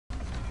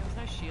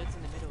no shields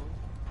in the middle.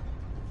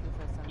 For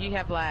the first time You ever.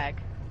 have lag.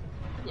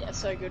 Yeah,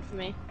 so good for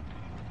me.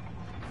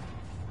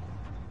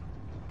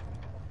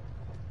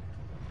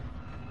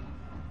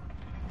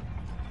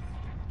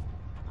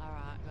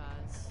 Alright,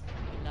 guys.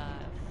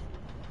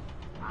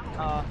 Live.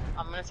 Oh,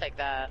 I'm gonna take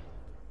that.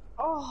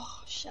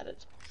 Oh, shattered.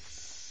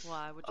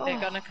 Why? Would Oh. They're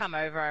gonna come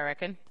over, I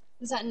reckon.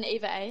 Was that an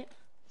Eva 8?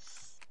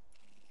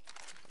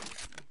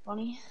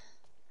 Bonnie?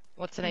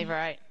 What's an Eva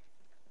 8?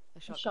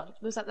 The shotgun.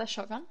 Was that the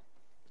shotgun?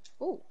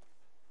 Ooh.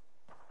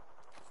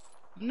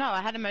 No,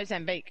 I had a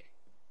Mozambique.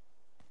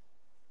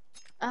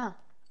 Ah.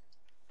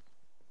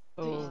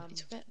 Ooh. You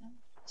took it?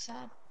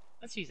 Sad.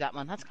 Let's use that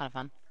one. That's kind of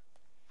fun.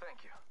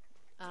 Thank you.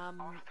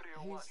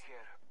 Who's...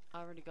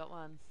 I already got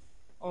one.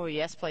 Oh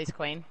yes, please,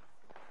 Queen.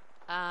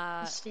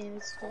 Standard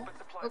store.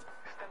 Supplies.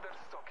 Standard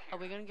stock here. Are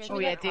we gonna go Oh,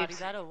 to yeah, party dibs.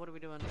 that, or what are we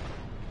doing?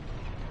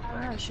 I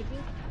don't know, should we?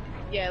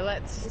 Yeah,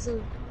 let's. There's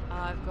a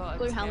I've got a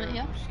blue helmet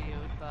terrible here.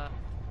 shield, but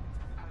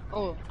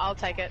Oh, I'll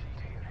take it.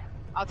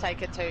 I'll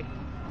take it too.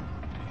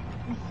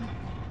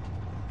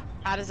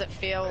 How does it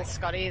feel,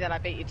 Scotty, that I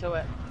beat you to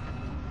it?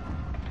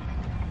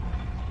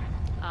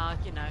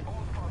 you know,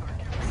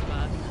 I'll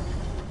survive.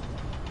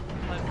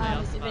 Hopefully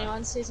I'll if survive.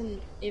 anyone sees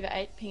an Eva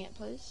 8, ping it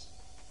please.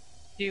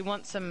 Do you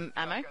want some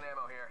ammo? Shotgun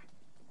ammo here.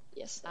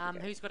 Yes.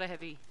 Who's got a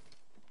heavy?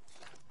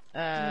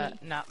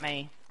 Not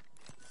me.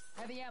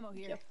 Heavy ammo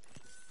here. Yep.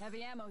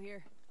 Heavy ammo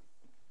here.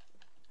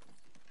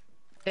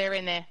 They're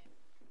in there.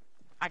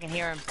 I can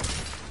hear them.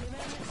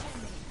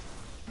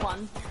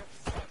 One.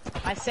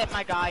 I set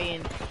my guy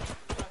in.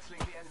 Battling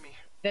the enemy.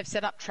 They've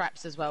set up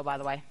traps as well, by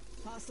the way.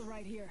 Hostile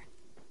right here.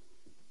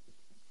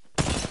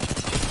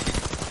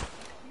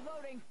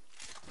 Reloading.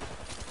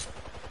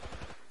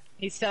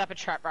 He's set up a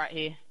trap right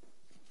here.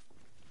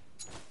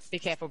 Be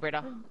careful,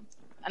 Britta.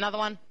 Another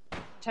one.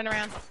 Turn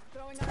around.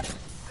 Throwing out.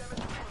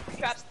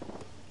 Traps.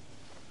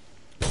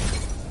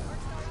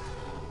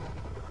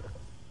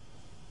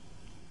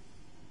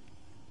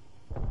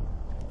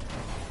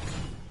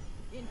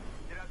 In.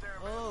 Get out there.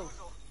 Oh.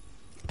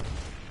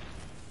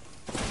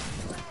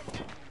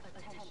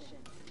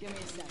 Give me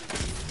a sec.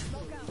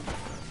 Smoke out.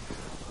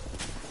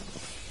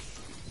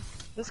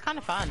 This is kind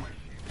of fun.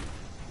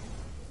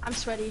 I'm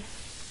sweaty.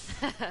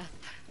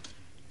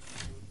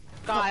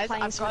 Guys,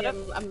 Playing I've got sweaty,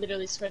 a, I'm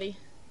literally sweaty.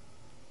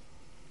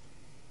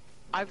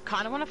 I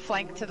kind of want to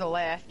flank to the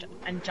left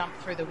and jump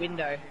through the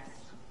window.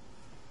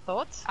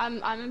 Thoughts?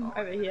 I'm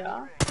over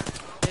here.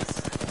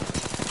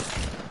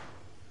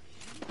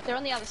 They're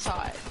on the other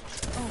side.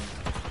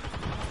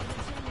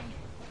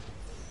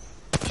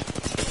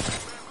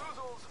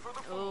 Bamboozles for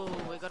the Oh,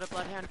 we got a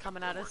bloodhound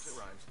coming at us.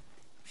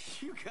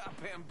 You got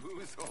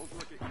bamboozled.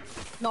 Look at you.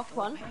 Knocked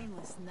one.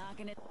 Painless,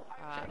 knocking it.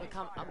 Alright,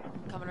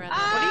 I'm coming around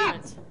Ah! the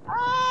entrance.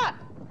 Ah!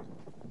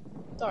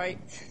 Sorry.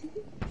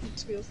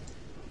 Squeals.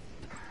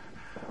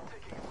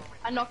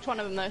 I knocked one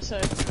of them though, so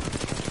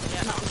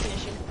nothing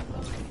finishing.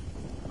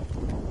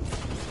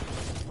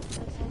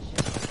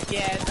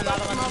 Yeah, there's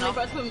another one On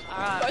me,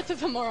 knocked. both of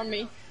them are on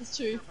me. There's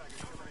two.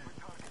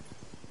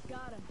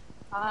 Got him.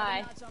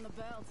 Hi. Notch on the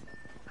belt.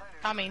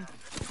 Coming.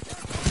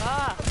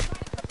 Ah!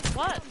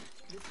 What?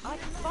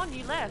 Bon,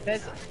 you left.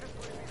 There's,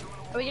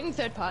 Are we getting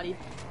third party?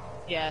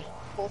 yeah.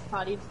 Fourth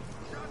party?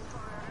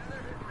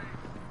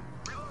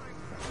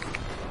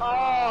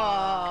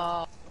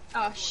 Oh.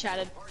 Oh,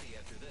 shattered.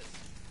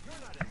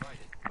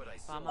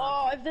 Bummer.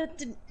 Oh, that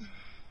didn't.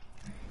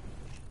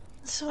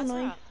 So That's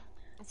annoying. alright.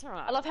 That's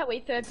alright. I love how we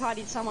third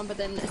partied someone, but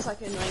then it's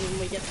like annoying when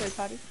we get third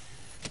party.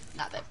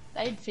 Nah,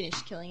 they'd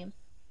finished killing him.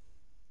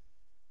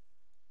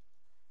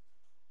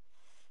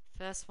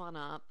 First one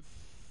up.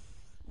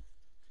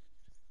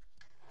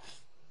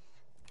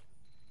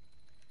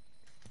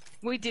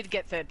 We did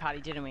get third party,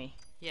 didn't we?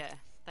 Yeah,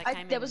 they I-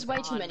 came there in was way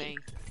too behind many. me.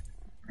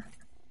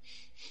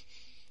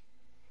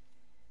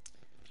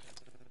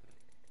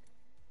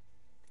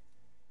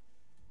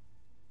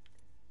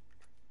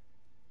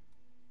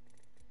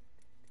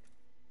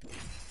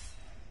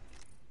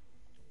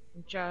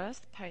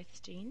 Just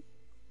posting.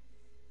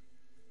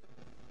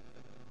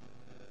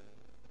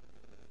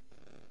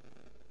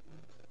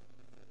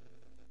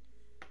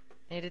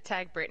 Need to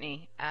tag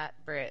Britney at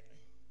Brit.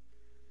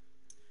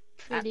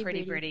 At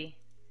Pretty Britty.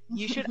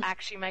 You should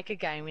actually make a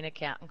gaming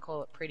account and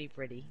call it Pretty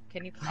Britty.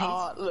 Can you please?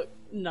 Oh, look,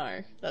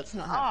 no, that's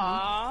not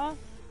happening.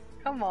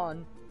 Aww. Come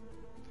on.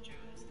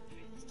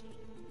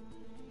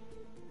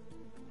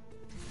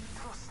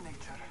 Trust nature.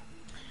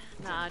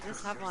 Nah,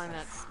 just have one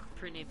that's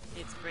pretty.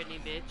 It's Britney,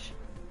 bitch.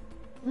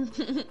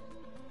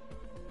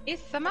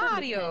 It's the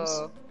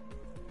Mario.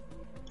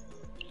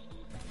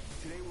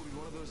 Today will be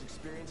one of those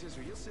experiences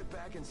where you'll sit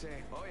back and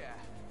say, oh yeah,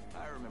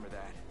 I remember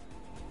that.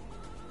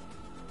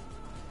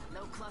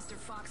 No cluster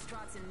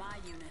foxtrots in my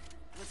unit.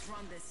 Let's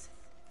run this.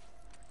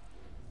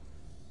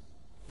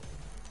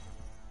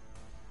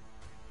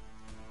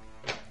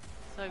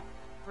 So,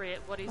 Britt,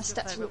 what My is your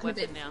stats favourite look a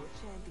weapon bit- now?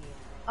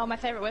 Oh, my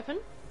favorite weapon?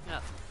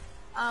 Yeah.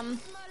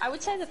 I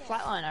would say the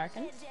flatline, I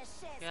reckon.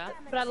 Yeah?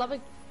 But I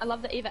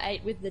love the Eva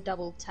 8 with the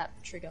double tap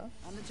trigger.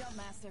 I'm the jump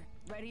master.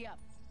 Ready up.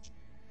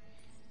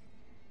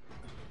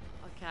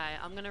 Okay, Okay,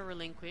 I'm gonna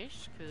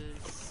relinquish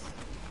because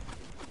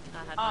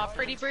I had. Oh,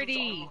 pretty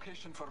pretty.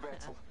 Location for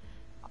battle.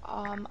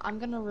 I'm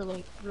gonna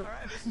Alright,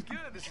 this is good.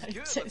 This is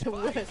good. say Let's the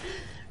fight. word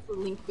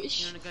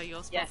relinquish. You wanna go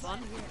your spot Yes. on?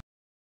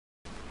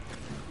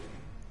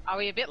 Are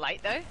we a bit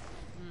late though?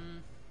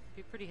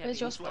 Be pretty heavy.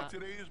 Where's your but-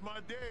 Today is my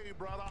day,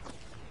 brother.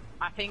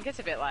 I think it's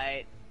a bit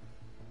late.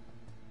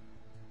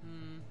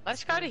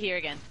 Let's go to here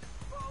again.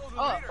 Oh,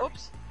 Oh, leader.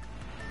 oops.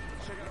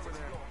 Check it over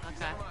there. Okay.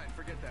 Never mind.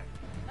 Forget that.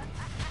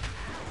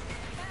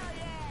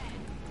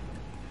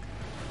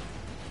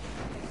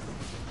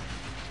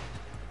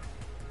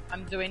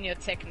 I'm doing your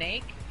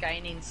technique,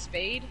 gaining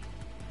speed.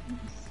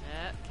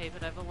 Yeah, keep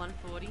it over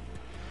 140.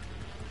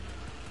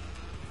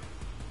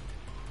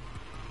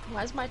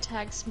 Why is my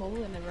tag smaller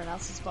than everyone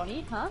else's,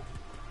 Bonnie? Huh?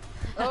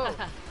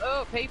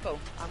 Oh, people.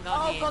 I'm going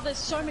Oh here. god, there's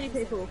so many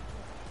people.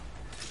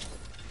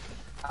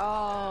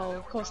 Oh,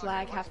 of course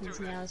lag happens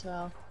now as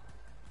well.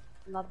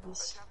 Love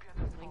this.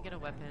 I can get a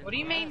weapon. What do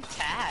you mean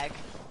tag?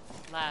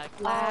 Lag.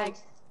 Lag.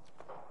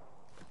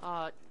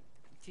 Oh,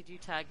 did you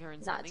tag her in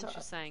Nah, something? it's alright.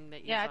 She's saying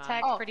that you. Yeah, I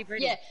tagged Oh, pretty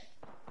pretty. yeah.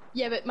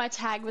 Yeah, but my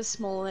tag was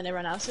smaller than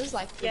everyone else's,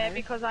 like, you Yeah, know.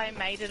 because I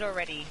made it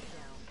already.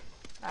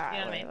 Alright, you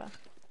know what I mean? whatever.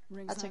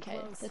 Rings That's not okay,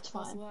 close. that's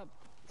fine. Hustle up.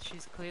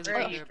 She's clearly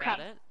Where are clear you? about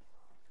it.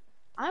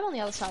 I'm on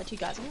the other side too,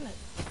 guys. I'm gonna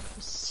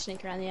just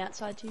sneak around the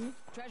outside to you.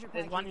 Treasure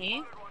There's pack one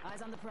here.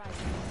 Eyes on the prize.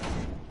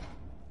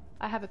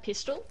 I have a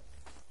pistol.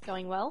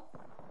 Going well.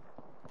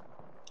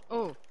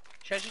 Oh,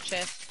 treasure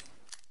chest.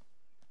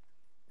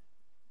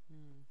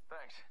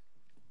 Thanks.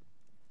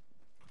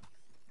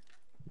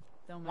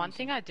 Don't One mention.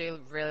 thing I do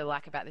really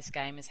like about this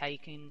game is how you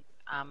can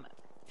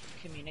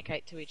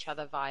communicate to each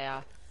other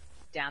via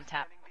down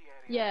tap.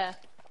 Yeah.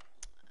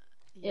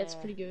 Yeah, it's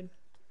pretty good.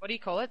 What do you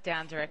call it?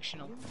 Down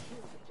directional.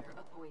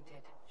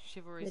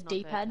 Chivalry's The not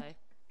D-pad. bad, hey?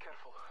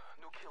 Careful.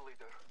 New kill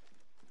leader.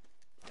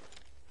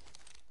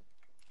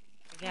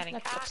 They're getting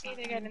Laptop's cocky, not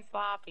they're on. getting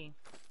sloppy.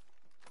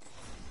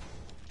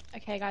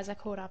 Okay, guys, I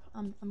caught up.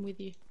 I'm with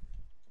you.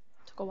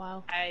 Took a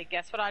while. Hey,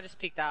 guess what I just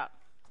picked up?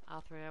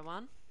 R301.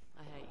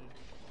 I hate you.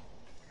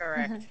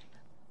 Correct.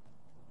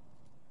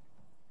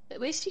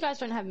 At least you guys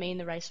don't have me in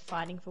the race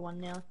fighting for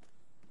one now.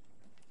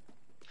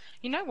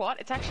 You know what?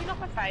 It's actually not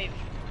my fave,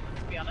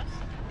 to be honest.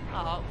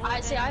 Oh, well,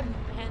 I see. then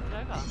I'm. hand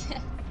it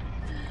over.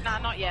 Nah,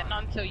 not yet.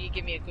 Not until you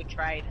give me a good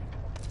trade.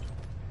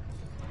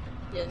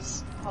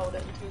 Yes. Hold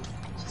it until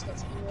she's got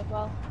something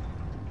worthwhile.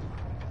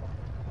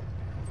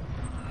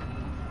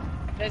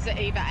 There's an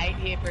Eva 8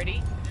 here,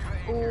 Pretty.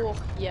 Oh,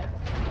 yeah.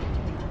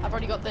 I've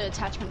already got the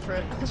attachment for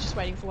it. I was just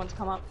waiting for one to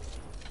come up.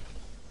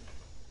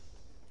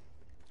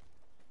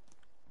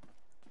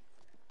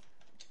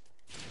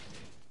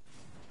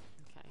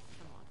 Okay,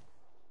 come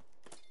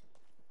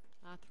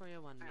on.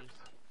 R301 me.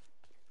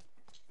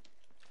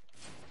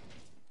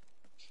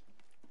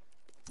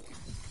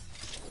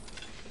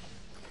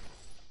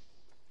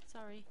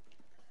 Sorry.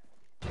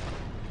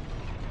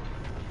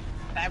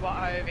 They were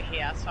over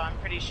here, so I'm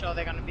pretty sure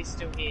they're going to be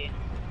still here.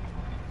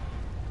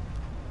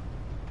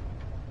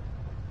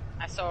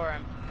 I saw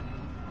them.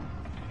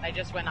 They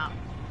just went up.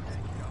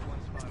 Got one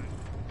spotted.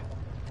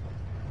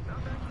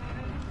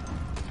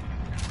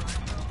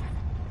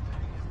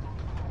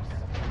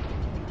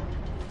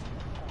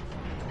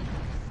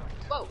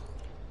 Whoa.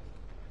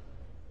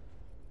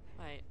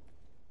 Wait.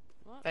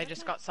 What? They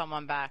just got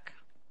someone back.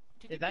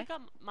 Did did you they? pick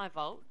up my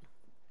vault?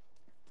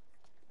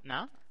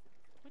 No?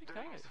 Where'd it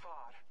go? Far.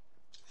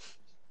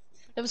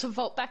 There was a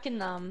vault back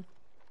in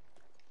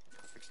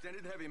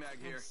Extended heavy mag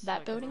here.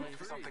 that building.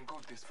 Something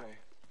good this way.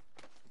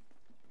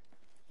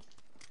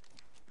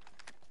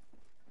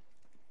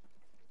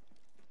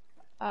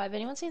 If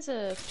anyone sees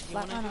a You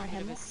wanna flatliner do or a a bit of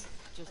hemlock,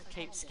 just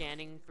keep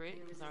scanning for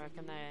it, because I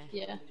reckon they.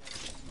 yeah,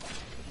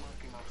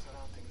 Marking our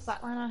surroundings.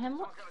 flatliner or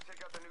hemlock. Gotta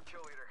take out the new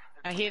kill leader.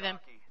 I hear them.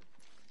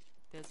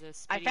 There's a.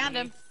 I Spitty found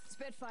here. him.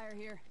 Spitfire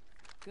here.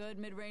 Good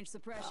mid-range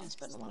suppression.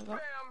 Spend the one I got.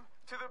 Bam!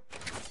 To the...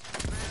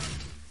 Bam!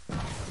 I'm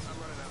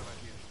running out of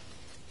ideas.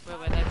 Where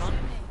were they gone?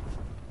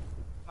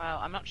 Well,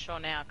 I'm not sure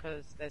now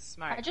because there's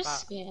smoke. I just but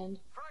scanned.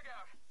 Frag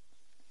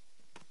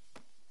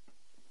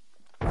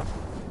out!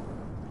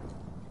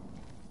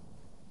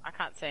 I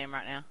can't see him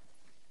right now.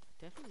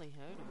 Definitely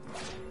heard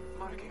him.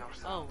 Marking our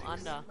Oh,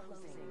 surroundings. under.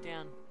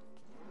 Down.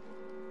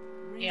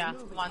 Yeah,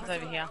 one's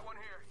over here. Got one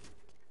here.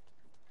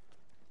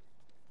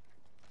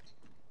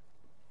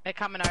 They're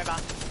coming over.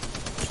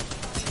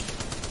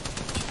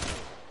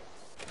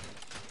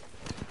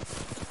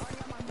 Already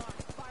on my mark.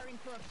 Firing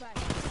for effect.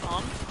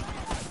 On.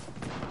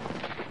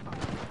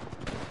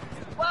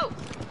 Whoa!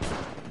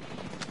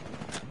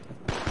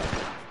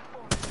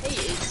 He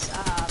is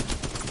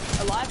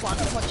a live one.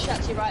 Hot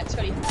shout to your right,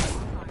 Scotty.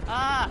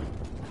 Ah!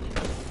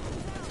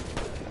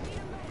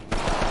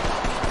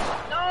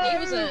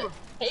 No!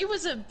 He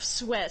was a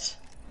sweat.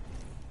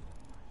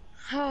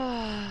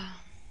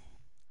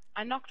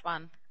 I knocked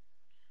one.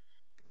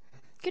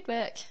 Good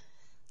work.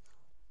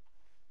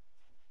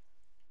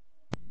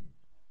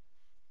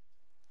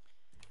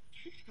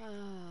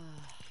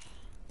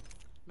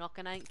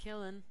 Knocking ain't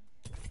killing.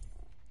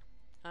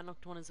 I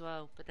knocked one as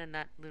well, but then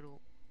that little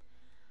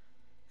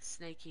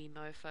sneaky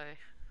mofo.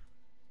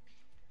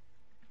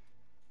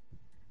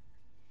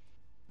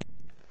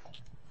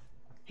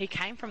 He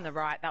came from the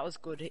right. That was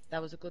good.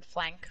 That was a good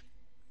flank.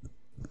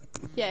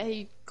 Yeah,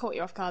 he caught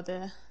you off guard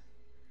there.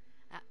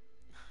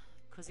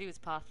 Because he was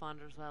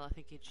Pathfinder as well, I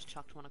think he just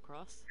chucked one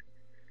across.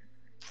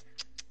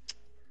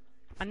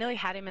 I nearly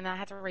had him and then I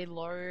had to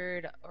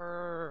reload.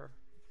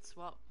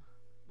 Swap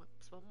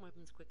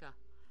weapons quicker.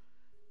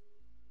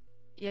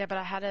 Yeah, but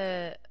I had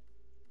a...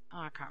 Oh,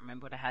 I can't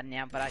remember what I had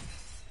now, but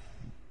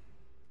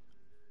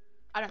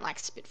I don't like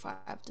Spitfire,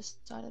 I've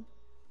decided.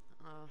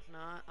 Oh, no,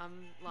 I'm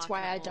like... That's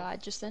why I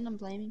died just then, I'm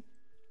blaming.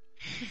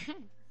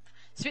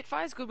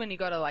 Spitfire's good when you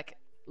got a, like,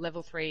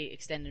 level 3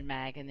 extended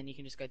mag and then you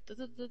can just go...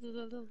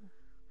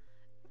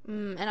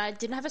 And I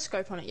didn't have a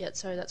scope on it yet,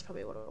 so that's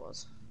probably what it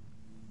was.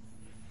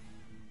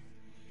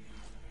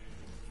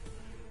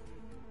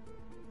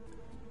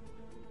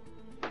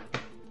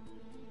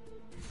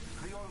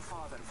 The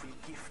All-Father will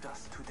gift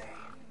us today.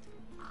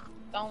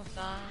 Don't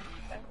die.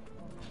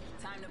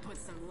 Time to put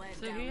some lead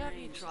So down who have you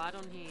range. tried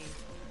on here,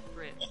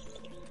 Britt?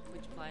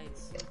 Which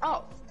plays?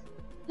 Oh,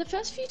 the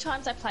first few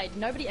times I played,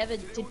 nobody ever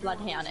did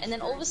Bloodhound, and then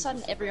all of a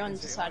sudden everyone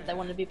decided they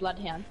wanted to be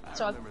Bloodhound.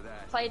 So I've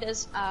played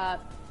as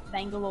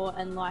Bangalore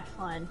and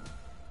Lifeline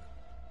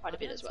quite a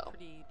bit as well.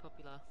 Pretty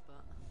popular,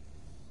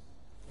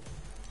 but...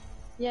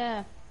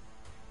 Yeah.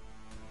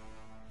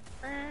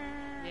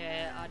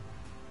 Yeah,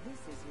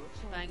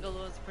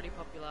 Bangalore's pretty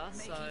popular,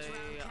 so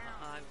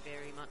I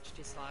very much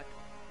dislike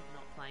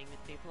not playing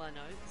with people I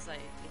know, because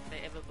if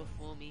they're ever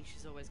before me,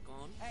 she's always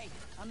gone. Hey,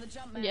 I'm the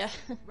jump man. Yeah.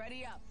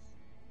 Ready up.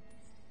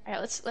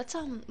 Alright,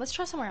 let's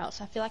try somewhere else.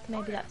 I feel like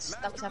maybe that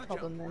was our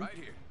problem then. Right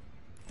here.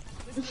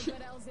 This is a good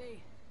LZ.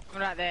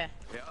 I'm right there.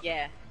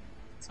 Yeah.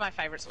 It's my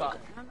favourite spot.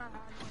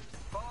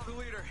 Follow the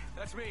leader.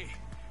 That's me.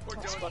 We're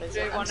What doing spot is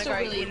Do it? you I'm want to still go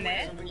really in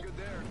there good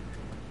there.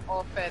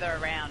 or further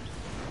around?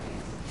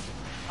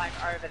 Like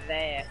over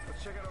there.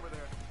 Let's check it over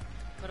there.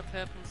 Got a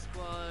purple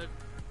squad.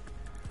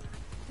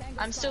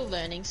 I'm still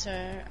learning, so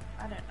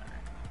I don't know.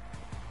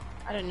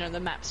 I don't know the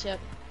maps yet.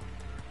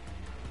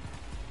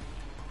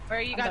 Where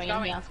are you I'm guys going in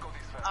going? here.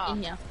 Oh,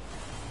 In here.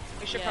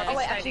 we should Yeah. probably Oh,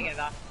 wait, stay actually-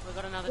 together. We've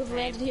got another We've team.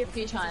 landed here a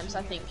few times,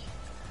 I think.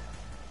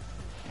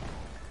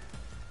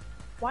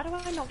 Why do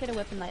I not get a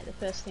weapon like the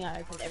first thing I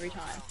opened every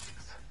time?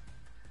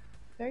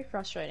 Very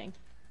frustrating.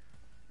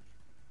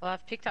 Well,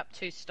 I've picked up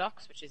 2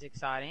 stocks, which is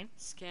exciting.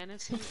 Scan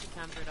as soon as you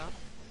can, Britta.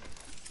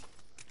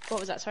 What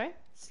was that, sorry?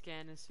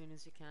 Scan as soon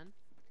as you can.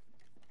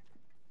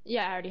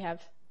 Yeah, I already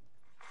have.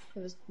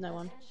 There was no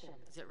one.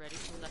 Is it ready?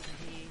 I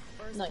can hear.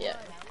 First Not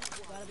yet.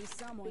 blood. Gotta be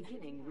someone.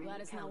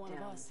 Glad it's not one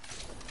of us.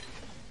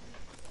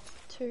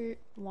 2,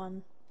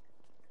 1.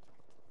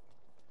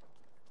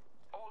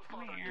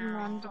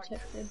 None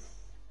detected.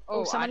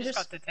 Oh, I someone just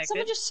got detected.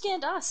 Someone just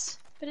scanned us,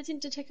 but it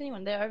didn't detect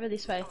anyone. They're over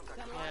this way. Got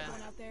a lot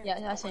going out there.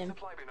 Yeah, I see him.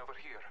 Supply bin over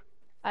here.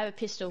 I have a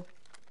pistol.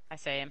 I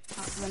see him.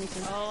 Can't do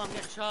anything. Oh, I'm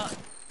getting shot.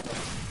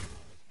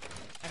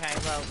 Okay,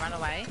 well, run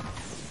away.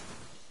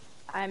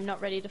 I'm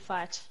not ready to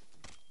fight.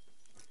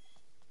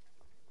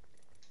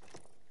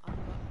 I've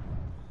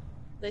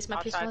At least my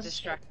I'll pistol try to has a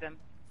scope. distract them.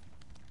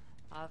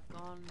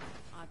 gone.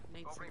 I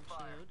need some Opening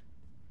fire.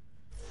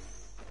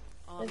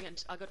 shield.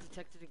 Oh, I got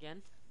detected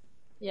again.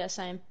 Yeah,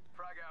 same.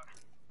 Frag out.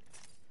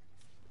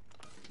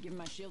 Give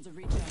my shields a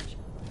recharge.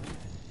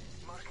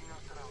 Marking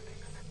our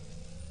surroundings.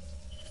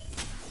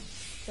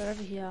 They're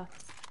over here.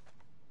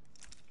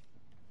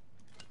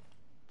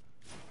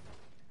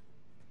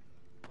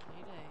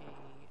 Need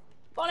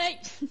a... Bonnie!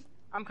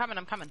 I'm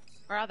coming.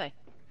 Where are they?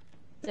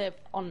 They're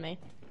on me.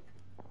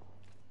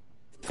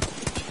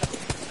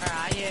 Where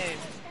are you?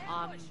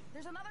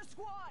 There's another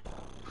squad.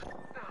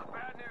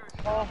 Bad news.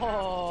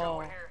 Oh,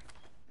 Over here.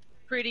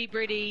 pretty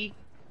Britty.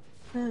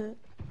 Damage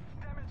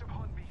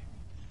upon me.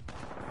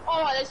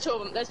 Oh, there's two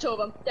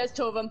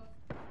of them.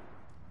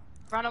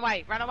 Run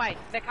away.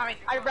 They're coming.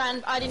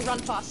 I didn't run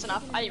fast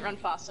enough.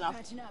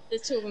 Catching up.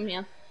 There's 2 of them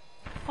here.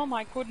 Oh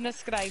my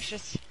goodness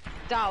gracious.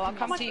 Dal, I'll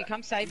come to you.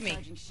 Come save me.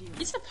 Charging shield.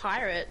 It's the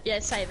pirate. Yeah,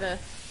 save her.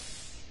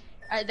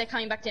 They're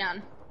coming back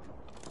down.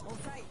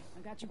 Hold tight.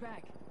 I got your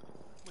back.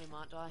 We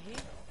might die here.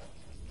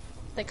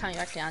 They're coming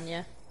back down,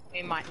 yeah.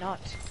 We might not.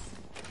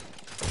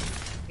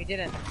 We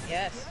didn't.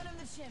 Yes. Giving him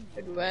the shin.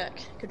 Good work.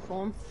 Good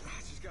form.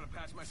 Just gotta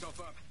patch myself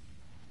up.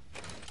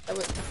 That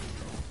was-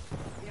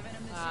 Giving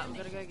him the We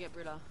gotta go get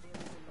Britta.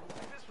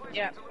 This place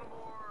Yeah. needs a little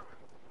more.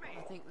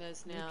 I think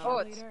there's now... Oh,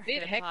 it's a bit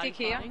third hectic party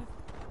here. fighting.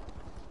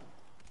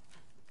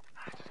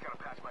 Just gotta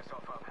patch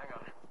myself up. Hang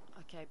on.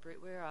 Okay,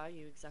 Britt, where are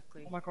you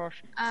exactly? Oh my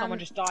gosh. Someone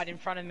just died in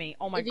front of me.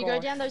 Oh my if you gosh.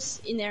 go down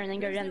those in there and then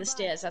go down the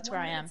stairs, that's where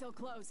I am. Till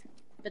close.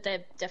 But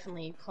they're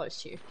definitely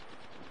close to you.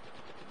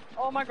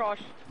 Oh my gosh.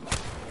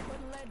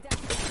 Putting lead down.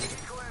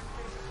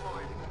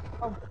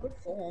 Oh, good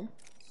form.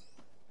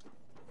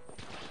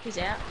 He's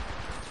out.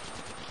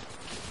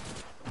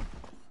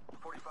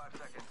 45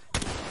 seconds.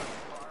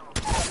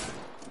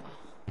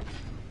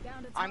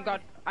 Down to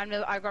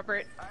I got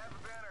Brit. I have a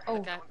banner. Oh.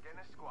 Okay. I'm getting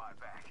a squad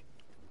back.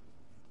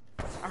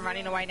 I'm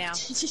running away now.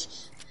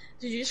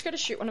 Did you just go to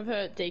shoot one of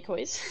her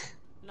decoys?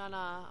 No,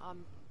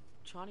 I'm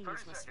trying to use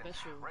my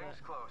special, but... Range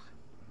close.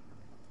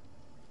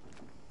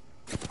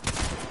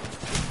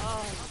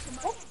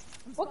 Oh,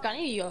 What gun are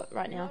you got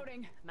right now?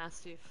 Loading.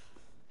 Mastiff.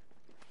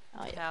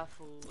 Oh yeah.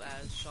 Powerful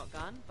as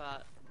shotgun,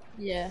 but...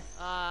 Yeah.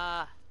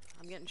 I'm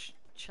getting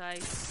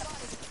chased.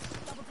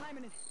 Double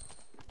timing it.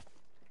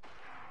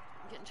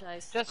 I'm getting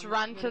chased. Just I'm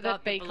run gonna to go the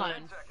up balloon. beacon.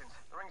 Seconds.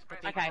 The ring's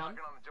busy. Okay. Knocking on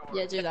the door.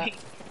 Yeah, do that.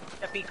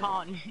 The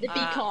beacon. The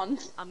beacon.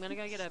 I'm gonna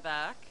go get her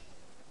back.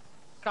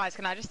 Guys,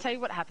 can I just tell you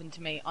what happened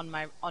to me on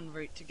my en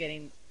route to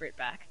getting Brit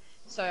back?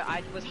 So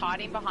I was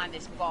hiding behind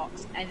this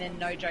box, and then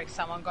no joke,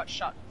 someone got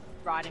shot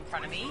right in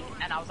front of me,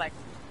 and I was like,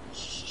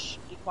 "Shh,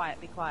 be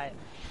quiet, be quiet."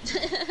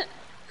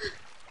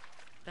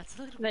 That's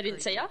a little They bit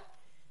didn't see creepy. ya?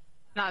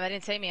 No, they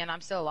didn't see me, and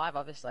I'm still alive,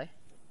 obviously.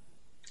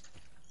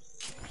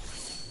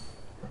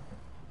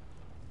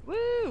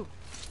 Woo!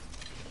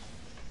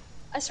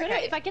 I swear to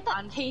Okay, God, if I get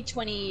that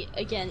P20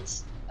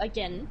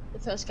 again, the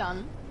first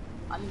gun,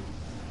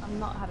 I'm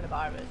not having a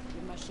bar of it.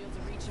 Give my shields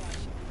a recharge.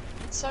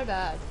 It's so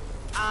bad.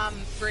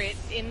 Brit,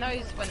 in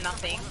those were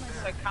nothing,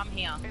 so come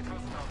here. It was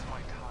not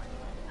my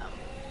time.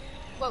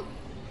 Well,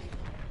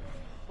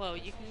 Well,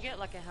 you can get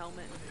like a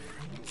helmet.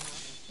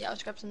 yeah, I'll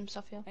just grab some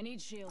stuff here. I need I'll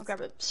shields.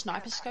 grab a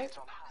sniper scope,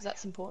 because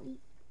that's important.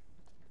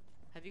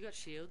 Have you got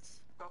shields?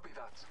 Copy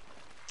that.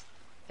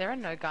 There are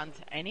no guns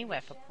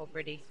anywhere for poor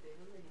Britty.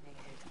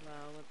 Well,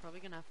 we're probably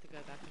gonna have to go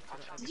back and put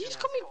it Did you just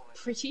call me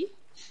pretty?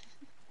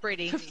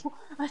 Britty.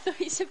 I thought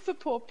you said for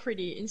poor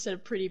pretty instead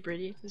of pretty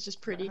Britty. It's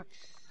just pretty.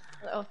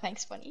 Oh,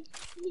 thanks, funny.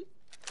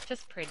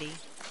 Just pretty.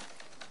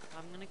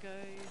 I'm gonna go.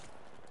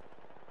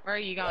 Where are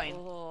you going?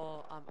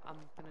 Oh, I'm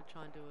gonna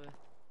try and do a.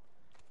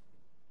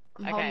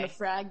 I'm holding Okay. a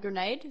frag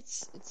grenade.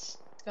 It's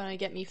gonna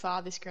get me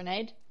far, this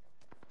grenade.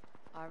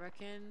 I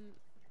reckon.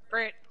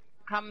 Brit,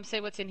 come see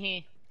what's in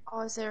here.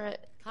 Oh, is there a...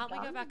 Can't we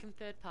go gun? back in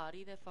third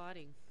party? They're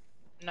fighting.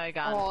 No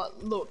gun. Oh,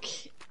 look.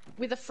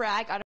 With a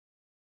frag, I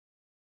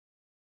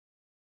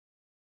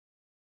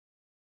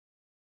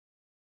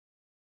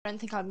don't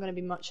think I'm gonna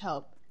be much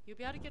help. You'll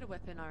be able to get a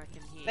weapon, I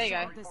reckon. Here. There you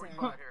go. This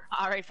area.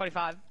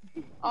 R845.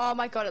 Oh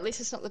my god, at least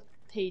it's not the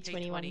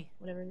P21, P20.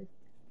 whatever it is.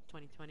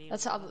 2020.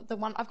 That's the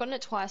one, I've gotten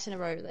it twice in a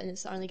row, and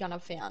it's the only gun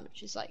I've found,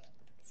 which is, like,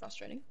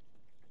 frustrating.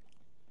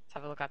 Let's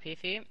have a look up here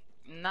for you.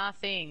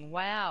 Nothing.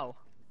 Wow.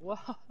 Whoa.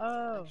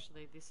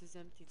 Actually, this is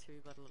empty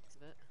too, by the looks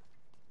of it.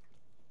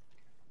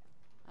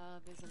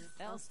 There's an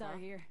L-Star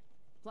here.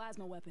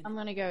 Plasma weapon. I'm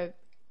gonna go,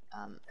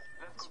 Let's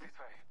go this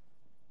way.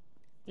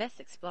 Let's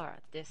explore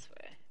it this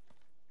way.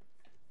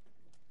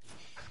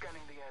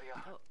 Scanning the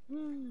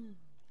area.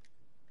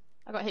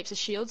 I got heaps of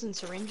shields and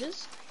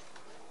syringes.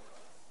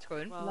 It's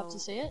good. Well, Love to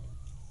see it.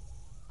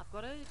 I've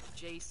got a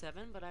G7,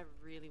 but I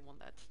really want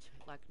that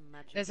to, like,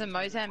 magic. There's a into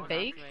it.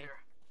 Mozambique.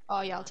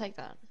 Oh yeah, I'll take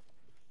that.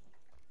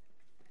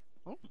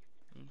 Oh,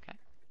 okay.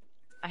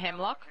 A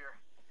hemlock. Here.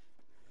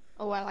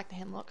 Oh, I like the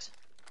hemlocks.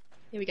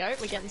 Here we go,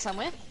 we're getting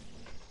somewhere.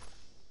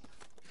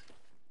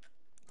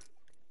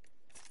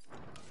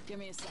 Give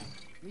me a sec.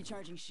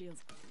 Recharging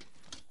shields.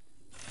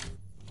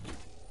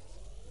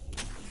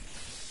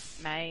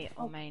 May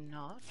or may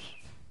not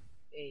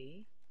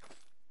be.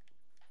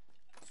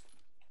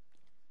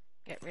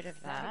 Get rid of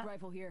Havoc that.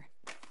 rifle here.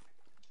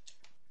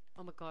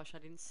 Oh my gosh, I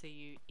didn't see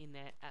you in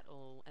there at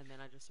all, and then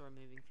I just saw a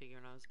moving figure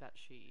and I was about to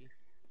shoot you.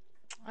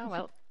 Oh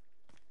well.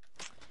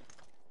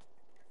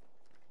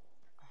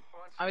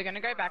 Are we going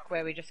to go back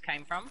where we just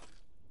came from?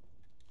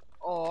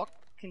 Or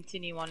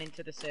continue on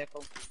into the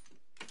circle?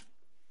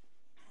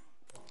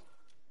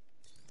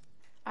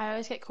 I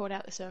always get caught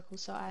out the circle,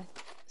 so I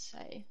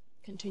say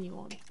continue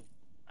on.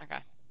 Okay.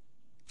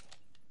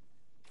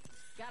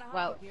 Got a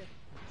Well, hop here.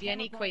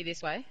 Vieni qui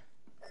this way.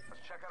 Let's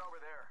check out over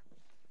there.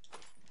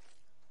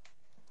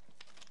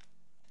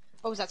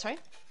 What was that, sorry?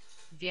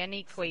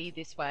 Vieni qui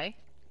this way.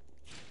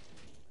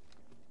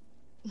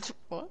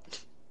 What?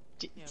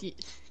 Yeah.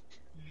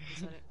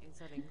 Is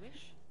that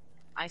English?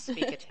 I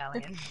speak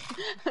Italian.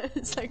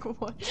 It's like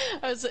what?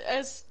 I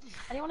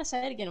didn't want to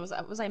say it again. Was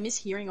I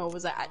mishearing, or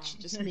was that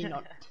actually just me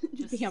not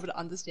being able to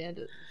understand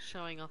it?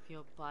 Showing off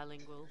your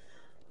bilingual.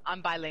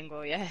 I'm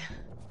bilingual, yeah.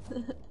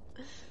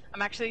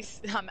 I'm actually.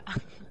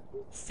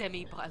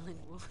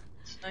 Semi-bilingual.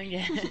 Oh,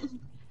 yeah.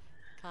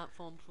 Can't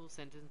form full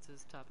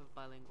sentences type of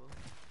bilingual.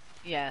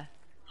 Yeah.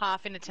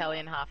 Half in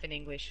Italian, half in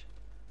English.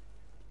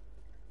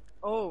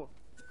 Oh.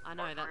 I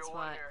know, that's 301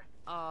 why. here.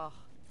 Oh,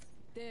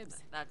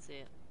 Dibs. that's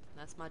it.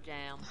 That's my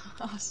jam.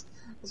 I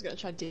was gonna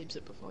try dibs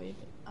it before you,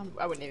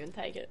 but I wouldn't even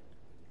take it.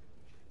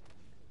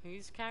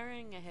 Who's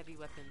carrying a heavy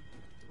weapon?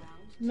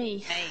 Me.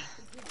 Hey.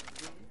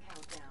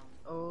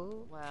 Oh.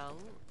 Well,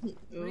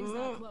 Rings Ooh.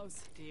 not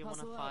close. do you want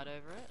to Hustle fight up.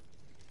 over it?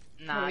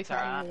 What Nah, are we it's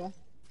fighting alright. over?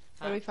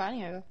 What are we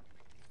fighting over?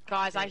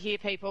 Guys, I hear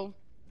people.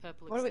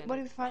 Purple What are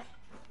extended. we fighting?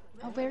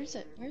 Oh, where is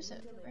it? Where is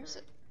it? Where is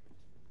it?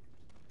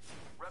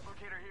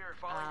 Replicator here,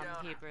 falling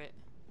down. Here, Britt.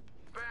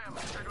 Bam!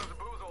 There goes the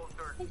booze old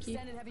dirt. Thank you.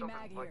 Extended heavy Something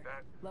mag like here.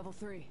 that. Level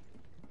 3.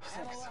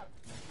 Ammo up.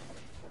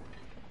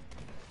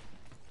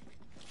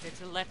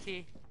 It's a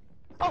lefty.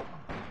 Oh!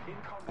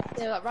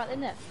 They're like right in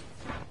there.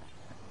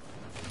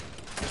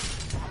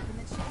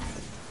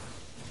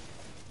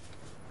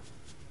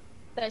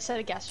 They set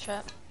a gas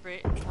trap.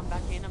 Brit, come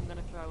back in. I'm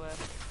gonna throw a.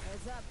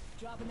 Heads up,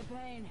 dropping the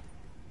pain.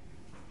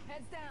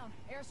 Heads down,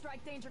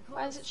 airstrike danger close.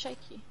 Why is it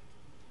shaky?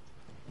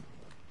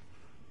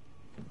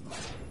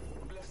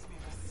 Bless me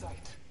with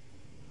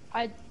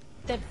sight.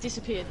 They've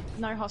disappeared.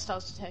 No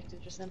hostiles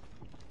detected just then.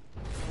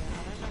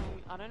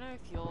 I don't know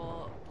if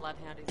your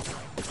bloodhound is.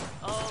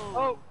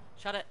 Oh.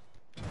 Shut it.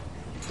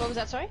 What was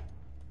that, sorry?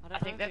 I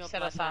think know if they've your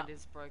set us bloodhound up.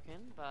 is broken,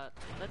 but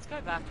let's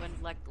go back when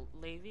like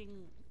leaving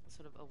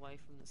sort of away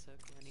from the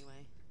circle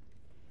anyway.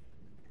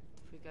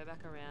 If we go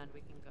back around, we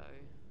can go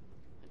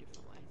a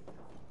different way.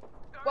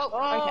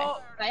 Whoa,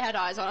 okay. They had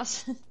eyes on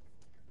us.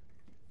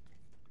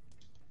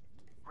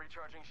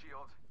 Recharging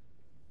shield.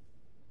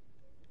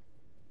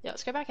 Yeah,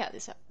 let's go back out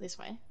this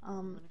way.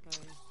 I'm gonna go.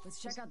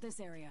 Let's check out this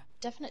area.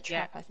 Definite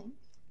trap, I think.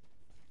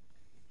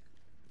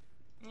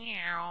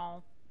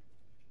 Meow.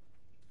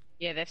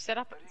 Yeah, they've set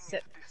up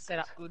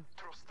good.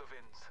 Trust the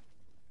winds.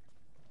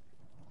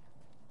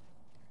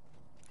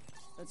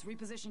 Let's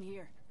reposition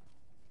here.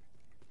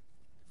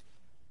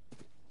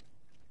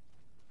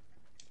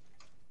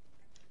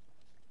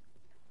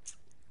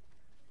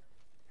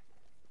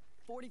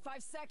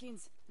 "45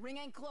 seconds. Ring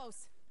ain't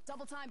close.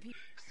 Double time, people.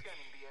 Scanning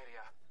the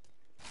area.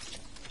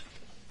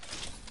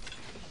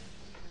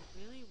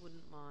 I really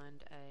wouldn't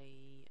mind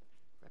a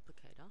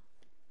replicator.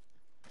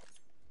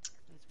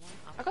 There's one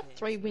up I got there.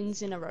 3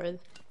 wins in a row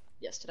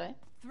yesterday.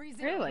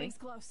 3-0. Really? Rings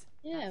close.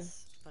 Yeah.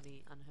 That's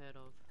bloody unheard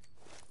of.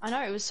 I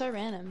know, it was so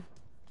random.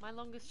 My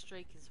longest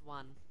streak is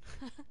 1.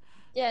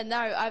 Yeah, no,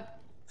 I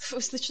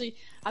was literally,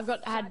 I had 1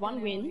 Shotgun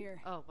ammo win,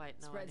 here. Oh wait,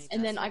 no, I Spreads need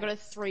and to- then I got a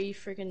 3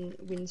 freaking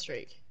win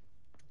streak.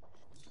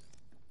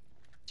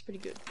 It's pretty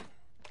good.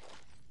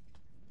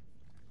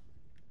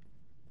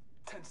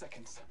 10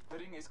 seconds. The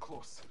ring is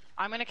close.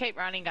 I'm gonna keep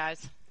running,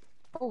 guys.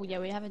 Oh yeah,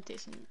 we have a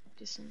decent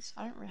distance.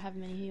 I don't really have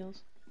many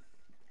heals.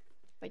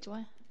 Wait, do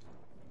I?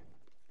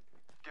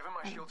 Give him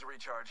my shield to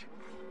recharge.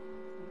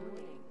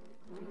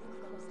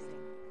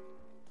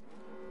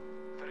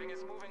 The ring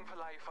is moving for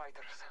live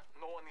fighters.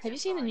 No one is Have you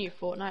seen the inside. new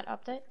Fortnite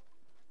update?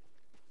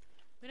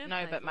 We don't No,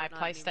 play but my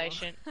Fortnite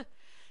anymore. PlayStation.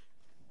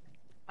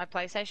 My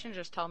PlayStation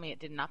just told me it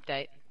didn't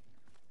update.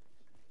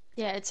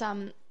 Yeah, it's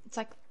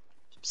like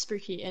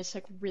spooky. It's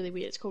like really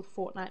weird. It's called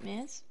Fortnite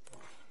Mares.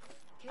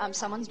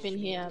 Someone's been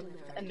here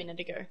a minute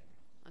ago.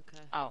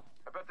 Okay. Oh,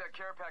 I bet that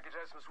care package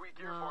has some sweet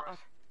gear No, for us.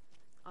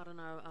 I don't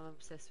know. I'm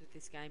obsessed with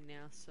this game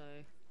now. So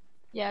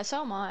Yeah,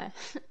 so am I.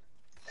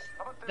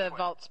 How about this the one?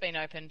 vault's been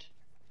opened.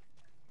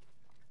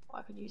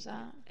 I could use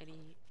that.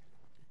 any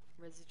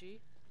residue?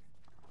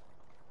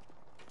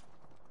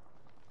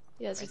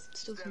 Yeah, there's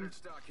still some Standard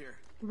stock here.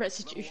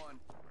 residue. Level 1.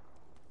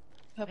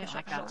 Purple Yeah, I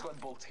shotgun. got Shotgun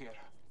bolt here.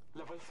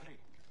 Level 3.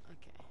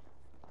 Okay.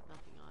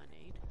 Nothing I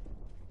need.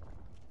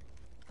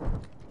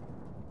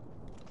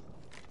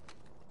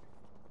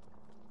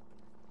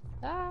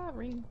 Ah,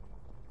 ring.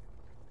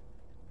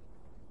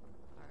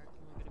 I reckon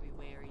we're gonna be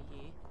wary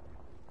here.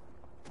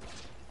 Bless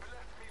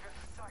me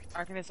with sight. I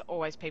reckon there's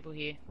always people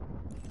here.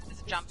 There's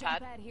a jump Jump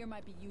pad. pad here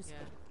might be useful.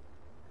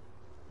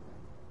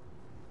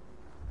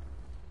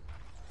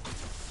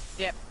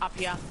 Yeah. Yep, up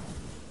here.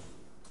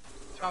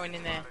 Going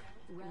in there.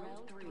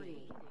 Round 3.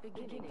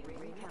 Beginning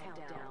ring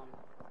countdown.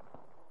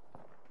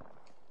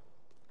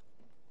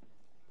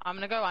 I'm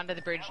gonna go under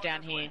the bridge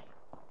down here.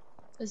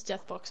 There's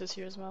death boxes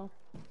here as well.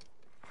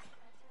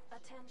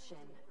 Attention,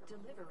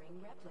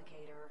 delivering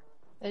replicator.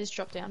 They just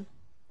drop down.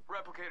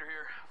 Replicator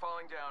here.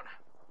 Falling down.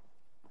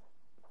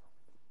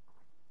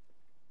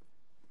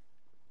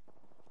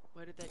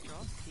 Where did they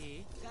drop?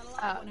 Here.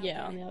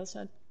 Yeah, on the other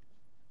side.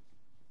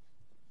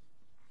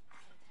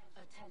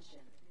 Attention,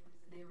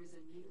 there is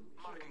a new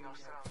Marking our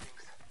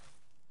surroundings.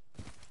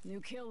 New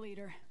kill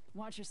leader.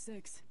 Watch your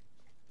 6.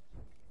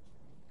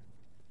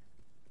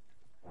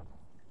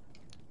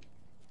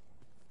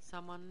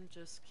 Someone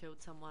just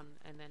killed someone,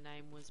 and their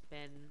name was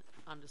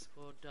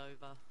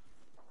Ben_Dover.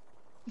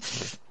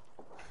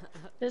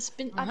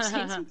 I've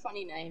seen some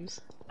funny names.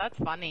 That's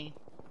funny.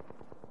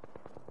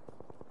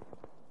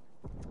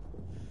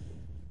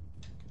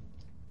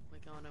 We're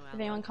going to our. If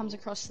anyone local- comes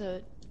across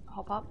the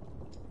hop up.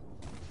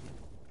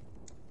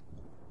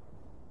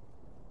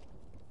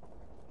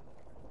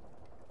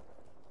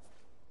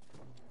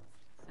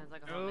 Sounds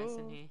like a hot mess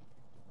in Oh. here.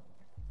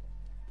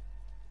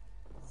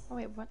 Oh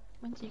wait, what?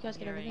 When did you guys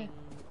get over there? Hearing-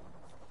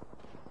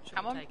 Should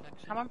Come we on, take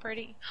action? come on,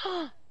 pretty.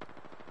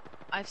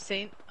 I've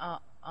seen.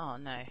 Oh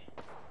no.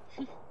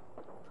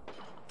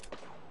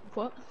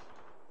 What?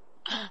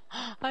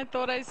 I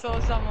thought I saw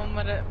someone,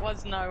 but it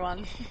was no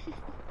one.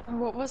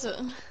 What was it?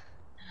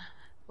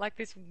 Like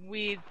this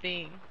weird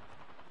thing.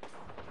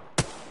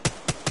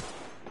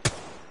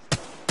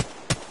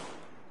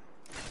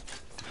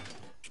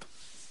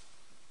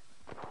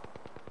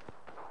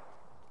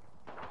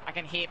 I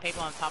can hear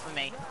people on top of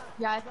me.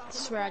 Yeah, I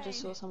swear I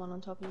just saw someone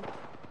on top of you.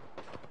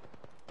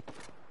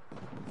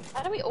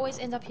 How do we always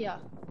end up here?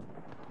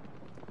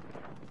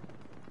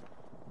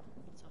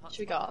 It's a hot Should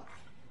we go up?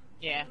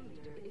 Yeah.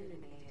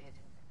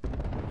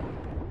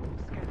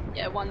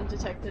 Yeah, one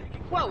detected.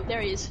 Whoa,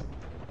 there he is.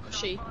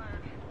 She.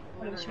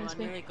 Whatever she wants I to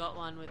be. nearly got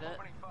one with it.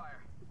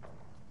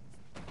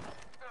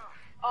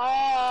 Oh,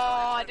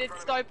 I did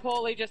so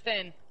poorly just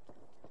then.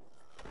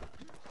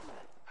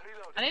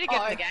 I need to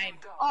get in the game.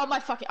 Oh my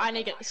fucking! I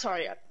need to get.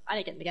 Sorry, I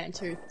need to get in the game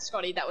too,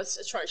 Scotty. That was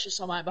atrocious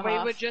on my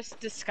behalf. We were just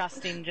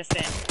disgusting just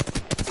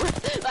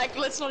then. Like,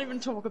 let's not even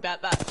talk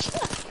about that.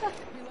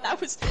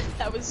 that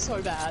was so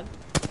bad.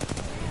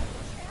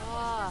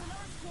 Ah,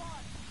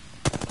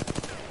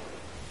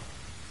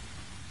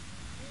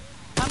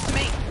 Come to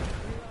me.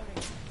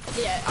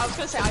 Yeah, I was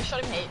gonna say I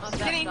shot him heaps.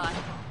 Kidding. guy.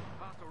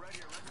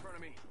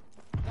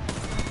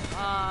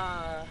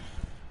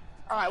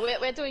 All right,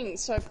 we're doing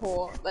so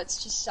poor.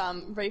 Let's just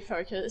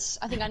refocus.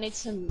 I think I need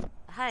some.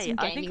 Hey, some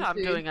I think gaming I'm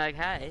food. doing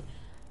okay.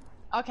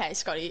 Okay,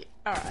 Scotty.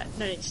 All right,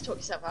 no need to talk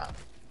yourself up.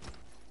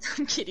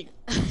 I'm kidding.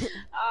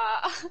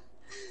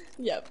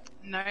 Yep.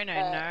 No.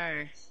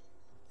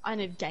 I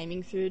need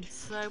gaming food.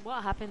 So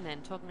what happened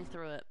then? Talk me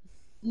through it.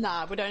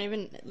 Nah, we don't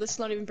even. Let's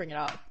not even bring it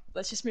up.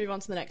 Let's just move on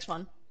to the next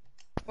one.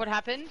 What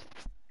happened?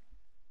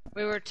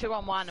 We were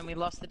 2-on-1 and we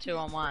lost the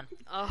 2-on-1.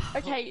 Oh,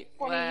 Okay,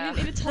 Bonnie, wow. you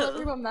didn't need to tell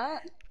everyone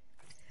that.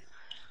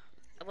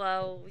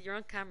 Well, you're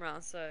on camera,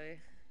 so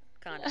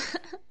can't.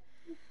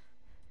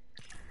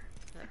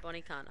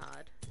 Bonnie can't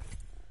hide.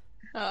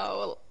 Oh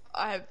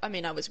well, I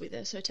mean I was with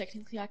her, so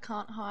technically I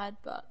can't hide,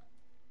 but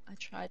I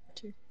tried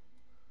to.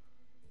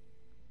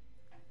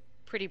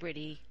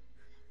 Pretty.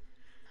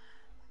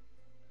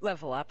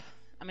 Level up.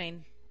 I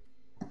mean...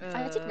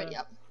 I did ready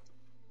up.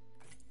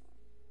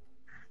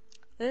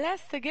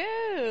 Let's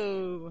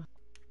go!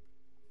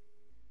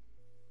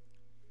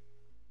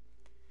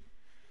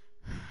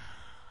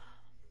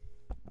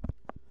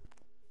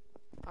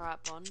 Alright,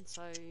 Bon,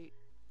 so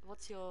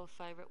what's your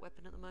favourite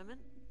weapon at the moment?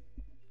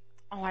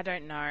 Oh, I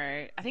don't know.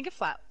 I think a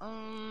flat... I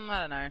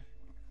don't know.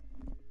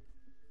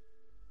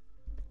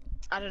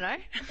 I don't know.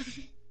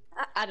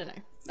 I don't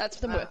know. That's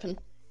the weapon.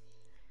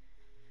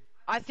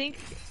 I think...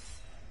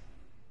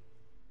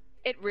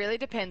 It really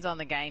depends on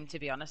the game, to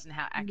be honest, and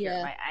how accurate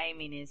Yeah. my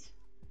aiming is.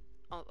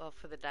 Oh,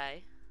 for the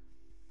day.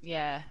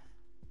 Yeah.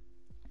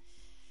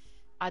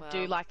 I do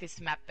Well- like this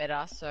map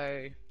better,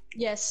 so...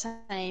 Yes,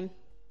 same.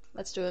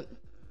 Let's do it.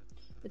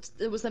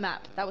 It was the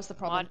map. That was the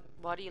problem.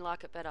 Why do you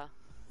like it better?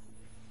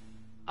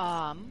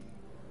 I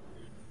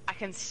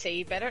can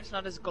see better. It's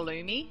not as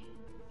gloomy.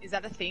 Is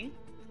that a thing?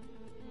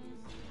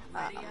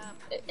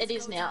 It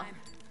is now.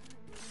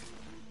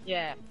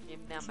 Yeah.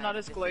 You've now It's made not it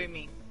as different.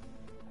 gloomy.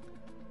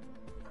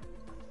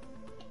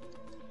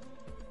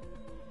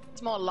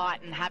 It's more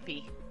light and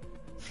happy.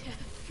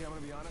 Okay, I'm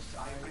gonna be honest.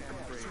 I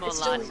am It's more It's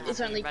light still- and it's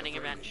happy, only- running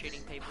around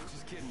shooting people.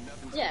 just kidding.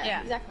 Nothing's Yeah,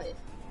 Yeah. exactly.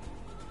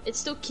 It's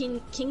still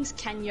King's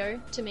Canyo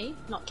to me,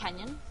 not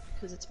Canyon,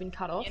 because it's been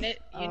cut off.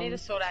 You need to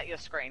sort out your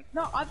screen.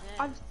 No,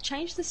 I've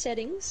changed the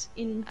settings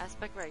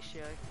Aspect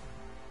ratio.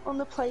 on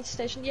the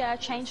PlayStation. Yeah, I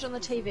changed it on the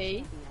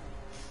TV.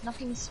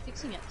 Nothing's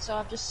fixing it, so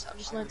I've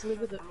just learned to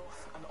live with it. an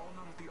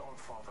honor of the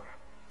Allfather.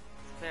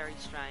 It's very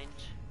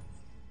strange.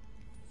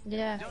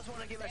 Yeah. Just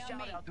want to give a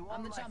shout out to all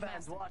I'm the my jump fans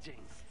master.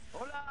 watching.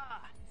 Hola!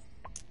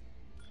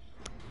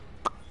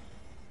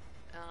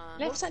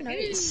 What's that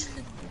noise? Is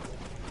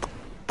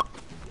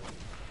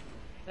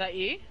that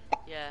you?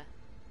 Yeah.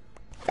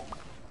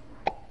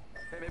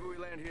 Hey, maybe we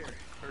land here,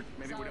 or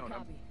maybe we Solid don't. I'm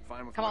copy.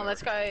 fine with Come on,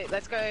 whatever.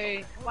 let's go.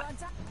 We're on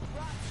top.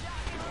 Rock,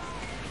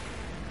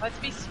 shot, Let's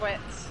be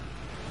sweats.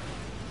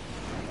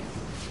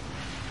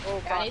 Oh I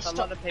need gosh, to a lot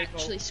stop of people.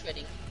 actually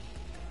sweating.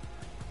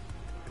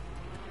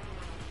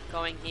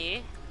 Going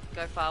here.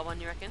 Go far one,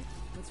 you reckon?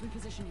 let's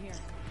reposition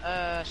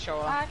here.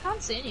 Sure. I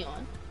can't see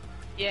anyone.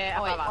 Yeah,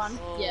 Oh, wait, above us. one.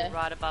 Oh, Yeah.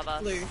 right above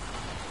us. Blue.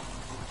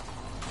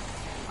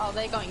 Oh,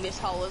 they're going this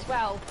hole as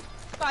well.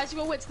 Guys,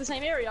 you all went to the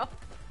same area.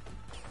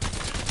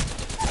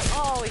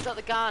 Oh, he got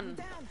the gun.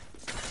 Down.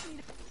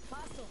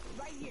 Hostile.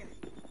 Right here.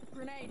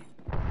 Grenade.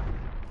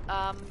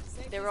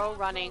 They're all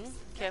running.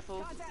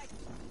 Careful. Contact.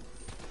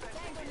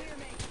 Tango near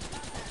me.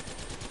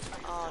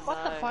 Oh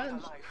What no. the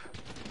fuck?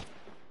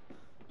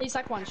 He's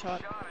like one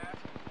shot.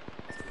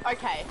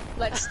 Okay,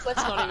 let's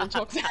not even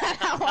talk about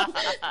that one.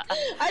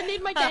 I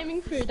need my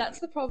gaming food. That's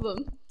the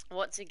problem.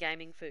 What's your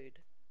gaming food?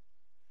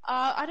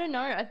 I don't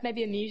know.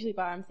 Maybe a muesli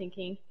bar. I'm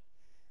thinking.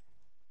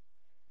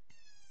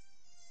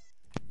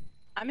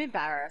 I'm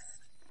embarrassed.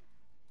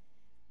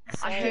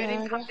 So, I heard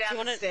him come do you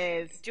wanna-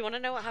 downstairs. Do you want to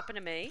know what happened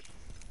to me?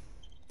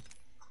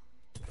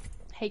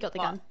 He got the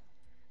What? gun.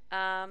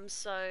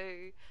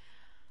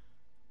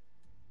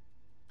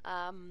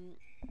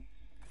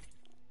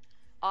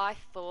 I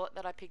thought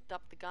that I picked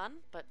up the gun,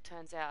 but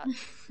turns out,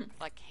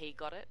 like, he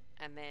got it,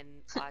 and then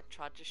I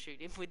tried to shoot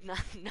him with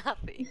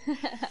nothing.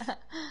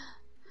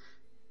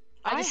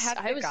 I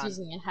I was gun.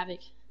 using a Havoc.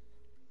 Yes,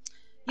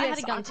 I had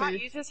a gun I can't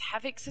too. use this.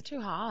 Havocs are too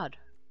hard.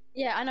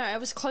 Yeah, I know. It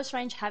was close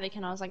range Havoc,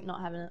 and I was like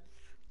not having it.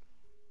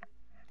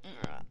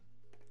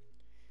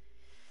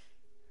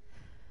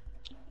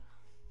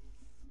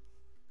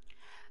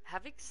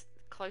 Havoc's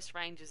close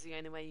range is the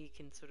only way you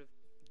can sort of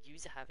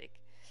use a Havoc.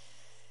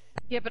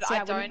 Yeah, but See, I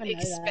I wouldn't don't even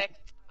know that.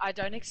 expect. I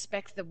don't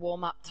expect the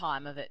warm up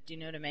time of it. Do you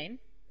know what I mean?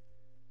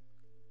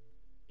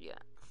 Yeah.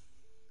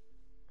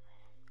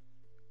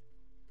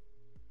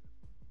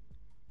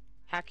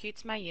 How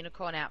cute's my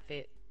unicorn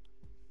outfit?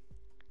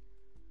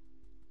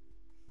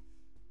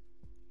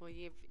 Well,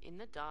 you're in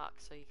the dark,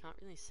 so you can't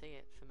really see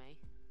it for me.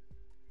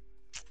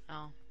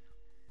 Oh.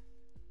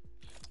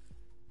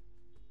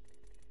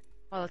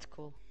 Well, that's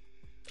cool.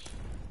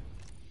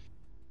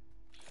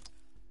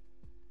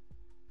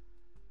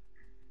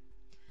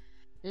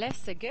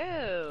 Let's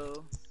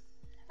go.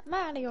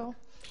 Mario.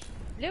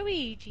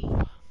 Luigi.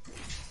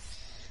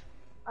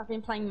 I've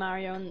been playing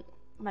Mario on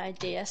my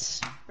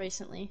DS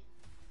recently.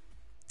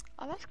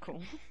 Oh, that's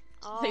cool.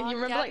 Oh, You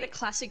remember like Gabby- the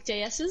classic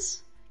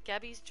DS's?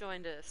 Gabby's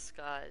joined us,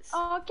 guys.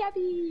 Oh,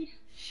 Gabby.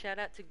 Shout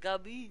out to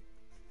Gabby.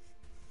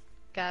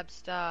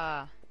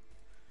 Gabstar.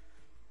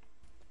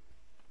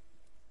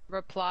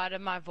 Reply to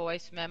my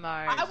voice memo.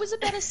 I was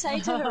about to say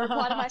to her,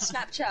 reply to my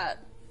Snapchat.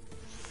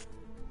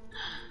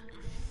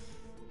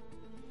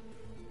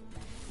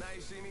 Now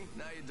you see me,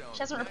 now you don't. She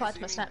hasn't Now you replied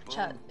to my see me,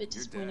 Snapchat. boom, Bit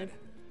you're disappointed.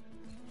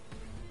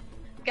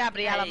 dead.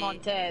 Gabriela Hey.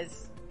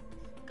 Montez.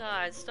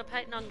 Guys, stop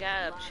hating on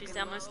Gab. She's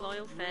our most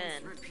loyal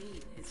fan.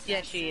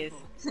 Yeah, she is.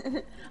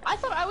 I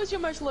thought I was your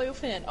most loyal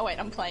fan. Oh wait,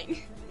 I'm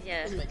playing.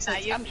 Yeah. Doesn't make Nah,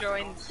 sense. you've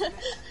joined.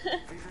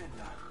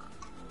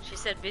 She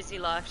said busy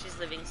life she's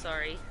living,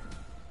 sorry.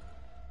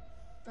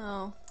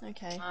 Oh,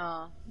 okay. Oh.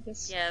 I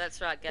guess- Yeah,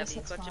 that's right, Guess Gabby.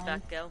 that's Got your fine.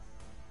 back, girl.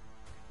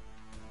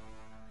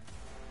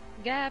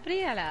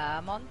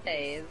 Gabriela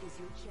Montez.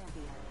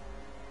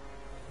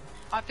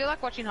 I feel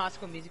like watching High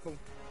School Musical.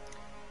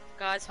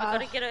 Guys, we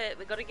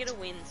gotta get a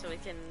win so we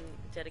can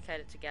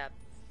dedicate it to Gab.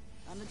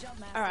 On the jump,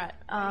 master.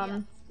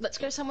 Alright, let's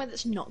go somewhere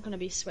that's not going to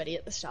be sweaty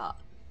at the start.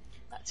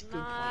 That's a good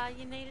Nah, point.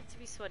 you need it to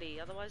be sweaty,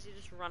 otherwise you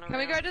just run around. Can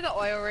we go to the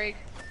oil rig?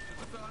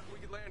 I thought we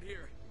could land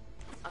here.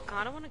 I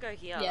kinda wanna go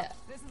here. Yeah,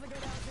 This is a good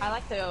outfit. I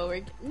like the oil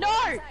rig. No!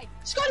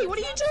 Scotty, what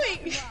are you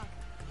doing?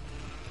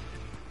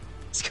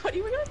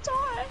 Scotty, we're going to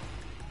die.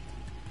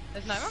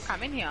 There's no one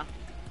coming here.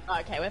 Oh,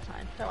 okay, we're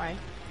fine. Don't worry.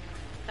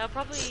 They'll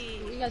probably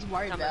What are you guys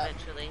worried come about?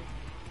 eventually.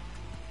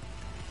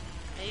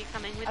 Are you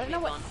coming with I don't me, know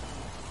what-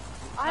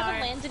 Vaughn? I haven't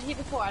No. landed here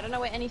before. I don't know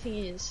where anything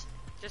is.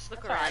 Just look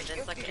That's around, alright, it's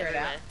you'll like figure it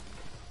everywhere. out.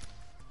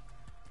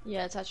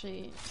 Yeah, it's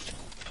actually...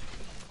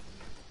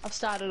 I've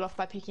started off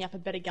by picking up a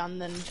better gun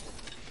than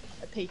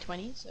a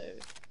P20, so...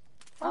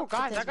 Oh, but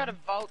guys, I there's got a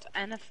one. vault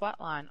and a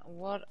flatline.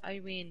 What a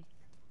win.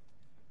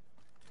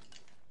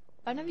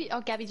 I've never...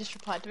 Oh, Gabby just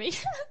replied to me.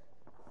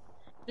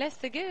 Let's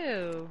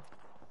go.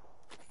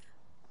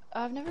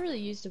 I've never really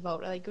used a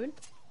vault. Are they good?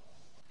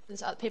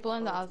 There's other people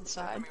on the other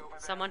side.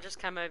 Someone just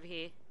come over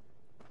here.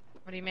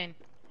 What do you mean?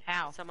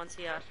 How? Someone's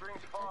here.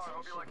 Springs far,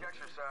 hope you like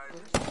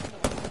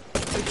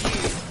exercise.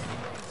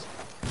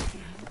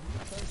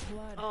 First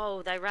blood.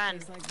 Oh, they ran.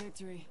 Tastes like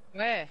victory.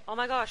 Where? Oh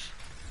my gosh.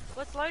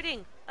 What's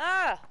loading?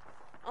 Ah!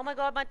 Oh my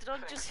god, my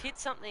dog just hit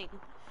something.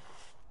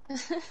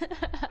 Thanks needed.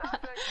 I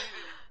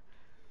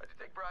did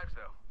take bribes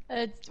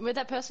though. Where'd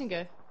that person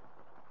go?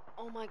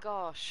 Oh my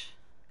gosh.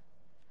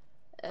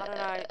 I don't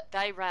know.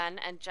 They ran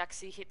and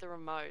Jaxie hit the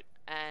remote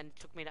and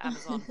took me to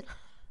Amazon.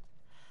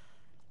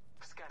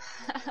 Scanning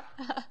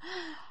the area.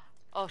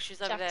 Oh,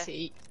 she's over there.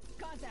 Jaxie.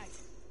 Contact.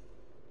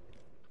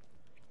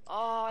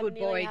 Oh, I Good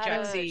nearly boy, had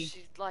her. Jaxie.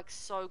 She's like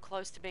so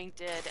close to being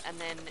dead, and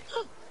then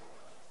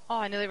Oh,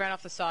 I nearly ran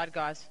off the side,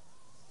 guys.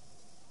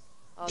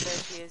 oh, there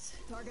she is.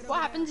 Target What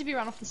over happens if you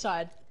run off the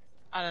side?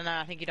 I don't know,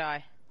 I think you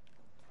die.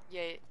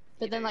 Yeah.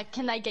 But then, like,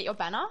 can they get your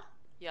banner?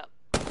 Yep.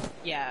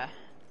 Yeah.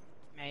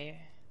 Maybe.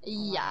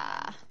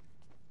 Yeah.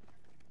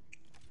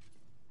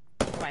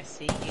 Oh, I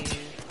see you.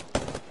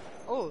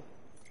 Oh.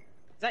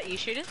 Is that you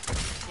shooting?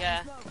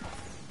 Yeah.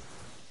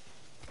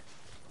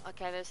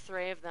 Okay, there's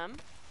 3 of them.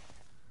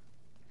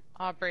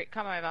 Oh, Britt,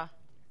 come over.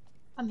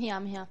 I'm here,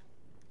 I'm here.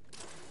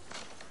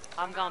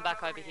 I'm going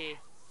back over here.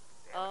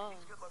 Oh.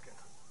 He's good looking.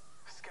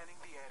 Scanning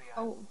the area.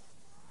 Oh.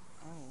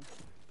 Oh.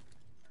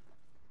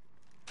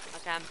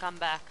 Okay, I'm coming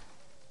back.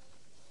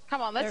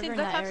 Come on, let's Over in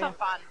have that some area.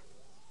 fun.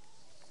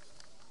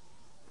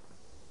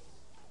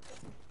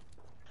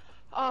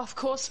 Oh, of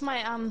course, my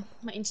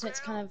internet's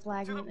kind of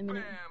lagging at the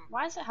minute.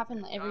 Why does it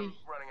happen every I'm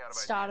running out of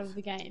start ideas. of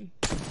the game?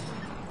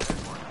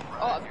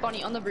 Oh,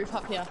 Bonnie, on the roof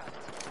up here.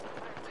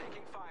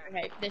 Taking fire.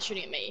 Okay, they're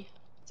shooting at me.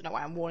 Don't know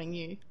why I'm warning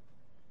you.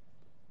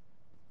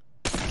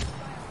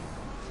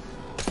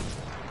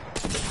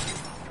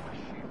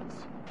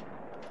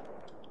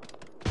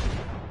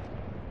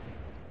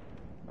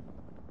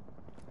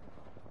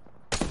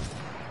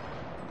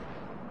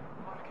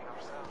 Marking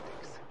our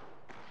surroundings.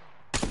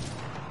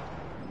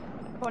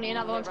 Bonnie,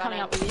 another one's coming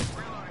up with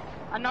you.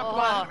 I knocked Oh,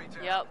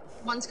 one. yep.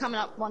 One's coming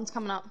up, one's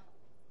coming up.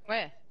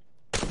 Where?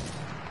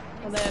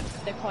 Oh,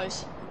 they're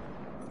close.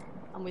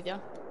 I'm with you.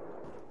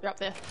 They're up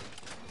there.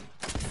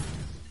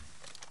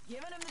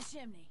 Giving him the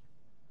chimney.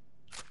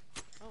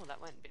 Oh, that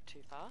went a bit too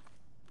far.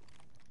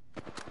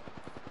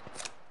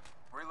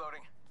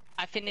 Reloading.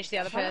 I finished the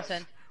other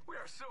person. We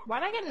are so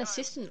Why'd I good get an at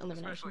assistant guys.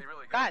 elimination? Especially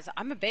really good. Guys,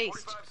 I'm a beast.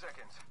 45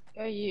 seconds.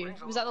 Go you.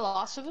 Was that the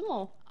last of them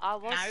or? I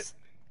was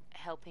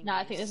helping. No,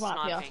 I you, think there's one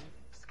up here. sniping.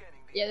 Scanning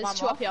the Yeah, there's One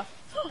 2 more. up here.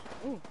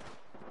 Ooh.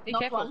 Be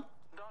Knocked careful. one.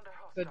 Donde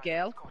Good hostile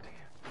girl. escorting.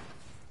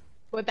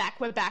 We're back,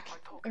 we're back.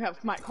 Okay, I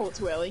might call it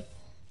too early.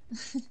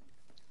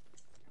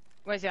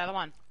 Where's the other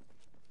one?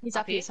 He's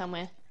Up up here here?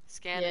 somewhere.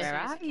 Scan Yeah. as Where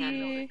soon as are you can.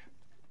 you?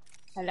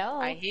 Hello.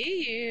 I hear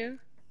you.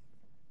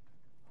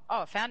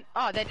 Oh, found.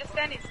 Oh, they're just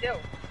standing still.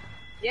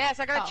 Yes,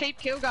 I got Oh. a cheap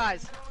kill,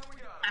 guys.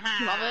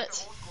 Aha. Love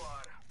it. Oh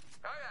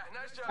yeah,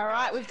 nice job.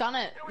 Alright, we've done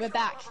it. We're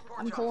back.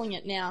 I'm calling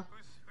it now.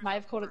 Might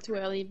have called it too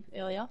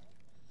earlier.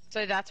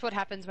 So that's what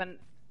happens when.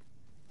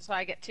 So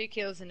I get 2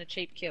 kills and a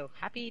cheap kill.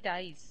 Happy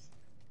days.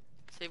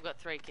 So you've got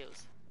 3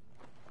 kills.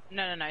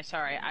 No,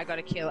 sorry. I got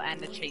a kill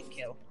and a cheap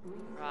kill.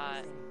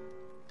 Right.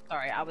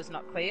 Sorry, I was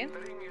not clear. The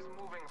ring is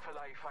moving, fellow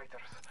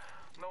fighters.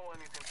 No one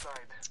is inside.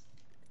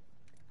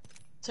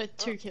 So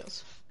 2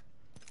 kills.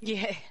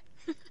 Yeah.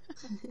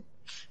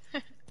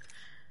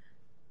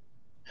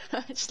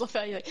 I just love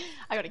how you're like,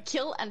 I got a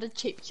kill and a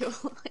cheap kill.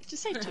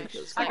 Just say 2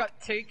 kills. I got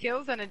 2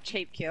 kills and a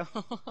cheap kill.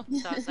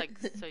 So I was like,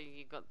 so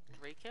you got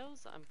 3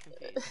 kills? I'm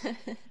confused.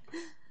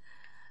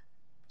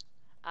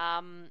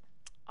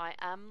 I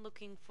am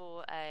looking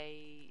for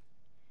a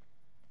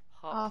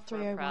hop for a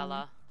R301.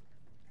 prowler.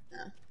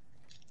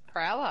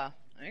 Prowler.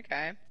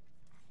 Okay.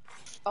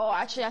 Oh,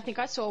 actually, I think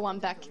I saw one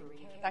back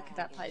at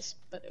that place,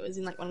 but it was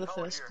in like one of the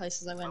first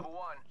places I went. Level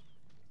 1.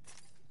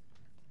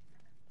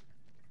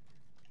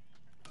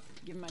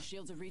 Give my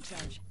shields a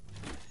recharge.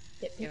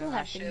 Yeah, people him my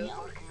have been shield. here.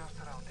 Marking your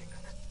surroundings.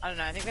 I don't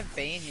know. I think they've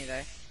been here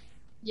though.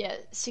 Yeah,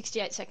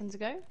 68 seconds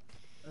ago.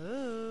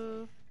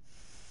 Ooh.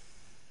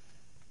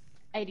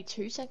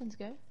 82 seconds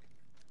ago.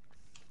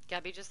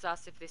 Gabby just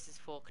asked if this is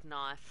fork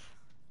knife.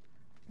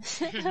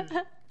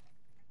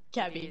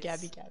 Gabby.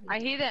 I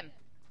hear them.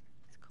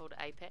 It's called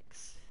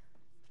Apex.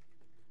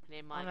 And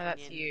in my Oh, no,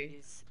 that's opinion, you. it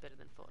is better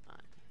than Fortnite.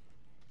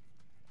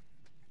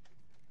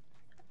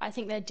 I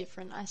think they're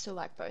different. I still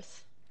like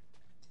both.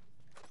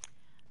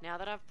 Now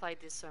that I've played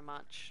this so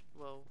much,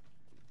 well,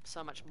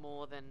 so much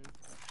more than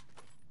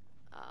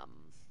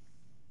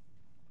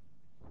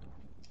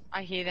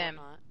I hear them.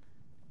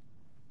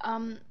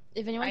 Fortnite.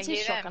 If anyone I sees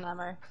hear shotgun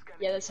ammo,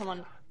 yeah, there's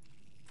someone.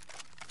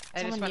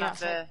 They just Someone went new up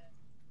the. outside.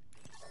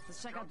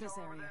 Let's check out this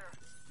area.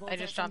 They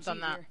just jumped on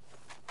that.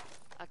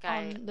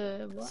 Okay, On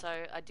the what? so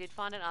I did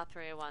find an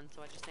R301,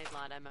 so I just need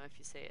light ammo if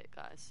you see it,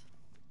 guys.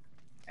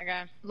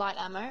 Okay. Light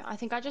ammo. I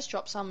think I just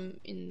dropped some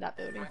in that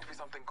building. Might be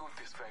something good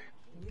this way.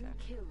 New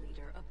kill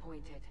leader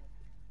appointed.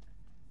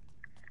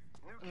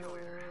 New kill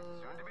leader.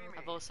 Soon to be me.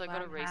 I've also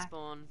got a One hack.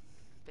 respawn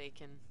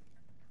beacon.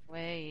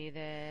 Way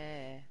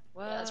there.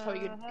 Yeah, that's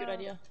probably a good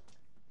idea.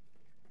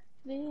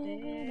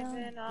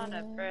 Living on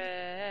a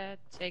bread.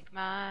 Take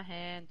my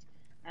hand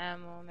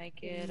and we'll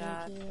make it,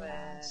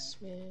 I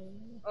swear.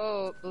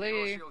 Oh,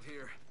 blue. Shield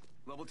here.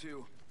 Level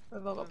 2.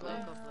 Revolver blue.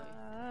 Revolver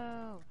blue.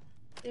 Oh,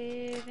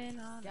 living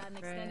on Got an a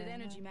extended bread.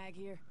 energy mag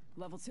here.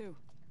 Level 2.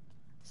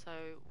 So,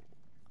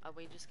 are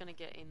we just gonna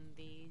get in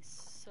the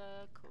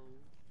circle?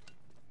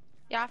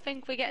 Yeah, I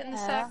think we get in the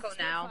Yeah. circle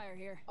now. Fire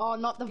here. Oh,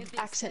 not the Get the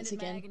accents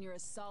extended mag again. and you're a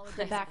solid They're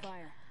base of back.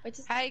 fire. Wait,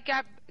 just... Hey,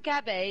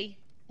 Gabby,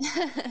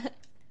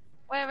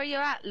 where are you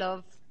at,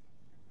 love?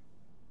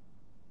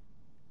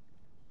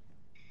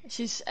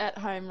 She's at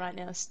home right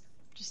now,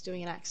 just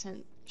doing an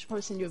accent. She'll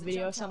probably send you a There's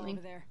video or jump tower something.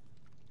 over there.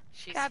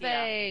 She's Gabby.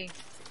 here.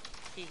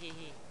 Hee hee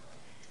hee.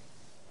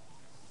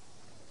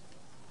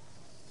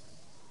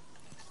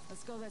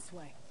 Let's go this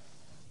way.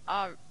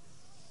 Oh,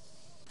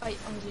 Wait,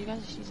 oh, do you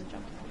guys just use a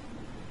jump?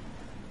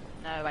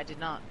 no, I did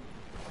not.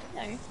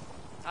 No,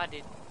 I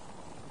did.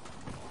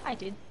 I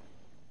did.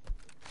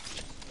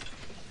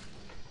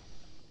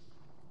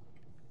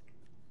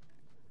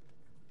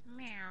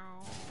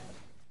 Meow.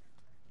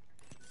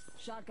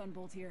 Shotgun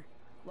bolt here.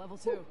 Level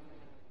 2.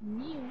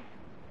 Mew.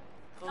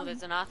 Oh,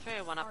 there's an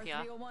R301 up here.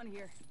 R301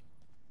 here.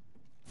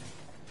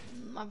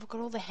 I've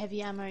got all the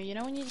heavy ammo. You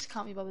know when you just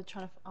can't be bothered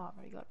trying to... Oh, I've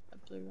already got a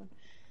blue one.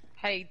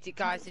 Hey,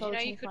 guys, did you know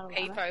you Floating could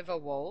peep final over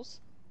walls?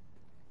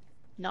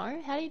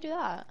 No? How do you do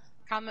that?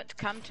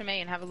 Come to me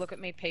and have a look at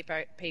me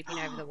peeping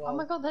over the wall. Oh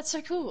my god, that's so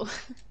cool.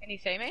 Can you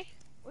see me?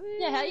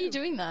 Yeah, how are you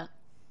doing that?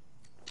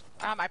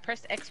 I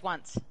pressed X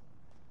once.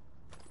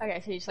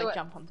 Okay, so you just Do like it.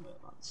 jump onto it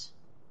once.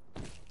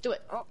 Do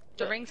it. Oh,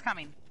 Do the it. ring's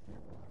coming.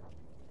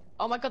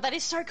 Oh my god, that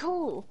is so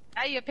cool.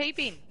 Hey, you're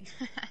peeping.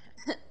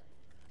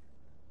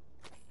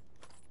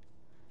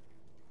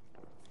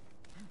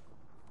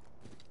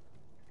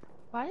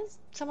 Why does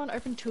someone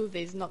open 2 of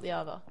these and not the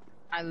other?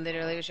 I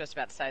literally was just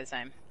about to say the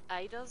same.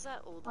 A does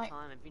that all the Like-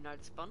 time. Have you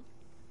noticed, Bon?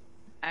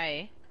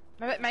 Hey,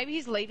 maybe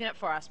he's leaving it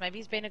for us. Maybe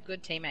he's been a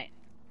good teammate.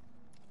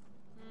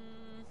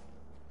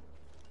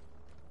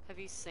 Have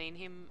you seen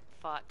him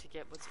fight to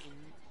get what's in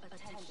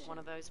Attention. one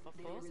of those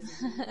before? There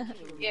is a new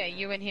kill Yeah, leader.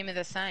 you and him are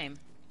the same.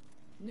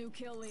 New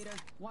kill leader.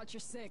 Watch your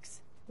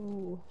 6.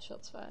 Ooh,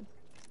 shots fired.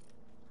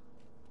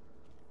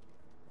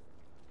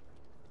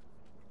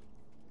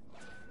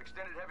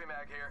 Extended heavy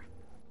mag here.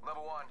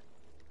 Level 1.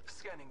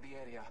 Scanning the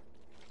area.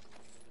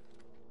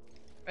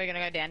 We're gonna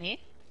go down here.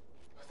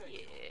 Yeah.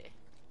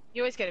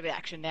 You always get a bit of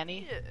action down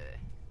here. Yeah.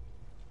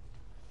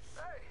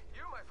 Hey,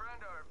 you, my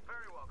friend, are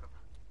very welcome.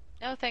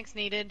 No thanks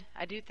needed.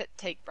 I do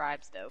take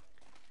bribes though.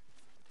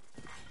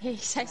 He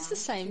says the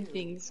same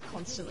things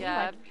constantly.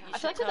 Yeah, Like, you I feel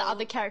should like with the tell-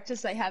 other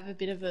characters, they have a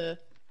bit of a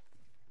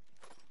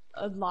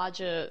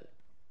larger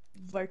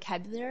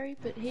vocabulary,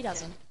 but he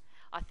doesn't.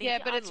 I think Yeah,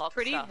 you but it's unlock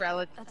pretty stuff.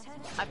 relative.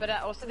 But I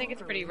also think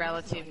it's pretty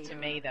relative to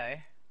me, though.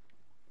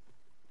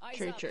 Eyes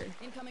True, up. true.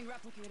 Incoming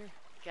replicator.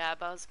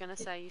 Gab, I was gonna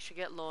say you should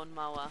get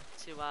Lawnmower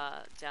to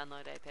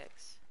download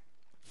Apex.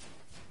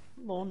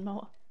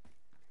 Lawnmower.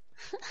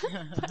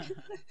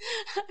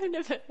 I've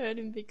never heard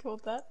him be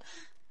called that.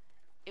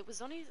 It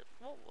was on his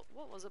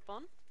what was it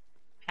on?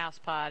 House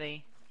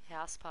party.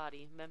 House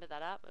Party. Remember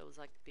that app? It was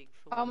like big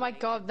for. Oh 1 my week.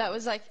 god, that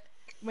was like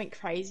went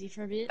crazy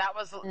for a bit. That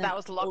was And all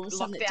of a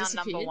sudden it lockdown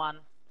number disappeared. 1.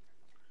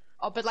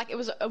 Oh, but like it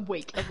was a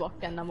week of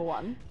lockdown number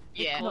 1.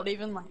 Yeah. Not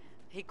even like.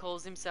 He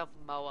calls himself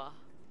Mower.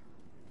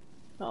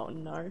 Oh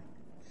no.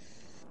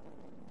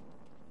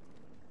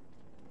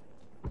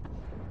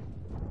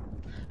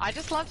 I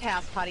just loved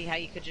House Party, how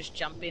you could just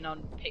jump in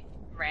on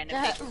random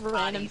Yeah, people's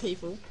random parties.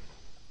 people.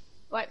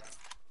 Like,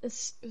 it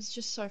was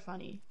just so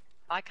funny.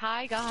 Like,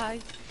 hi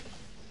guys.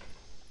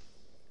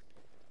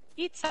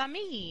 It's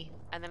me.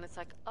 And then it's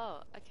like,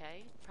 oh,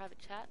 okay, private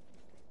chat,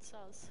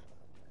 sus.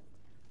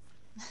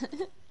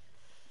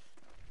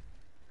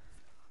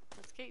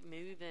 Let's keep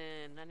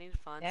moving. I need to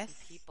find Yes.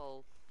 some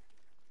people.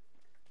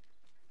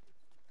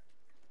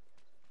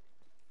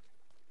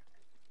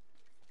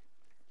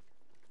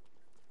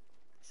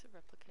 It's a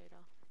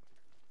replicator.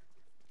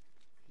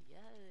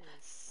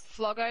 Yes.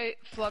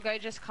 Floggo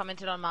just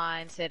commented on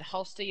mine, said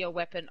holster your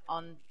weapon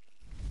on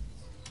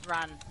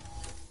run.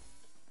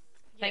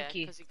 Thank Yeah,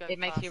 you. 'cause go It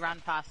makes you faster. run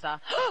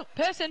faster.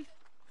 Person!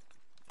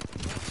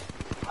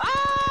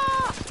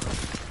 Ah!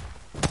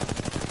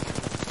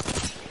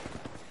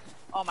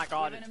 Oh my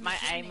god, my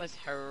aim was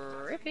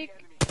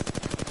horrific.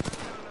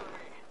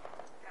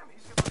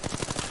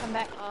 Come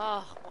back.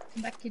 Oh,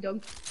 Come back, you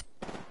dog.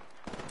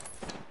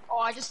 Oh,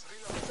 I just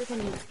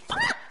freaking.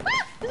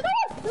 There's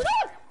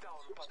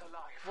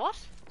what?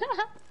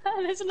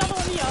 There's another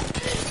one here.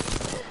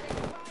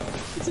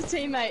 It's a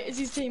teammate. It's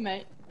his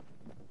teammate.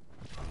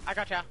 I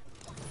gotcha.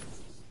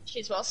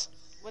 Cheers, boss.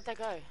 Where'd they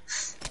go?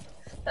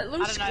 That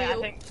little I don't know, I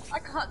squeal. think- I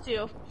can't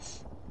deal.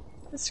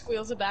 The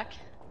squeals are back.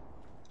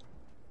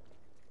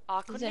 Oh,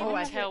 I couldn't anyone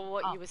even have tell it?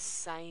 what Oh. you were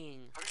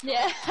saying.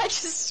 Yeah, I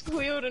just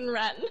squealed and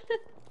ran.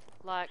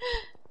 Like,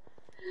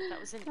 that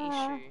was an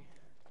Ah. issue.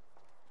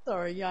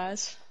 Sorry,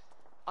 guys.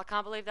 I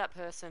can't believe that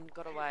person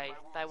got away.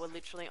 They were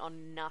literally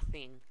on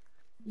nothing.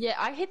 Yeah,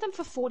 I hit them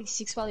for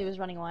 46 while he was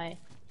running away.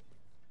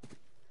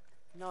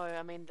 No,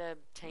 I mean the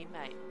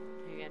teammate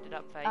who ended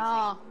up phasing.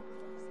 Ah,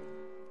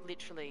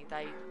 Literally,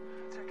 they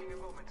Taking a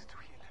moment to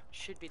heal.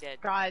 should be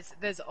dead. Guys,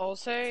 there's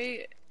also...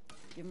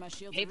 Give my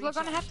shield People are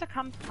gonna have to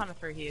come kind of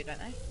through here, don't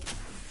they?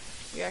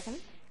 you reckon?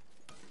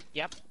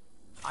 Yep.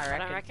 I I reckon.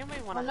 don't reckon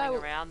we want to Oh, hang no,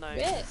 around though.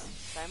 yeah.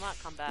 'Cause they might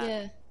come back.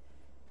 Yeah.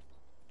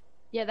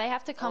 Yeah, they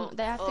have to come. Oh,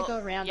 they have to oh, go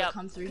around yep, or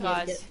come through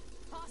guys. here.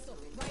 To Hostile,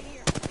 right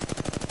here. I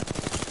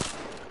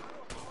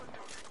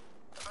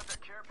bet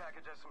that care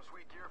package has some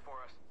sweet gear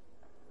for us.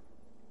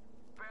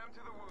 Bam to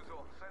the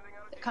woozle. Sending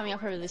out a get coming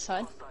up over this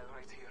side. hostile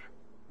right here.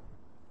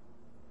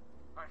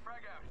 Alright,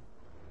 frag out.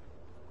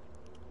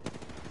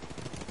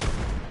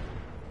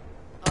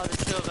 Oh,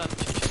 there's 2 of them.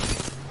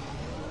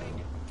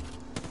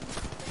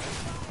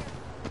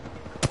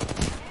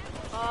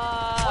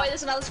 Oh,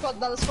 there's another squad.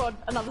 Another squad.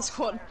 Another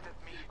squad.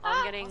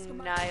 I'm getting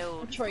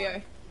nailed.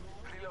 Trio.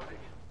 Reloading.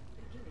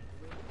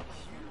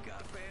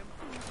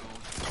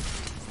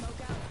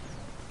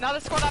 Another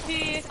squad up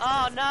here!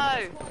 Oh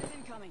no! Squad is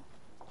incoming.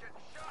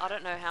 I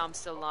don't know how I'm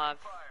still alive.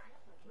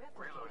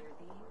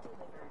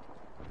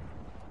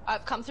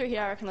 I've come through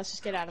here. I reckon let's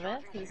just get out of there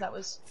because that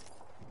was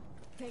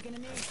Taking a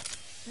knee.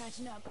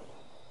 Patching up.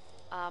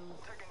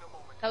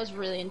 that was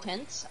really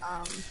intense.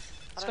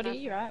 Scotty, know.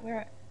 you right?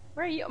 Where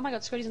are you? Oh my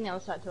god, Scotty's on the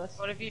other side to us.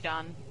 What have you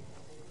done?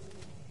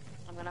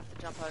 I'm gonna have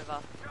to jump over.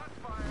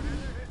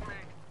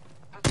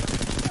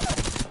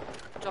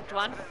 Dropped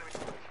one.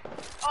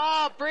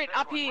 Oh, Brit,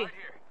 up here!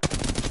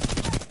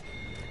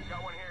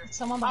 Got one here.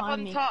 Someone Up behind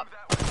on me. top!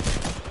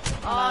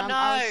 Oh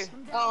no!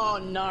 Oh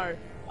no!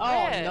 Oh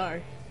Where?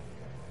 no!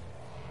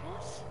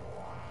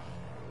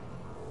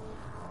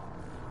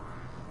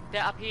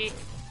 They're up here.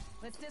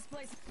 Let's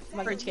displace. Am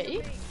I going to get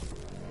you?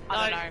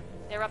 I don't No, know.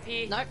 they're up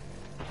here. Nope.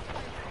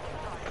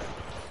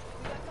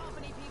 We got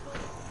company, people.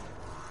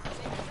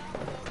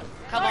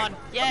 Come on.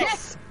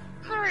 Yes.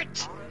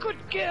 Brit! Good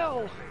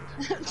girl!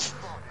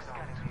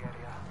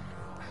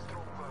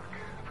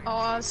 Oh,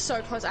 I was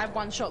so close. I have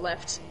one shot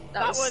left.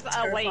 That was was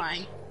terrifying.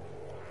 elite.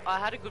 I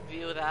had a good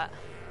view of that.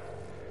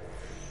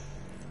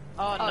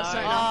 Oh no.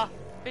 sorry, no. Ah,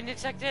 been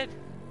detected.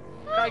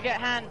 Go get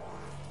Han.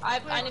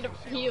 I need to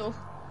heal.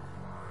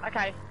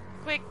 Okay,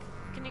 Quick,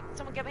 can you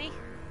someone get me?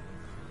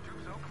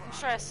 I'm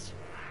stressed.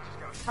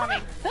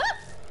 coming.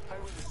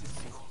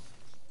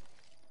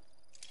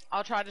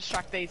 I'll try to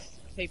distract these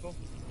people.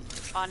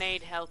 I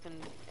need health and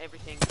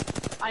everything.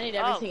 I need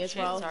everything oh, as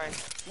shit, well. Sorry.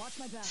 Watch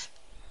my back. Send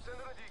in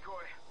a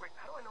decoy. Wait,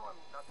 how do I know I'm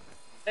not?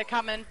 They're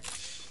coming.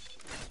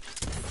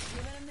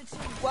 Giving him the chin.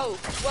 Whoa,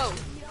 whoa.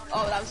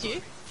 Oh, that was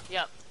you?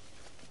 Yep.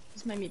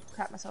 Just made me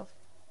crap myself.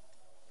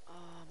 Oh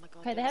my god.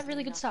 Okay, they there's have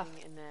really good stuff.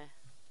 nothing in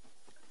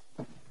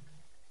there.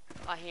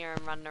 I hear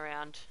him running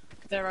around.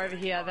 They're over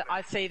here.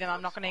 I see them.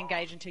 I'm not going to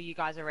engage until you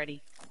guys are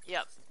ready.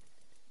 Yep.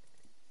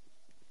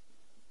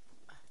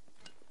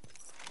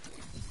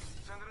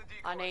 Send in a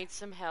decoy. I need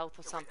some help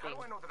or Wait, something. how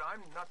do I know that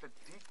I'm not the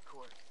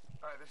decoy?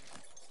 Alright, this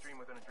is dream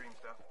within a dream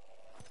stuff.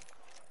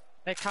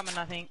 They're coming,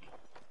 I think.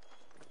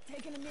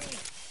 Taking a knee.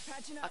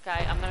 Patching up.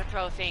 Okay, I'm gonna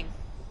throw a thing.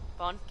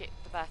 Bond, get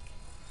the back.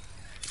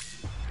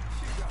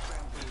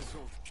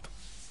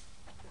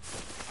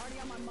 Already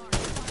on my mark.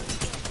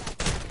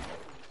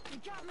 You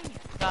got me.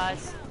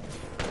 Guys,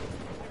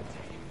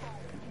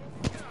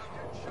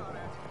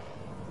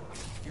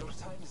 Your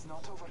time is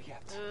not over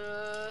yet.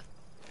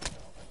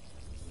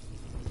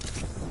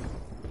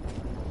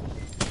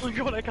 Oh my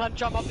god, I can't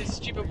jump up this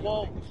stupid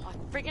wall. I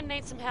friggin'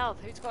 need some health.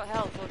 Who's got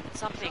health or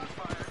something?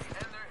 Fire,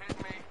 and they're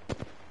hitting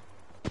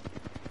me.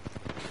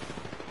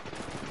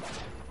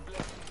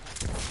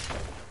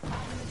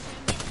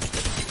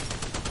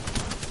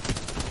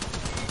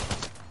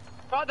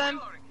 Got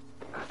them.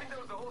 I think that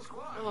was the whole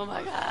squad. Oh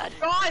my god.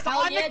 Guys,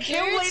 Hell I'm yeah, the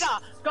kill dudes. leader.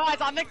 Guys,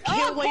 I'm the kill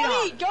Oh, leader.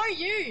 Bonnie, go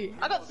you!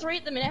 I got 3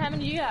 at the minute. How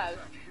many do you have?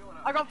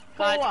 I got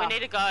 4. Guys, we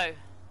need to go.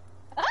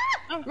 Ah,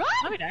 No, run!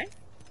 no, we don't.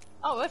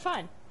 Oh, we're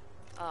fine.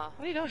 Oh,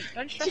 What are you doing?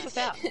 Don't stress us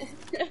out.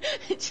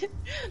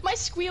 My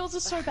squeals are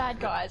so bad,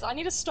 guys. I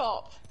need to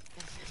stop.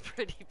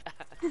 pretty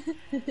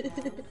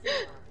bad.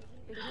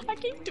 I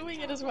keep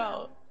doing it as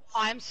well.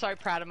 I'm so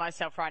proud of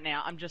myself right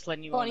now. I'm just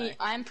letting you all know. Bonnie,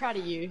 I am proud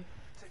of you.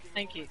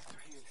 Thank you.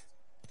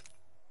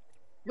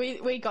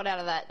 We got out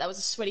of that. That was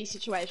a sweaty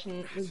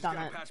situation. We've done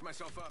Gotta it. patch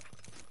myself up.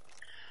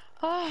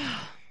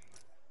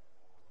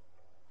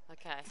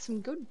 Okay.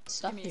 Some good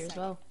stuff here as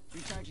well.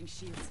 Recharging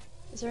shields.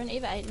 Is there an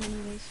Eva 8 in any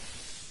of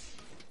these?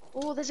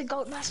 Oh, there's a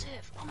gold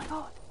massive. Oh my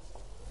god.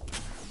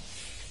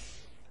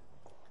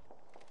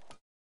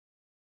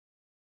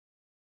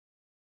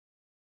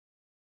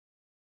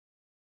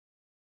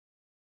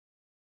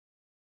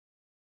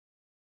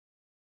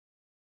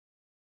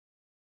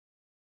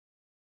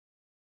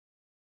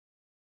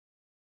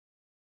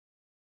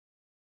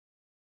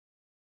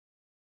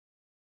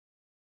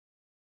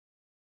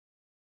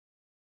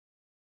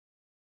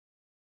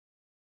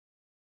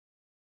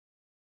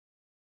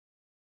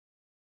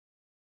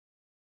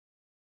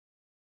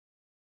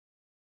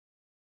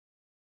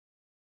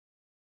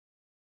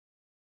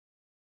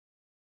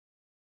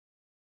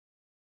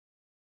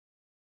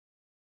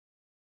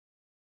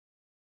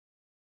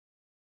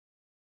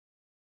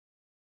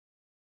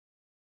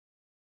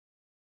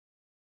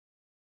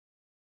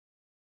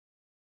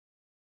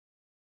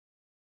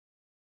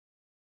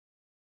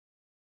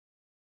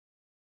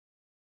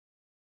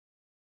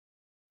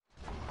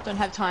 Don't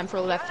have time for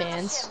all that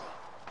fans.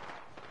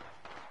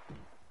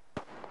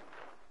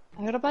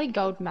 I got a bloody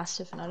gold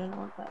mastiff and I don't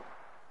want that.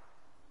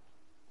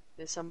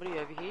 There's somebody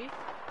over here.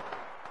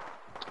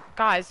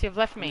 Guys, you've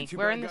left me. Only 2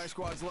 We're bad in guy this.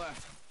 squads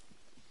left.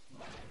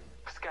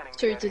 Scanning the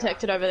 2 area.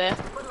 detected over there.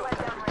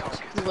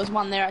 There was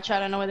 1 there actually, I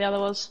don't know where the other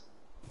was.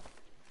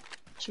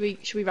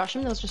 Should we rush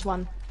him? There was just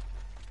 1.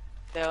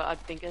 There, I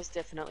think there's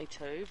definitely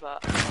 2, but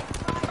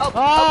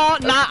Oh,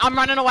 nah, I'm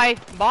running away.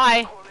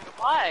 Bye.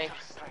 why?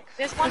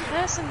 There's 1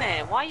 person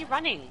there. Why are you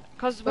running?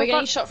 Because We're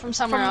getting shot from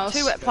somewhere else.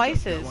 2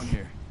 places. One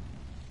here.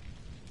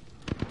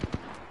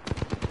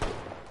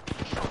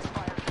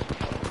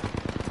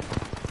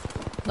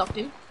 Knocked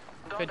him.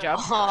 Good job.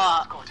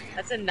 Oh,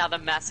 that's another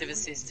massive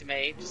assist to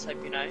me. Just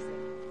hope you know.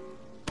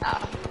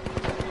 Ah,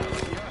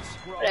 Yes,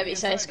 we're all Whatever you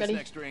inside say, this Scotty.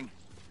 next ring.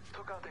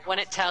 When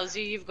it tells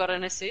you you've got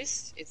an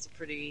assist, it's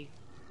pretty.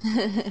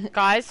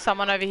 Guys,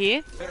 someone over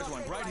here. There's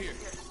one right here.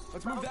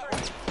 Let's move that way.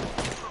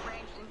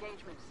 Ranged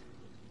engagements.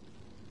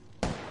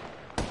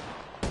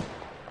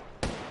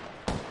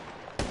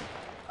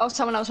 oh,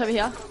 someone else over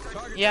here.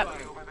 Yep.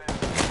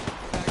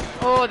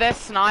 Oh, they're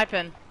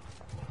sniping.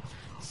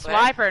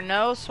 Swiper,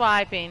 no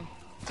swiping.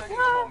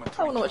 Ah, I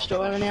don't know what to do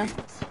over now.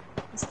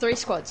 It's 3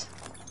 squads.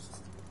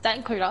 That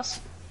include us.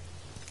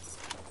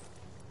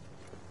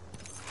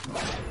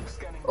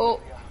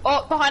 Oh,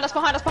 oh, behind us,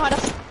 behind us, behind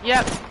us.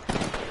 Yep.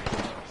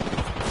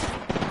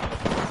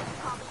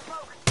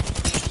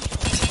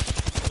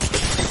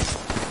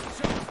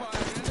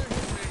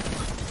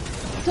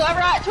 To our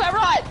right, to our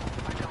right.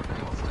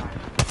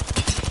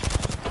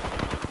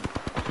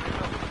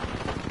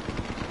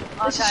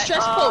 This is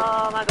stressful.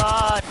 Oh my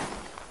god.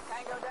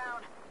 Tango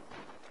down.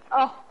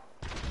 Oh,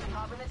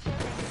 Pop in the chimney.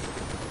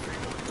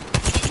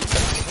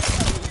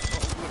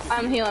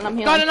 I'm healing, I'm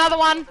Got healing. another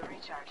one.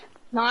 Recharge.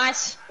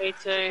 Nice. Me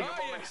too.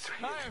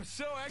 I am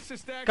so extra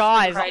stacked.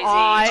 Guys, Crazy.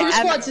 I 2 am...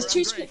 squads, there's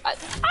 2 squads.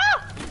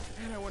 Ah!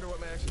 And I wonder what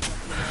my actions have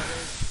to do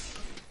nowadays.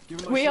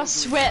 Giving my We are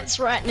soldiers a sweats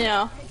right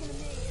now.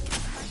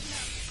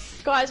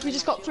 Guys, we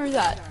just got through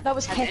that. That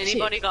was Has hectic.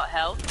 anybody got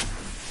help?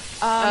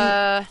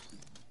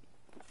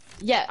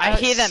 Yeah, I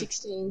hear them.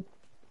 16.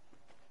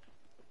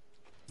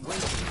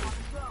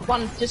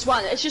 1, just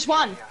 1. It's just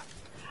 1.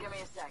 Give me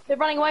a sec. They're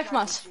running away from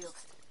us.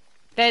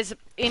 There's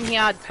in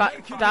here, but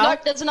Nope,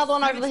 there's another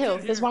one over the hill.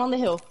 There's one on the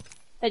hill.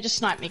 They just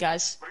sniped me,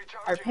 guys.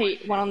 I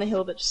repeat, one on the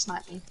hill that just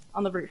sniped me.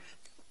 On the roof.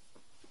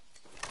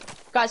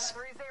 Guys, 3-0.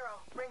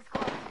 Rings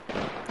close.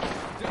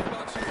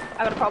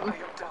 I got a problem.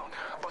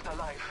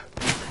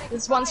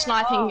 There's one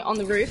sniping on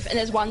the roof, and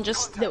there's one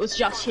that was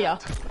just here.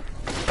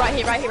 Right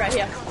here, right here, right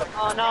here.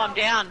 Oh no, I'm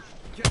down.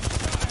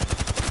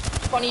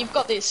 Bonnie, you've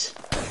got this.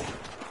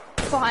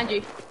 Behind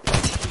you.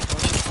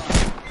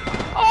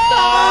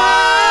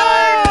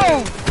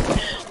 Oh!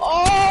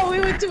 Oh, we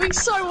were doing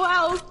so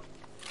well.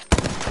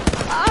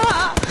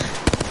 Ah!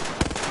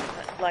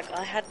 Like,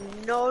 I had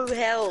no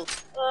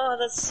health. Oh,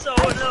 that's so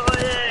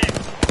annoying.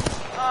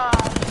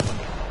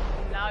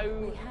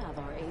 No.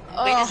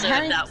 We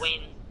deserved that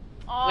win.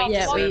 Oh, We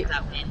yeah, deserved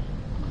that win.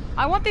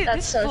 I want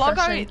this so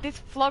frustrating.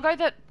 Floggo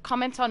that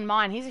comments on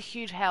mine. He's a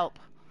huge help.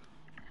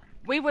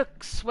 We were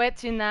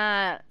sweats in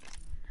that.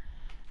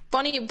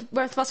 Bonnie,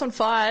 we're plus on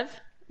 5.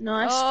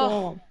 Nice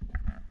form.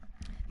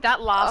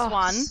 That last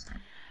one.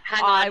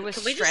 Hang I on, was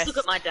can we just look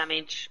at my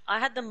damage? I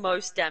had the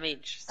most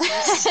damage.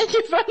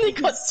 You've only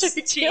got 2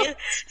 kills.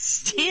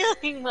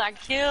 Stealing my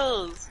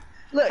kills.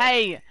 Look,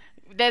 Hey,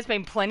 there's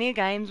been plenty of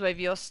games where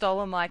you've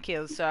stolen my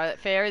kills, so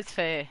fair is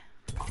fair.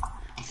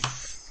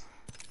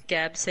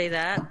 Gab, see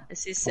that?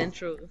 This is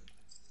central.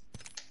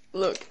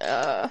 look,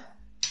 it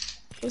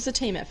was a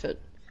team effort.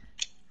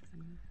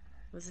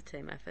 It was a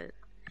team effort.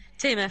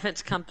 Team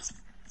efforts comes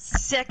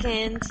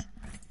second.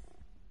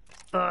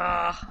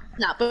 Ugh.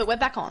 Nah, but we're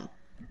back on.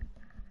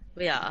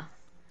 We are.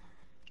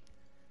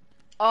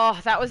 Oh,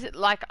 that was it.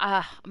 Like,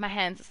 my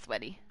hands are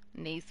sweaty,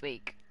 knees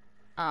weak,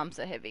 arms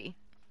are heavy.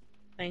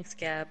 Thanks,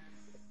 Gab.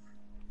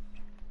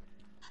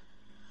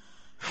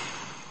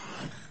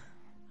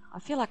 I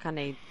feel like I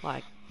need,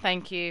 like,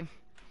 Thank you.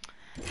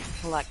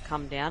 to, like,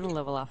 come down a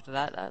level after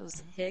that. That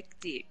was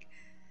hectic.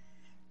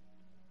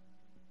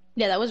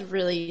 Yeah, that was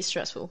really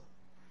stressful.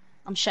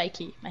 I'm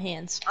shaky, my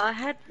hands. I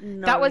had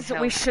no That was. We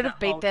health should have that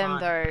beat whole them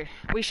time. though.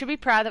 We should be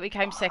proud that we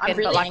came second,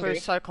 really but like we angry. were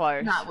so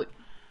close.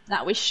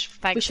 We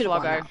Thanks, should have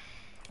won Floggo. that.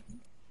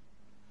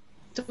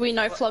 Do we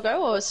know Floggo,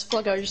 or is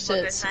Floggo just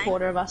Floggo a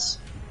supporter of us?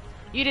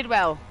 You did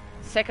well.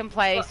 Second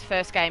place,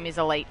 first game is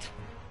elite.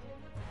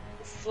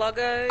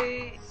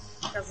 Floggo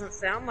doesn't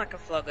sound like a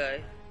Floggo.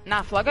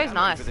 Nah, Floggo's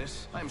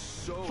nice.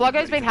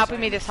 Floggo's been helping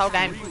me this whole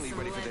game.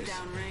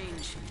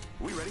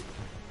 We ready?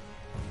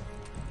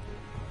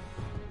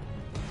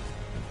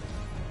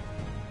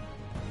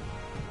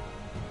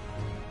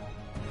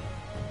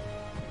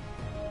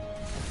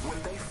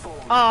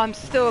 Oh, I'm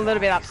still a little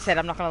bit upset.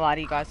 I'm not gonna lie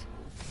to you guys.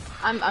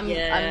 I'm kind of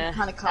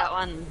That cut.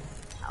 one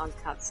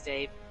cuts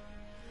deep.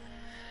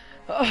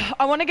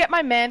 I want to get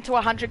my man to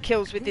 100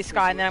 kills with this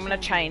guy, and then I'm gonna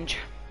change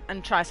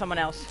and try someone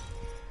else.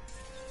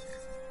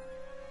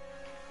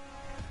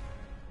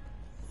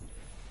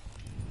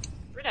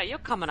 Britta, you're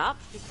coming up.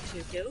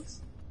 52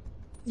 kills.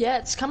 Yeah,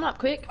 it's coming up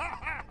quick.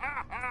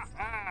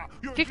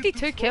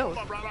 52 kills.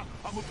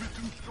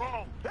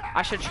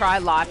 I should try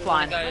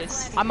Lifeline.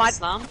 Goes I might.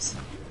 slums.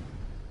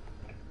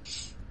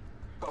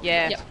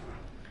 Yeah. Yep.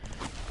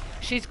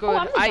 She's good. Oh,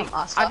 I'm gonna jump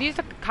faster. I've used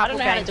a couple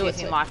know how to games do it,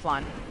 using so-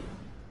 Lifeline.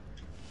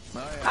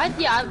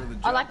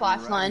 I like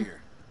Lifeline.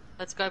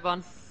 Let's go,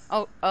 Bon.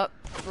 Oh,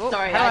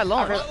 Sorry, how do I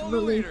launch?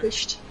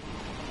 relinquished.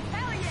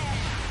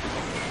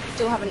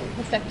 Still haven't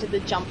perfected the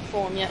jump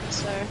form yet,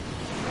 so...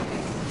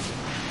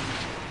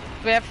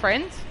 Do we have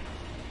friends?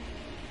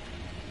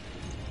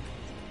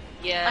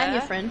 Yeah. I'm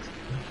your friend.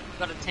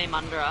 Got a team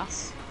under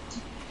us.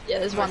 Yeah,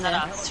 there's one there.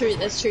 us?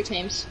 There's 2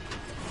 teams.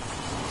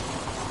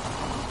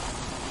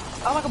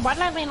 Oh my god, why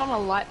did I land on a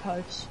light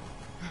post?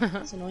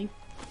 That's annoying.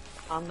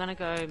 I'm gonna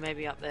go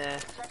maybe up there.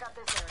 Check out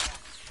this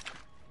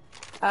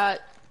area.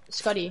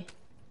 Scotty,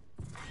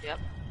 Yep.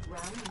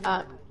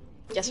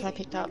 guess what I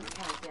picked up?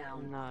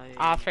 No.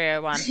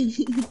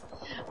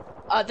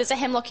 R301. There's a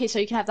hemlock here, so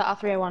you can have the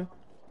R301.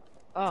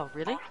 Oh,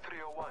 really?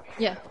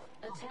 Yeah.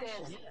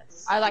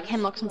 I like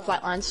hemlocks and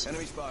flightlines.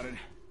 Enemy spotted.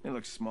 It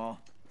looks small.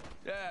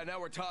 Yeah, now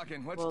we're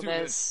talking. Let's Well, do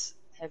there's this.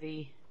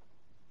 heavy.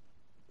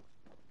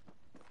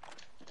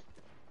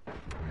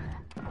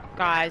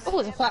 Guys.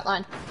 Oh, there's a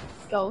flightline.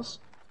 Goals.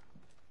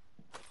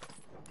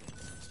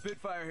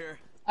 Spitfire here.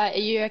 Are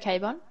you okay,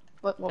 Bon?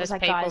 What was There's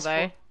that people guy's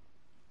though. for?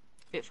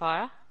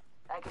 Spitfire?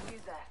 I can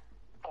use that.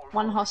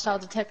 One hostile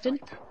detected.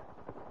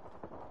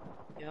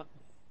 Yep.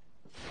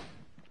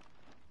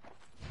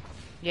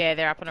 Yeah,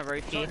 they're up on a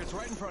roof here. Target's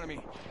right in front of me.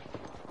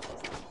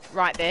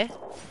 Right there.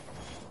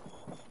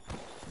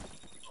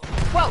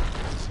 Whoa!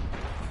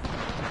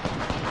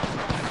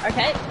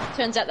 Okay,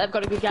 turns out they've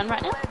got a good gun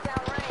right now. Flag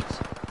downrange.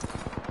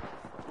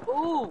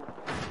 Ooh!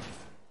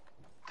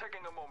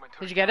 Taking a moment to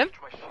Did you get him?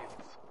 recharge my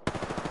shields.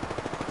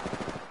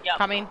 Yep.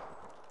 Coming.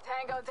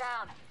 Tango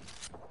down.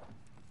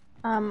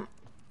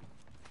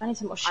 I need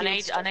some more I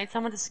shields. need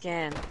someone to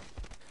scan.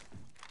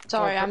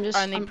 Sorry, I'm just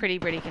Only Pretty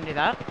Britty can do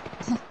that.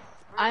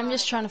 I'm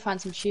just trying to find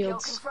some Kill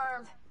shields.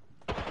 confirmed.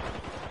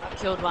 I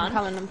killed one.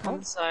 I'm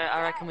coming. So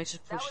I reckon we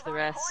should push the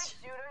rest. Point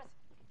shooters.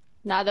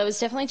 Nah, there was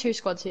definitely 2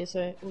 squads here,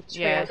 so or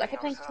Yeah. trios. I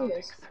kept playing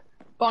trios.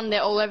 Bon,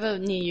 they're all over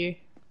near you.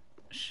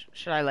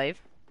 Should I leave?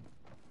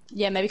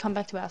 Yeah, maybe come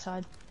back to our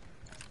side.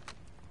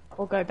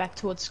 or go back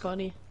towards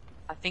Scotty.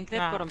 I think they've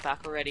got him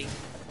back already.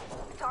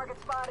 Target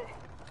spotted.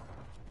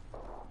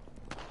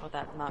 Or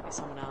that might be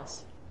someone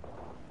else.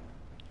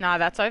 No,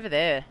 that's over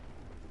there.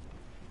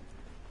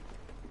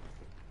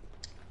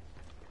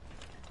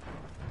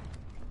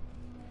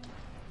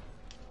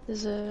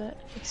 There's a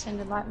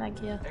extended light mag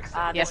here. There's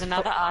Yes.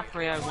 another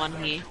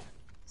R301 here.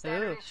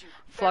 Ooh.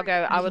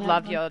 Floggo, I would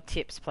love your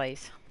tips,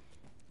 please.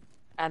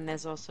 And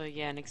there's also,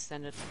 yeah, an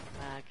extended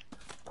mag.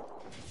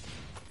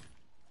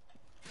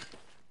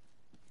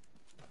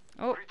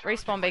 Oh,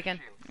 respawn beacon.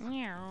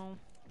 Meow.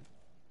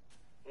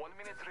 1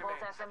 minute Bolt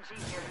remains.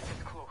 SMG here.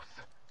 It's close.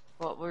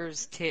 What were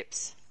his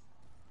tips?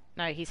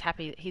 No, he's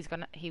happy.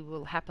 He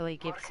will happily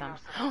give some.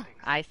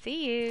 I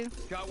see you.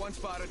 Got one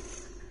spotted.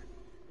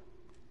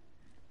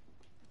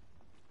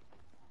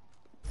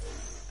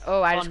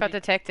 Oh, I just got Bond.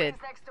 detected.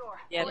 Next door.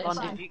 Yeah, Yeah, Bond,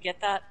 fine. did you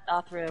get that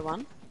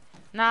R301?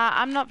 Nah,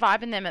 I'm not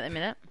vibing them at the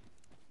minute.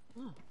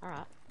 Oh,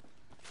 alright.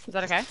 Is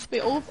that okay?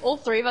 We all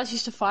three of us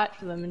used to fight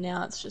for them, and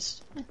now it's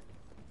just.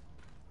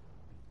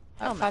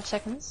 Oh, 5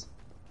 seconds.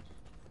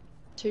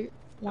 2,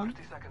 1.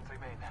 30 seconds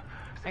remain.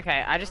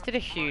 Okay, I just did a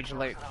huge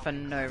loop for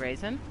no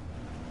reason.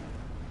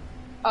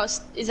 Oh,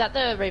 is that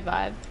the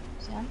revive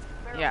sound?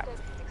 Yeah.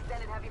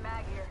 Extended heavy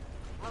mag here.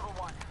 Level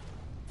 1.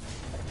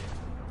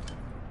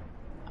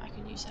 I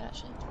could use that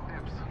actually.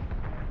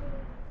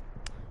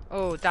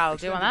 Oh, Dal,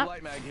 do you want Extended that?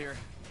 light mag here.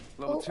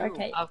 Level Oh, 2.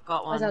 okay. I've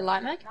got Was that a one.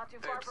 light mag? Not too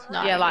far from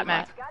No. Yeah, light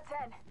mag. Got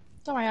 10.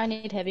 Don't worry, I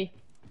need heavy.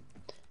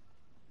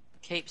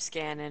 Keep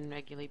scanning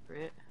regularly,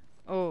 Brit.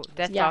 Oh,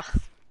 death Yeah. box.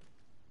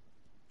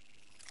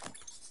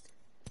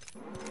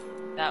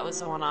 That was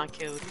the one I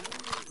killed.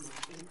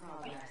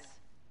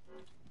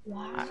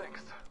 Wow.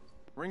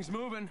 Rings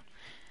moving.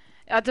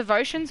 Our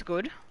devotion's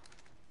good.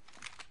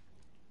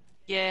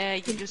 Yeah,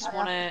 you just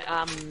want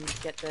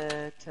to get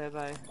the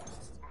turbo,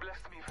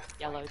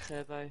 yellow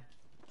turbo.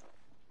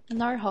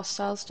 No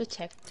hostiles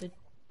detected.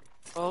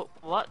 Oh,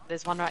 what?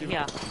 There's one right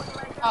here.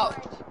 Oh,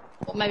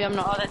 well, maybe I'm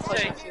not. Oh, that's close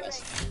two. enough to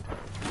this.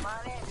 Come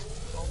on in.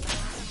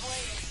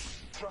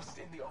 Trust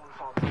in the old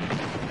father.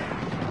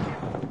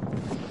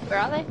 Where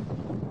are they?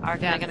 I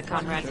reckon they're gonna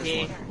come right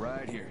here.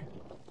 Right here.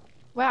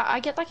 Wow, I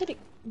get like a.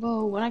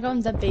 Whoa, when I go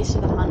into the beast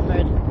of the hunt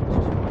mode,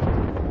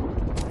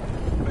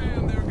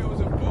 Bam, there goes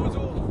a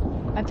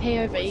boozle. my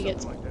POV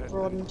gets like that.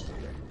 broadened.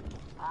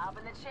 Up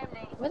in the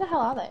chimney. Where the hell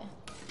are they?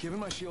 Giving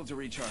my shields a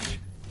recharge.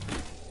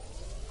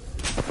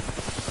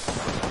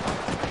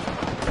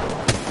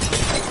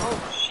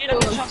 Shit, I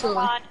got shot from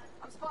behind.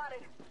 I'm spotted.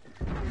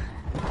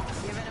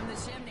 Giving him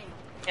the chimney.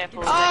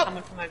 Careful, Oh! they're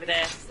coming from over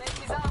there.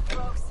 Safety's off,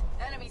 folks.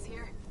 Enemies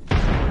here.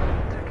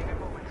 Taking a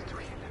moment to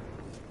heal.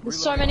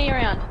 There's so many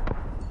around.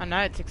 I know,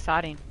 it's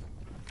exciting.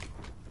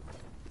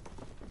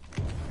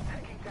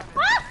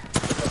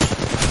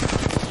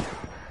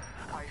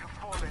 I have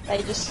fallen.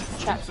 They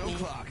just trapped So me.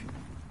 clock.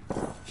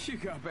 You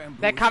got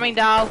bamboozled. They're coming,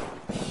 Dal.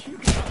 You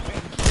got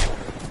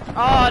bamboozled.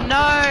 Oh no,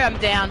 I'm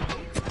down.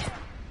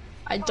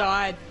 I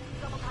died.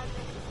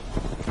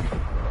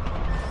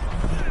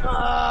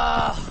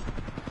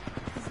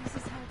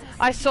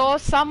 I saw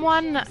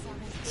someone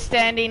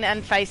standing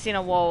and facing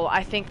a wall.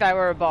 I think they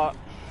were a bot.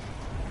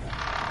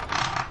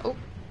 Oh.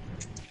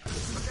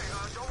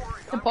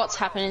 The bots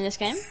happen in this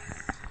game.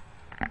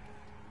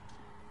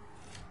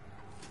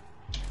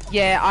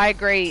 Yeah, I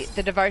agree.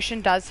 The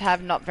devotion does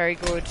have not very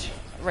good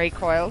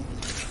recoil.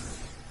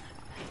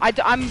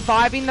 I'm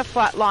vibing the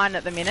flat line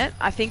at the minute.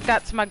 I think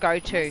that's my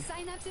go-to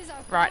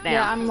right now.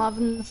 Yeah, I'm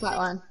loving the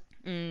flatline.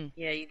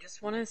 Yeah, you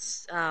just want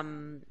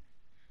to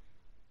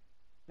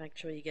make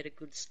sure you get a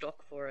good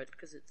stock for it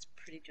because it's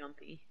pretty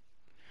jumpy.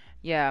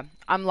 Yeah,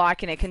 I'm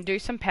liking it. Can do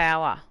some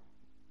power.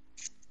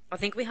 I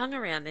think we hung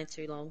around there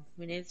too long.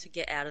 We needed to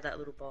get out of that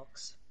little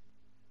box.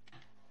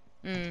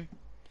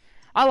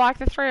 I like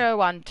the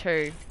 301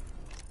 too.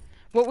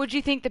 What would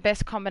you think the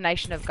best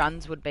combination of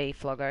guns would be,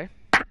 Floggo?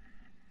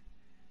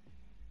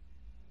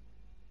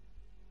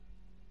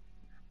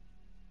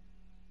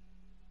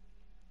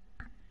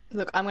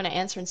 Look, I'm going to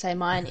answer and say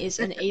mine is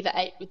an Eva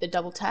 8 with the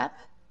double tap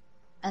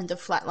and a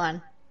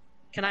flatline.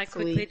 Can I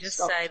Fully quickly just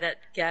stocked. say that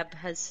Gab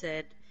has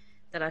said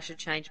that I should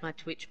change my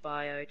Twitch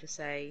bio to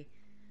say,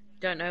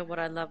 don't know what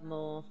I love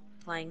more,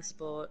 playing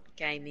sport,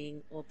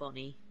 gaming, or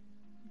Bonnie.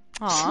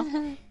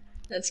 Aw.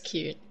 That's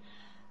cute.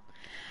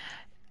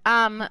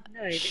 No, because I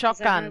know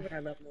Shotgun. what I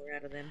love more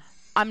out of them.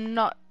 I'm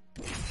not...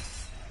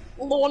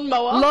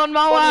 Lawnmower.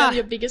 Lawnmower! Bonnie, I'm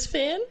your biggest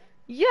fan.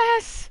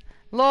 Yes!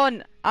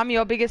 Lawn, I'm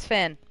your biggest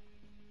fan.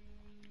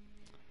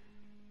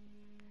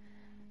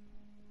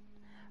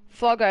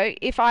 Floggo,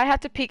 if I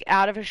had to pick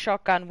out of a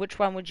shotgun, which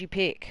one would you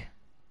pick?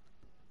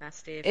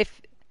 Mastiff.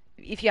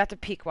 If you had to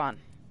pick one.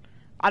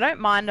 I don't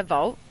mind a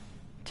Volt,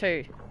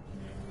 too.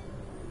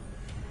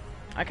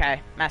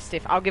 Okay,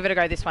 Mastiff. I'll give it a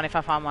go this one if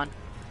I find one.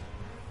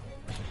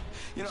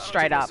 You know, I don't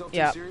Straight take up, myself too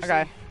yeah, seriously.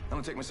 okay. I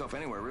don't take myself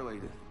anywhere, really.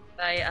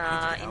 They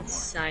are Cowboy.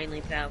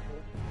 insanely powerful.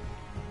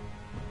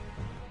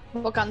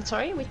 What gun,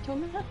 sorry, are we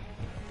talking about?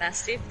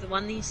 Mastiff, the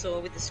one that you saw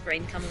with the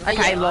screen coming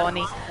Okay, up.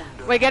 Lorny.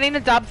 We're getting a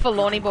dub for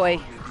Lorny Boy.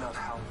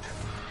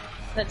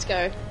 Let's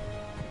go.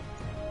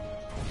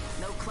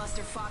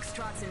 cluster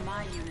foxtrots in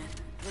my unit.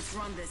 Let's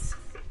run this.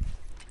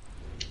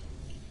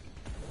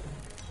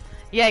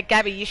 Yeah,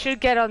 Gabby, you should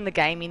get on the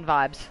gaming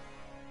vibes.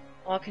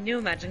 Oh, can you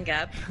imagine,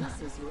 Gab?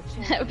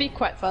 That would be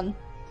quite fun.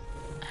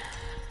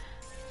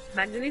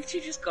 Imagine if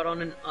she just got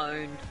on and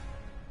owned.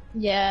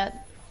 Yeah.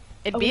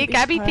 It'd I be a wouldn't be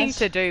Gabby thing surprised.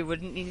 to do,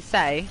 wouldn't you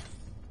say?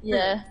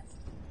 Yeah.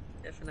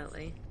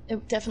 Definitely.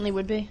 It definitely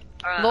would be.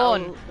 Alright,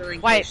 Lawn, I'll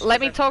relinquish wait,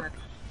 let me because talk.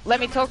 Let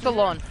me talk to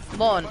Lawn.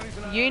 Lawn,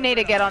 you need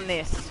to get on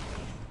this,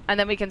 and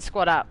then we can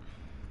squat up.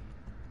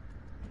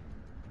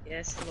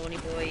 Yes, Lawny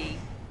boy.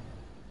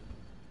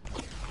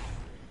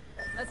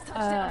 Let's touch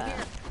down here.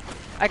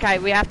 Okay,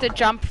 we have to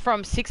jump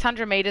from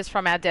 600 meters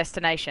from our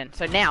destination.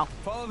 So now,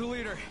 Follow the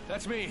leader.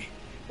 That's me.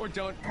 Or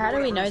don't. How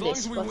do we know As long this?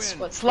 as we What's win.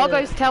 what's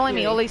Sloggo's the telling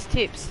me theory? all these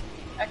tips.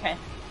 Okay.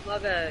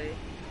 Logo.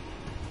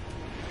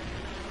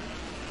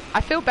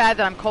 I feel bad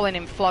that I'm calling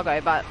him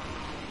Floggo, but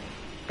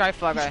go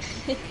Floggo.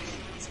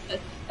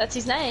 That's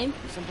his name.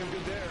 Something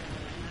good there.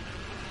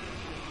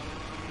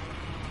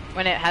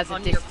 When it has a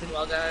On your distance.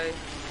 logo.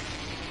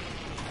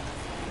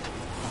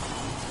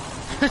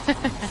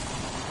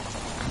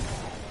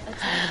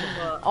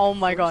 Oh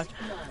my god.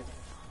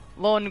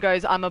 Lawn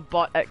goes, I'm a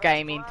bot at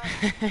gaming.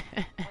 Tastes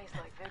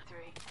like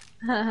victory.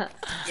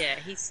 Yeah,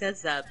 he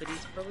says that, but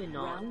he's probably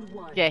not.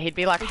 Yeah, he'd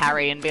be like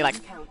Harry and be like,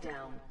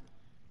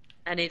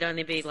 And he'd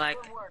only be like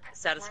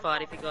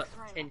satisfied if he got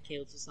 10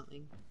 kills or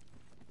something.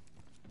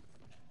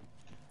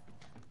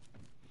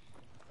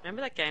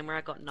 Remember that game where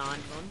I got 9 on?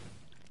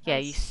 yeah,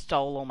 you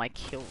stole all my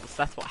kills.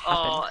 That's what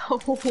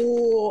happened.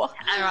 Oh,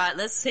 alright,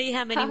 let's see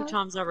how many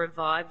times I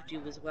revived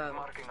you as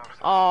well.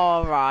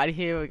 Alright,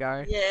 here we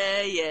go.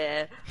 Yeah,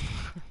 yeah.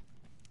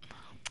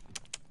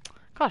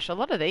 Gosh, a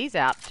lot of these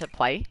out to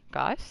play,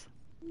 guys.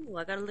 Ooh,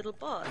 I got a little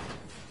bot.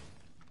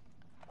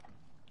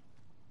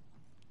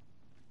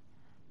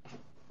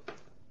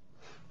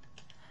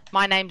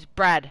 My name's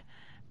Brad.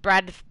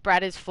 Brad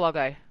is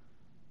Floggo.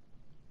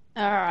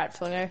 Alright,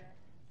 Floggo.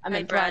 I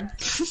meant Brad.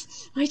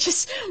 we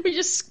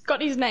just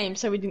got his name,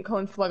 so we didn't call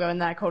him Floggo, and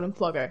then I called him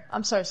Floggo.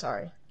 I'm so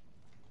sorry.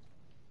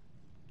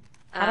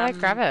 How do I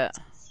grab it?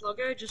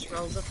 Sloggo just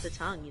rolls off the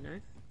tongue, you know?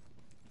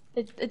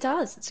 It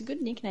does. It's a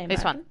good nickname.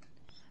 This I one. reckon.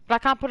 But I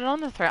can't put it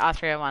on the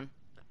R301.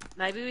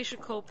 Maybe we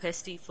should call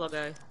Pesty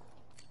Floggo.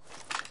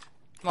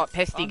 What,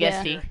 Pesty Yeah.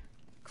 Guesty?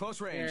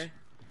 Close range. Yeah.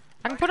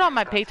 I can put it on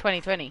my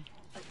P2020.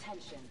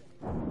 Attention.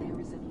 There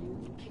is a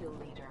new kill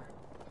leader.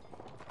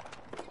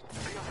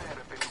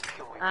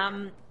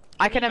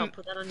 I can, Can you not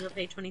put that on your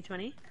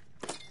P2020?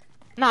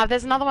 no,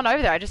 there's another one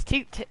over there. I just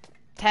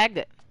tagged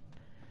it.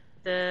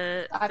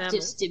 The I've thermal?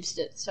 just dibsed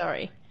it.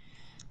 Sorry.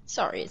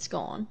 Sorry, it's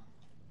gone.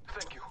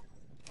 Thank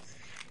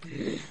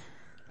you.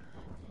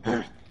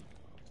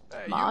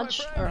 Hey, Marge,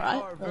 you, my friend,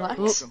 alright, are very relax.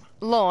 welcome.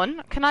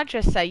 Lawn, can I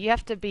just say, you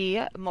have to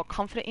be more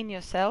confident in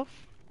yourself.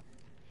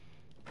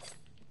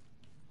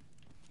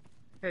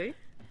 Who?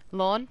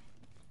 Lawn?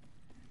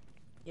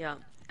 Yeah.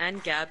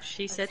 And Gab,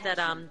 she said that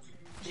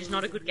she's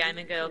not a good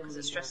gamer girl because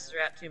it stresses her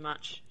out too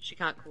much. She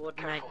can't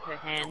coordinate her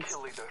hands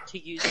to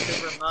use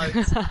the remote.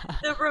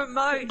 The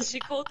remote! She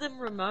called them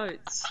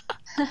remotes.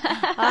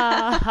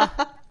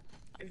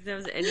 If there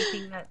was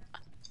anything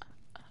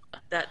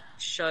that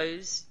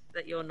shows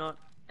that you're not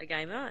a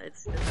gamer,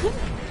 it's the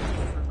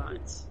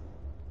remotes.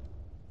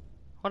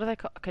 What do they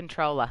call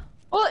controller?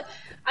 Well,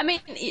 I mean,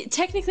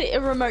 technically a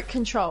remote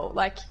control.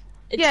 Like,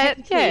 it Yeah,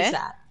 technically yeah. is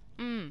that.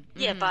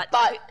 Yeah, but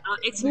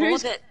it's who's- more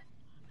that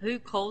who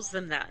calls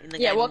them that in the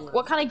Yeah, game.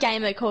 what kind of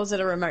gamer calls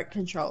it a remote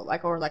control?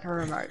 Like, or like a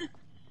remote?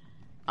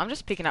 I'm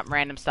just picking up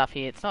random stuff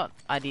here. It's not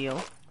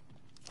ideal.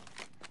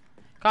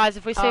 Guys,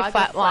 if we see Oh, a I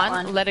got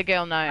flatline, flatline. let a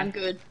girl know. I'm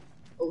good.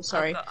 Oh,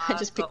 sorry. I've I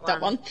just got picked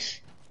up one. one.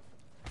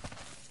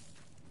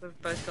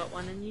 We've both got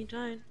one and you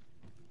don't.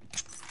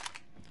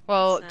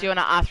 Well, So- do you want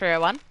an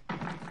R301?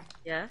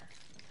 Yeah?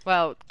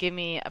 Well, give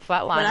me a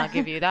flatline, But I- I'll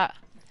give you that.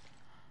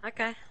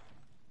 Okay.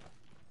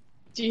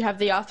 Do you have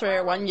the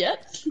R301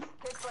 yet?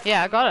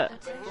 Yeah, I got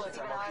it.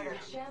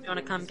 You want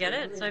to come get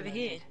it? It's over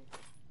here.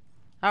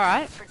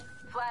 Alright.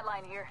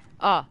 Flatline here.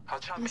 Oh,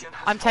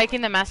 I'm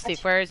taking the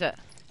Mastiff. Where is it?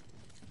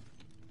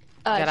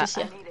 Just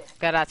yeah. Need it.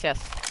 Gracias.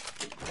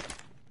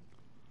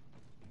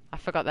 I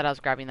forgot that I was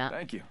grabbing that.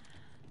 Thank you.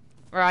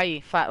 Where are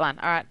you? Flatline.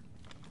 Alright.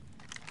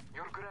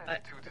 I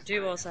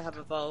do also have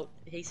a Volt.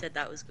 He said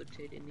that was good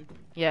too, didn't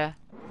he? Yeah.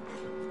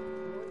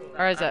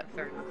 Where is it?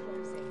 Fair enough.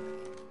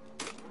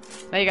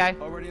 There you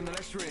go. Already in the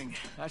next ring.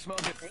 I smell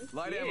it.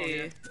 Light ammo you.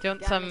 here. Do you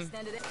want Got an some...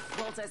 extended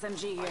Volt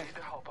SMG here.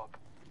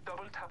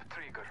 Double tap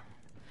trigger.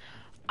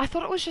 I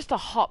thought it was just a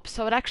hop,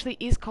 so it actually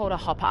is called a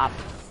hop up.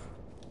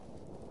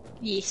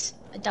 Yes.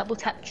 A double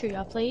tap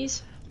trigger,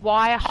 please.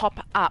 Why a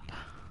hop up?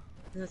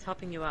 It's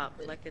hopping you up.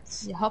 Like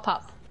it's Yeah, hop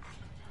up.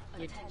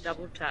 you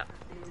double tap.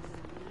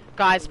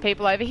 Guys,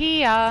 people over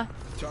here.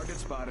 Target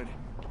spotted.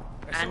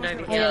 And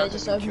over Oh, here. yeah,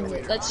 just open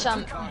it. Let's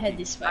head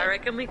this way. I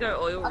reckon we go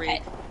oil rig.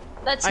 Okay.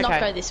 Let's not Okay.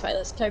 go this way.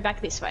 Let's go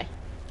back this way.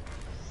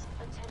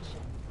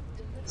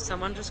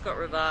 Someone just got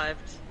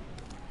revived.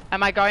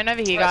 Am I going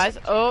over here, guys?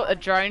 Oh, a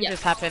drone Yep.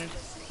 just happened.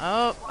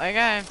 Oh,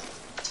 okay.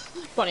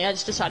 Bonnie, I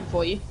just decided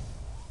for you.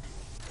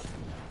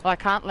 Well, I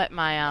can't let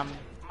my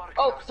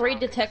Oh, 3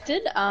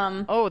 detected.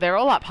 Oh, they're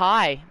all up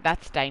high.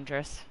 That's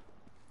dangerous.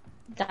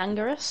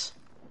 Dangerous.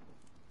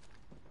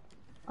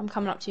 I'm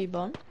coming up to you,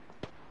 Bon.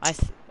 I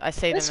see them. Where's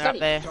They're up Scotty?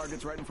 there.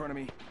 Target's right in front of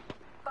me.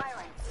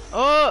 Firing.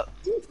 Oh!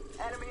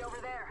 Enemy over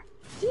there.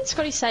 Didn't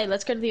Scotty say,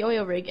 let's go to the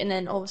oil rig, and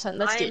then all of a sudden,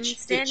 let's I'm ditch,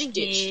 standing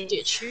ditch, here ditch,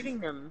 ditch, shooting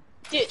them.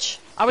 ditch.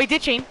 Are we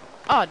ditching?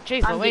 Oh,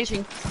 jeez I'm Louise.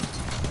 ditching.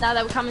 No,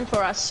 they were coming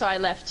for us, so I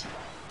left.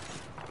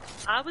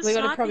 I was We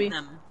gotta sniping probably-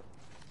 them.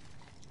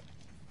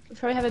 We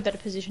probably have a better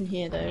position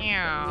here, though, than we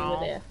Meow.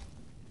 were there.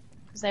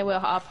 Because they were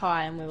up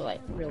high, and we were,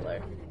 like, real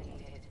low.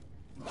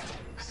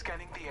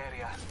 Scanning the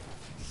area.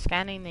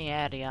 Scanning the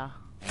area.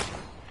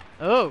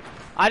 Oh,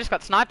 I just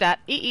got sniped at.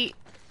 Eat.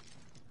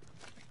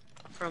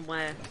 From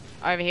where?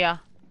 Over here.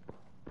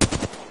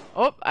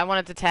 Oh, I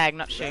wanted to tag,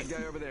 not shoot.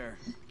 That guy over there.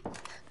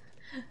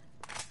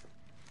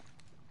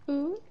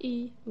 Ooh,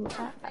 ooh,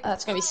 ah.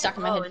 That's gonna be stuck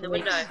in my Oh, head in for the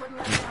weeks.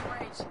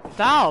 window.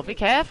 Dal, be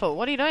careful.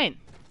 What are you doing?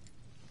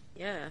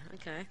 Yeah,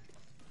 okay.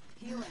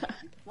 Healing.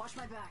 Watch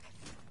my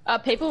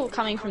back. People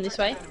coming from this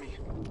way.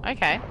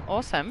 Okay,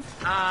 awesome.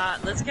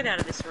 Let's get out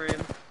of this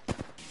room.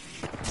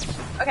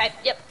 Okay,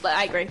 yep,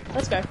 I agree.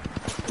 Let's go.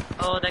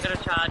 Oh, they got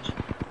a charge.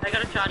 They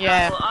got a charge.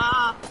 Yeah. Rifle.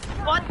 Ah,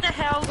 what the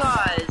hell,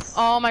 guys?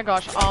 Oh my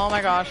gosh, oh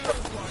my gosh.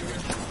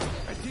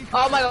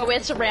 Oh my god, we're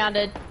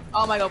surrounded.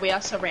 Oh my god, we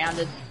are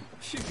surrounded.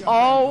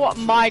 Oh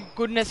my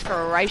goodness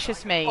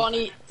gracious me.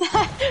 Bonnie,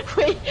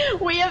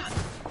 we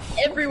have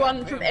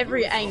everyone from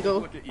every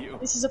angle. Look at you.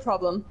 This is a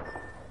problem.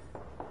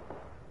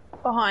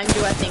 Behind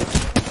you, I think.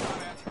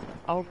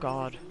 Oh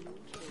god.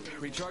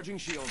 Recharging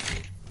shield.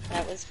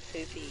 That was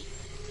poopy.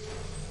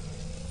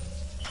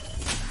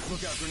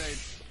 Look out, grenade.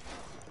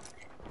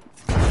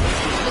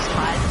 Just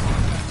hide.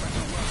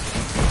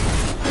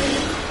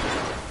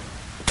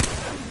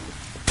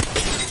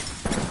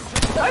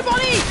 Go,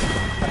 Bonnie!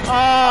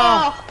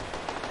 Oh.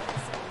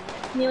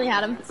 Nearly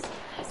had him.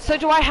 So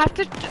do I have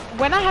to,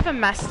 when I have a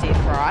Mastiff,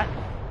 right?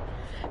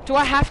 Do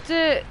I have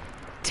to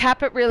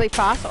tap it really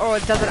fast, or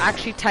does it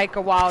actually take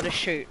a while to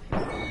shoot?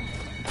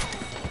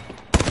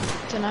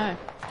 Dunno.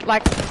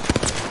 Like,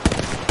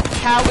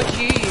 how would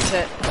you use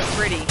it,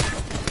 Britty?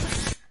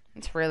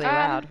 It's really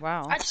loud.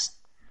 Wow.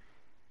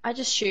 I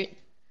just shoot.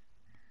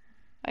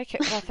 Okay.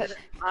 Well,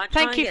 Try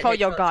thank and you get for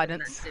your headshots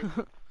guidance. with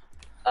that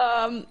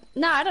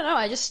No, I don't know.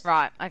 I just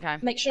Right. Okay.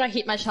 make sure I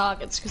hit my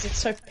targets because it's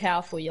so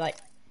powerful. You like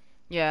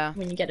Yeah.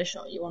 when you get a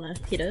shot, you want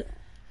to hit it.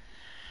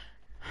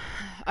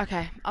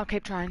 Okay. I'll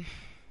keep trying.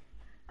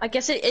 I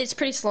guess it's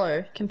pretty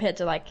slow compared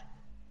to like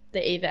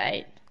the EVA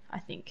 8. I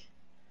think.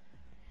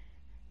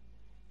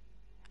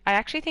 I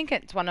actually think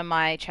it's one of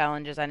my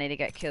challenges. I need to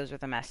get kills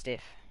with a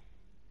Mastiff.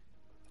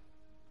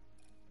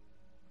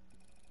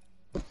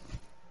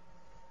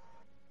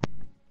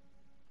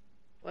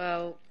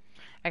 Well,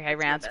 Okay,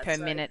 rounds bad per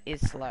side. minute is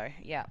slow.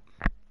 Yeah.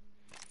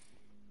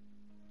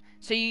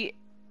 So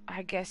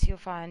I guess you'll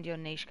find your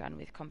niche gun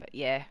with combat.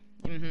 Yeah.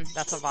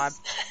 That's a vibe.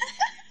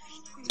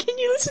 Can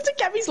you listen to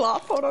Gabby's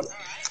laugh? Hold on.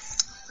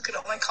 Look at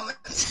all my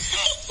comments.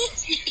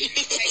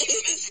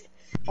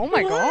 Oh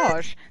my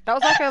gosh, that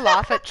was like a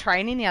laugh at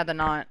training the other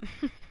night.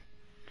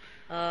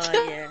 oh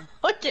yeah.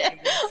 Oh yeah.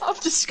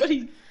 After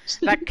Scotty.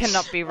 That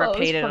cannot be Oh, that was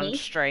repeated on funny.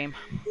 stream.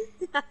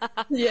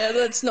 Yeah,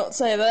 let's not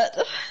say that.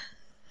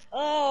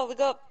 Oh, we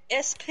got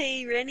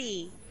SP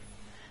Rennie.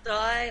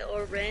 Di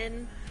or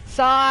Ren. What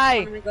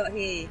Sai! have we got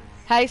here?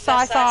 Hey,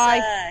 Sai.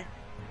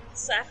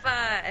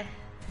 Sci-fi.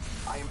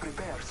 I am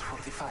prepared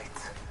for the fight.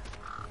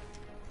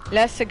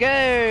 Let's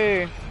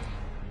go!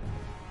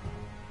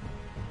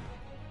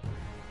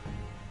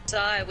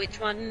 Di, which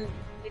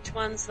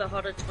one's the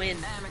hotter twin?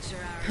 Amateur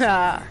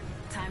Ah. hour.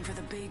 Time for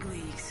the big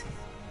leagues.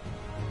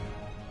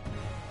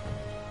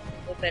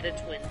 Or better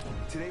twin?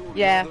 Today will be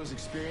Yeah. one of those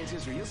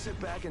experiences where you'll sit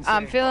back and say,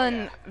 I'm feeling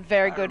 "Oh, yeah,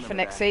 very I good for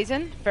remember next that."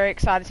 season. Very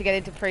excited to get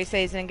into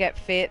pre-season and get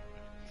fit.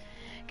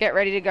 Get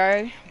ready to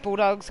go.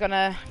 Bulldog's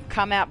gonna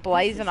come out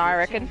blazing, I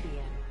reckon.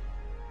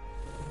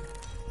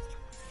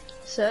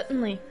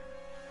 Certainly.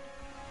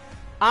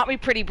 Aren't we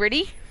pretty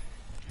Britty?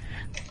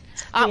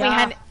 Aren't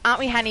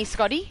we Hanny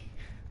Scotty?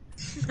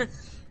 What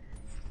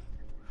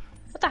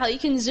the hell? You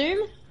can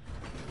zoom?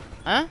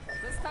 Huh?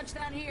 Let's touch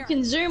down here. You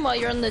can zoom while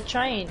you're on the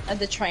train.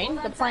 The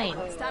plane.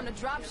 It's time to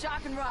drop,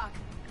 shock, and rock.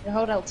 You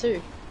hold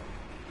L2.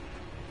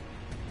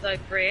 So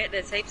Brett,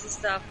 there's heaps of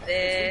stuff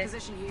there.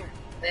 Position here.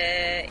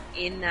 They're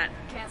in that.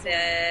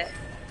 There.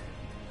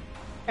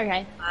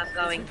 Okay. I'm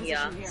going here.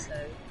 Position here. So.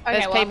 Okay,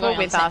 There's well, I'm people going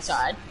with on the us. same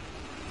side.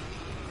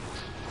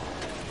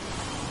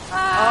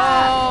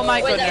 Oh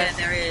my wait, goodness.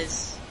 Yeah, there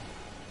is.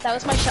 That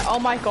was my shot. Oh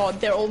my god,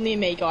 they're all near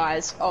me,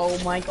 guys. Oh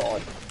my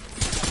god.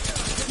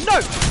 No!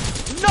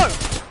 No!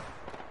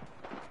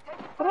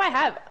 What do I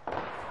have?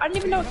 I don't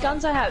even know what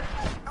guns I have.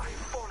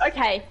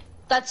 Okay,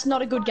 that's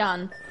not a good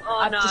gun. Oh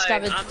I've no,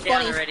 discovered. I'm down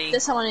Bonnie, already.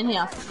 there's someone in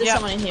here. There's Yep.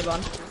 someone in here,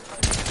 Bon.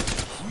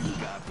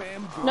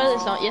 No,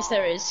 there's not. Yes,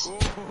 there is.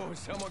 Oh,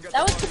 someone got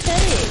That was the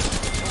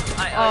pathetic.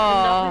 I opened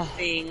up a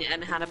thing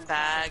and had a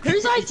bag.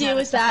 Whose idea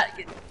was that?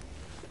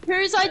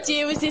 Whose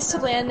idea was this to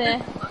land there?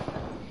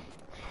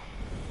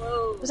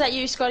 Whoa. Was that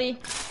you, Scotty?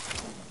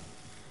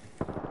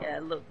 Yeah,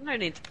 look, no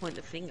need to point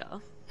the finger.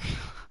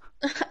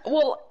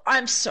 Well,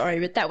 I'm sorry,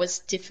 but that was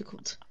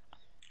difficult.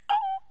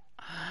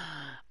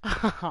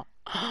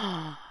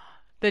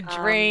 The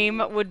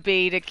dream would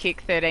be to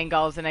kick 13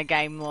 goals in a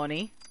game,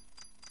 Lornie.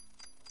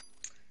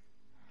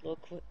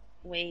 Look,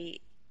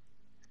 we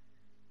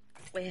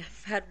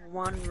have had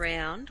one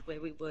round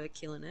where we were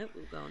killing it.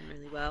 We were going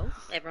really well.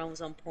 Everyone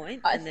was on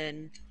point, and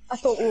then I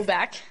thought we were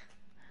back.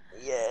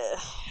 yeah.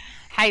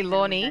 Hey,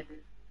 Lornie,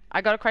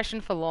 I got a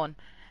question for Lorne.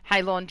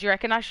 Hey, Lorne, do you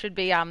reckon I should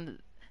be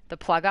the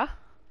plugger?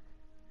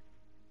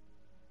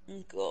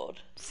 Oh God.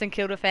 St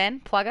Kilda fan,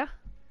 plugger?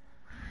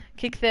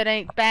 Kick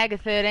 13, bag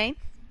of 13.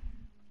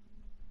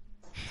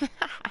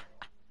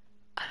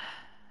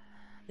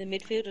 The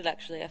midfield would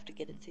actually have to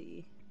get it to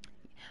you.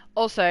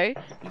 Also,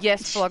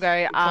 yes,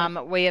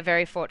 Floggo, we are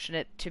very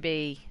fortunate to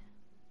be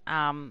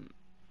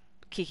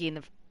kicking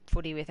the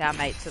footy with our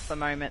mates at the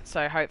moment,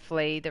 so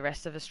hopefully the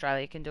rest of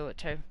Australia can do it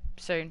too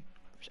soon.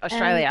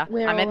 Australia,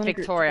 I meant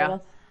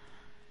Victoria.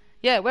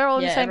 Yeah, we're all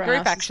in the same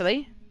group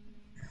actually.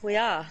 We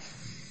are.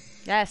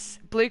 Yes,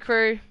 Blue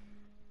Crew.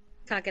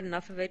 Can't get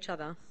enough of each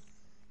other.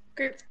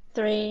 Group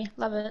 3,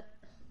 love it.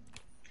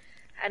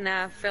 And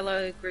our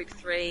fellow Group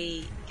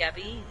 3,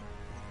 Gabby,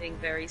 being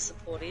very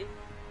supportive.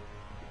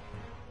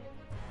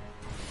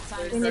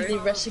 We need the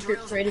rest of Group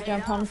 3 to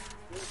jump on.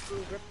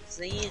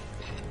 Represent.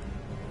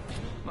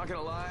 Not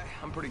gonna lie,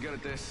 I'm pretty good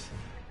at this.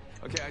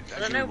 Okay, I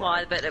don't know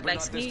why, but it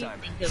makes me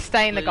think of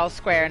Stay in the Blue. goal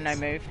square and no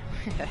move.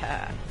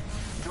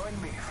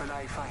 Join me,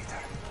 fellow fighter.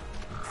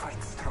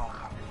 Fight strong.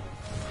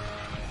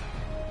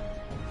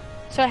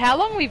 So how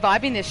long are we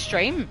vibing this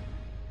stream?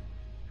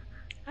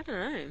 I don't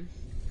know.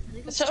 I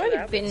think It's 2 already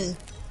hours. been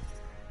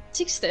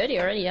 6:30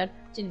 already, I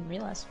didn't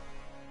realise.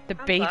 The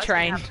I'm B glad we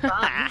train. have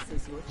fun.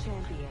 This is your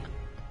champion.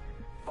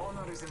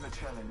 Honor is in the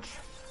challenge.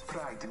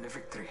 Pride in the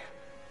victory.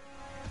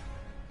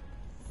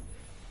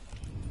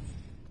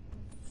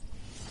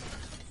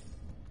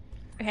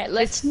 Okay,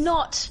 let's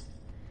not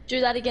do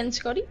that again,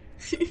 Scotty.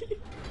 This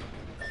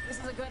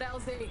is a good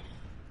LZ.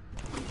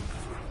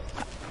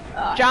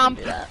 Jump.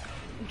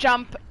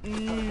 Jump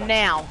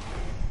now.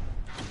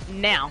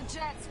 Now.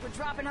 Jets, we're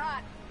dropping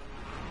hot.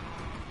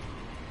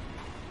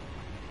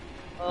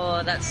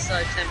 Oh, that's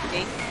so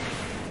tempting.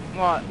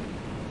 What?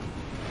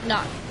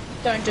 No,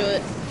 don't do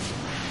it.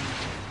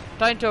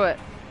 Don't do it.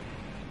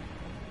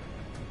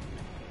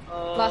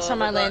 Oh, Last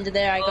time I the landed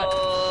there, I got...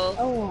 Oh,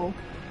 Oh.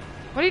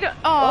 What are you doing?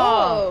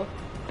 Oh.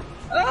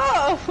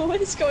 Oh, what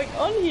is going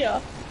on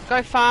here?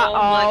 Go far.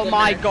 Oh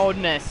my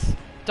goodness.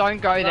 Don't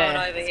go going there.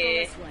 over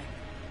here.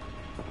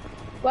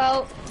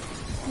 Well,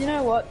 you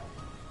know what?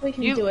 We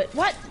can You- do it.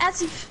 What?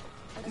 As if...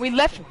 We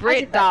left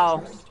Brit,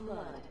 though.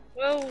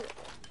 Well,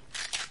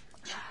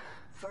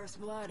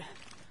 First blood.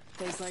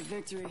 Tastes like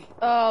victory.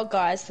 Oh,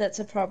 guys, that's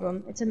a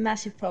problem. It's a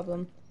massive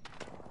problem.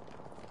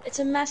 It's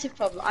a massive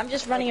problem. I'm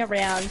just running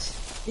around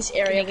this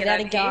area Can you get without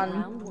a over here? gun.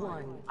 Round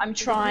one. I'm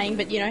trying,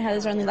 but you know how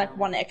there's only like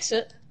one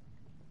exit?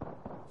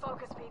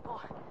 Focus,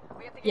 people.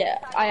 We have to get Yeah,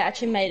 inside I the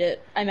actually made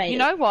it. I made You it.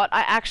 know what?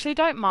 I actually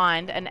don't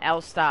mind an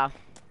L-star.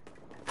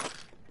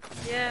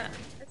 yeah,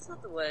 it's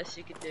not the worst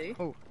you could do.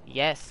 Oh,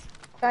 yes.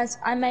 Guys,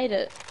 I made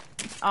it.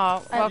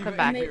 Oh, welcome I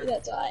back. made it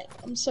that die.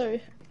 I'm so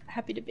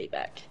happy to be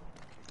back.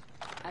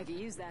 I can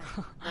use that.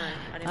 No,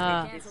 I didn't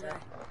Ah. think you Cancel did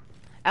that.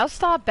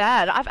 L-star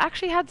bad. I've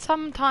actually had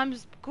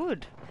sometimes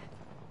good.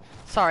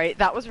 Sorry,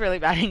 that was really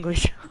bad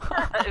English.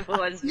 that. It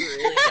was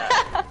really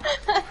bad.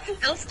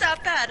 It'll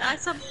start bad. I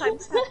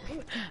sometimes have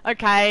good.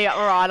 Okay,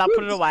 alright, I'll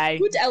put it away.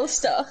 Good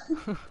Elster.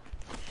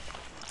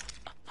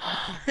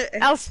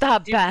 L-star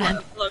Did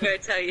bad. Logo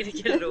tell you to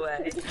get it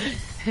away?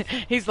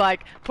 He's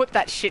like, put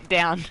that shit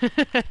down.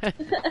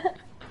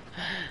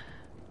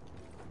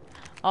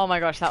 Oh my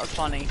gosh, that was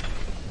funny.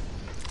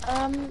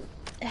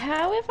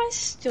 How have I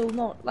still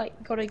not,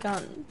 like, got a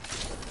gun?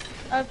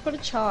 I've got a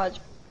charge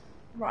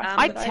rifle,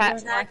 I but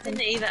tapped- don't like Tagged them.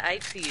 in either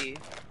 8 for you.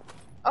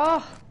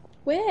 Oh,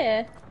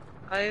 where?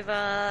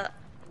 Over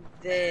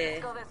there.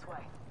 Go this way.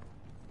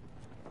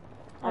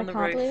 On I the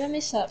can't roof. believe I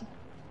missed that.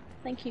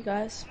 Thank you,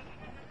 guys.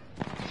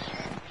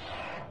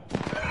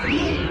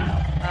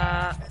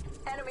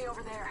 Enemy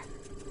over there.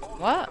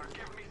 What?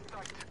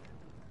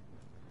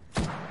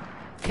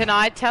 Can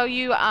I tell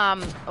you,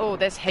 oh,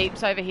 there's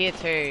heaps over here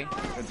too.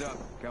 Heads up,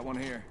 got one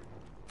here.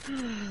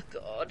 Oh,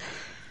 God.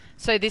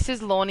 So this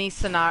is Lorne's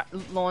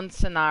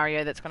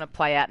scenario that's going to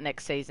play out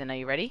next season. Are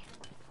you ready?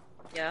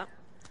 Yeah.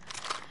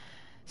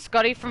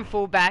 Scotty from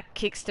fullback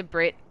kicks to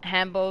Brit,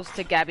 handballs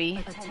to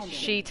Gabby.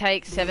 She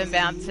takes 7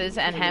 bounces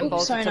and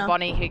handballs to Sona.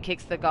 Bonnie, who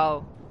kicks the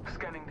goal.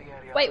 Scanning the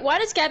area. Wait, why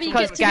does Gabby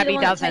Because get to Gabby be the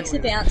one doesn't. that takes the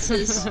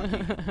bounces?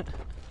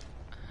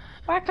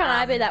 Why can't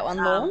I be that one,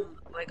 Lorne?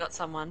 We got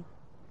someone.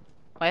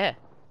 Where?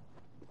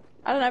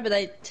 I don't know, but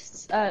they...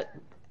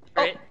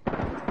 Brit.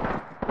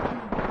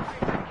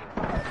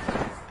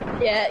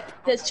 Yeah,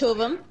 there's 2 of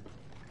them.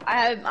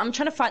 I'm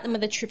trying to fight them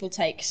with a triple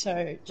take,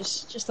 so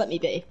just let me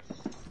be.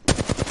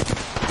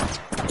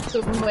 2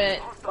 of them where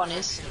Bon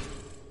is.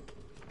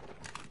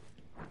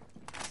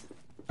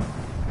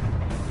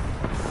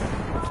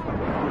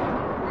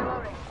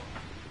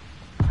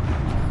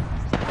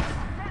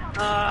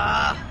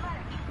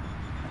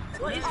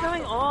 What is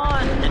going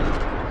on?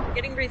 I'm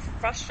getting really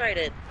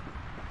frustrated.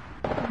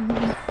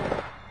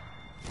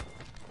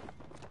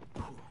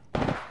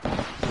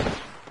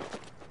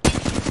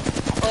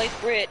 Oi,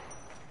 Brit.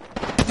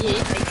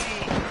 Yeah.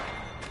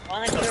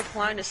 Why don't you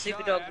reply to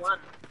Superdog 1?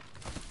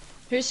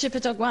 Who's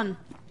Superdog 1?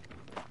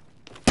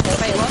 Wait,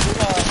 what?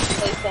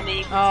 Please tell me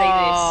you can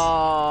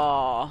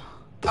Oh.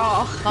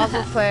 Oh.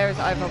 Muzzle flare is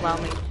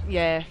overwhelming.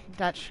 Yeah,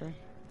 that's true.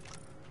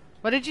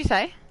 What did you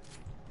say?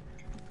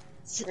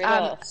 see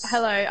this.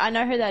 Hello, I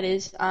know who that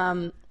is.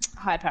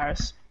 Hi,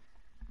 Paris.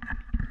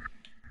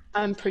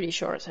 I'm pretty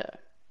sure it's her.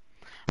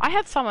 I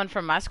had someone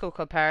from my school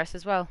called Paris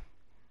as well.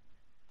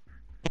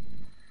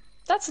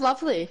 That's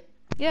lovely.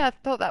 Yeah, I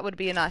thought that would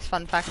be a nice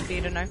fun fact for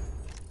you to know.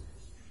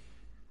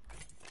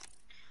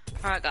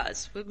 Alright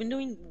guys, we've been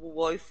doing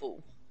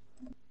woeful.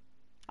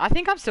 I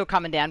think I'm still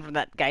coming down from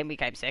that game we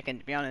came second,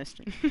 to be honest.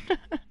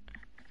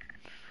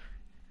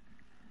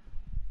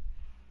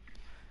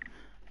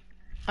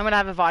 I'm gonna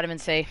have a vitamin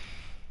C.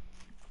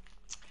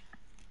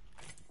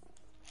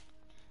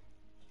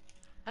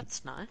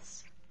 That's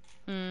nice.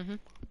 Mm-hmm.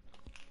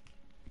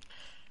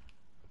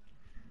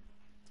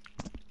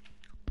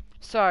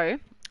 So,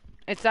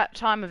 it's that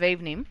time of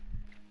evening.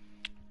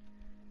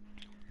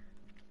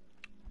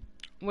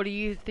 What are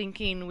you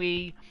thinking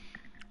we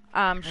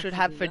should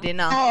have for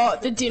dinner? Oh,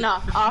 the dinner.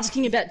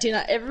 Asking about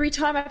dinner. Every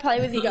time I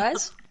play with you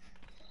guys,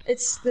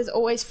 there's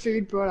always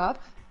food brought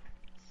up.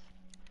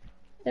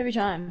 Every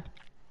time.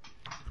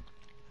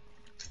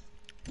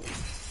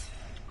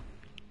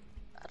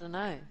 I don't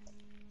know.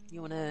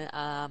 You want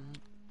a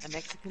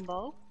Mexican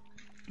bowl?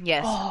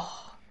 Yes.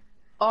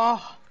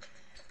 Oh,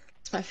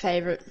 it's my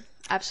favourite.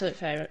 Absolute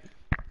favourite.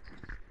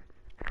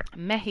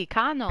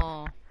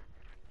 Mexicano.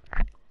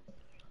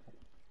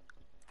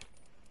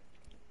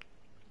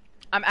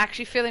 I'm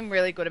actually feeling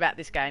really good about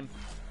this game.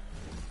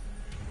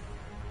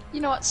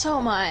 You know what? So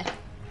am I.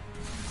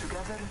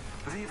 Together,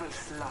 we will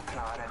slaughter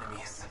our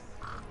enemies.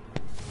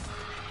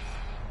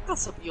 God,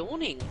 stop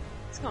yawning.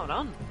 What's going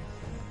on?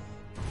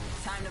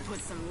 Time to put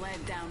some lead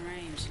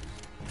downrange.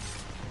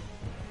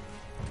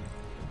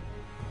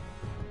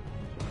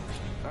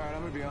 Alright,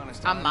 I'm gonna be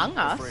honest. Among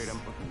Us? I'm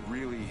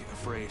really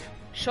afraid.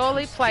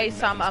 Surely play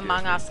some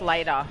Among Us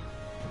later.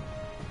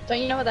 Don't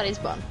you know what that is,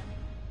 Bon?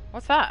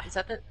 What's that? Is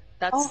that the...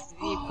 That's...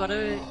 You've got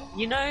to...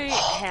 You know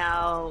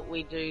how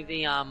we do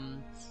the,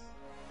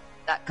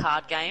 that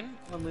card game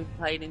when we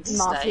played Interstate?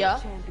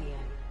 Mafia.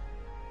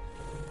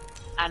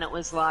 And it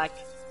was like,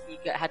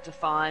 had to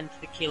find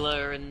the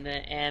killer and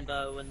the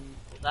ambo and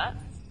all that.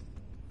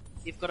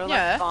 You've got to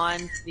like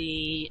find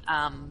the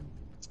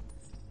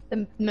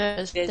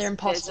murders. They're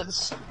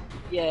imposters.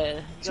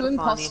 Yeah. Two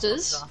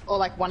imposters, or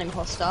like one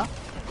imposter,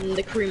 and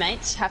the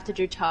crewmates have to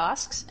do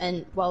tasks,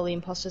 and while the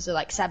imposters are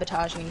like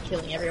sabotaging and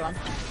killing everyone.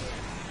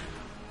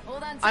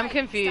 Hold on I'm tight.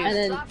 confused. And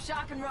then, Drop,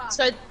 shock, and rock.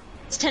 so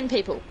it's 10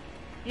 people,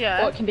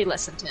 Yeah. or it can be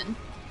less than 10.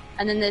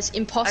 And then there's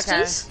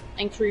imposters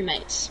and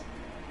crewmates.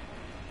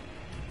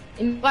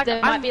 Like,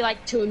 there might be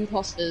like 2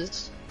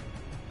 imposters,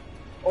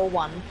 or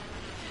 1.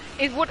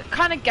 What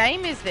kind of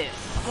game is this?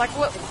 Like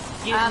what?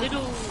 You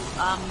little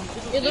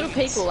You're little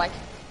dudes. people, like,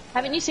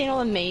 haven't you seen all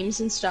the memes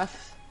and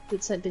stuff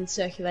that's been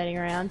circulating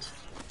around?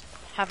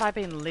 Have I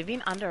been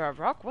living under a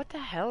rock? What the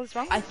hell is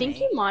wrong with I think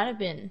me? you might have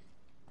been.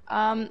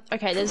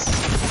 Okay,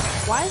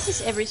 why is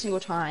this every single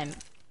time?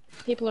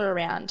 People are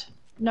around.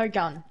 No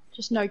gun.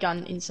 Just no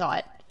gun in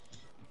sight.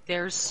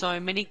 There's so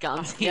many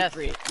guns here, yes.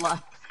 Brit. Like,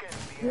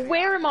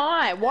 Where am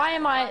I? Why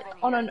am I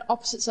on an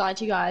opposite side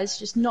to you guys,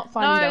 just not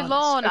finding guns? No,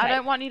 Lorne, Okay. I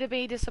don't want you to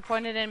be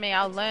disappointed in me.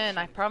 I'll learn,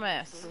 I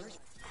promise.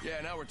 Yeah,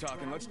 now we're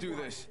talking. Let's do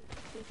this.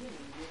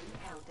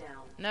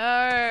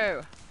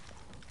 No.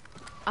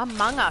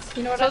 Among Us.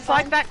 You know what so I it's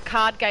like find? that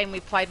card game we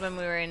played when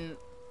we were in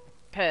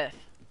Perth.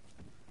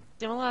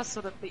 similar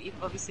sort of, but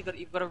you've obviously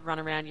you've got to run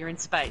around. You're in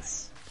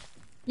space.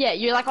 Yeah,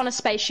 you're like on a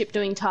spaceship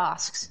doing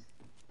tasks.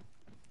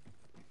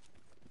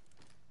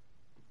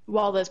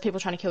 While there's people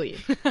trying to kill you.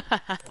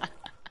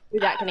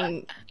 Without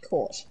getting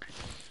caught.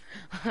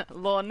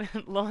 Lorne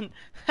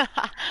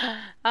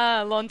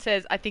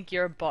says, I think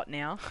you're a bot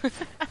now.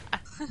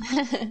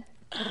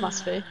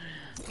 Must be.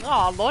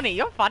 Oh, Lorne,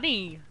 you're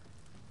funny.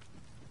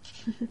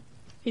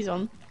 He's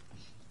on.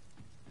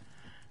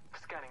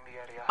 Scanning the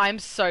area. I'm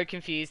so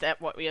confused at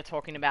what we are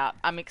talking about.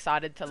 I'm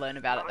excited to learn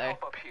about it though.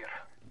 Up here.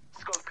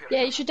 Skull piercer.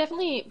 Yeah, you should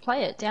definitely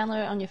play it.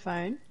 Download it on your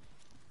phone.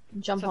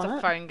 Jump So it's on a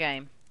it. phone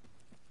game.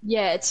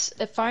 Yeah, it's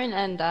a phone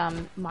and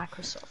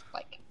Microsoft.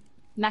 Like,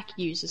 Mac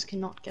users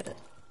cannot get it.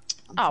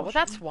 Oh, well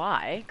that's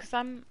why, because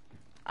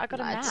I got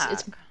a Nah, Mac.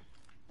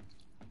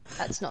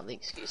 That's not the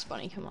excuse,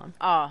 Bonnie, come on.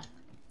 Oh,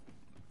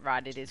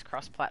 right, it is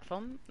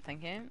cross-platform,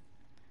 thank you.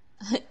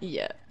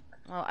 Yeah.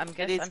 Well, I'm It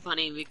guessing... is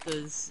funny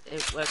because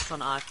it works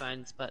on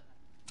iPhones, but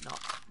not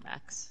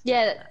Macs.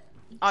 Yeah,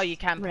 Oh, you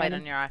can play it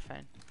Random. on your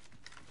iPhone.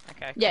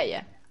 Okay. yeah,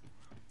 yeah.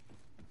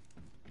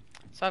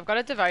 So I've got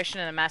a Devotion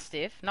and a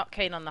Mastiff. Not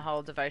keen on the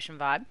whole Devotion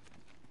vibe.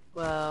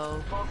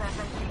 Well, Bolt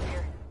SMG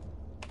here.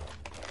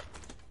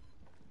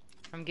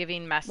 I'm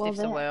giving Mastiffs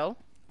a there. whirl.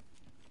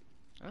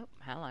 Oh,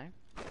 hello.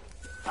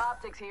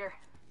 Optics here.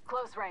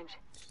 Close range.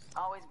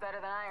 Always better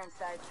than iron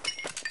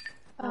sights.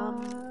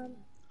 Alright.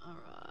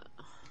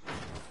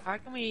 I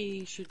reckon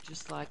we should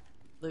just, like,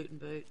 loot and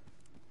boot.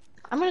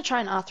 I'm gonna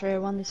try an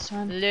R301 this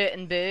time. Loot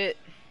and boot.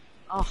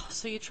 Oh,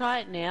 so you try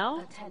it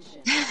now?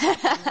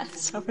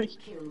 Sorry.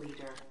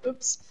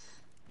 Oops.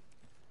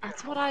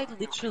 That's what I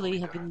literally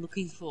have been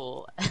looking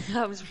for.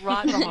 I was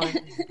right behind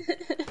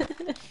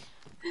you.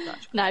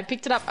 No, I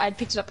picked it up. I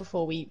picked it up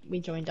before we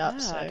joined up. Oh,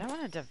 So I don't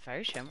want a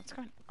devotion. What's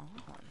going on?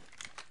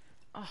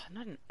 Oh,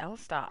 not an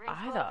L-star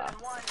either.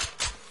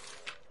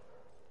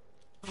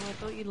 Oh, I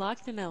thought you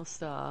liked an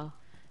L-star.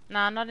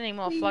 Nah, not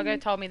anymore. Floggo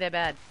told me they're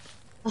bad.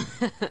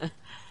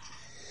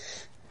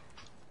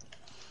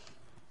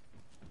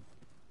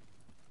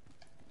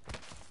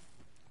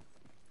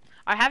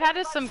 I have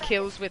had some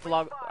kills with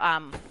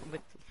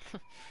with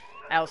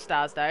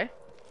L-stars though.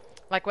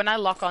 Like when I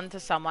lock on to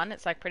someone,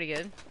 it's like pretty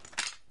good.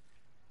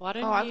 Why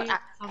don't I've you...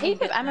 got a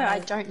heap of ammo I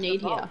don't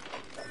need here.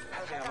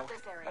 Heavy ammo.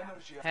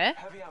 Energy. Huh?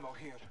 Heavy ammo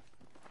here.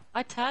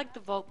 I tagged the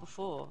vault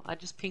before. I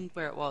just pinged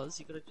where it was.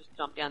 You gotta just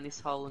jump down this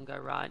hole and go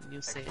right, and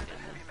you'll see it down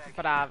there.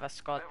 Brava,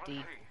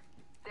 Scotty.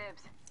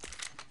 Dibs.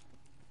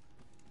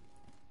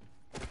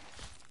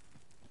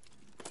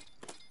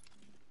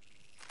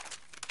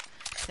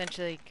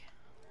 Essentially,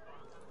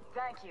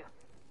 Thank you.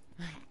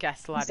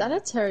 gaslighting. Is that a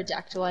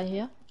pterodactyl I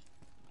hear?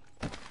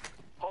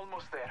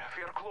 Almost there.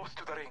 We're close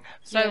to the ring.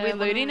 So Yeah, we're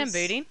looting well, and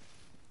booting?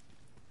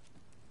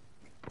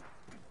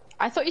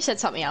 I thought you said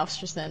something else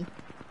just then.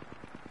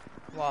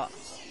 What?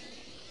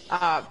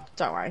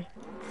 Don't worry.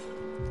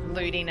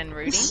 Looting and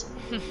rooting?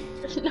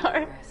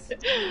 No.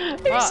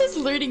 Who says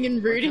looting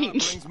and rooting?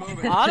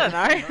 I don't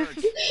know.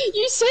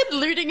 You said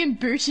looting and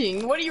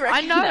booting. What do you reckon?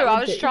 I know. that I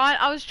would was be?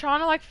 trying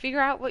to like figure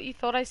out what you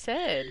thought I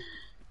said.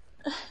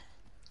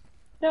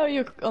 No,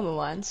 you're on the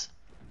lines.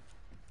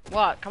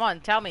 What? Come on,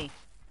 tell me.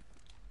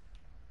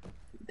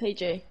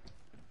 PG.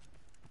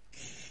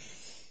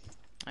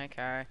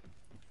 Okay.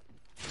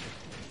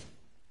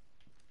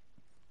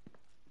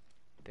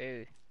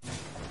 Boo.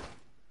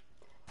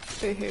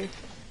 Boo-hoo.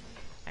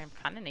 I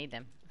kind of need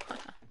them.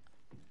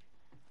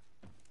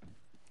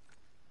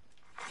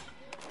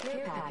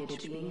 Care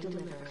package being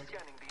delivered.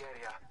 Scanning the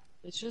area.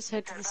 Let's just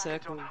head to the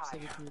circle so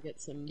we can get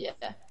some Yeah.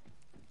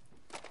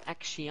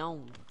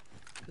 action.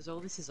 Because all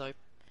this is open.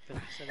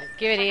 So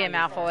Give it here,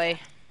 Malfoy.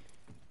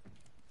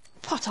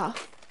 Potter.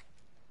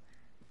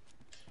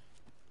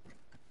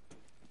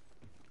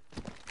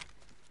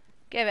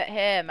 Give it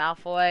here,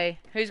 Malfoy.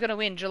 Who's gonna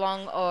win,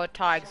 Geelong or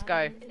Tigers?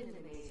 Go.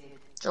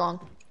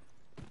 Geelong.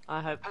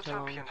 I hope A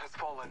Geelong. champion has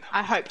fallen.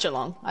 I hope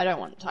Geelong. I don't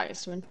want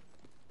Tigers to win.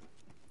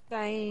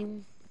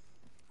 Same.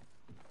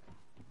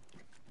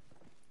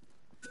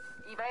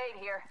 Eva 8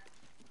 here.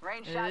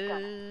 Range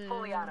shotgun.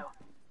 Fully auto.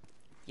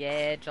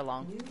 Yeah,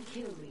 Geelong.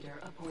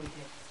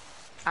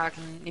 I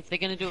reckon if they're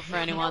going to do it for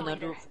anyone, they'll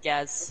do it for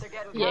Gaz. They're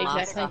getting Yeah,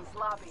 close. exactly.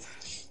 Sloppy.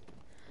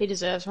 He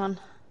deserves one.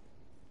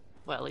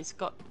 Well, he's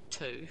got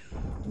 2.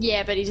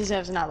 Yeah, but he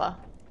deserves another.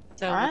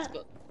 Alright.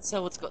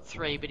 Selwood's got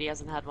 3, but he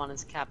hasn't had one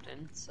as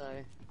captain,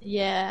 so...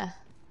 Yeah.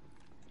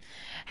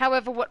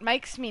 However, what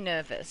makes me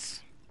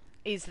nervous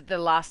is the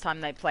last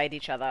time they played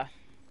each other.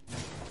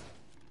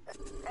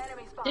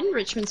 Enemy spotted. Didn't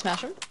Richmond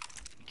smash him?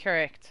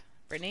 Correct.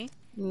 Brittany?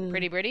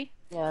 Pretty Britty?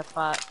 Yeah,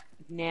 but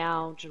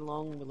now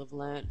Geelong will have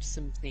learnt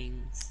some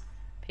things.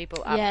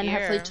 People up Yeah, and here.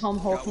 hopefully Tom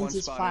one Hawkins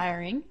is spotted.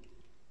 firing.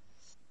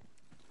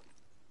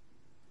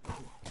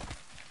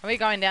 Are we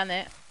going down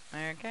there?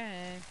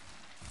 Okay.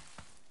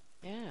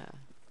 Yeah.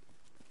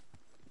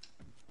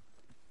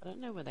 I don't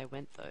know where they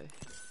went, though.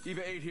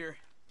 Eva 8 here.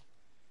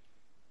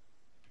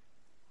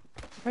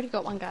 I've already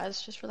got one,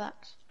 guys. Just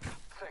relax.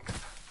 Thanks.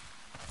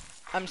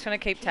 I'm just gonna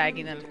keep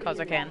tagging them because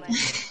I can. I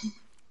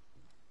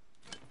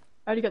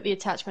already got the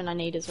attachment I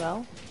need as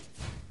well.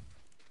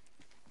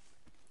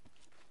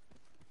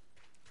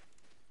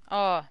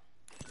 Oh,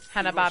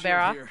 Hanna Evo shield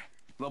Barbera. here.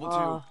 Level 2.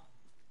 Oh,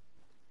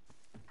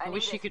 I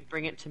wish you could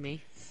bring it to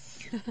me.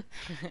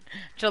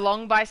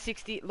 Geelong by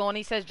 60.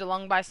 Lorne says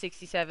Geelong by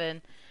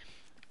 67,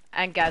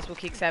 and Gaz will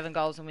kick 7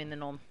 goals and win the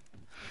norm.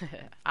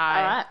 I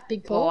Alright,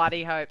 big ball.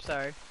 bloody hope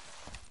so.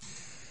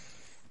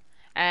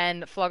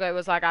 And Floggo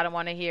was like, I don't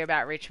want to hear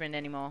about Richmond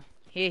anymore.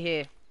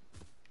 Here.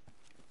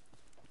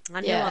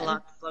 I knew Yeah. I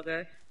liked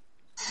Floggo.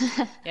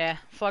 Yeah,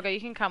 Floggo, you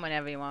can come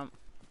whenever you want.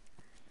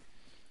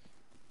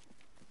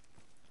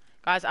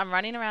 Guys, I'm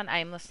running around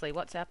aimlessly.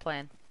 What's our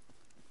plan?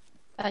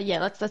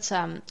 Yeah, let's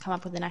come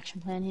up with an action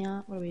plan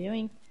here. What are we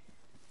doing?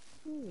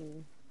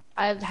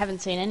 I haven't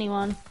seen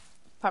anyone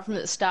apart from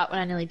at the start when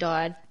I nearly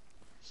died.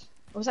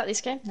 Was that this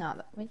game? No,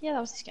 yeah,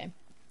 that was this game.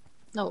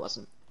 No, it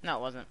wasn't. No,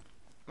 it wasn't.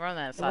 We're on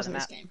the other It side of the wasn't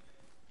this map. game.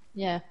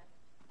 Yeah.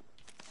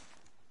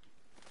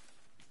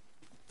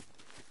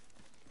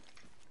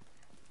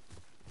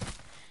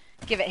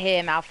 Give it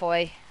here,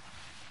 Malfoy.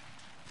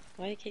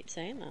 Why do you keep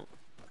saying that?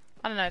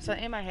 I don't know, it's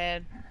in my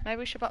head. Maybe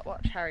we should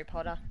watch Harry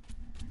Potter.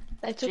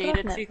 They took it off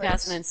Gina Netflix.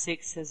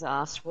 2006 has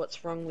asked,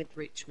 what's wrong with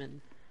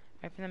Richmond?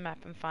 Open the map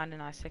and find a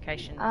nice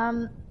location.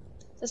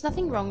 There's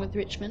nothing wrong with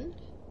Richmond.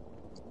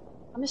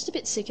 I'm just a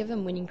bit sick of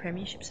them winning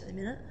premierships at the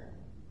minute.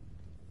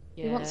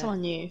 Yeah. We want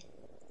someone new.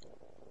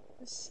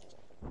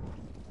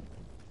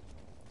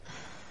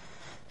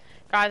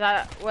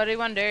 Guys, what do you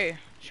want to do?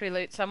 Should we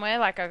loot somewhere,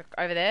 like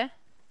over there?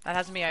 That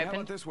hasn't been How about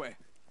opened. this way?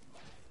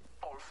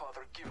 All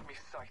Father, give me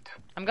sight.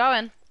 I'm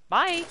going.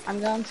 Bye. I'm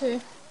going too.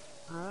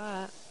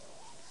 Alright.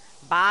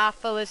 Bye,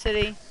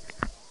 Felicity.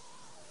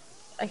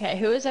 Okay,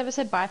 who has ever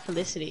said bye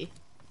Felicity?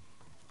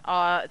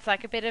 Oh, it's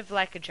like a bit of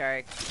like a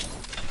joke.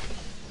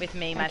 With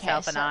me,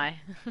 myself, and so- I.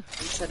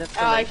 Instead of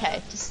Oh,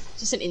 okay.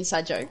 Just an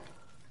inside joke.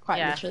 Quite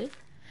Yeah. literally.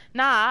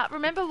 Nah,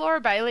 remember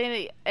Laura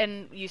Bailey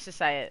and used to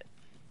say it.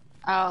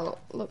 Oh,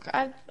 look,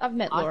 I've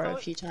met I Laura a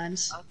thought- few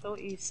times. I thought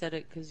you said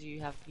it because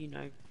you have, you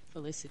know,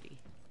 Felicity.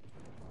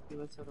 You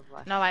were sort of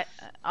like... No,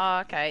 oh,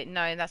 okay.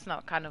 No, that's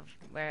not kind of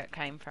where it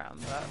came from,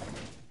 but...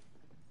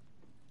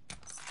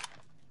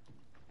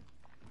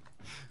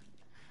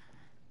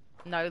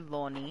 No,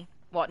 Lorny.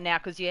 What, now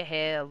because your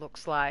hair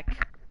looks like...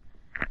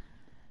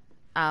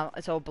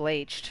 it's all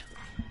bleached.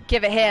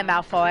 Give it here,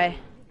 Malfoy.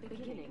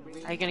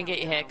 Are you going to get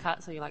your hair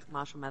cut so you're like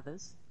Marshall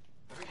Mathers?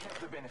 We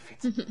have the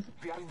benefits.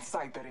 We are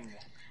inside the ring.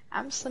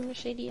 I'm Slim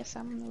Shady, yes,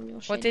 I'm the real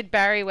Shady. What did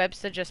Barry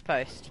Webster just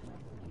post?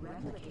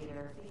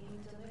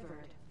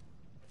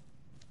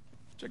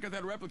 Check out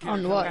that replicator.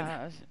 On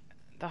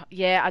what?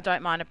 Yeah, I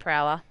don't mind a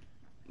prowler.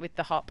 With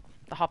the hop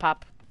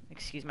up.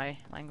 Excuse my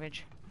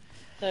language.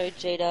 So,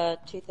 Jada,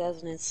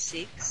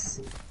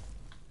 2006.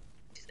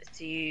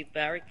 Do you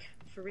barrack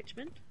for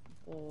Richmond?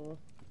 Or...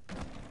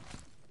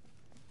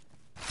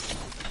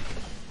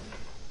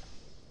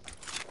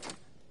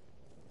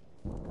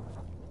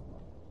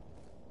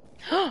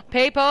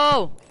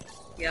 People!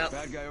 Yep.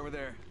 Bad guy over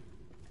there.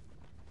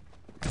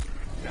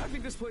 I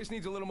think this place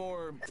needs a little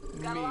more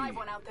Got a me. live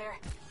one out there.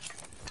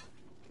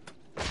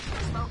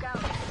 Smoke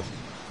out.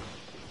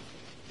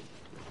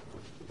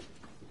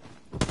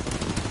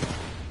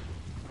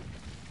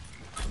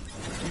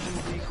 Using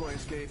the decoy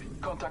escape.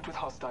 Contact with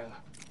hostile.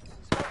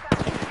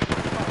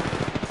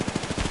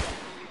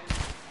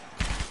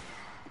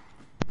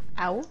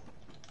 Ow.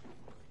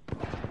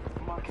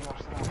 Marking our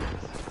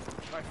surroundings.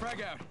 Alright,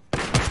 frag out.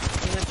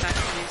 You went back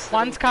to this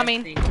One's little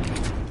coming. death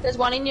thing. There's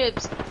one in your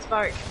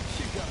smoke.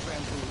 She got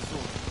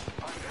bamboozled.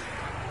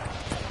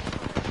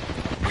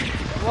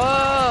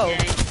 Whoa!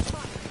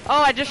 Yay.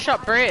 Oh, I just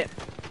shot Brit.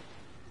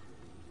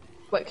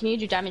 Wait, can you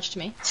do damage to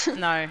me?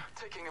 No.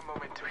 Taking a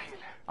moment to heal.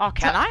 Oh,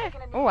 can I?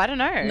 Oh, I don't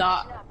know. No.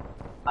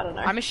 I don't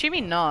know. I'm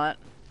assuming not.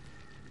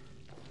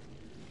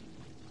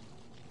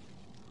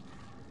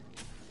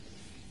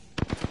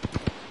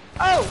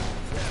 Oh!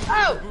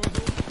 Oh!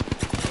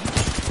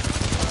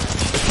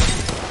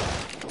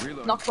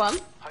 Reload. Knocked one.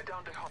 I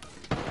downed a hop.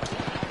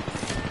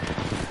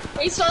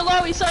 He's so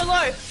low, he's so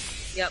low!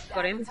 Yep,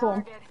 got him.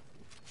 Cool.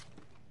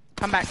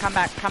 Come back, come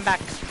back, come back.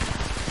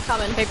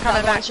 Coming. Keep The coming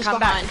other back, one's just come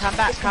back, behind. come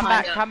back, Just come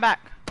behind. back, come back.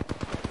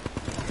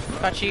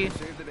 Got you.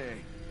 Save the day.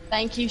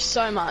 Thank you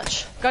so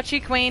much. Got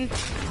you, queen.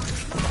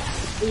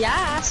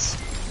 Yes!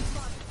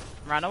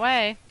 Run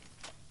away.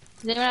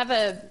 Does anyone have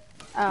a,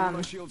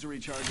 My shields are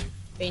recharging.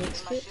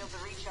 Phoenix kit? Shields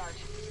are recharged.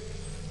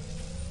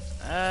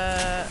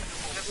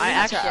 I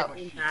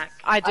actually... Back.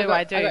 I do.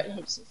 got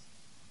heaps of-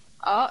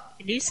 Oh,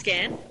 Can you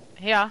scan?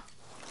 Here.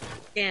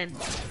 Scan.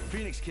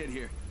 Phoenix kid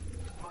here.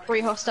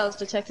 3 hostiles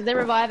detected. They're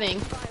reviving.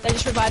 They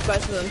just revived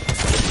both of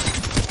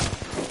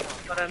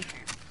them. Got him.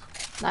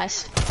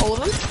 Nice. All of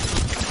them?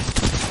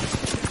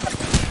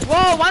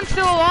 Whoa, one's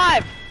still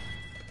alive.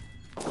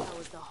 That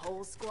was the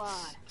whole squad.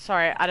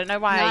 Sorry, I don't know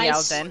why I yelled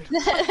Nice. then.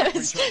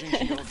 Recharging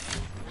shield.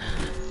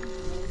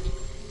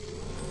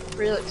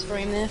 Real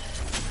extreme there.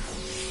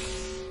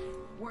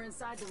 We're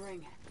inside the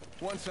ring.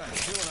 One side,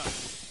 healing up.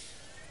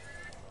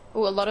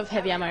 Ooh, a lot of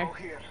heavy ammo. Oh,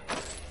 here.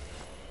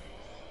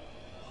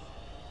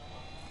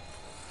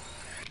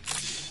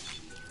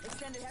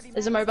 Extended heavy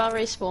There's a mobile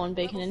respawn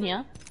beacon in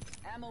here.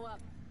 ammo up.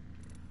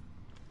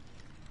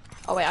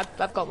 Oh wait,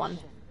 I've got one.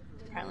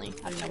 Apparently,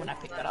 I don't know when I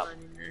picked that up.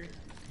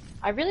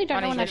 I really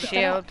don't know Running when I the picked that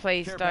shield, up.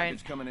 please Care don't.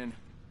 package coming in.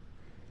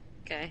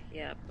 Okay,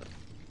 yeah. But...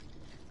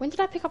 When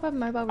did I pick up a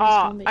mobile Oh,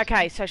 respawn beacon?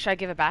 okay, so should I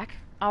give it back?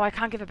 Oh, I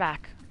can't give it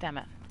back. Damn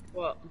it.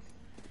 What?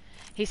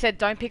 He said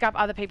don't pick up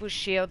other people's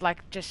shield,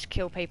 like just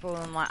kill people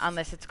and like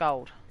unless it's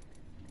gold.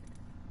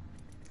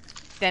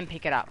 Then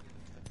pick it up.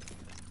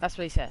 That's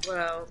what he said.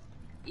 Well,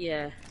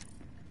 yeah.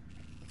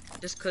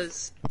 Just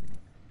 'cause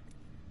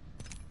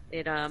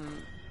it What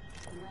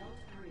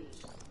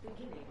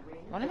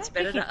am it's I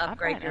better picking to up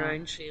upgrade right your now?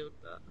 own shield,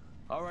 but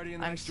Already in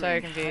the I'm next so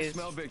ring. confused. I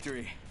smell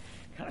victory.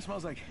 Kind of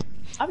smells like.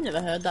 I've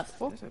never heard that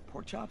before. Is it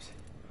pork chops?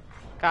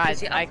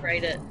 Guys, you I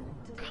upgrade it.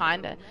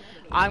 kinda.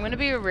 I'm gonna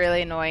be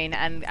really annoying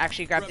and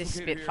actually grab this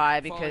Replicator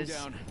Spitfire here, falling because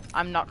down.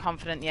 I'm not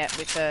confident yet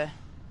with the.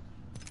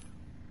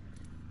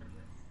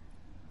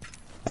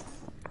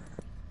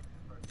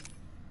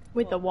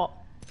 With the what?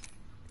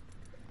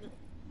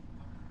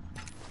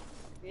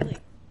 Really?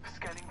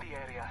 Scanning the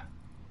area.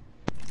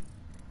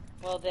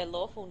 Well, they're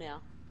lawful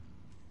now.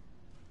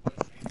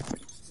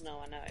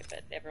 No, I know,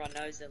 but everyone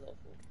knows they're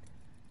lawful.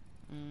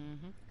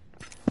 Mhm.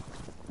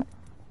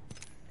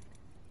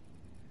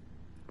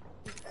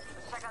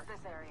 out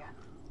this area.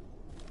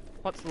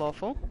 What's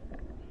lawful?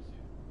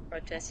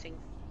 Protesting.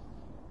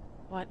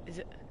 What is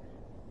it?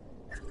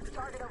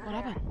 Target over What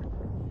there. happened?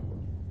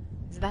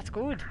 That's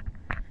good.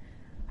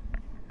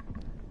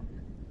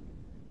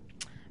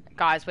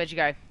 Guys, where'd you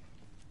go?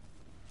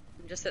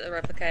 I'm just at the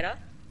replicator.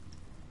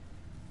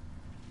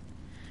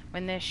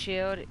 When their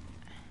shield...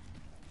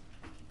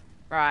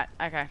 Right,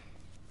 okay.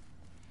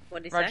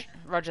 What did he Roger, say?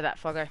 Roger that,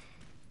 Floggo.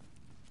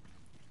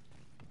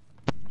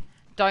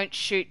 Don't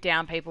shoot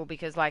down people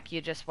because, like,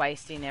 you're just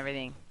wasting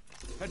everything.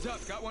 Heads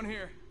up, got one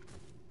here.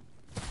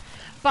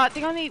 But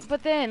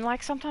then,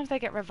 like, sometimes they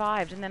get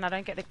revived and then I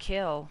don't get a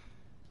kill.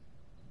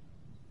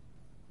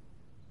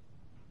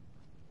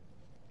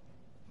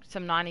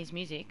 Some 90s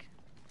music.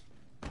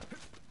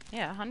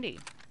 Yeah, Hundy.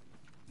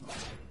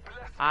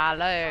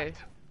 Hello.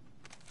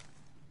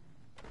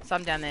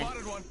 Some down there.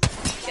 Spotted one.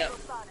 Yep.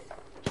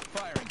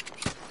 Firing.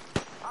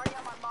 Already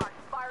on my mark.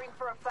 Firing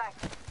for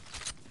effect.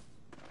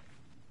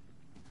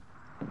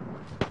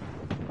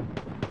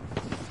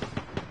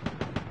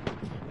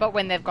 But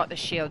when they've got the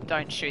shield,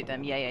 don't shoot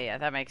them. Yeah,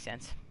 that makes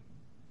sense.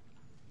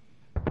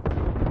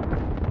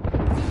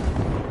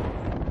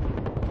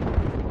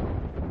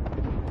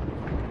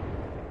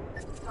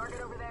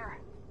 Target over there.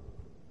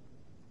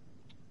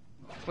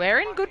 We're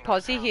in good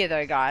posse here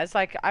though, guys.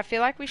 Like, I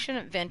feel like we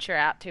shouldn't venture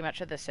out too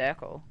much of the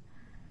circle.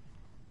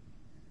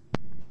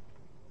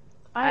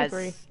 I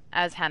agree.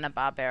 As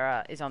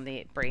Hanna-Barbera is on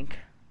the brink.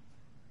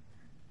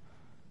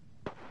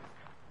 I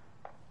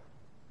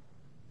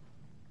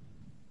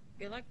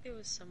feel like there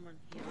was someone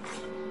here.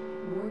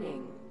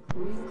 Warning.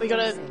 We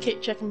gotta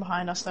keep checking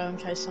behind us though in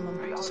case someone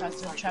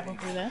decides to travel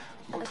through there.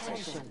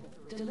 Attention.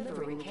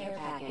 Delivering care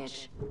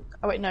package.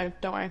 Oh wait, no,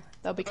 don't worry.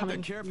 They'll be The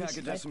coming. care this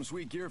package way. has some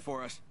sweet gear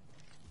for us.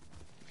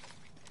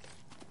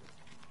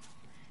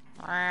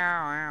 Wow,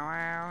 wow,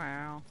 wow,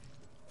 wow.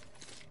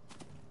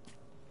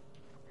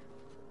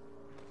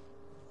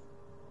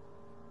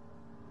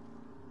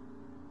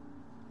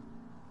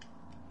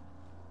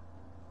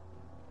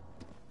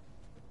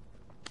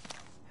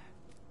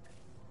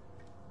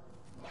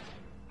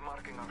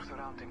 Marking our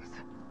surroundings.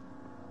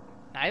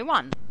 No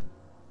one.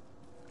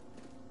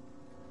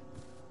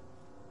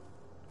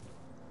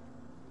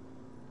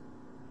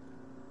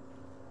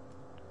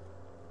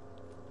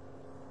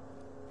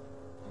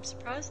 I'm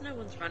surprised no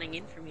one's running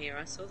in from here.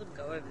 I saw them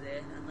go over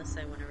there, unless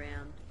they went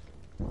around.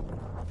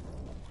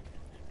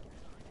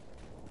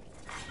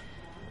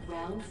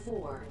 Round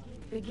 4.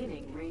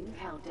 Beginning ring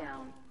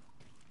countdown.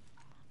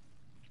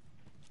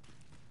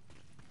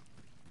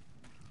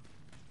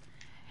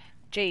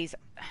 Geez.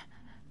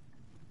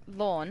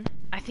 Lorne,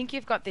 I think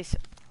you've got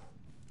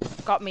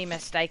me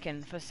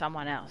mistaken for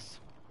someone else.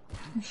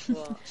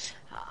 What?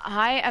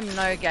 I am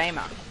no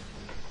gamer.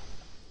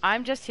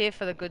 I'm just here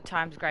for the good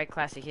times, great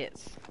classic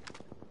hits.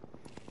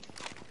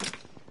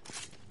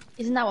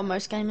 Isn't that what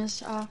most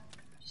gamers are?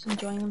 Just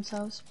enjoying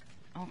themselves.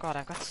 Oh god,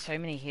 I've got so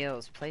many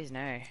heals. Please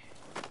no.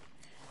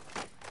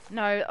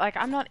 No, like,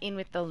 I'm not in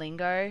with the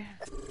lingo.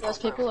 There's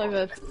people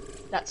over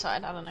that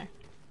side, I don't know.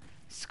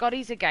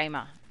 Scotty's a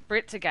gamer.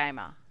 Brit's a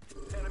gamer.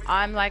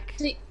 I'm like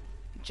See,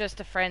 just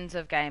a friends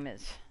of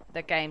gamers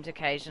that games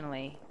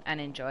occasionally and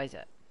enjoys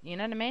it. You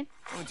know what I mean?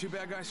 Only 2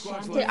 bad guy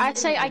squads see, left. I'd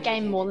say I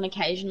game more than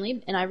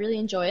occasionally, and I really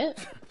enjoy it.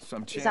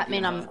 Some Does that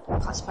mean champion,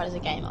 I'm classified as a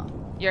gamer?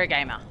 You're a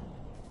gamer.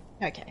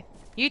 Okay,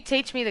 You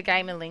teach me the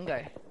gamer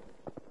lingo.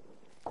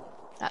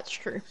 that's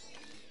true.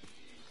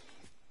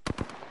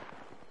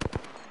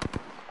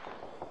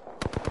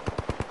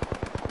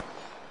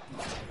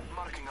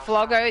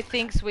 Floggo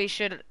thinks we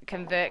should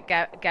convert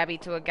Gabby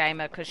to a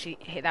gamer because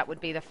that would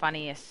be the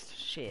funniest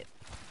shit.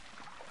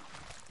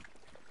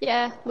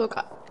 Yeah, look,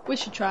 we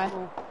should try.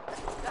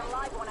 Got a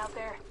live one out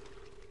there.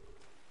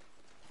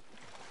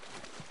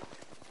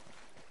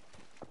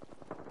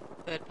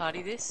 Third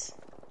party this?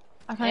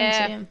 I can't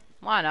even see him.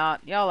 Why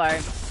not? YOLO.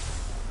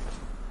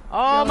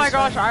 Oh my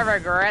gosh, I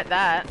regret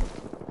that.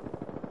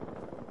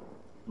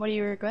 What do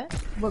you regret?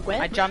 I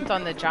Regret? jumped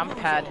on the jump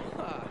pad.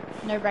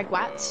 No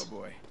regrets? Oh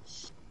boy.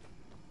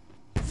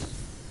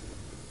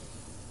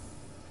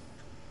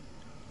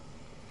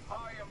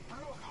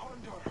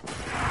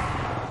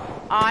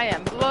 I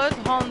am Blood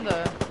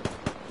Honda.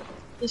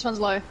 This one's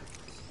low.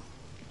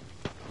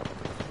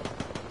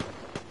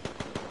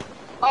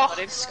 Oh,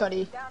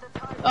 Scotty.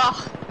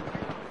 Oh,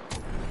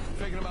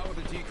 Faking him out with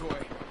a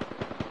decoy.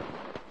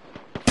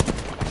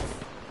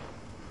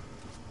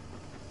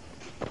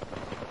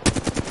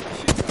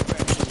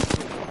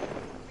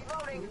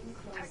 Reloading.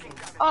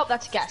 oh,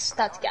 that's gas.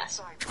 That's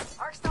gas.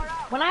 Arc star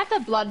out. When I have the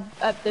blood,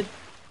 the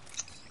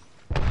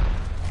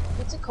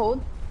what's it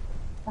called?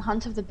 The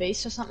Hunt of the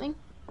Beast or something?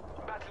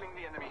 Battling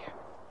the enemy.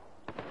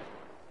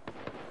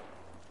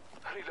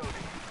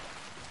 Reloading.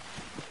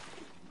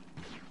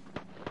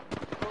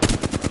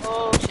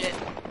 Oh shit.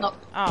 Not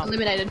Oh.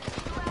 eliminated.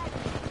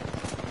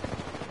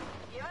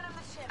 Giving him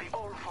the ship. The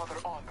All-Father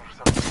honors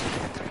of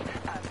history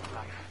and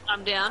life.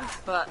 I'm down,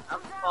 but I'm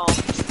bombed.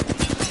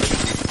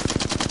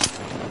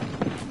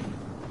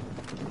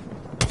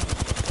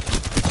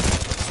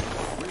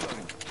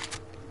 Reloading.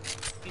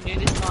 You knew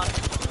this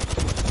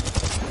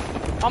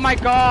my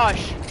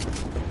gosh!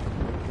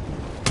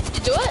 Did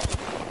you do it?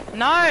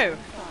 No!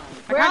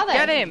 Where I are can't they?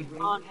 get him!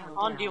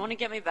 On, do you want to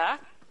get me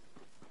back?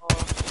 Or...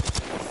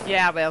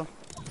 Yeah, I will.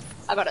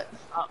 I got it.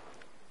 Oh.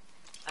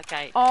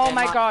 Okay. Oh there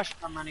my might- gosh.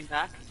 I'm running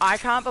back. I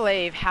can't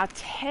believe how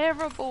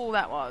terrible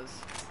that was.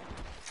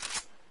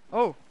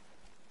 Oh.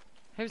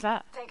 Who's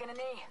that? Taking a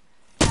knee.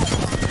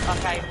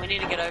 Okay, we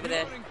need to get over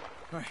there.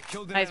 Alright,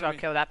 killed an May as well enemy.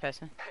 kill that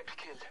person.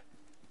 Killed.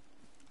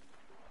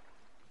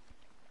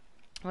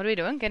 What are we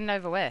doing? Getting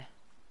over where?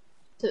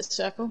 To the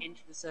circle.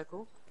 Into the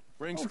circle.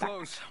 Ring's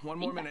close. One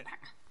more minute.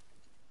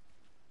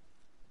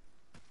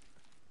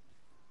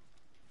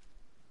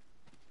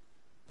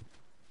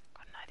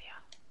 Got an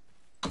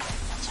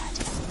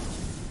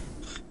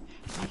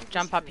idea.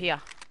 Jump up here.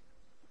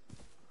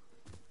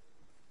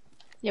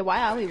 Yeah, why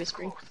are we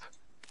whispering?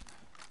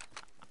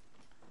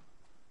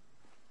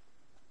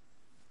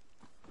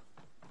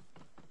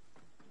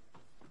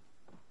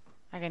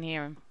 I can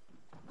hear him.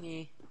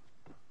 Yeah. Do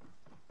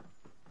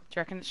you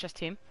reckon it's just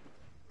him?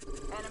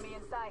 Enemy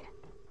in sight.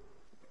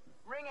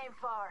 Ring aim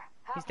far.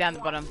 He's down the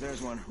bottom.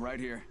 There's one, right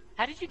here.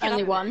 How did you get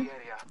Only up one.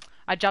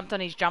 I jumped on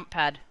his jump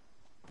pad.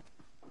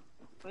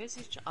 Where's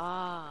his...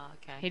 Ah,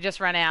 okay. He just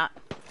ran out.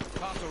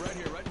 Hostile right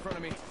here, right in front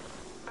of me.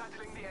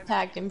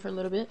 Tagged him for a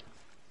little bit.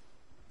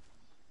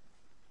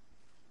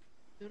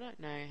 Still don't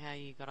know how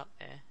you got up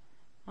there.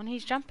 On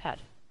his jump pad.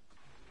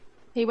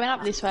 He went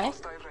up this way.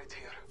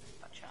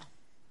 Gotcha.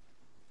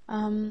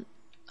 I'm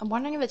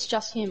wondering if it's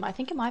just him. I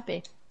think it might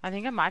be. I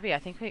think it might be. I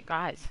think we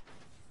guys.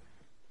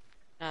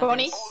 No,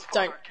 Bonnie,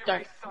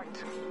 there's-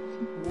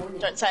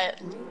 don't say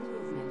it.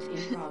 Movement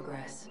in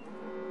progress.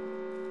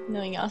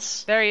 Knowing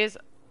us. There he is.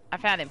 I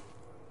found him.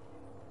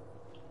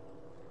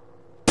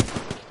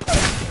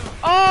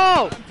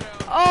 Oh!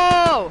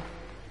 Oh!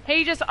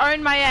 He just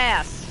owned my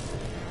ass.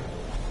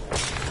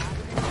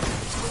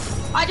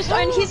 I just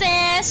owned his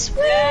ass!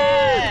 Woo!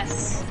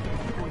 Yes!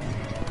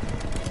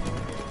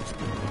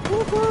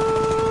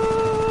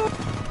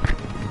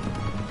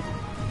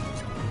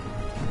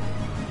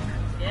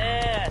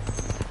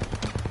 Yes!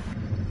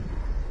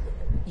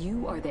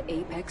 You are the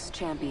Apex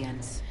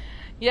champions.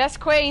 Yes,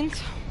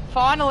 Queens.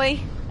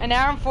 Finally. An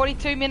hour and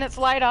 42 minutes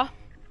later.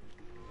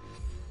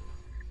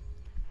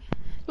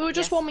 We were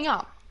just Yes. warming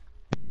up.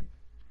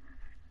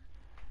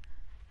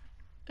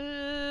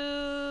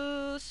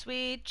 Ooh,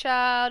 sweet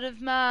child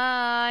of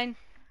mine.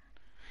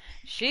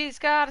 She's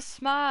got a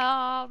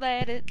smile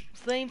that it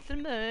seems to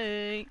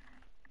me.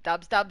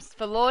 Dubs, dubs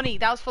for Lorne.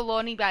 That was for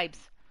Lorne,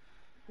 babes.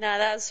 No,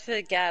 that was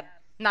for Gab.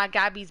 Nah,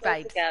 Gabby's That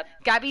was for babes. Gab.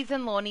 Gabby's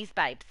and Lorne's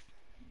babes.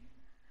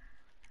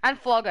 And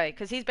Floggo,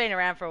 because he's been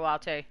around for a while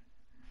too.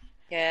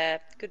 Yeah,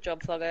 good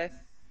job, Floggo.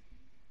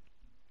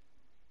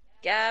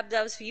 Gab,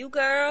 that was for you,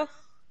 girl.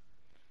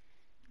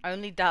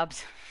 Only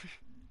dubs.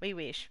 We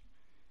wish.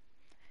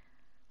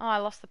 Oh, I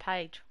lost the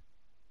page.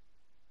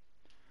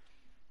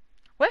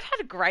 We've had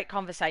a great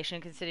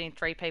conversation considering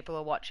 3 people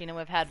are watching and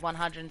we've had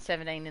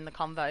 117 in the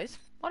convos.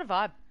 What a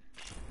vibe.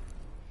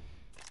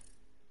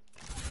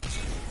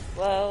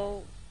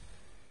 Well,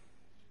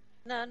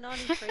 no,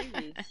 93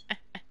 views.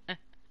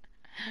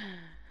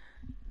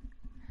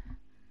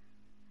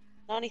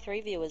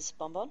 93 viewers,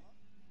 Bonbon.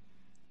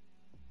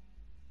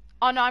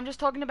 Oh no, I'm just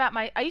talking about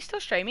my... Are you still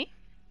streaming?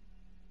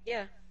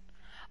 Yeah.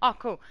 Oh,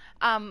 cool.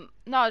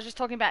 No, I was just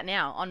talking about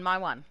now, on my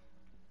one.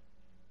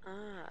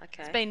 Ah,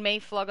 okay. It's been me,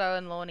 Floggo,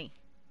 and Lorne.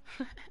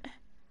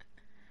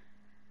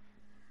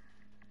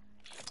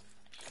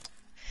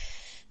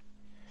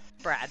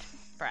 Brad.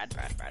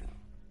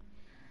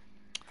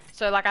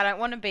 So, like, I don't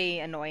want to be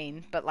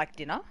annoying, but, like,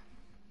 dinner?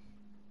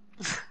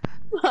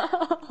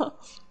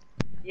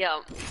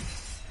 Yeah.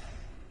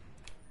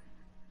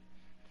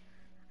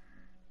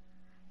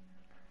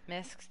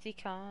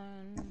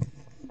 Mexicon.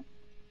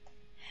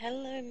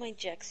 Hello, my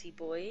Jaxie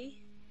boy.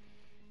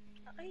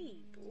 Hi,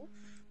 doof.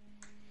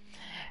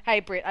 Hey,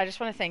 Britt, I just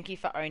want to thank you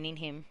for owning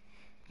him,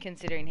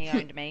 considering he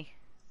owned me.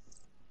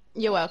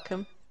 You're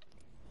welcome.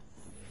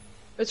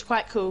 It was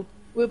quite cool.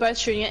 We were both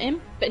shooting at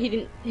him, but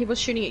he was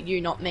shooting at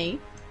you, not me.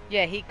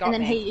 Yeah, he got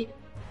And then me.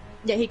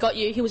 he got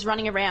you. He was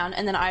running around,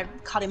 and then I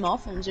cut him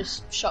off and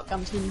just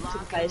shotgunned him to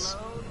the face.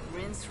 Load,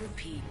 rinse,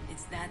 repeat.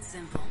 It's that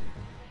simple.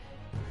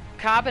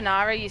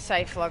 Carbonara, you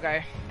say,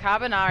 Floggo.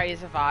 Carbonara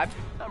is a vibe.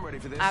 I'm ready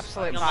for this.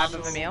 Absolute Your vibe mum's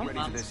of a meal. Ready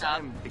for this.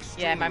 I'm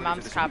extremely Yeah, my ready for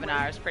mum's this.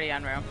 carbonara is pretty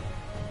unreal.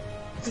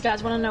 You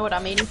guys want to know what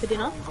I'm eating for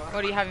dinner?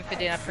 What are you having for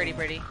dinner, Pretty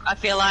Britty? I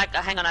feel like,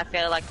 hang on, I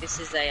feel like this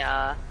is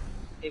a,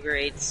 Uber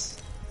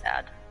Eats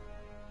ad.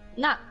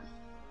 Nah.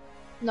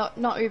 Not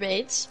Uber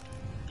Eats.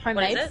 What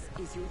Homemade. is it?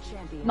 Is your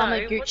champion. Mama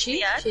No, what's Gucci.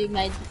 the ad? She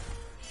made.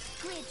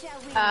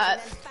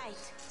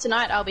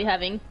 Tonight I'll be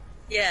having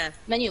Yeah.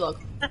 menu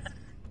log.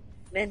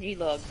 Menu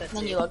log, that's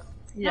Menu it. log.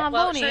 No,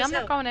 Well, Lorne, show I'm us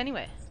not how. going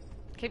anywhere.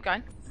 Keep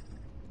going.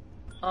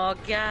 Oh,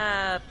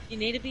 Gab, you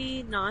need to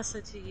be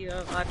nicer to your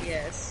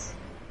IBS.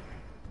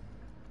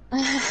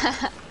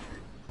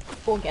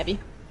 Poor Gabby.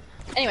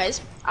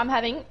 Anyways, I'm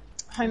having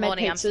homemade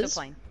Lorne, I'm still pizzas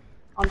playing.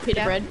 on pita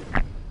Yeah. bread.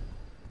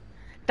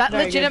 That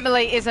Very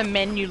legitimately is a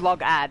menu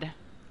log ad.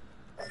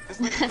 This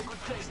looks like a good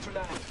place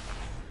tonight.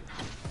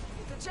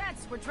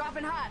 Jets, we're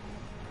dropping hot.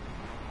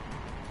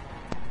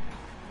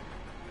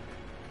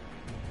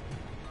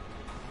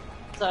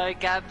 So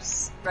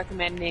Gab's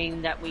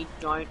recommending that we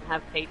don't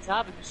have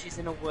pizza because she's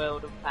in a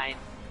world of pain.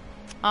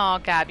 Oh,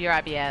 Gab, you're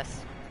IBS.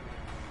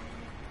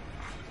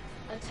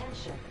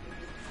 Attention.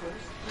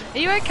 Are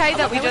you okay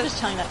that we were just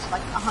telling that to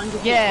like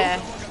 100 Yeah.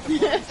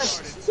 people.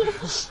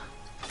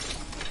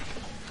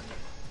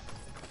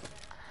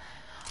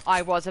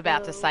 I was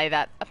about to say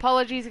that.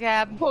 Apologies,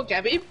 Gab. Poor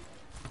Gabby.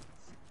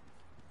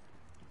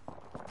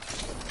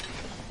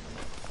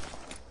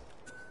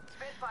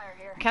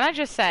 Can I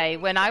just say,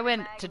 when I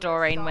went to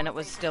Doreen when it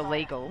was still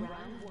legal,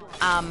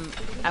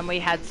 and we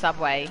had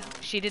Subway,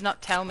 she did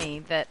not tell me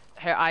that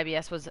her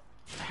IBS was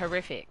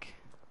horrific.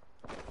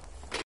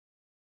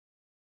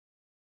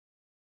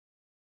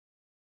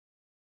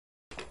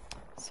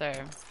 So,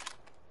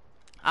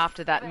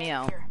 after that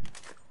meal,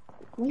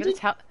 you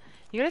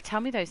gotta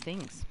tell me those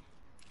things.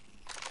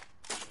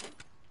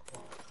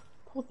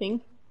 Poor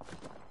thing.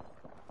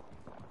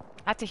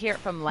 I had to hear it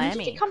from Why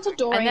Lammy. did you come to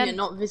Doreen and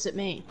not visit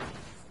me?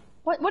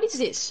 What is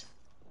this?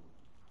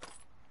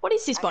 What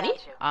is this, Bonnie?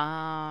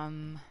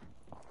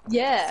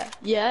 Yeah,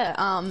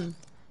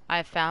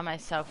 I found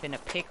myself in a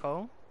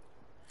pickle.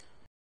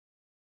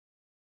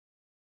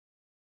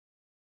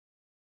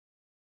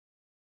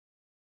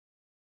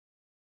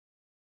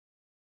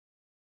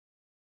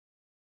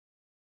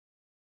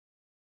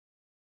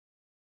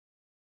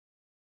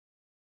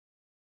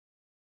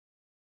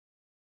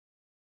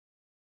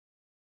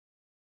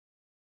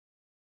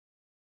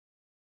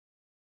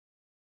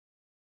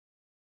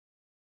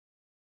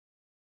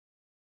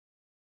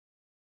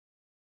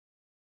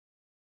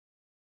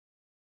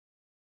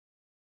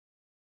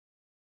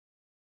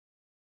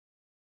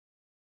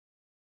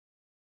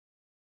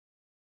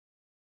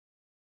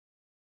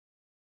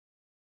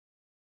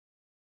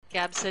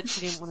 Gab said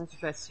she didn't want to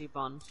stress you,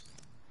 Bon.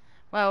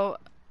 Well,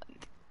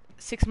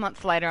 6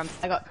 months later,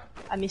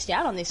 I missed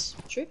out on this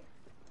trip,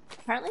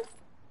 apparently.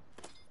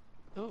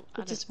 Oh,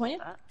 I'm disappointed.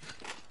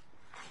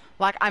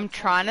 Like, I'm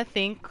trying to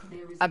think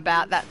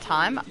about that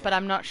time, but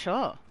I'm not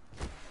sure.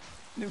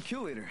 New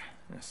kill leader.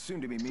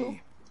 Soon to be me. Cool.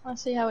 I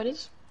see how it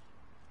is.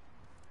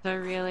 So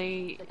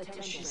really,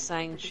 she's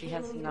saying she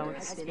has no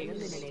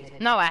excuse.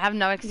 No, I have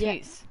no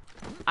excuse.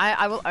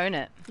 I will own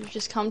it. You've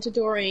just come to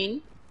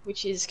Doreen,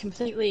 which is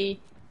completely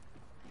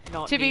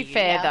Not To be near you.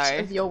 fair, out though,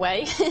 of your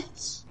way.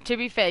 to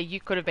be fair, you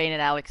could have been at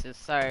Alex's,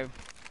 so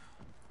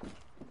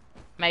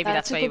maybe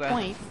that's where you were.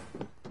 Point.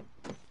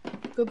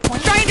 Good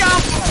point. Stranger!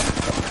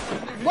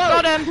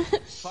 Whoa. Got him!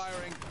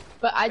 Firing.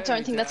 But I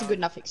don't think that's a good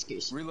enough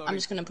excuse. Reloading. I'm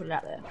just gonna put it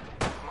out there.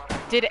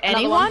 Did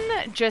anyone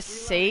just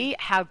see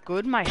how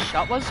good my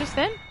shot was just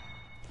then?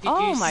 Did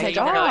Oh you my see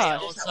that I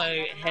gosh.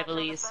 also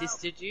heavily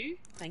assisted you?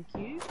 Thank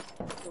you.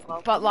 You're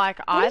welcome. But like,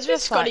 Why I is just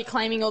just Scotty like,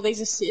 claiming all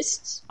these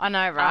assists? I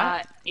know,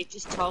 right? It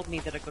just told me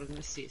that I got an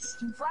assist.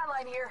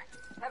 Flatline here.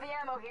 Heavy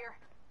ammo here.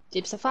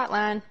 Dibs the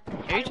flatline.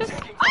 Who just?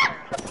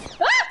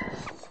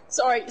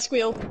 Sorry,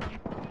 squeal.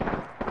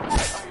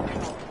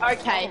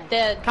 Okay,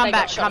 they Come got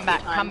back, shot come a few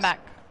back, times. come back.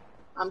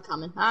 I'm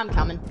coming.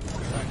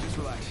 Alright, just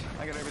relax.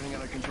 I got everything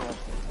under control.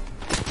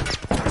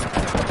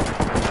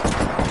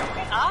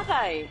 Where are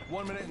they?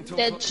 1 minute until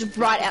They're just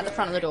right out the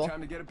front of the door.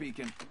 Time to get a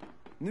beacon.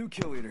 New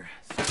kill leader.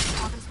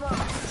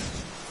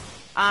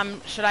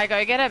 Should I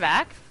go get her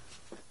back?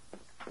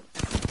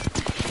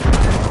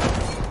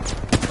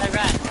 They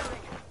ran.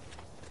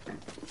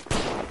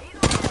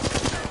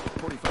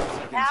 45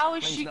 seconds. How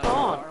is Lane's she not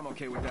gone? far. I'm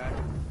okay with that.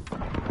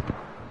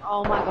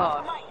 Oh my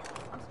god.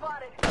 I'm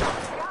spotted.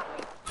 Got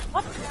me.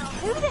 What?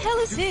 Who the hell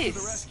is To the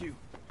this? rescue.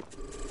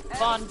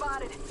 Bon.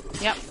 Spotted.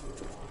 Yep.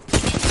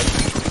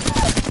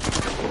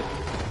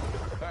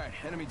 Alright,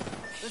 enemy.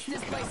 Let's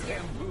displace here.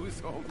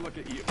 Bamboozled. Look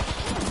at you.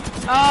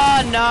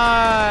 Oh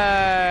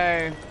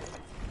no!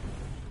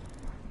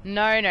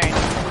 No, no,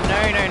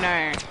 no, no,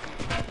 no.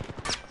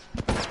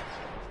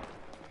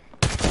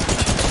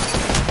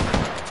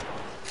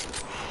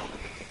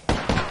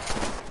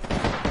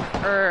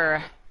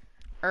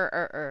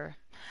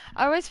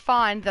 I always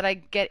find that I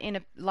get in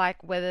a,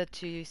 like, whether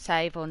to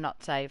save or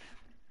not save.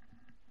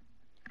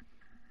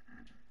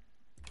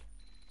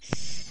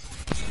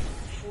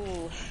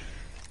 Ooh.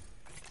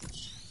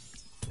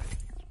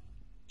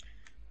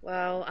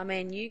 Well, I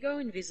mean, you go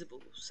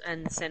invisibles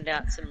and send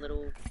out some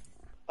little...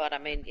 But, I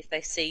mean, if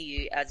they see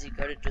you as you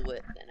go to do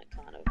it, then it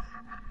kind of...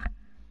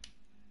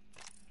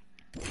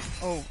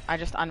 Oh, I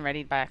just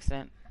unreadied by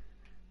accident.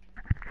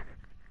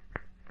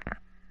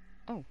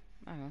 Oh,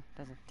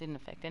 didn't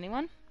affect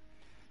anyone.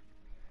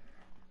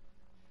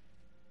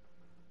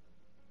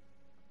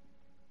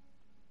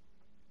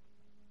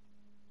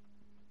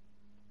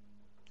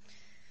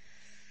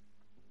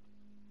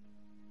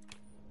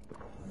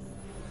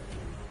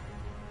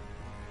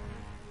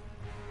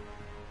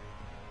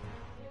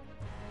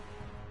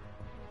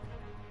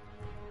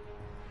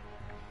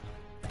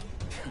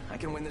 I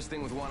can win this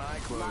thing with one eye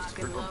closed,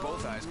 or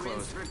both eyes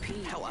closed.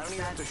 Hell, I don't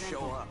even have to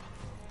show up.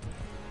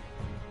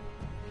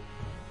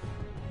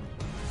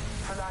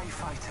 Fly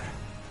fighter,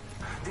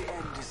 the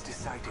end is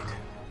decided.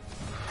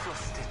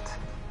 Trust it.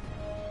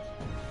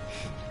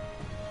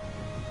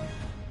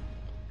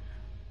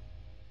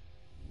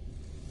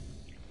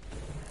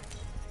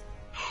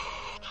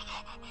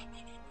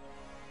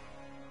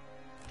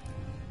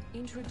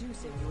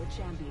 Introducing your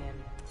champion.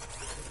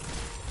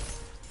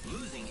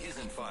 Losing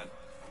isn't fun.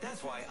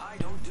 That's why I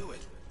don't do it.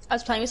 I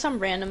was playing with some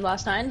random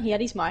last night and he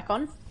had his mic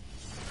on.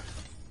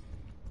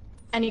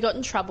 And he got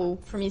in trouble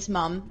from his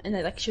mum and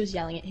like she was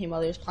yelling at him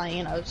while he was playing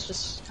and I was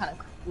just kind of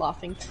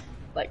laughing.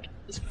 Like, it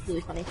was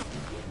really funny.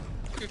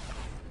 This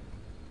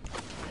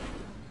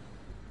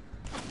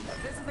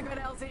is a good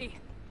LZ.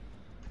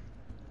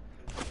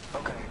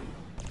 Okay.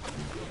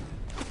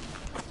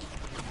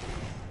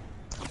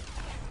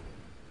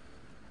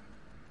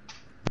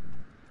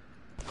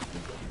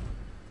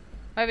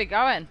 Where we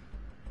going?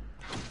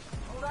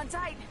 Hold on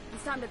tight.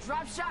 It's time to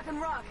drop, shock, and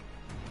rock.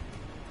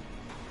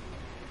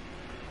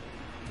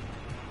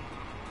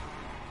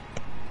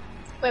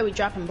 Where we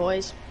dropping,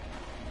 boys?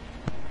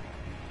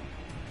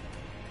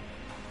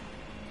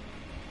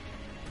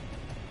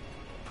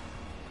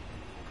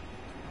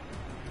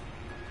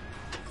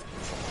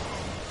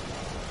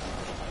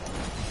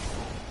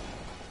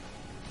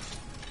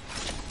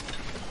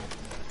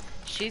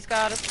 She's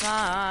got a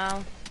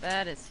smile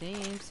that it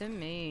seems to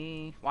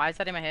me. Why is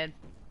that in my head?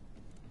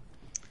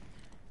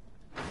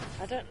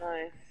 I don't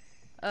know.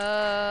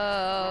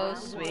 Oh,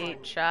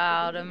 sweet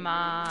child of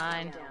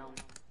mine.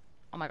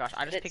 Oh my gosh,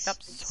 I just picked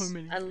up so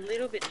many. A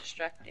little bit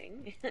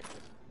distracting.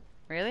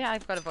 Really?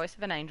 I've got a voice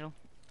of an angel.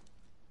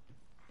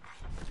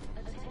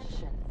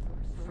 Attention.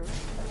 First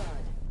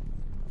blood.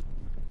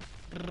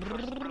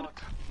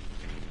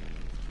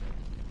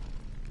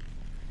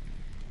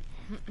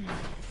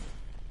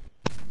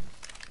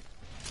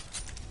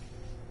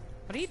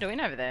 What are you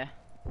doing over there?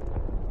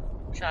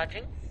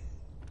 Charging.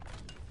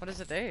 What does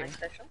it do? My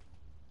special.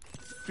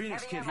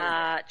 Phoenix Kid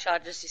here.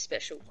 Charges your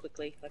special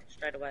quickly, like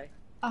straight away.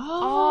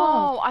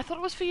 Oh, I thought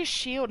it was for your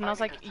shield, and I was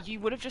like, you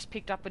would have just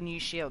picked up a new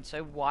shield,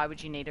 so why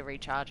would you need to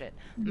recharge it?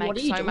 What Makes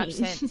are you so much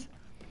doing? sense.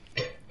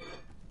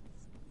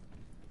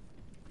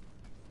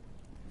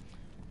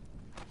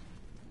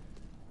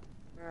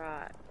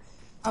 Right.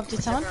 Oh,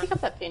 did someone pick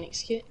up that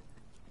Phoenix kit?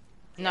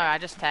 No, I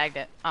just tagged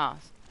it. Oh,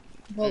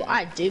 Well,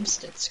 I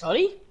dibsed it,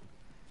 Scotty.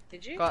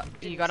 Did you?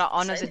 you got it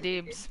on as a Say that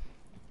you dibs.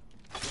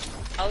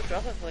 did. I'll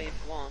drop it for you if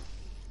you want.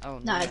 Oh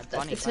No, yeah, it's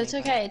Bonnie, it's Bonnie,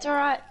 okay. It's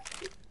alright.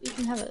 You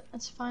can have it.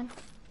 That's fine.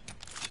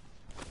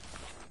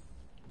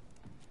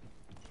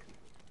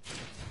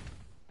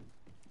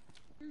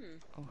 Bonnie.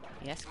 Oh,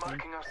 yes, Queen.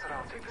 Marking our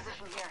surroundings.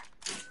 Position here.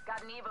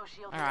 Got an Evo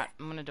shield. Alright,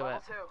 I'm gonna do it.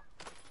 Level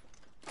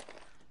 2.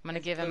 I'm gonna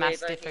give a the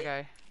Mastiff Reaver a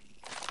go.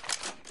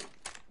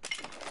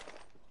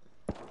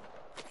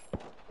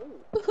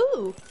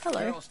 Woohoo! Hello.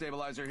 Barrel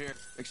stabilizer here.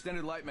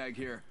 Extended light mag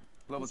here.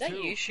 Level Is that 2.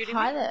 you shooting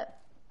Hi me? there.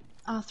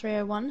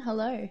 R301.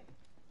 Hello.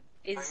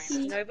 Is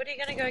nobody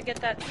gonna go get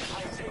that?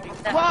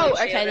 Whoa. blue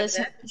Okay. shield There's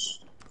over there?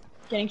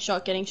 getting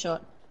shot. Getting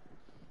shot.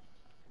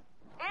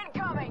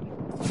 Incoming!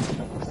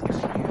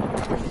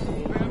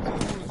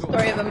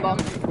 3 of them bomb.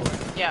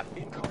 Yep.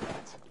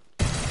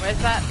 Where's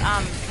that,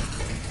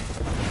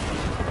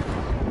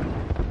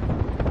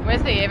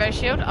 where's the Evo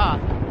shield? Oh.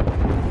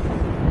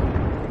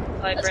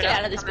 Like, Let's get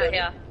out of this building.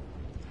 Here.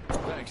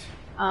 Thanks.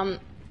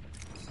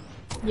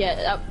 Yeah,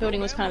 that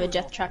building was kind of a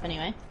death trap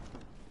anyway.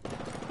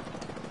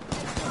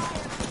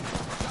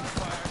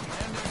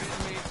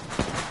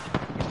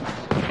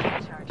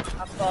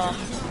 Up bomb.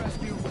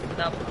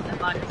 Nope,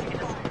 that might just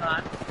get us some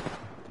time.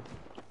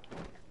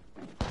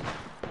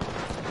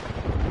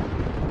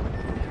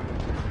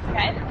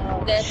 Okay,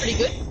 they're pretty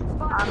good.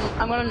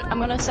 I'm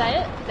gonna say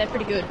it. They're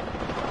pretty good.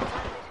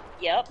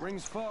 Yep.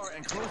 Rings far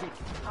and closing.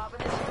 Hop in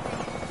this UV.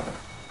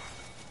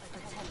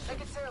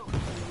 Make it 2.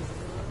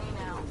 Me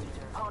now.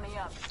 Pony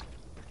up.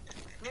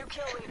 New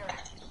kill leader.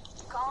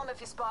 Call him if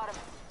you spot him.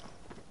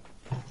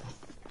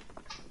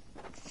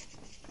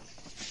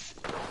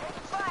 Take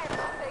fire!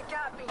 They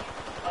got me.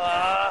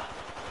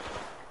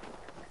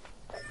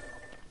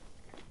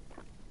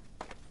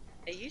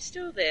 Are you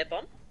still there,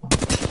 Bon?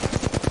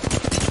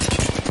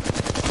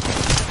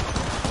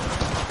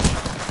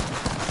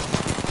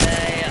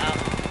 They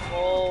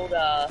called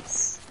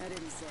us. I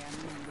didn't say I'm a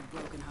man with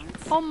broken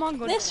hearts. Oh my They're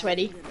goodness.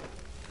 sweaty.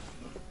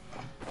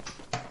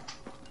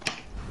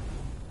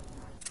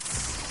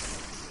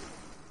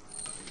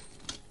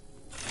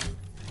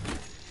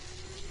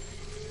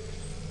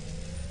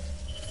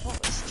 That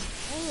was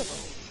terrible.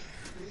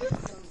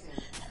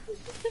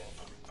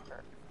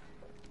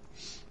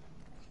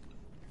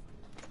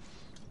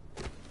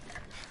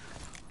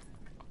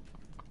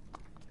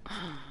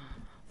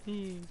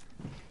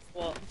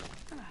 What?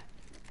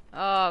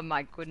 Oh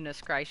my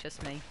goodness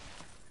gracious me.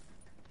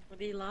 What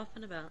are you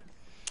laughing about?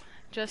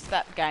 Just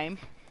that game.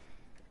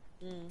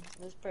 It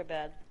was pretty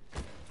bad.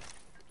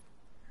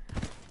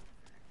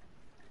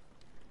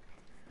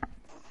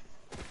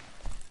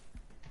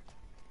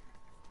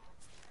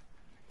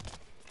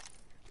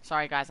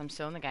 Sorry guys, I'm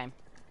still in the game.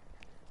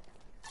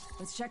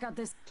 Let's check out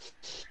this.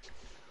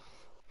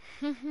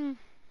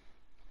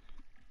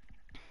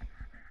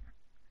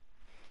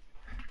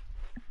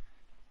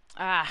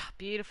 Ah,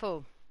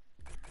 beautiful.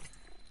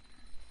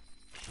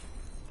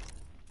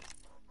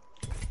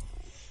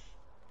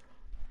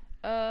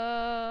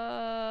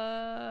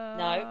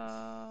 No.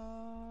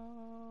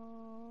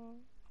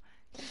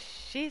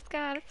 She's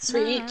got a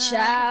Sweet smile.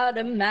 child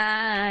of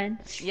mine.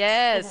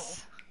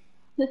 Yes.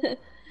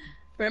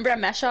 Remember our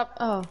mashup?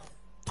 Oh.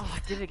 Oh, I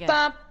did it again.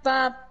 Bum,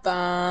 bum,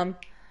 bum.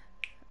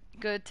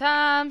 Good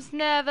times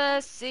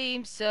never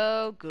seem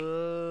so good.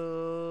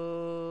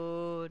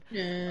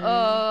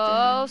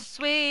 Oh,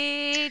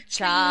 sweet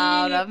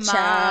child of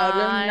Child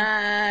of mine.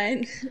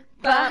 mine.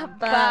 Ba, Ba,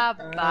 ba,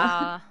 ba,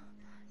 ba.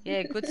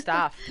 Yeah, good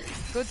stuff.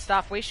 Good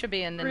stuff. We should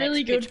be in the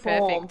Really next good Pitch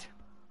form. Perfect.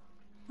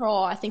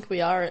 Oh, I think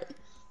we are it.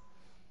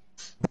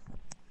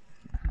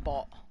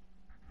 Bot.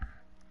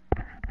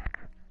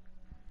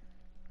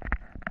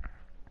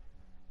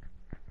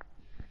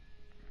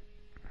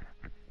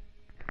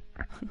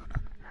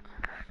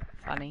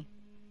 Funny.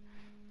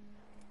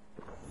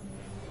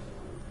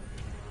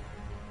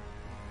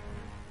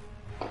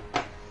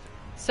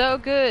 So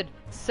good.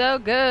 So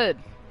good.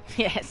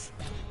 Yes.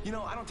 You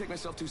know, I don't take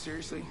myself too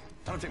seriously.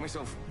 I don't take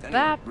myself Ba,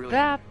 anywhere, really.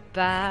 ba, Get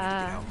ba.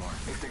 out more.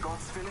 If the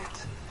gods fill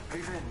it,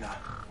 vivenna.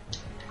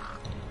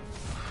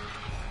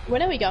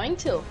 When are we going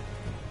till?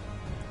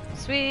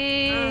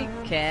 Sweet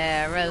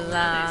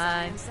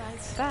Caroline.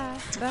 Ba, ba.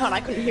 Oh, I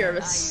couldn't hear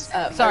us.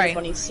 Sorry.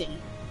 Everybody sing.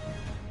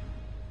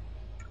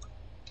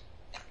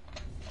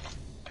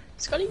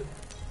 Scotty?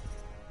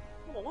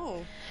 I don't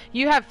know.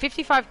 You have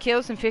 55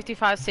 kills and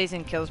 55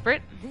 season kills,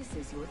 Brit. This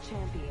is your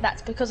champion.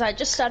 That's because I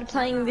just started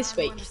playing this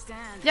week.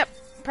 Yep.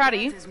 Proud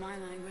of you. Is my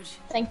language.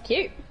 Thank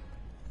you.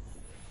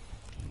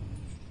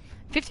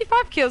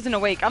 55 kills in a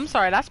week. I'm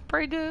sorry, that's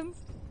pretty good.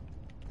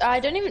 I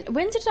don't even.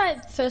 When did I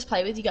first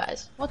play with you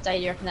guys? What day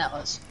do you reckon that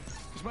was?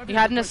 You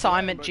had an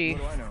assignment due.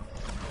 What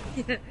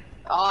do I know?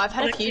 Oh, I've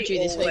had a few Lexi due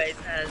this week. always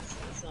has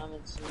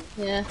assignments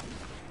due. Yeah.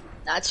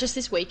 Nah, it's just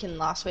this week and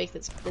last week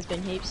there's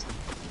been heaps.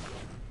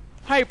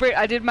 Hey, Brit,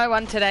 I did my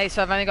one today,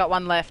 so I've only got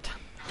one left.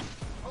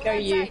 Go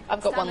you.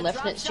 I've got one left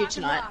and it's due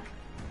tonight.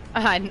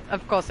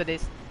 Of course it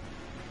is.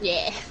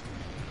 Yeah.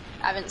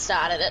 I haven't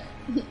started it.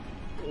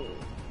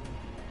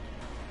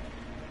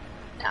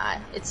 Nah,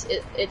 it's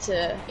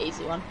a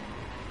easy one.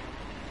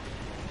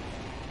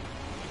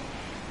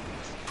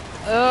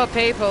 Oh,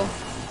 people.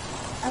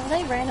 Are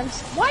they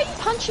randoms? Why are you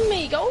punching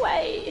me? Go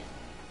away!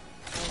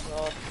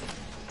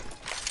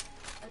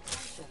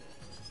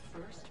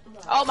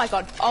 Oh my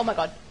god, oh my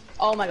god,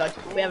 oh my god,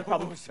 we have a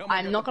problem.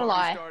 I'm not gonna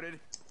lie,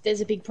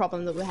 there's a big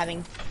problem that we're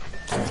having.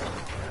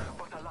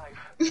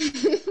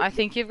 I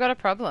think you've got a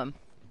problem.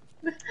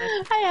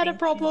 I had a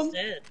problem. She's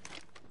dead.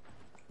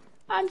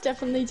 I'm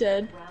definitely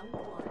dead.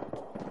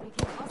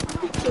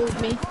 He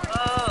killed me.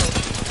 Oh,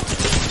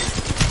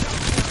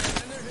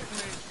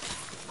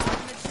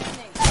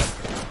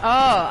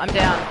 Oh, I'm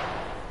down.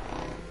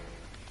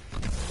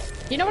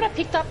 You know what I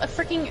picked up? A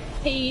freaking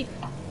P...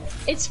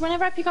 It's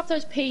whenever I pick up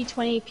those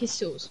P20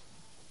 pistols.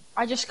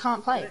 I just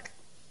can't play.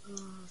 I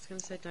was gonna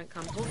say don't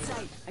come to Hold me.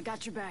 tight. I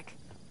got your back.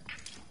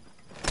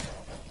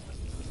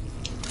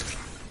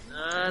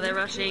 They're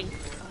rushing.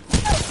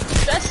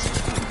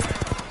 Just...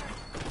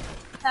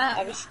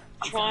 I was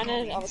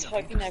I was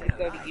hoping they would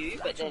go to you,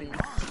 but then...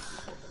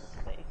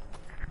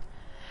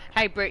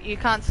 Hey, Brit, you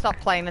can't stop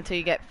playing until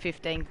you get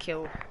 15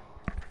 kill.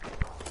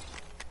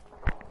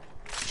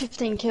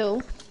 15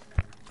 kill.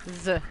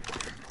 Z.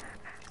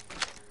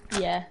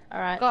 Yeah,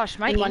 alright. Gosh,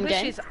 my In one English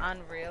game. is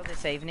unreal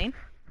this evening.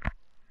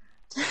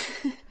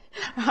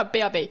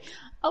 BRB.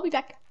 I'll be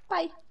back.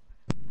 Bye.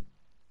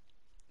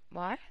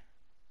 Why?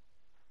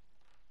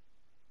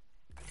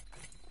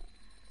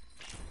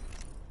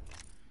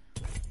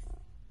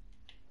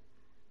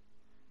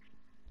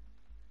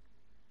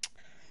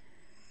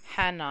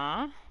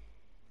 Hannah.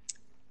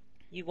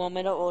 You want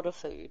me to order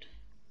food?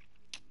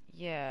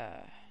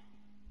 Yeah.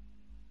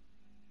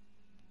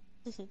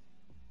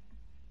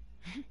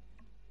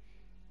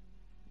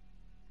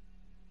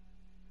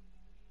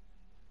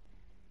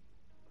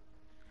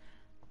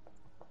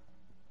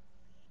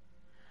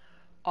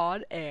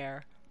 On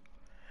air.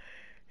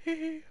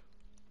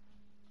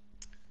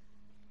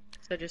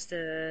 So just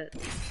a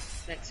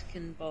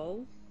Mexican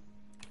bowl?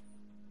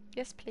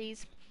 Yes,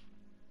 please.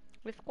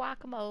 With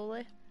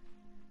guacamole.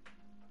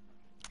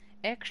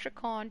 Extra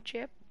corn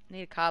chip.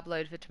 Need a carb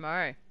load for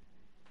tomorrow.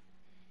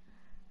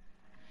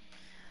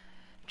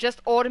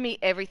 Just order me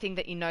everything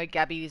that you know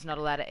Gabby is not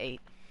allowed to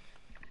eat.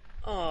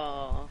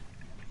 Oh,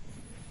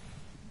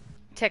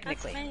 that's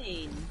Technically.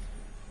 mean.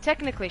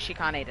 Technically she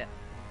can't eat it.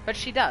 But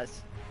she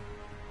does.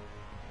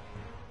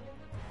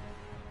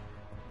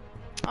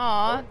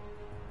 Aww.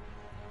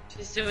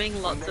 She's doing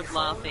lots of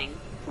laughing.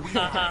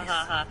 Ha ha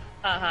ha ha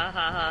ha ha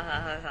ha ha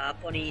ha ha.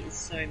 Bonnie is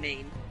so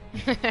mean.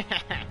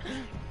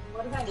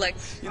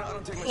 Flex, You know, I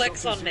don't take myself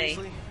flex too on me.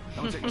 seriously. I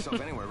don't take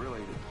myself anywhere,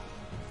 really.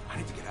 I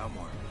need to get out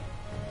more.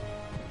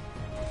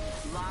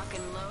 Lock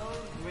and load,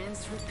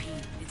 rinse,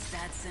 repeat. It's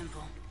that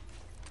simple.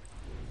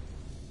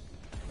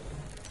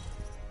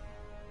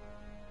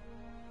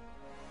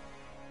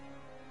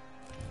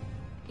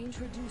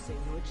 Introducing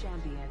your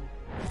champion.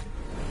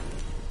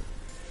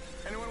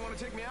 Anyone want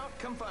to take me out?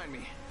 Come find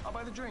me. I'll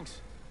buy the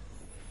drinks.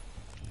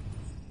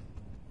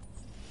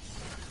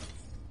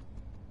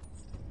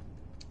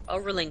 I'll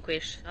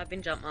relinquish. I've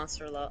been jump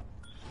master a lot.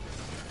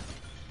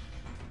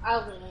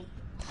 I'll really.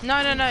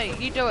 No,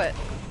 you do it.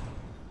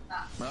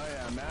 Oh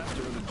yeah,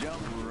 master of the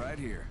jump right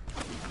here.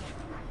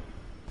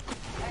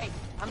 Hey,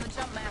 I'm the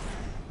jump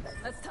master.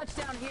 Let's touch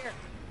down here.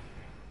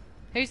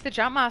 Who's the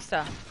jump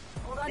master?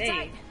 Hold on Hey,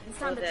 tight. It's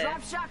time to there.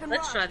 drop, shock, and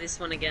Let's roll. try this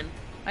one again.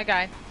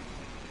 Okay.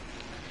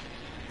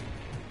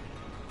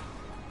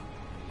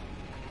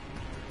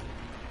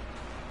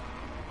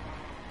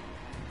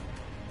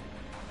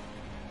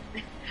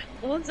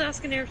 One's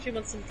asking her if she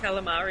wants some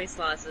calamari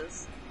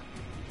slices.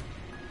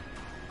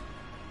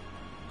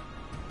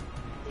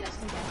 Yes,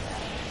 I'm getting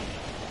that.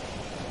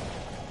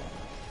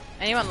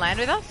 Anyone land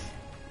with us?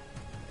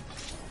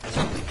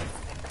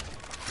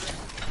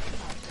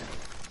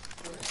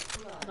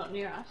 Not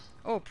near us.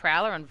 Oh,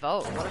 Prowler and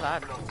Volt. What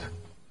about?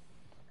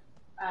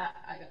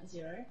 I got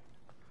 0.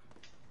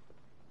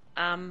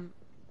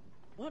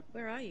 What?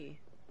 Where are you?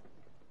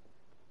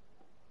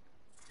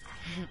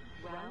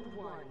 Round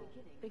 1.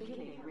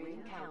 Beginning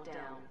ring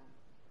countdown.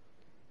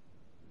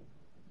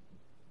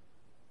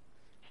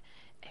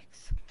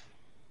 X.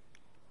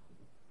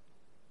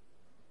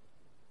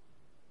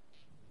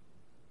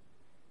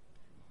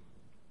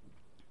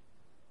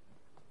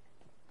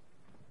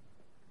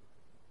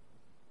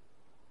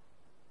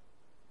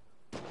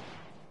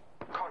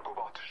 Cargo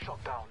bot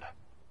shut down.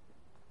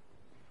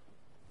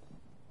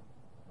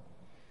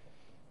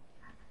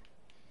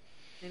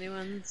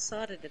 Anyone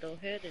sighted it or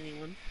heard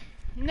anyone?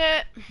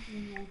 Nah.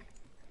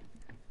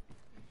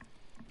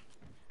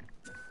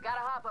 Gotta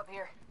hop up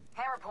here.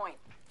 Hammer point.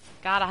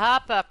 Gotta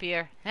hop up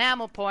here.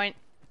 Hamel Point.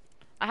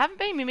 I haven't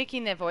been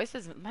mimicking their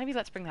voices. Maybe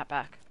let's bring that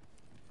back.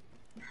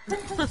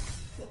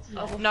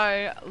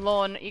 No,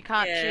 Lorne, you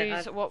can't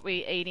choose what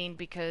we're eating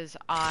because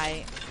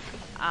I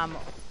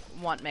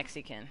want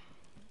Mexican.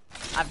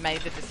 I've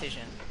made the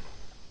decision.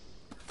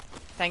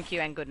 Thank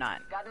you and good night.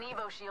 Got an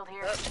Evo shield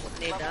here. Oh,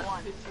 need Level that.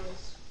 1.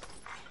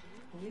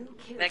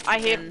 Mexican, I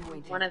hear-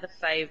 one of the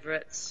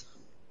favourites.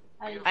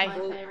 My I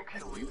favorite.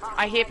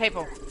 I hear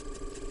people.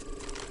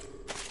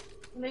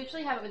 We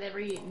usually have it with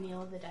every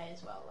meal of the day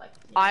as well. Like,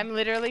 yeah, I'm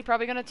literally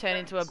probably going to turn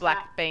into a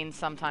black bean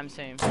sometime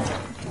soon.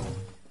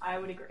 I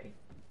would agree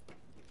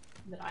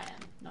that I am,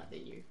 not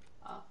that you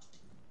are.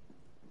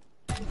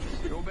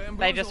 Go bamboozle.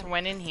 They just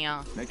went in here.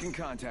 Making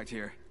contact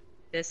here.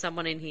 There's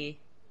someone in here.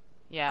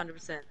 Yeah.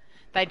 100%.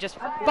 They just...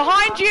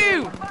 Behind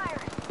you!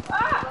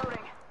 Ah! Loading.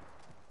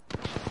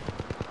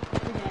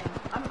 Okay,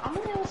 I'm on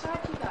the other side,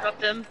 you guys.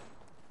 Dropped him.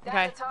 Okay,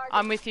 That's a target.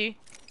 I'm with you.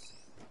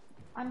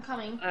 I'm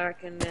coming. I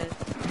reckon there's...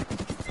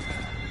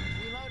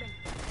 Reloading.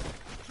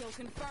 Kill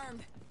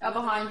confirmed.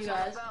 Behind you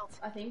guys, Belt.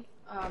 I think.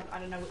 I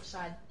don't know which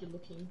side you're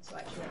looking, so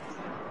actually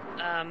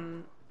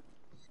understand.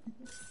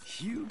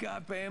 You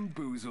got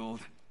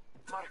bamboozled.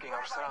 Marking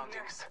our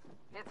surroundings.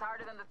 It's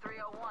harder than the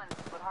 301,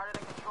 but harder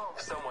to control.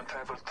 Someone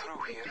traveled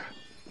through here.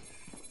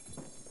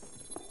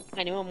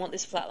 Anyone want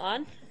this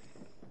flatline?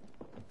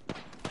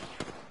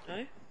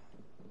 No?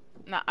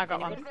 No, I got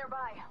It's one.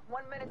 nearby.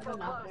 1 minute I till don't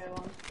know close. very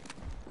long.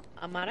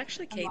 I might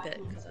actually keep it,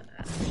 because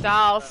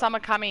Style, some are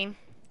coming.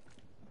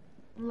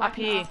 Up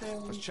here.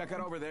 Let's check out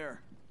over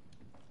there.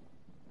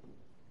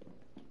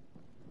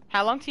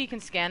 How long till you can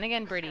scan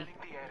again, Britty?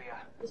 The area.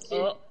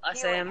 Oh, I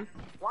see him.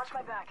 Watch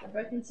my back.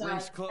 They're both inside.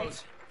 Rings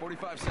close.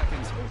 45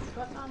 seconds. It's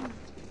got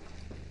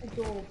a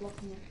door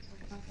blocking it, so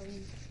I can't go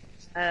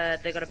in.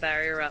 They got a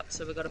barrier up,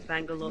 so we've got a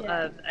Bangalore,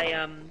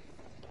 Yeah.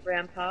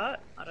 rampart.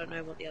 I don't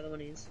know what the other one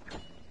is.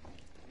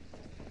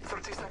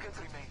 30 seconds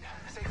remain.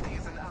 Safety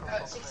is an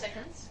arrow. 6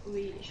 seconds.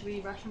 Should we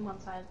rush from one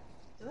side?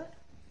 Do it?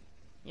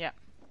 Yeah.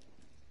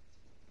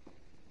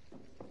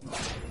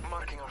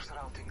 Marking our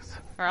surroundings.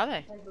 Where are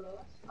they? They're below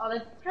us. Oh,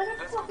 they're trying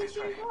to block this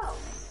as well.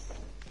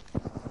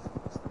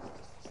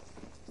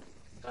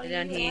 They're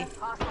down here.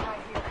 Hostile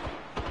right here.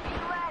 Be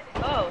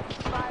red. Oh!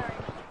 Firing.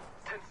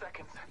 10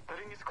 seconds. The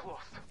ring is close.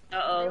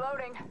 Uh-oh.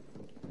 Reloading.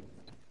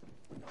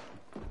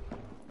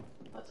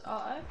 What's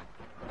uh-oh?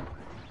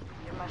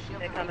 Give my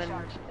shield They're to coming.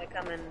 recharge.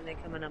 They're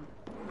coming up.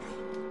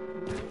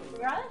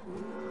 Where are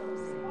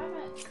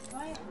they?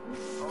 Why?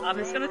 I'm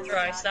just gonna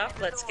throw stuff.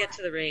 Let's get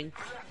to the ring.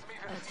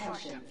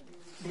 Attention.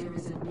 There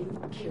is a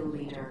new kill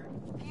leader.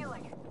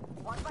 Healing.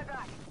 Watch my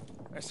back.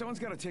 Someone's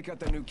got to take out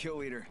that new kill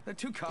leader. They're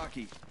too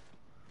cocky.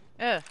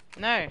 Ugh,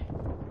 no.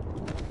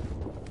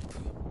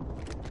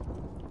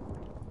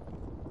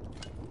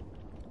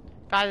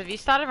 Guys, have you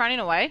started running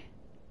away?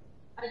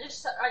 I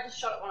just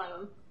shot at one of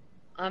them.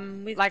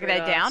 I'm with Like, are they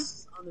Britas down?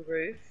 on the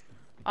roof.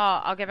 Oh,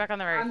 I'll get back on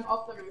the roof. I'm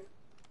off the roof.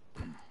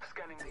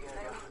 Scanning the area.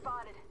 Enemy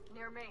spotted.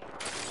 Near me.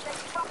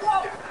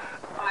 Whoa!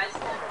 Guys,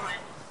 never mind.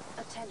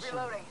 Attention.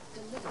 Reloading.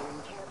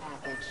 Delivering care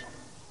package.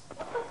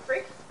 What the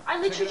frick? I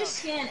literally just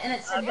scanned and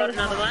it said I've got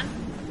another one.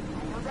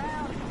 Go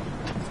down.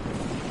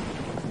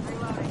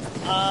 Reloading.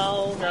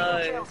 Oh no.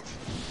 Killed.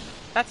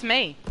 That's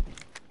me.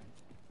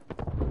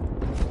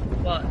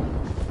 What?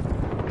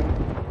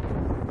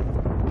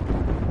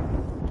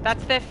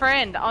 That's their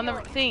friend on the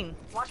thing.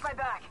 Watch my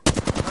back.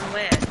 On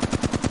where?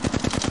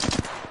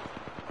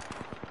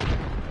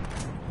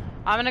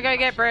 I'm gonna go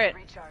get Britt.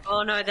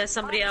 Oh no, there's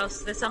somebody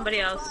else. There's somebody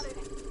else.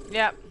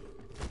 Yep.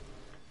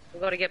 We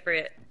gotta get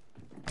Britt.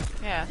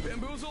 Yeah.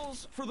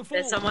 Bamboozles for the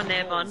There's someone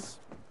there, Bon.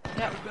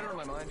 Yep. Better on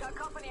my mind. Got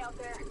company out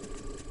there.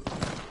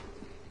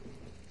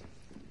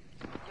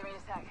 Give me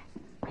a sec.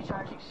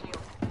 Recharging shield.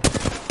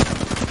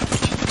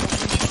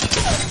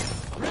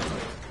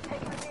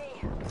 Taking a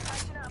knee.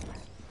 Catching up.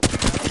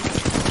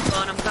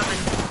 Bon, I'm coming.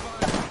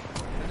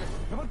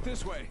 How about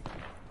this way?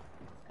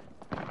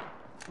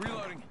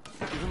 Reloading.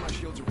 Give him my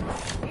shields a run.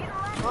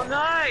 Oh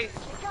no!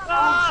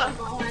 Ah!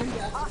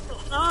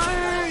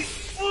 No!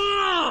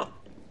 Ah!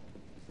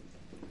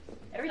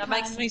 That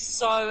makes me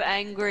so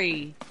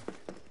angry.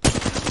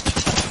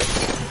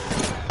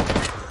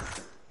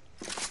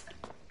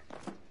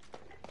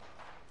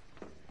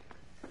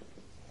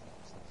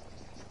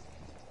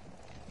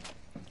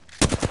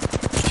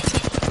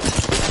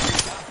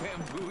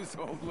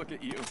 Bamboozle, look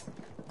at you.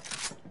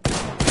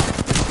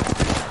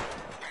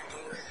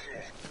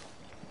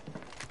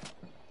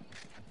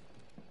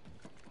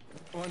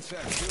 One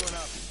sec, doing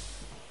up.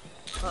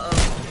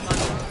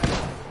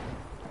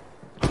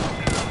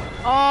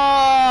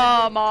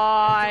 Oh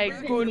my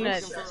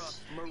goodness.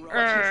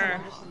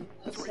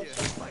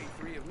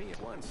 Three of me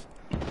at once.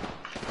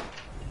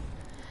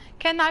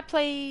 Can I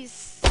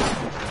please?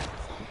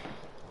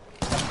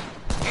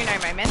 Uno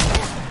moment.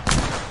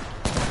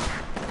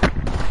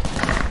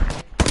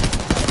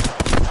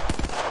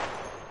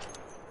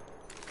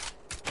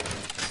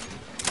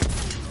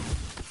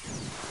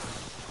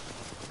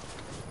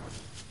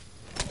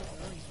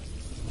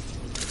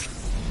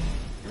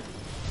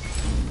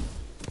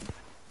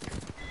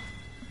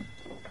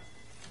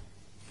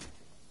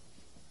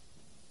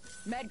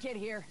 Medkit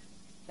here.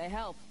 They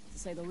help, to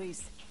say the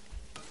least.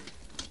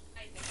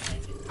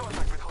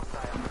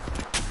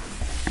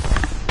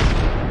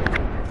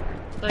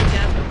 So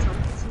Gab, what's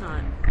on for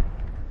tonight?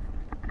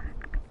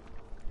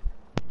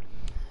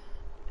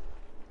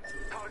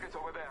 Target's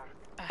over there.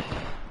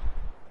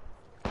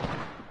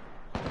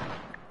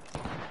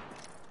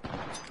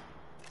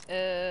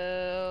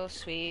 Oh,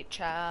 sweet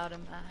child of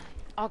mine.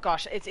 Oh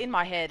gosh, it's in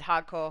my head,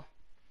 hardcore.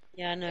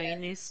 Yeah, no, you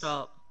need to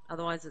stop.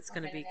 Otherwise it's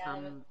gonna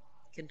become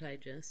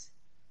contagious.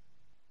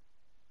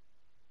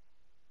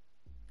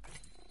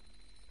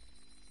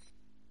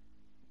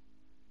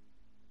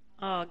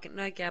 Oh,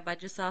 no, Gab, I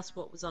just asked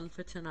what was on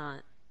for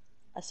tonight.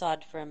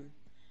 Aside from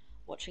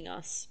watching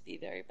us be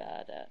very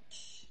bad at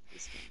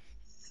this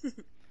game.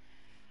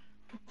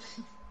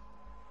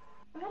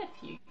 I've had a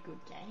few good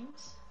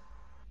games.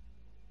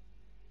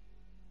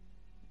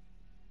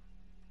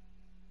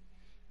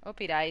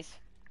 Whoopie days.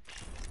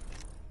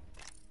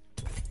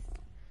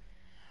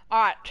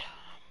 Alright.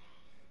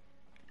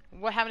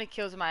 How many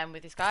kills am I in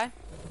with this guy?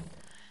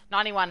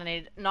 91. I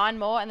need 9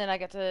 more and then I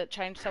get to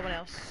change someone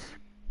else.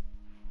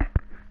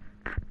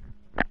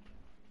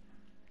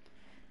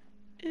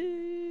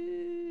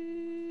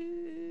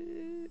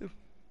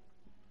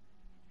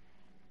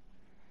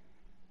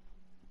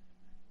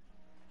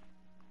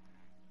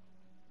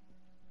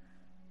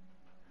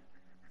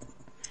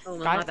 Oh,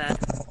 no, my bad.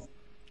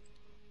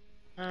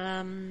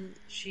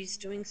 She's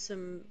doing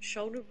some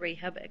shoulder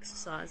rehab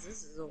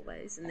exercises, as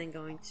always, and then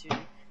going to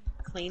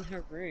clean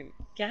her room.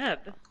 Gab,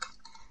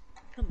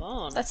 come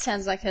on. That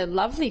sounds like a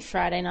lovely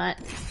Friday night.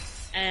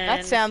 And,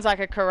 That sounds like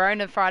a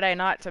Corona Friday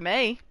night to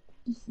me.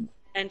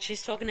 And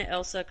she's talking to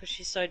Elsa because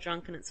she's so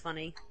drunk and it's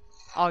funny.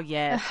 Oh,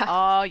 yeah.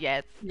 Oh,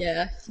 yeah.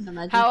 Yeah, I can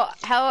imagine. How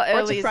early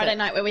Or it's a is Friday it?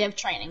 night where we have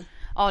training.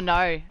 Oh,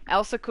 no.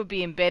 Elsa could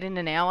be in bed in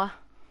an hour.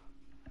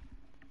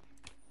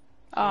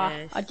 Oh,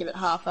 Yes. I'd give it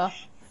half a.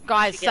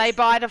 Guys, She say gets-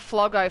 bye to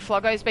Floggo.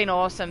 Floggo's been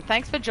awesome.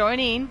 Thanks for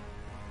joining.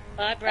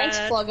 Bye, Brad.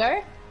 Thanks,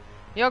 Floggo.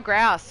 You're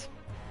grouse.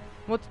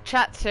 We'll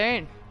chat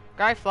soon.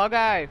 Go,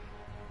 Floggo.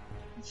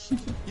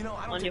 You know,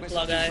 I don't On take your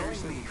myself Floggo.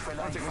 seriously. I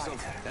don't take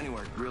myself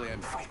anywhere, really.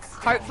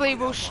 Hopefully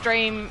we'll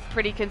stream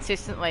pretty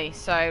consistently,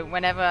 so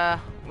whenever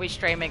we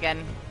stream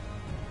again,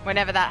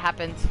 whenever that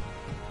happens.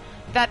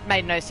 That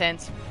made no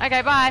sense.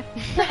 Okay, bye.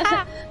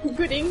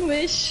 Good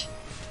English.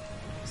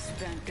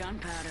 Spent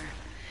gunpowder.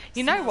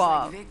 You know Smells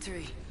what? like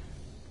victory.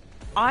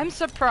 I'm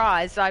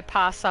surprised I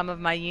passed some of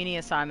my uni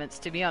assignments,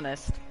 to be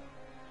honest.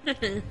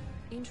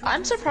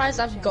 I'm surprised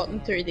I've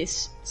gotten through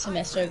this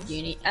semester of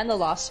uni and the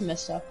last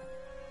semester.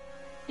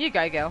 You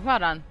go, girl. Well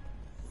done.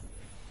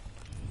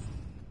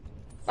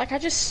 Like I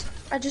just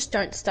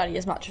don't study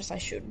as much as I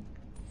should.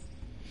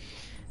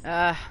 It's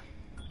not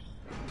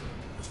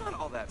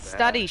all that bad.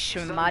 Study,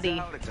 Sun's schmuddy.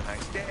 out, it's a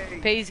nice day.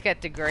 Peas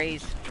get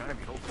degrees. Trying to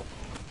be hopeful.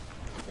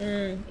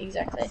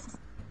 Exactly. Just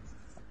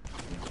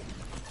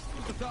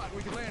a thought,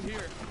 we can land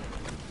here.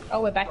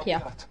 Oh, we're back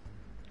here.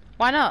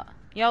 Why not?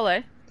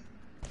 YOLO.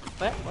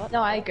 What?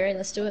 No, I agree.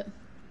 Let's do it.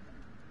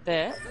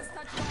 There?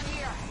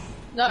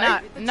 No.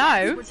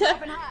 No.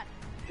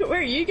 Where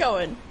are you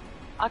going?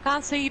 I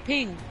can't see you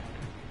ping.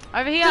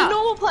 Over The here.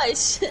 normal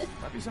place.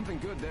 Might be something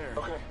good there.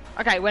 Okay.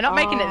 Okay, we're not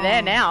making it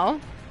there now.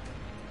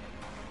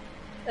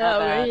 Oh,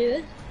 we're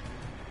here.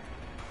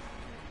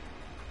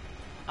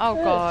 Oh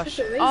gosh.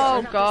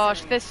 Oh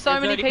gosh. There's so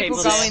There's many 30 people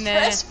people there. going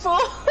there. Stressful.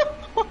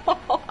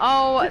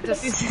 Oh,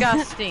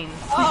 disgusting.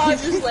 Oh, I'm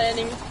just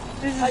landing.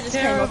 I just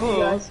came off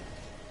you guys.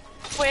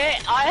 Where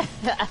I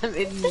am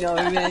in no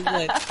man's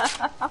land.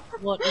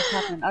 What just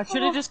happened? I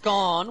should have just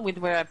gone with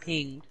where I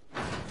pinged.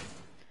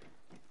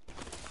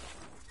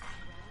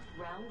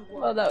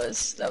 Well, that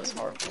was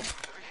horrible.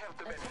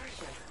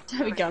 Do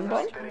you have a gun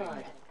bomb?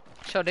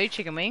 Sure do,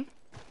 chicken wing.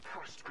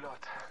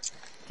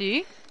 Do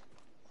you?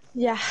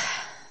 Yeah.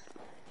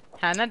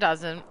 Hannah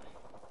doesn't.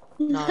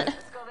 No,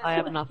 I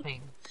have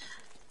nothing.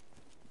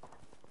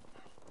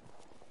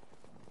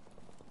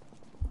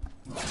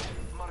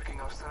 Marking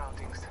our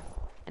surroundings.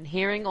 And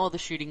hearing all the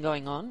shooting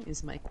going on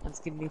is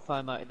giving me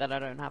FOMO that I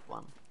don't have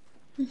one.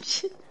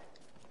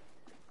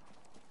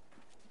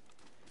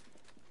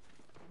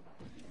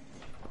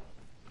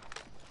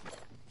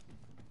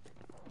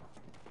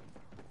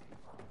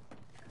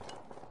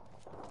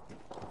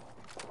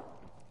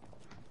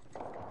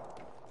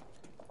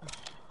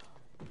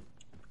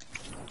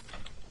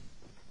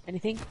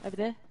 Anything over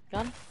there?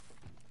 Gun?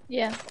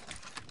 Yeah.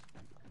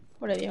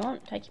 Whatever you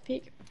want, take your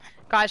pick.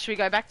 Guys, should we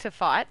go back to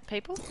fight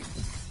people?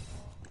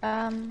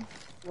 Well,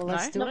 No?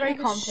 I still Not very don't have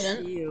a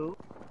confident. shield.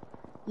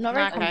 I'm not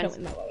very Okay. confident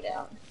with my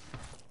loadout.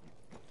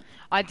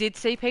 I did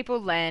see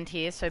people land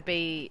here, so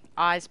be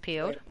eyes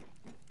peeled.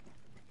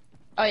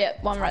 Oh yeah,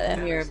 one right I can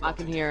there. hear him. I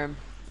can hear him.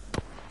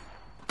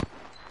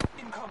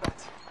 In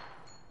combat.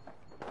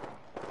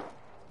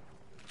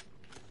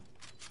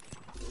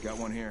 Got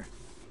one here.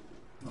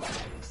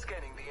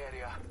 Scanning the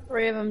area.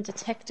 3 of them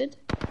detected.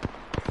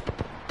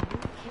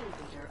 Kill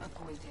leader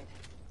appointed.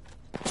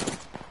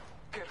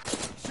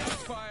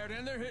 Shots fired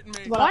and they're hitting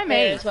me. One Why up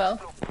there me? as well.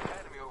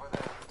 Enemy over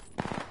there.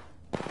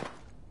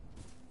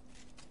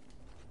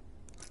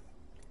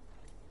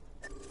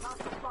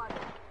 Hostile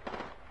spotted.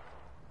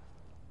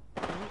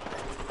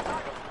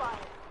 Target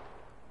spotted.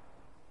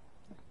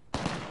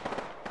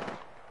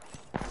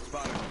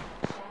 Spotted.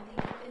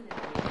 Champion eliminated.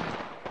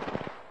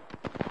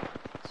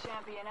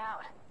 Champion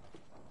out.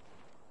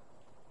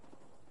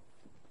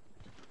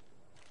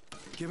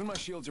 Giving my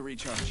shields a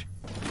recharge.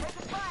 Taking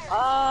fire.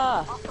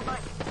 Ah! Off the mic.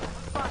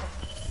 Spotted.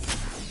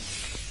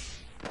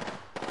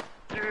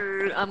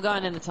 I'm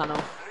going in the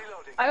tunnel.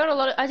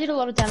 Reloading. I did a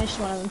lot of damage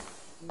to one of them.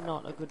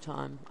 Not a good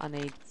time. I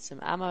need some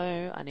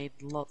ammo. I need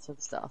lots of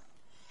stuff.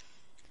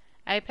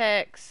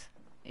 Apex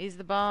is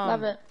the bomb.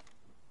 Love it.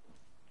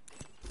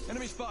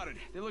 Enemy spotted.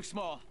 They look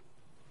small.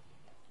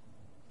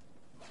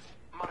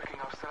 Marking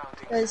our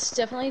surroundings. There's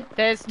definitely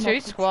There's two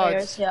multiple squads.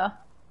 players here.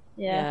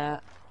 Yeah. Yeah.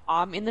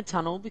 I'm in the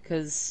tunnel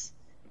because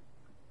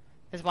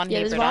There's one Yeah,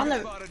 here, there's one on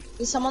Britta. the Spotted.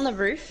 there's some on the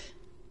roof.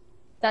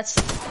 That's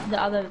the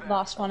other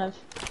last one of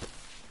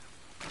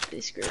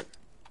this group.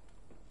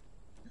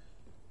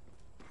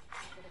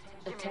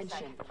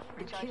 Attention.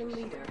 The kill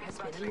leader has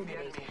been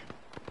eliminated.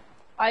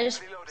 I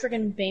just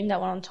friggin' beamed that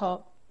one on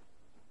top.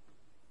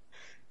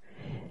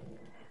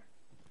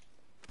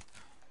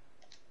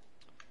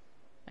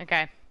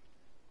 Okay.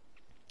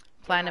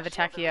 Plan of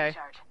attack, yo.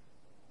 Recharge.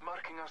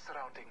 Marking our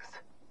surroundings.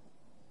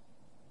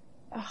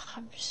 Ugh,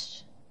 I'm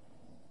just...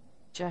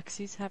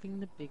 Jaxie's having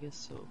the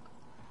biggest sook.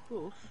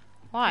 Oof.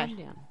 Why? Calm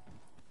down.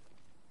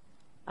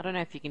 I don't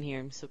know if you can hear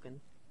him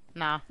sooking.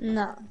 Nah.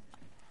 No.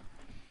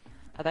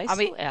 Are they Are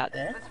we- still out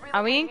there?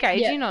 Are we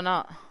engaging or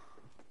not?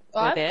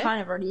 Well, I'm there?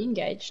 kind of already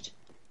engaged.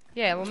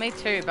 Yeah, well, me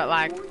too, but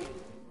like,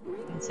 You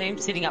can see him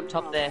sitting up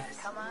top there.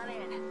 Come on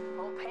in.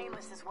 Old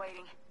Painless is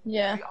waiting.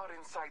 Yeah. We are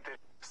inside the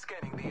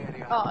scanning the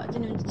area. Oh, I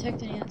didn't even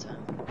detect any that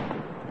time.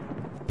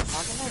 I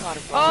think they might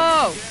have gone.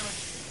 oh!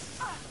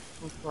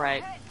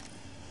 Great.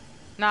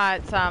 No,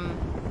 it's,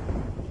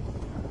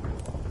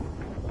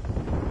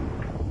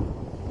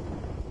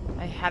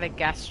 I had a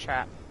gas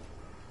trap.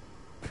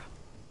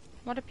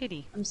 What a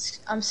pity.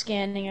 I'm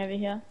scanning over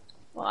here.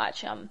 Well,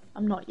 actually,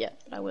 I'm not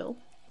yet, but I will.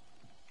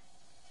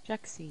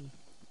 Jaxie.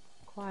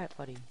 Quiet,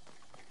 buddy.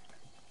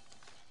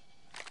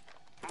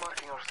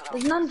 Marking our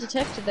There's surroundings. none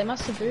detected. They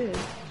must have booted.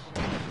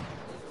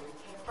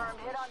 Confirmed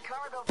hit on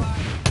cargo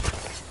body.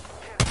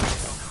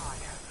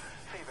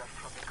 High. Favor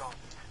from the gods.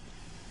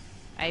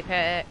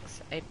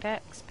 Apex,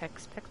 Apex,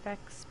 Pex, Pex,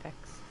 Pex, Pex.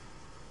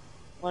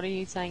 What are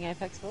you saying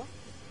Apex for?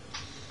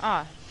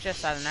 Oh,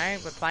 just, I don't know,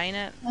 we're playing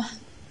it.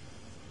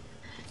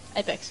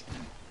 Apex.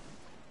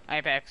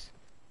 Apex.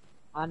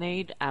 I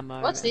need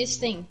ammo. What's this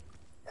thing?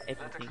 Let's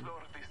Everything.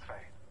 explore this way.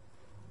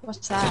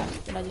 What's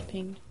that that I just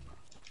pinged?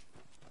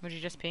 What'd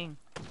you just ping?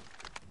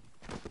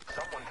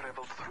 Someone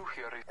traveled through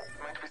here. It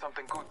might be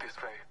something good this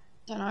way.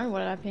 Don't know. What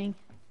did I ping?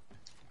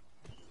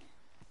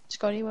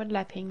 Scotty, what did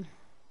I ping?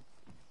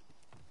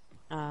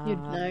 You'd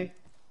know.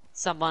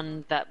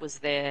 Someone that was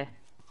there.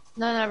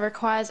 No,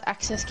 requires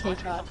access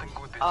keycard. Something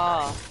good this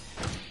Oh,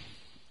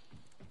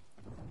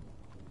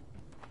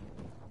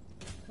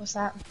 What's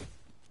that?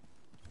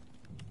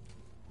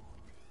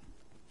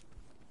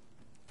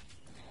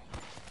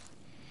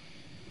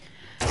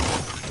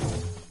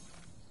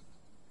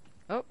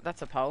 Oh,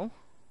 that's a pole.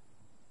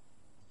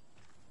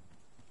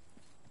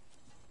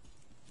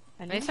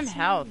 I need some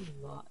health.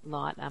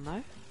 Light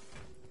ammo.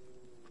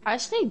 I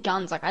just need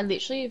guns. Like, I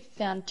literally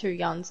found 2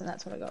 guns, and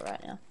that's what I got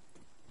right now.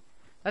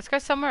 Let's go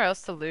somewhere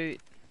else to loot.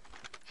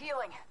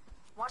 Healing.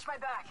 Watch my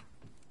back.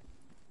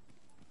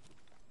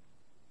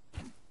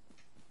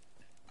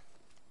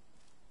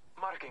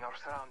 Marking our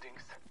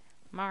surroundings.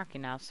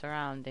 Marking our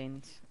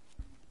surroundings.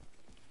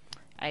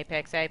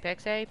 Apex,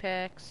 apex,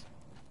 apex.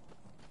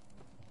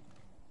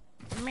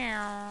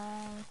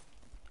 Meow.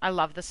 I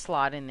love the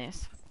slide in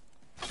this.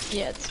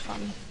 Yeah, it's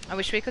fun. I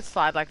wish we could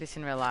slide like this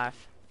in real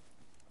life.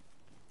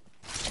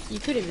 You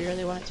could if you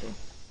really wanted to.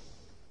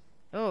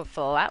 Oh,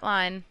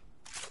 flatline.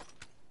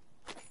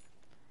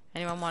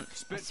 Anyone want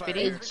a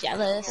spitty?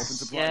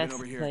 Jealous. Yes,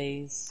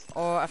 please.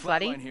 Or a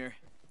flatty? Here.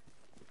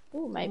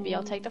 Oh, maybe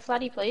I'll take the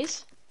flatty,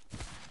 please.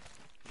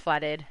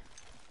 Flatted.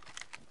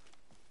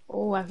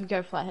 Oh, I could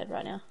go flathead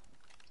right now.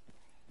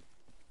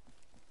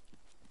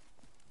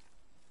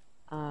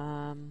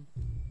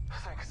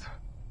 Thanks.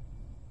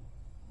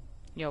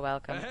 You're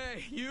welcome.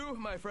 Hey, you,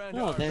 my friend,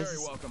 Oh, are very there's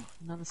welcome.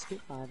 another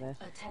Spitfire there.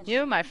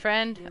 You, my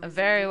friend, are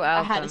very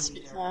welcome. I had a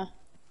Spitfire.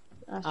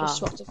 I just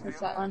swapped it for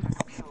that one.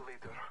 Kill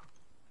leader.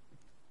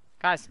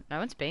 Guys, no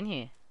one's been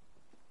here.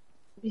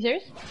 You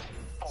serious?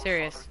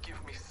 Serious.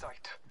 Give me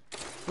sight.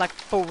 Like,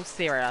 full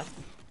serious.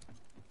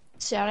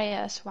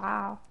 Serious,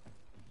 wow.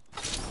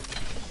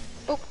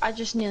 Oh, I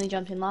just nearly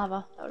jumped in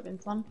lava. That would have been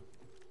fun.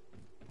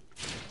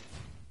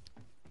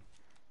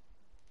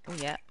 Oh,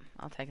 yeah.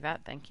 I'll take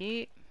that, thank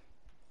you.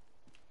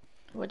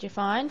 What'd you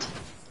find?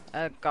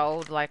 A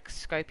gold, like,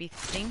 scopey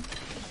thing.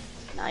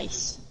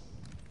 Nice.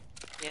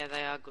 Yeah,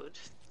 they are good. Do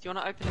you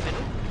want to open the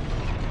middle?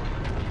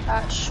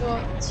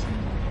 Short.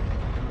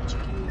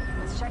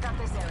 Let's check out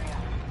this area.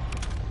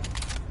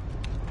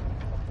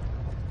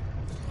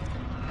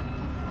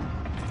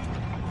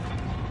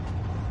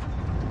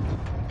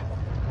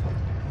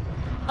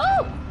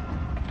 Oh!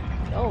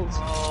 Gold.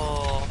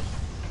 Oh.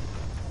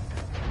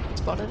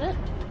 Spotted it.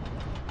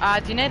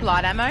 Do you need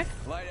light ammo?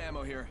 Light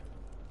ammo here.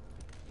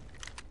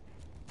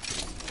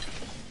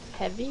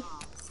 Heavy.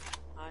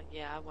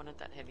 Yeah, I wanted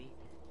that heavy.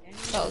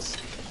 Those.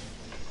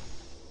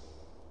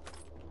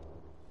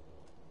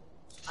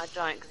 I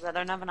don't, because I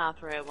don't have an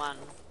R301.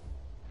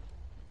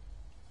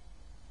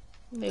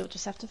 We'll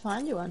just have to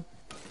find you one.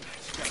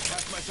 Gotta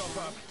patch myself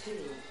up.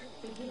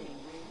 Beginning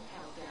ring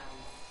countdown.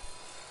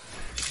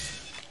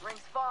 Ring's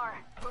far.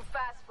 Move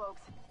fast,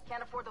 folks.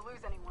 Can't afford to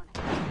lose anyone.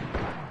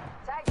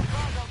 Tag the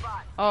cargo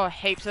bot. Oh,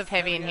 heaps of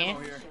heavy in here.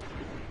 Ammo here.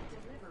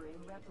 Delivering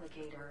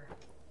replicator.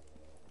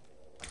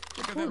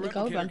 Look at Oh, that the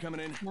gold replicator one. coming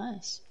in.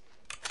 Nice.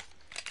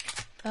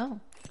 Oh.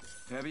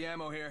 Heavy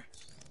ammo here.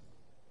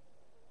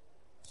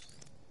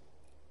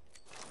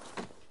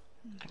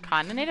 I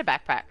kinda need a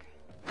backpack.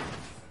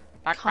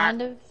 Backpack.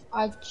 Kind of.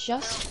 I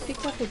just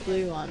picked up a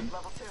blue one.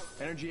 Level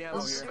 2. Energy ammo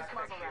This- here. Muzzle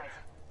rise.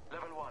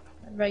 Level 1.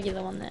 A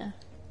regular one there.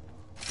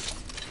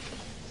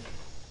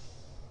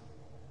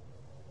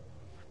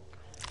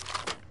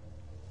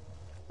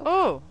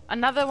 Oh,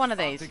 another one of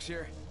these. Optics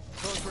here.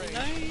 Close range. You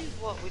know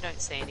what we don't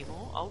see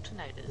anymore?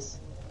 Alternators.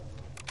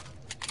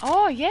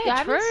 Oh, yeah, Yeah, I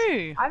haven't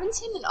true. I haven't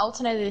seen an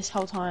alternator this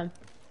whole time.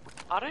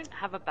 I don't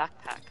have a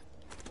backpack.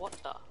 What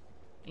the?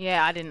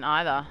 Yeah, I didn't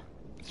either.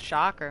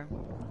 Shocker.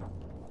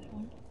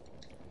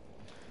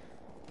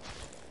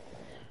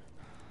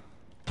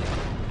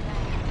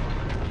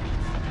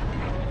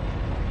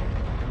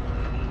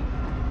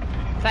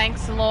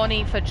 Thanks,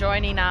 Lorne, for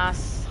joining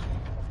us.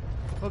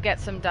 We'll get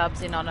some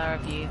dubs in honor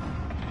of you.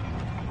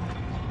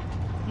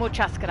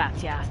 Muchas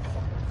gracias.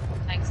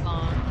 Thanks,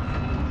 Lon.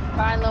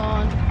 Bye,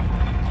 Lorne.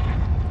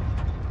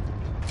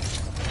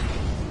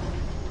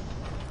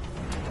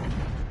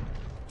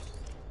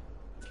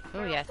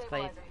 Oh, yes,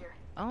 please. Stabilizer here.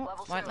 Oh,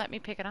 Level won't 2. let me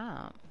pick it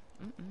up.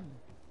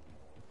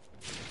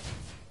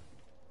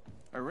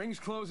 Our ring's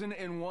closing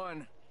in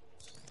 1.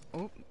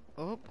 Oop,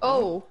 oop.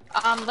 Oh,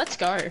 let's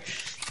go.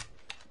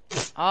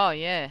 Oh,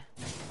 yeah.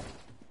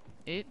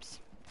 Oops.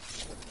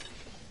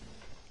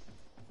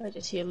 I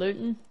just hear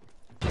looting.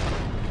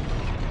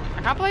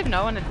 I can't believe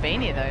no one had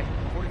been here, though.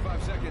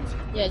 45 seconds.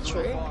 Yeah,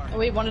 true.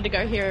 We wanted to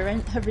go here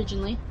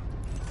originally.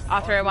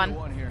 R301.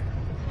 One here.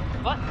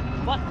 What?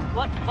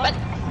 What? But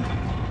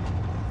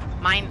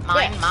Mine. Extended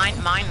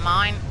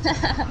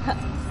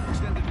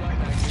light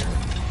mag here.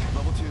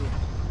 Level 2.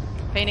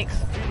 Phoenix.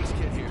 Phoenix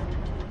kit here.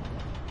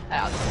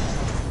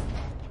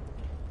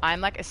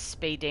 I'm like a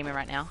speed demon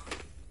right now.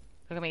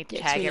 Look at me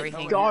tag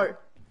everything. Go.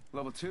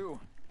 Level 2.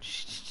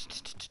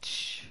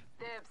 Dibs.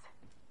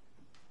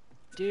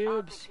 Dibs.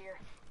 Optics here.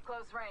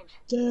 Close range.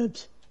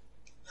 Dibs.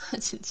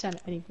 That didn't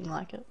sound anything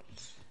like it.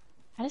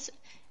 How does?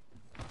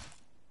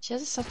 She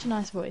has such a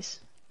nice voice.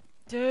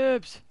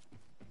 Dibs.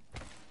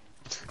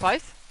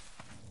 Close?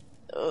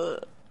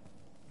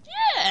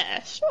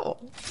 Yeah, sure.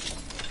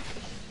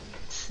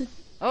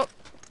 Oh.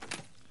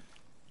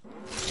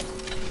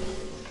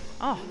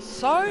 Oh,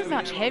 so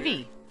much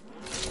heavy.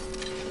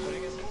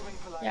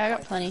 Yeah, I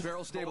got plenty.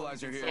 Barrel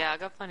stabilizer here. Yeah, I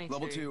got plenty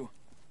Level too. 2.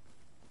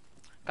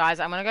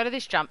 Guys, I'm gonna go to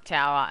this jump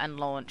tower and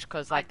launch,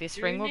 because like this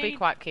do ring will be need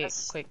quite a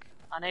quick.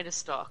 I need a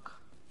stock.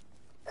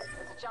 There's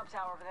a jump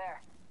tower over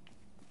there.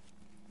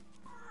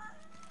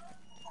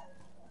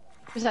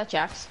 Was that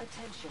Jax?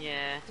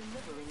 Yeah.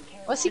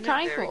 What's he He's a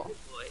crying very for? good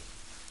boy.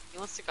 He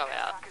wants to go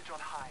out.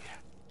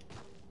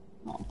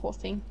 Oh, poor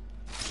thing.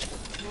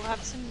 We'll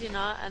have some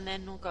dinner and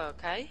then we'll go,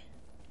 okay?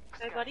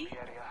 Okay, buddy?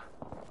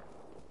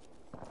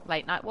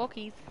 Late night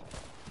walkies.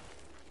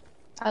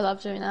 I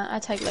love doing that. I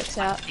take Lex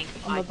out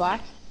on my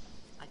bike.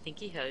 I think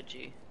he heard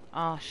you.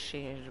 Oh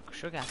shit,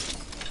 sugar.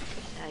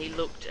 He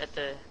looked at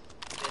the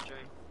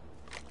bedroom.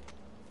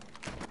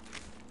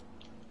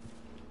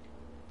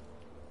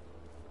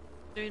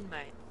 Soon,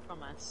 mate.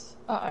 Promise.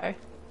 Uh-oh.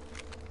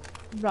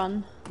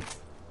 Run.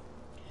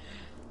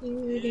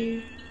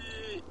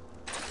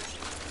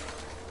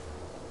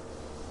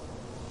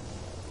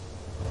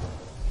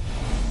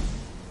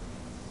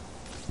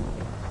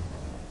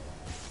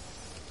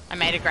 I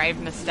made a grave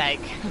mistake.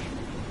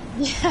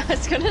 Yeah, I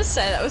was gonna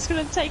say that was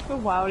gonna take a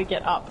while to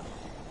get up.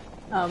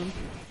 Round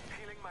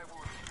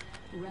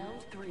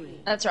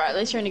 3. That's alright, at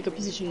least you're in a good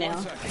position now. I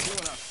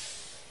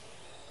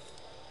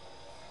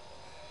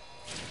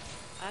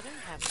don't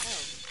have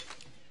help.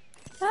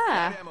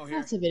 Ah,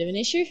 that's a bit of an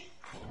issue.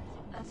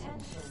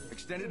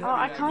 Oh,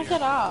 I can't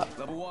get up.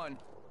 Level 1.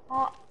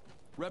 Oh,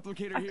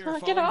 Replicator I here.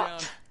 can't get up.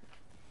 Down.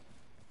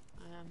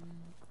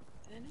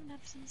 Anyone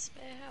have some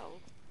spare help?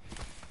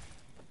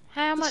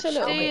 How much Just a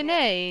do little you bit.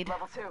 need?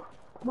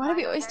 Why do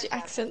we always do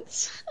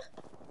accents?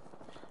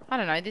 I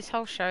don't know, this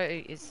whole show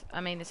is,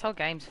 I mean, this whole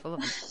game's full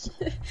of them.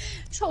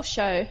 This whole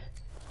show.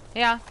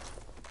 Yeah.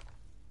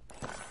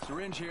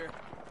 Syringe here.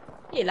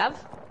 Here,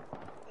 love.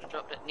 You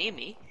dropped it near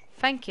me.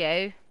 Thank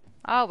you.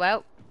 Oh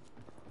well.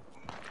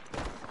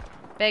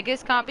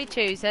 Beggars can't be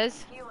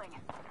choosers.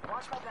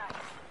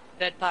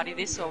 Third party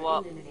this or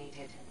what?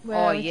 Where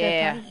Oh was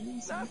yeah.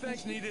 Nah,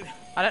 thanks needed.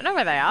 I don't know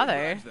where they are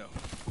though.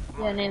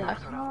 Yeah, neither. I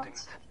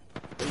can't.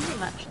 Pretty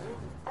much.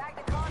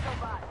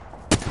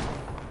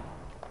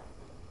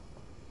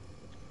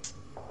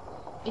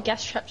 The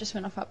gas trap just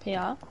went off up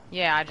here.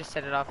 Yeah, I just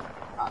set it off.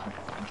 Oh,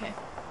 okay.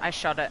 I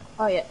shot it.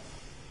 Oh yeah.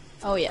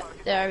 Oh yeah,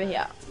 they're over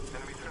here.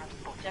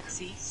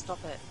 Jaxie, stop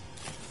it.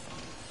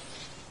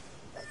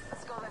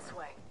 Let's go this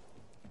way.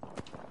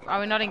 Are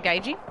we not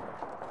engaging?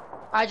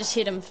 I just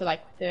hit him for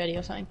like 30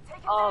 or something.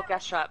 Oh,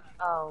 gas trap.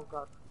 Oh,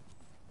 God.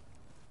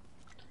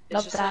 It's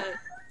Love just that.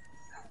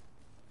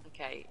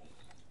 Okay.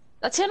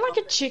 That sounded like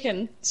a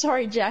chicken.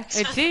 Sorry, Jax.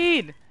 It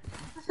did!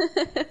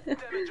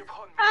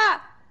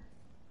 Ah!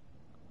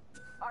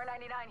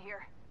 R99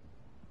 here.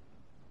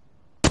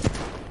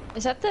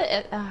 Is that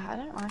the... I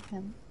don't like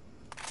him.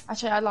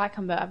 Actually, I like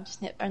him, but I've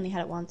just only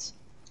had it once.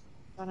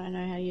 I don't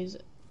know how to use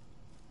it.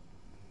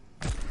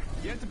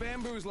 Get to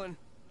bamboozling.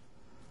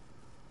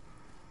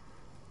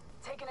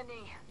 Taking a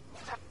knee.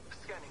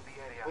 Scanning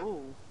the area.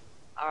 Ooh.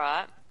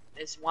 Alright.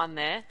 There's one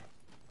there.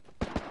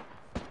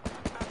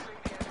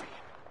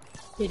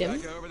 Hit him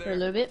Back over for there. a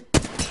little bit.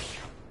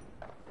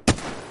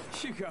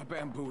 You got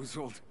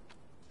bamboozled.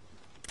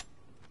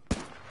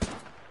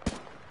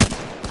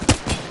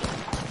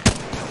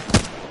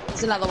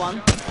 There's another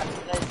one.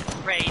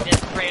 There's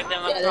three of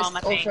them Yeah, are there's from, I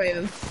all think. 3 3 of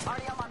them.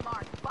 Already on my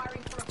mark.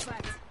 Firing for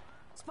effect.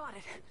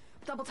 Spotted.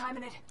 Double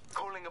timing it.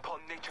 Calling upon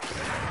nature.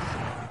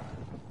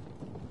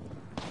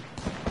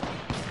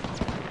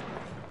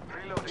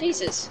 Reloading.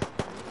 Jesus.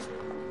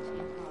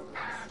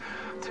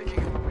 Taking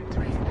a moment to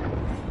read.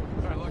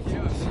 Alright, lucky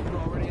us. We're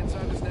already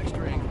inside this next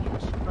ring.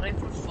 Got him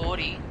for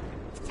 40.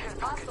 Care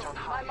package on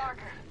My high.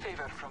 marker.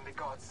 Favor from the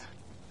gods.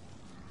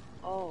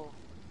 Oh.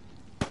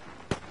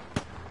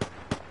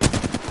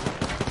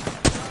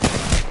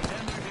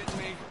 And they're hitting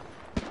me.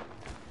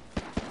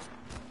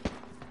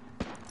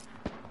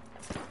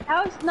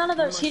 How is none of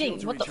those My hitting?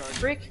 shields What the recharging.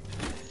 frick?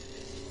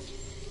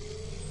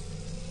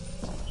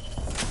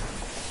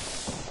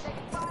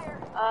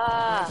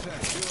 Ah.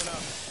 Healing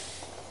up.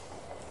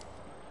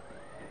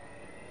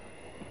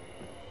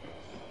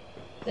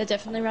 They're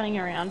definitely running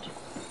around.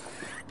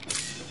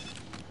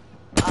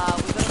 We got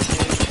to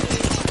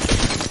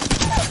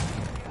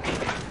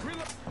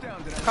Reload.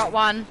 Down, did I? Got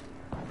one.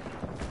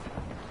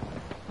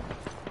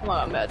 Oh my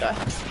god, I'm gonna die.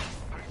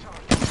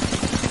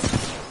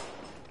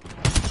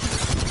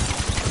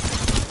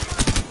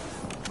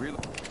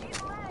 Reload.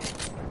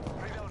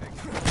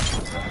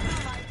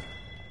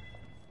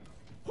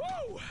 Woo!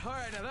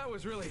 Alright, now that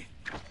was really...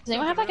 Does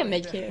anyone have like a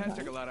med kit? That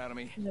took a lot out of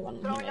me. There's one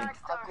in here.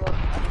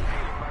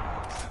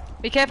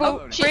 Be careful,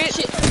 Oh, shit, Brit.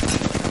 shit.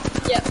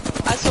 Yep,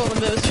 I saw them,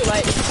 but it was too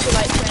late. It's too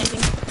late for anything.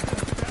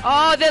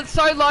 Oh, they're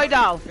so low,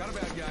 Dal. Got a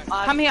bad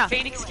guy. Come here.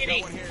 Phoenix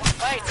Kitty.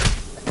 Wait.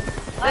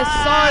 They're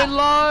so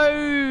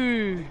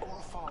low.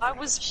 I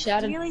was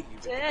Shattered. nearly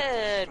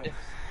dead.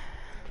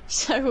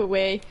 So were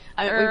we.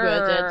 I mean, we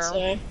were dead,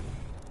 so...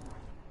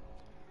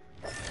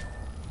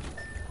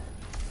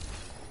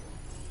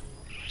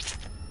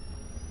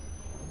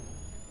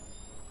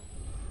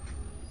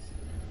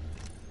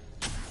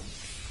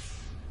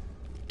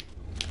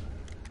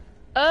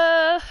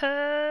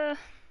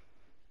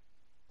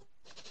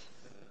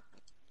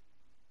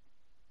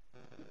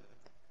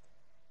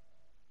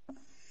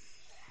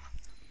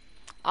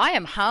 I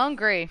am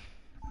hungry.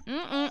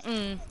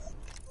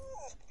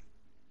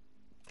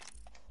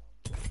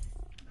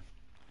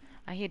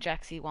 I hear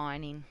Jaxie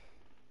whining.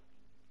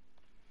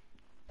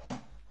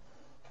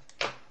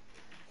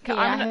 Yeah,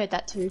 I heard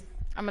that too.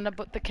 I'm gonna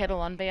put the kettle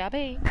on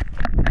BRB.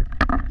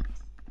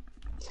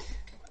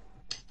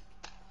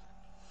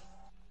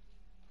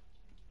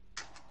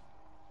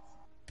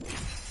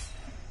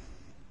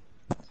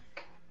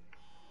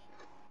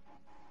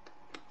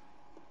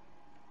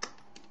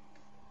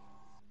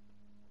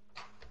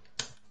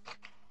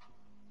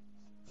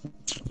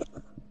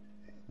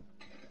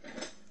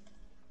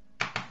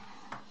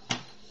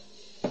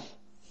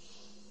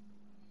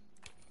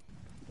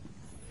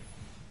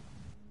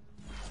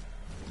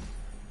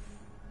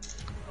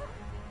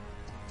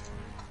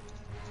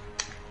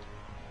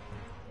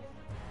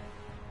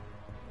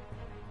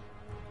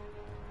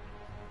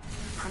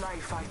 Fly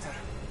fighter.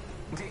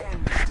 The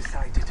end is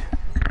decided.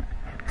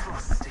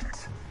 Trust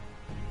it.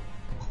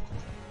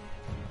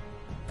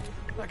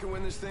 I can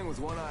win this thing with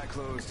one eye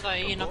closed. So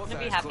you're not going to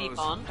be happy,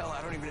 Bond? Hell,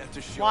 I don't even have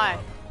to show Why?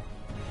 up.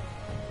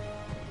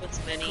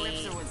 What's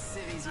many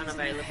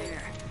unavailable?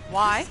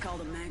 Why? I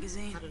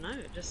don't know,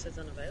 it just says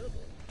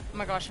unavailable. Oh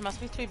my gosh, you must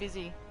be too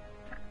busy.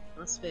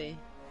 Must be.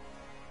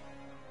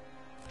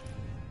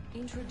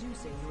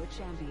 Introducing your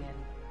champion.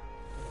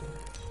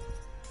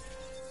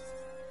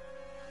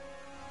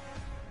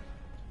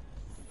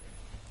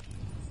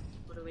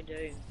 What do we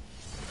do?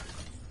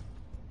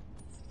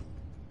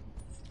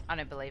 I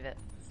don't believe it.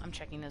 I'm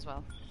checking as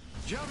well.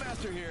 Jump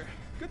Master here.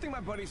 Good thing my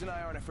buddies and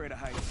I aren't afraid of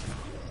heights.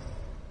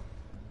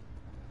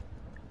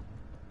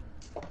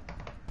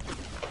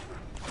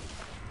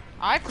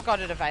 I've got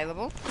it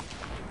available.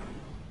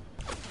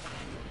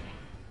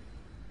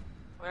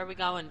 Where are we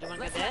going? Do you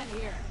want to go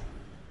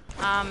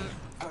there?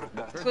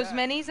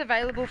 Guzmani's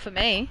available for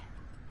me.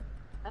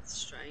 That's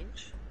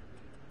strange.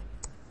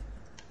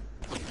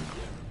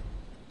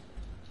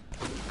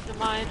 To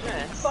my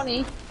address.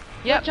 Bonnie.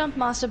 Yep. Jump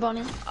Master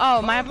Bonnie.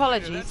 Oh, my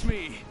apologies. That's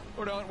me.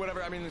 Or don't,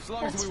 whatever. I mean, as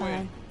long That's as we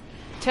win. fine.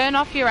 Turn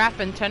off your app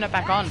and turn it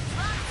back on.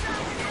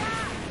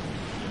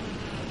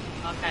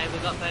 Okay, we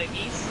got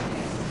bogeys.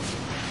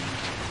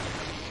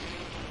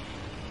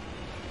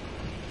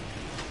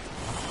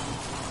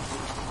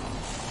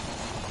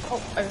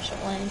 Oh,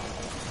 overshot lane.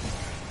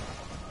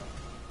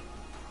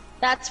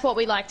 That's what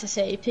we like to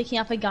see. Picking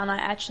up a gun I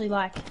actually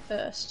like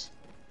first.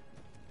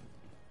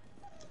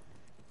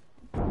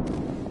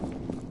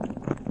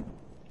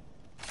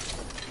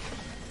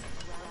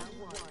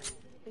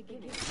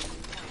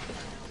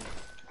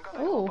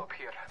 Ooh.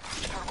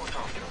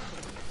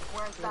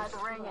 We're inside the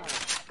ring.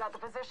 Got the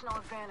positional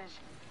advantage.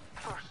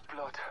 First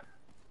blood.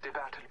 The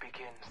battle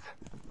begins.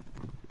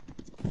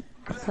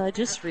 So I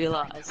just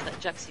realised that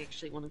Jaxie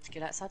actually wanted to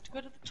get outside to go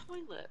to the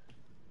toilet.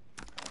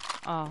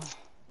 Oh.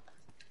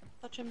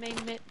 Such a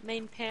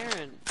mean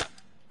parent.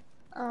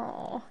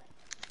 Oh,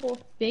 poor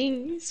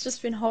thing. He's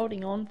just been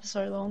holding on for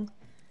so long.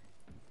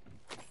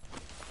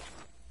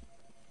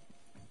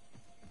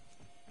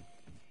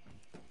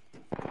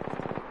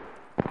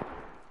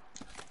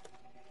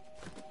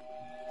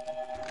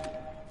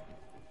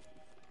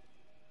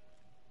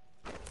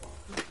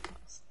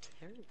 That's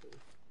terrible.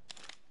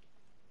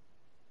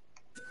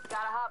 Got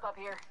a hop up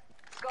here.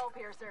 Skull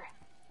piercer.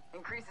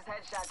 Increases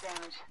headshot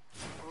damage.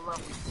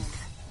 Love these things.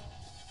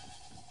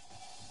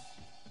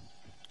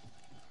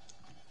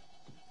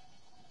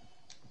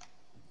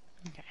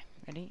 Okay,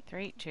 ready?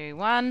 3, 2,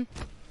 1.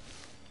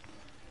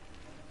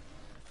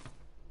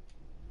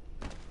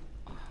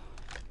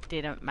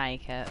 Didn't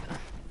make it.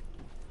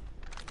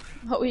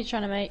 What were you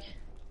trying to make?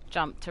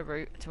 Jump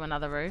to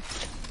another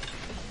roof.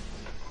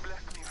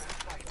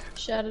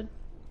 Shattered.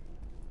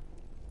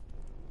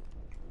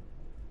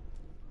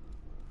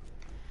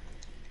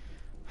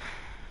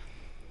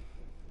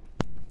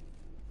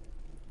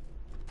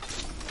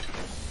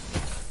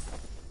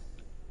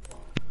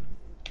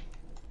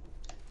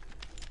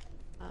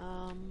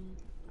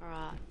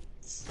 Alright.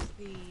 What's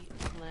the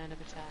plan of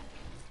attack,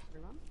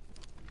 everyone?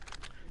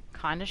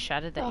 Kind of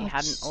shattered that you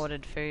hadn't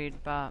ordered food,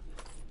 but...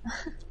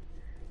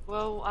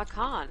 Well, I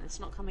can't. It's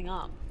not coming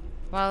up.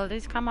 Well, it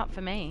is come up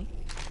for me.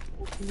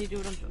 Can you do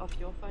it off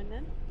your phone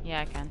then?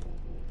 Yeah, I can.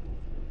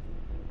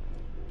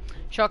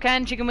 Sure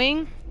can, chicken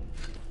wing.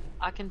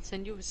 I can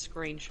send you a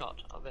screenshot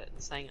of it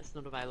saying it's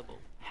not available.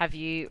 Have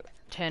you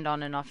turned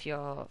on and off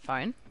your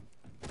phone?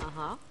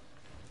 Uh-huh.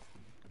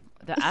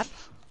 The app?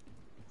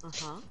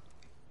 Uh-huh.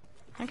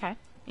 Okay,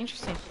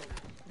 interesting.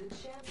 The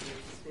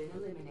champion's been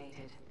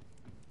eliminated.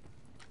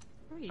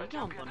 Where are you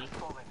going, Bonnie?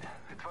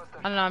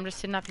 I don't know, I'm just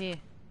sitting up here.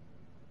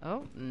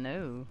 Oh,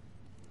 no.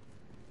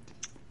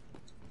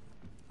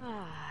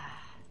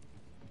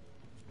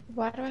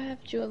 Why do I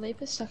have Dua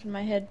Lipa stuck in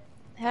my head?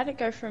 How'd it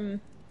go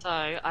from... So,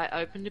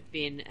 I opened a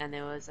bin and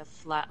there was a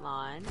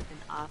flatline, an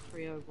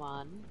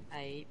R301,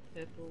 a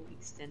purple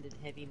extended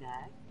heavy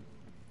mag.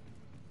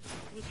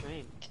 What a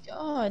dream.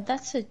 God,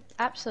 that's an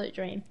absolute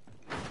dream.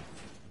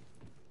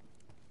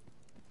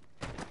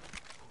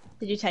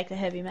 Did you take the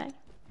heavy mag?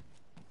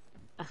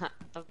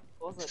 Of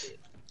course I did.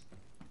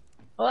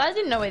 Well, I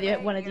didn't know whether you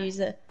wanted to use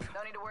the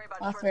No need to worry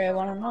about R301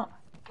 or not.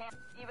 Can't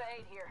Eva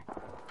 8 here.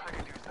 I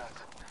can use that.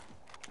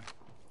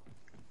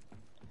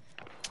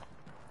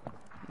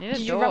 Need a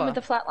Did door. you run with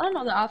the flatline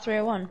or the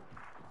R301?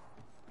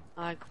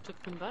 I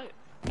took them both.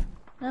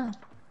 Oh.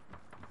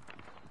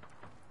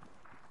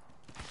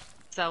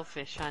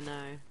 Selfish, I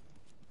know.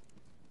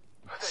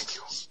 Thank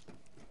you.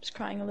 Just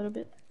crying a little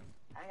bit.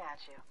 I got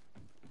you.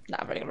 Nah,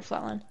 I've already got a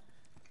flatline.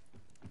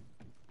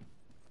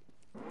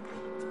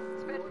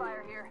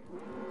 Spitfire here.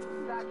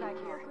 Backpack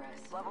here.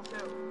 Level 2.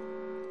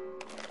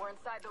 We're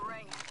inside the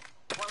ring.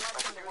 One less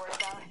thing to worry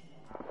about.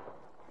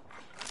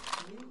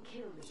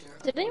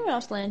 Did anyone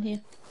else land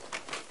here?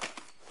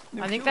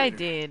 I think they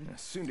did,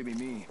 Soon to be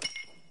me.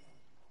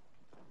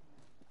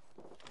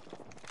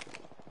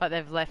 but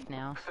they've left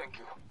now. Thank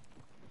you.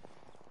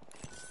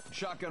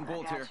 Shotgun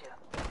bolt got here.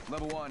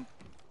 Level 1.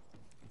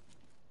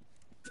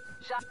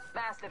 Shot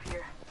mastiff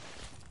here.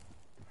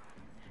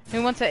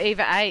 Who wants an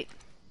Eva 8?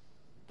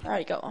 I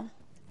already got one.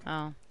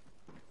 Oh.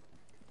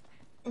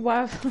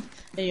 Why? Are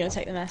you gonna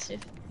take the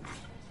mastiff?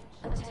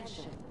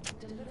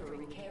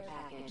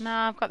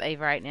 Nah, I've got the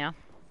Eva 8 now.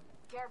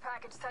 Care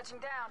package touching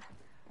down.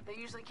 They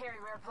usually carry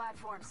rare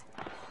platforms.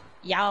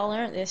 Y'all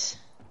learned this.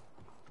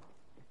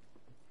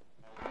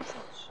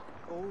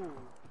 Oh,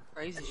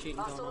 crazy shooting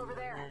going Hostile on over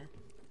there.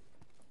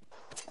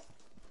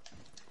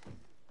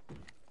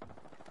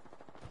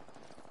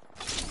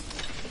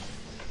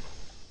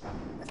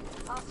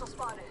 Hostile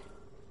spotted.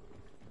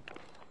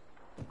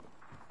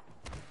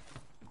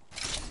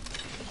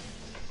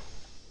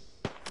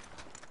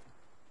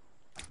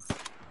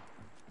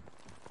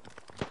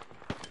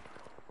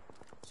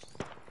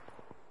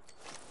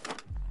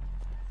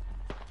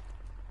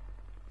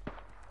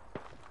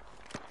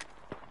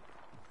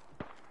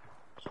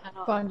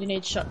 Fine, do you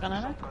need shotgun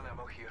ammo? Gun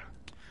ammo here.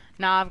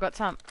 Nah, I've got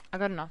some. I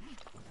got enough.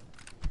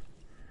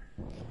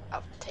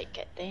 I'll take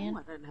it, Oh, Dan.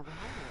 I don't have a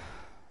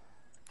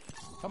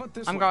helmet. How about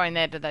this I'm one? going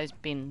there to those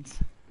bins.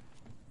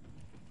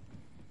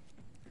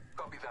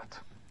 Copy that.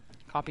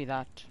 Copy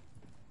that.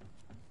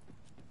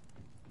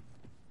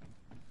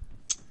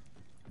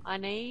 I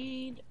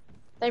need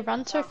They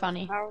run so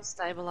funny. barrel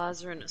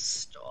stabilizer in a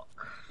stock.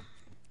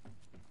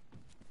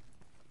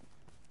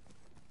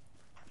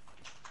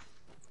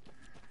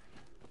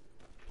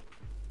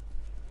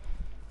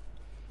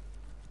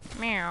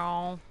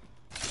 Meow.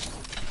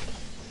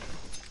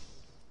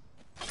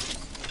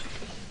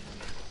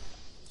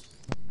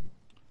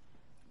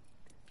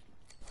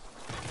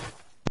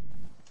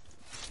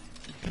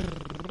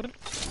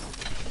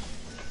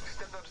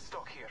 Step out of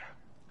stock here.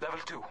 Level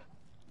 2.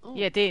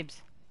 Yeah,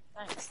 dibs.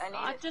 Thanks. I need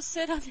I it. just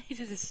said I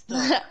needed a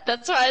stock.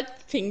 That's why I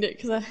pinged it,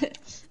 because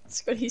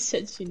Scotty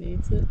said she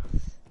needs it.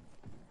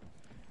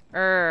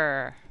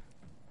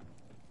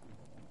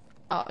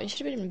 Oh, you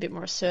should have been a bit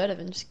more assertive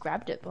and just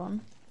grabbed it,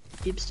 Bon.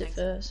 Dibsed it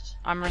first.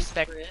 I'm Thanks,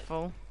 Brit.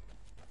 respectful.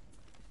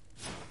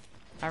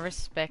 I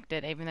respect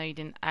it, even though you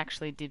didn't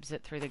actually dibs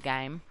it through the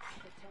game.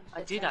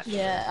 I did actually.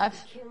 Yeah,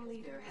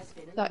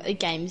 like the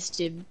game's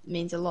dib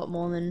means a lot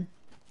more than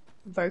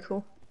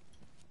vocal.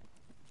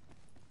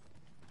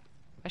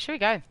 Where should we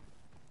go?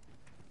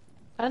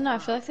 I don't know, I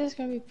feel like there's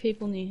gonna be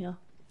people near here.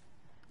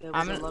 There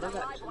was a lot of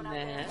action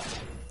there.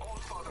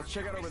 Let's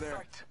check out over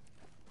there.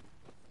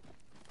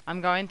 I'm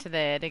going to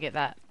there to get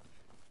that.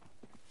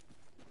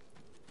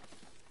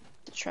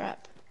 The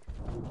trap.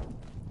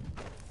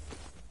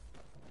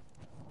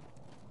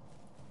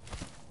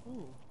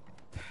 Ooh.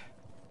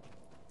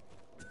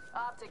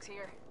 Optics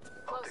here.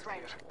 Close Optics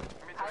range.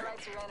 here.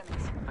 Highlights your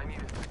enemies. I need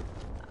it.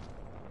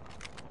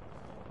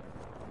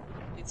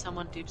 Did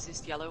someone dibs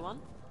this yellow one?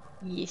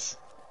 Yes.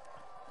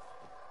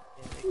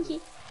 Handy.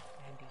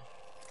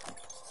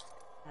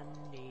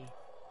 Handy.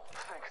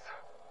 Thanks.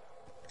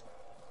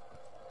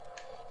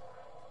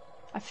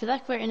 I feel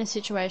like we're in a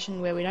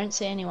situation where we don't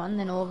see anyone,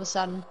 then all of a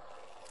sudden,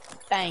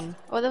 bang.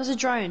 Oh, there was a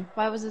drone.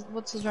 Why was it?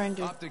 What's the drone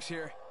do? Optics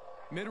here.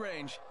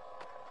 Mid-range.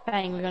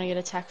 Bang, we're gonna get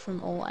attacked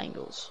from all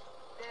angles.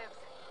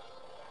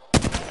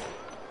 Dibs.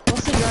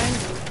 What's the drone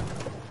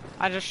do?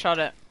 I just shot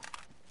it.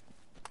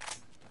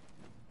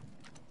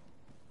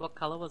 What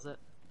colour was it?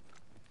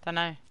 Don't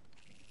know.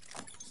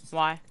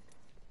 Why?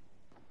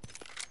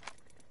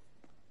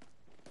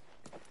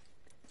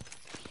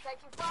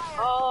 Taking fire.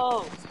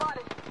 Oh!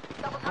 Spotted.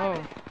 Double Oh.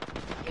 timing.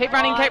 Keep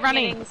running, keep I'm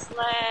running. getting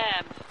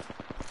slammed.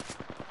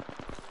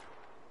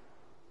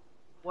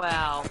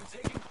 Wow.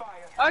 Taking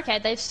fire. Okay,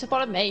 they've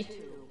spotted me.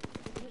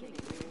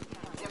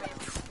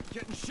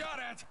 Getting shot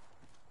at.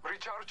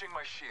 Recharging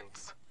my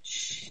shields.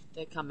 Shh,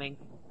 they're coming.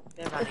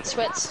 They're running.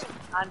 Sweats.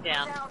 I'm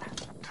down. Down.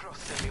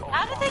 Trust in the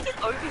How did they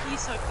get over here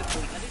so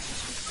quickly? That is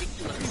just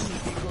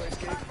ridiculous.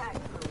 Contact.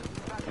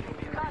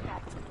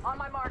 On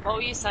my mark. What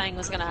were you saying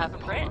was going to happen,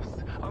 Brett?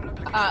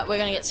 We're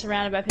gonna get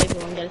surrounded by people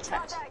and get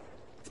attacked. Contact.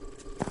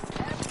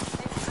 Enemy.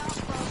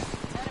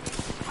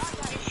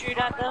 Did you shoot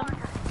at them?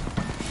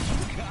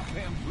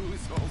 Goddamn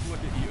boozles, look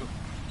at you.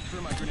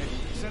 Through my grenade.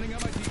 Sending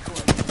out my decoy.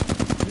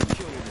 New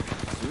kill leader.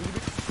 Soon to be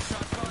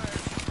shot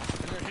fired.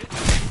 They're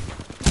hitting.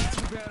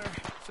 That's better.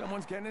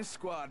 Someone's getting his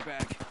squad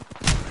back.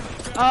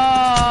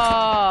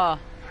 Oh,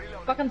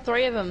 Fucking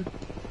 3 of them.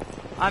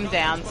 I'm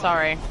down,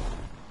 sorry.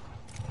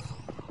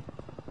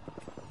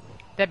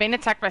 They're being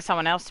attacked by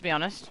someone else, to be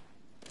honest.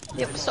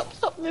 Yep, stop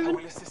I moving.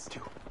 will assist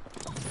you.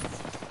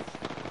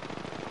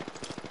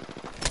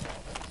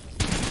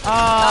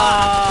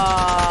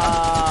 Ah.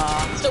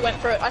 Still went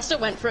for it. I still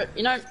went for it.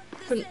 You know,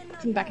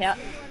 couldn't back out.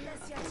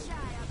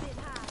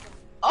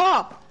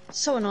 Oh,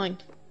 so annoying.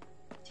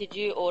 Did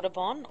you order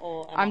Bon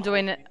or? I'm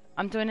doing it.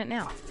 I'm doing it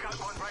now. Got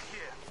one right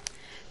here.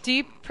 Do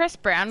you press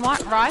brown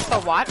white rice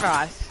or white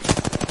rice?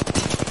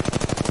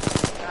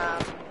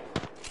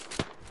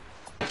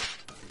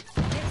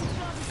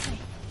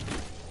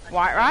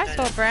 White rice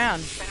or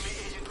brown? Enemy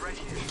agent right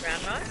here.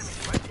 Brown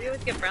rice? We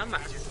always get brown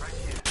rice. Right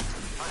here.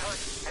 I heard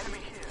enemy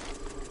here.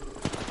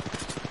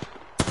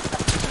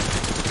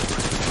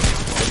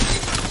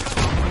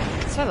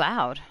 It's so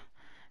loud.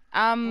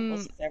 It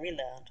was very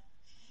loud.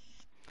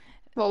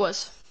 What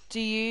was? Do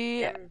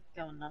you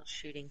Going nuts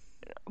shooting.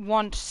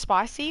 want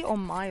spicy or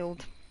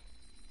mild?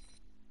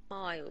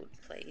 Mild,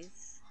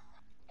 please.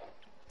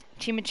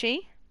 Chimichi?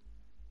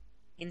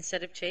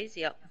 Instead of cheese,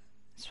 yep.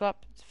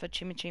 Swap for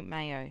chimichi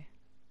mayo.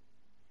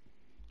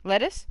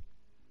 Lettuce?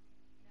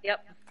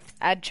 Yep.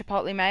 Add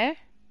chipotle mayo?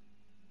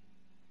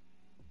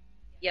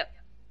 Yep.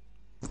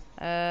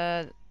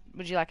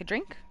 Would you like a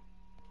drink?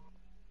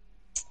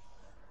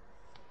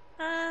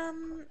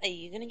 Are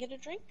you gonna get a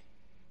drink?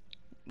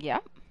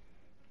 Yep.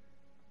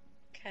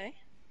 Okay.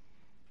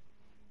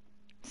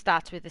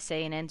 Starts with a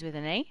C and ends with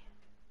an E.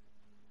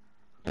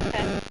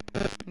 Okay.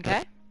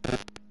 Okay.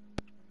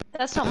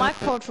 That's not my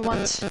fault for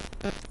once.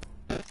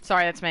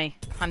 Sorry, that's me.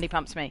 Hundy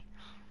pumps me.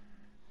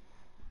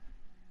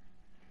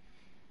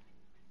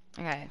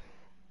 Okay.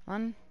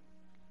 One.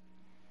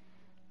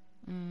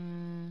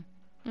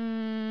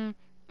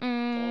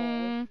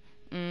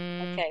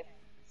 Okay.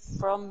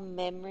 From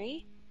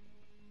memory,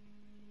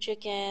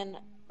 chicken,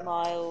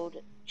 mild,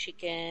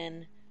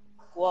 chicken,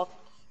 guac,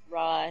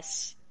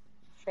 rice,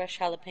 fresh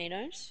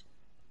jalapenos.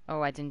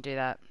 Oh, I didn't do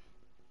that.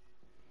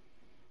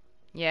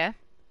 Yeah?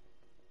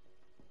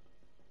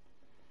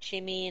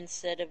 Chimmy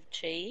instead of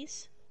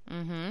cheese.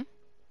 Mm-hmm.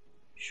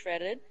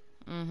 Shredded.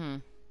 Mm-hmm.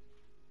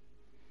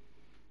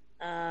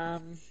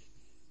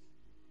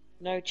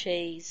 No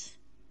cheese.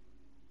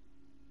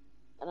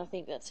 And I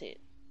think that's it.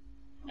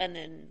 And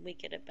then we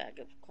get a bag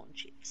of corn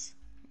chips.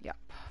 Yep.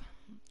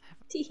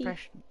 Teehee.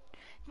 Fresh.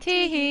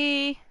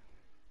 Teehee.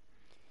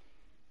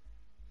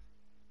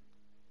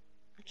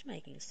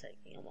 Matchmaking is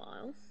taking a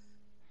while.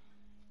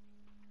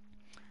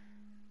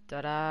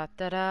 Da da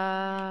da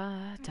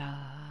da da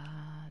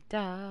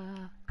da.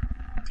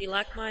 Do you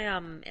like my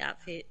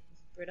outfit,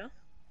 Britta?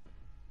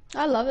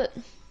 I love it.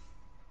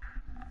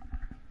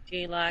 Do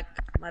you like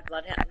my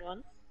Bloodhound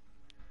one?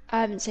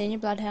 I haven't seen your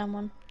Bloodhound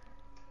one.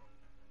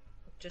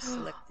 I've just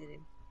selected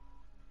him.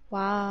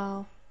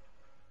 Wow.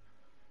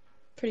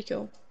 Pretty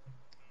cool.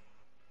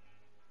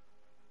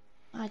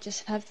 I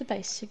just have the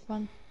basic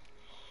one.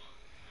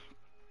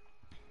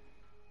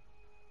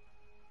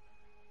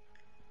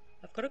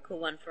 I've got a cool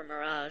one for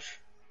Mirage.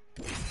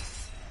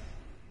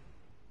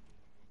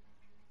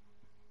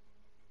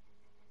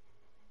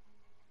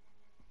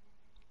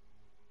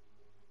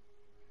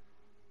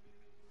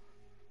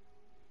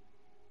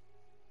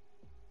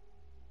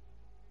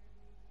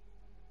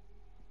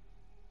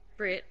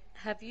 Britt,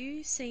 have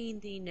you seen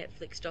the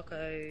Netflix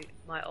doco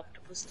My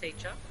Octopus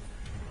Teacher?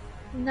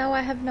 No,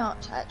 I have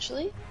not,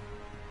 actually.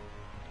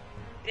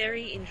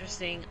 Very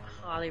interesting,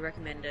 highly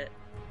recommend it.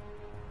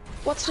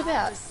 What's it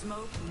about? It's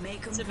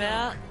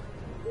about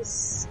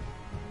this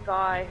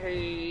guy who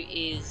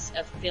is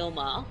a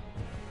filmer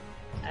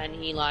and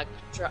he like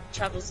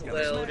travels the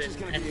world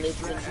and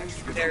lives in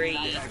very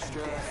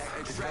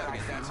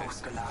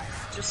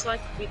just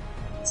like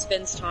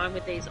spends time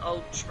with these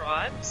old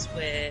tribes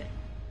where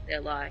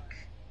they're like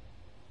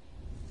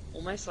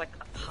almost like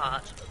a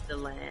part of the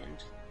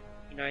land.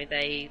 You know,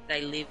 they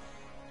live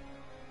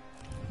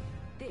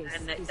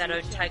and they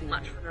don't take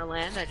much from the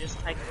land, they just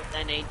take what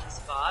they need to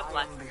survive.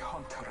 Like,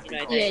 you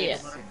know, they eat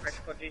a lot of fresh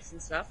produce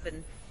and stuff,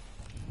 and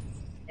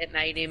it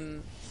made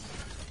him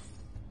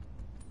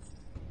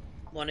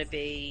want to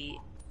be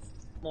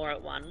more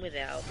at one with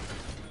our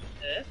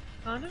earth,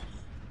 kind of.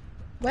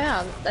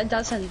 Wow, that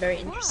does sound very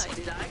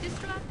interesting.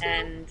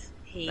 And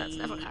he That's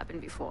never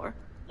happened before.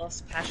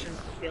 lost passion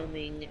for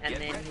filming, and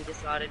then he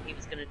decided he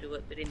was going to do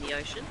it, but in the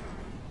ocean.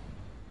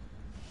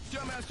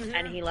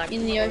 And he like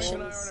In the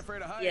ocean.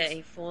 Yeah,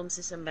 he forms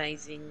this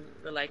amazing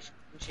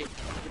relationship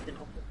with an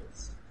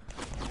octopus.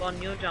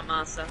 Bon, you're jump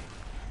master.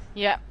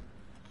 Yep.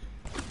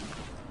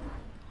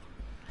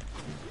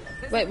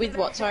 Wait, with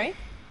what, sorry?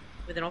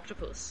 With an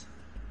octopus.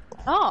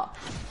 Oh!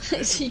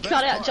 So you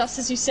cut out just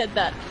as you said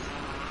that.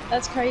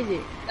 That's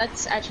crazy.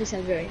 That's actually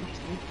sounds very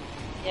interesting.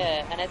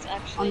 Yeah, and it's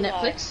actually On like,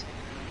 Netflix?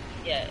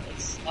 yeah,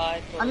 it's.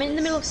 I'm in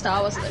the middle of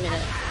Star Wars at the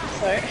minute,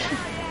 so...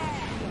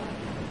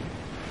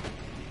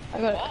 I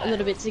got a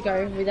little bit to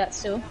go with that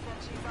still.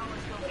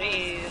 What are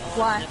you on?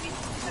 Why? Have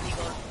you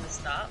gone from the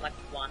start, like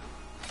one?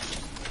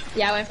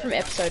 Yeah, I went from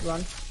episode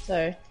 1,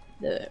 so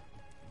the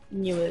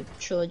newer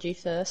trilogy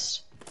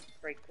first.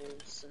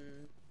 Prequels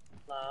and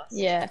last.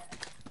 Yeah.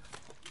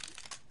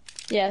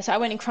 Yeah, so I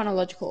went in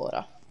chronological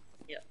order.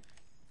 Yep.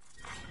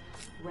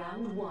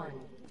 Round 1.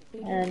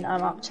 And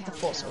I'm up to The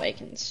Force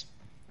Awakens,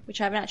 which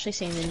I haven't actually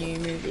seen the new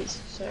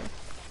movies, so...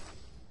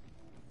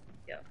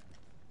 Yeah.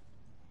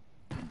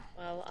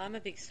 Well, I'm a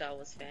big Star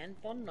Wars fan.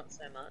 Bond, not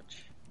so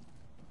much.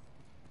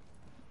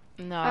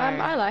 No.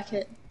 I like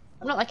it.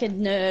 I'm not like a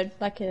nerd,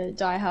 like a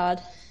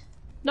diehard.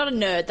 Not a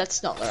nerd,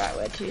 that's not the right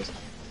word to use.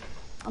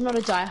 I'm not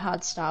a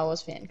diehard Star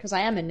Wars fan, because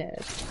I am a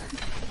nerd.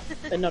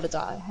 But not a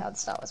diehard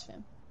Star Wars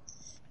fan.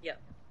 Yep.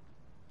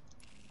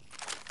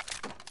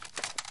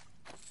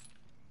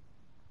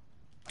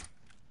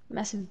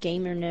 Massive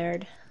gamer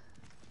nerd.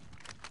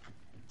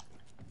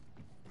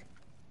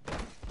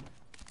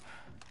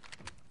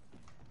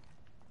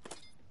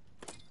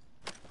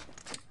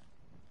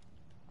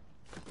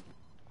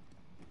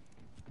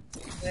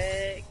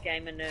 We're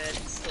gamer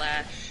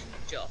nerd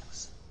 /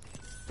 jocks.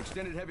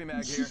 Extended heavy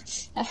mag here.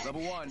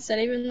 Level 1. Is that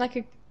even like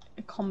a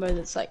combo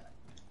that's like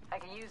I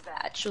can use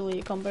that. actually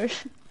a combo?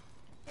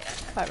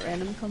 Quite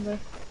random combo.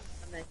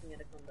 I'm making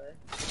it a combo.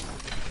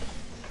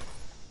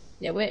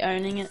 Yeah, we're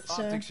owning it,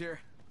 so... Optics here.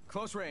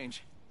 Close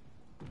range.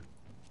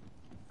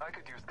 I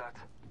could use that.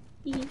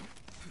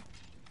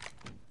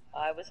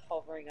 I was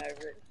hovering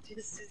over it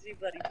just as you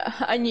bloody...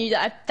 I knew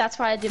that. That's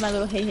why I did my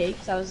little hee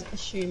because I was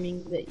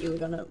assuming that you were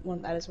gonna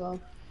want that as well.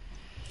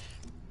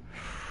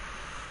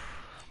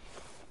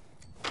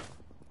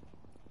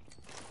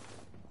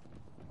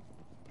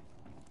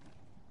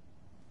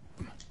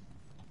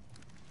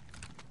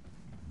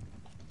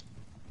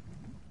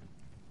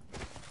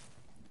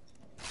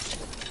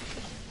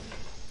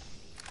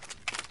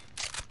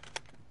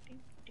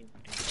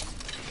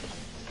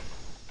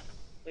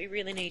 We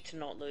really need to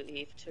not loot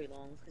here for too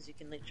long, because you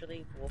can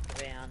literally walk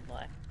around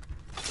like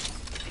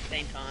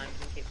 15 times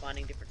and keep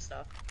finding different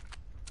stuff.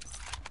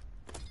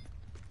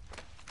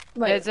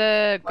 Wait, There's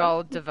a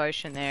gold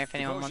devotion there if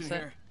anyone Devotion wants it.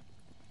 here.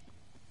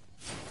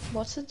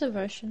 what's a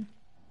devotion?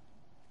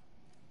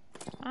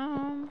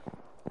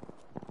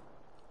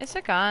 It's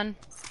a gun.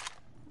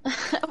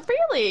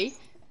 Really?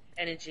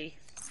 Energy.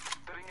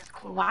 The ring is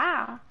close.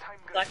 Wow. Time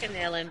It's like an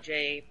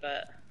LMG,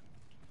 but...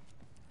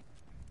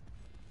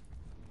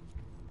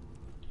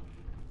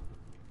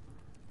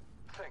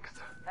 Thanks.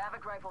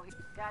 Havoc rifle here.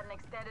 Got an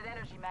extended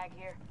energy mag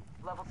here.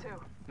 Level 2.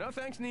 No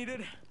thanks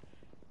needed.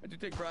 I do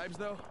take bribes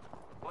though.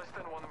 Less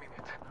than 1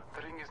 minute.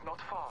 The ring is not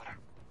far.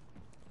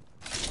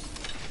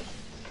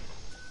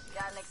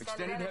 Got an extended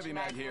Extended energy heavy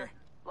mag here.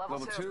 Level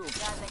Level 2. two.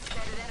 Got an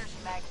extended energy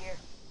mag here.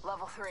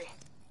 Level 3.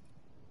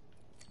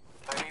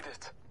 I need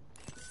it.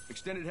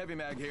 Extended heavy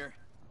mag here.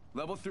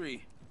 Level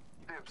 3.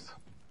 Dibs.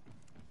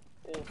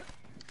 Oh.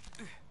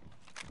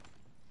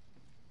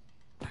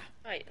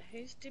 Wait,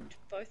 who's dipped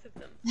both of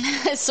them?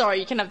 Sorry,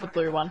 you can have the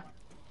blue one.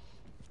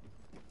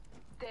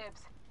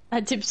 Dibs. I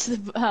dipped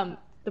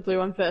the blue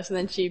one first, and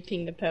then she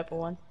pinged the purple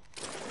one.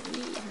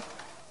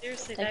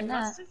 Seriously, they Taking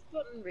must that. have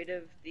gotten rid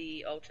of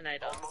the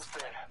alternator Almost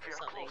there. We or are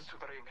something. close to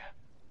the ring.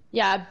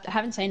 Yeah, I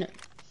haven't seen it.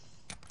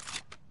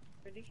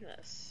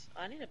 Ridiculous.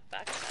 I need a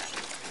backpack.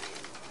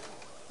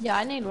 Yeah,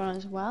 I need one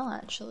as well,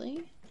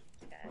 actually.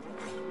 Okay.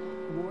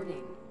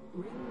 Warning.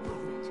 Ring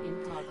movement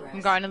in progress.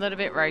 I'm going a little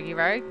bit roguey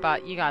rogue,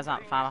 but you guys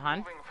aren't far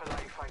behind. Moving for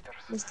life fighters.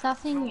 There's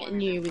nothing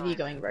new with you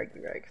going rogue.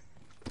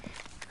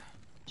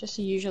 Just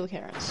the usual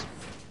occurrence.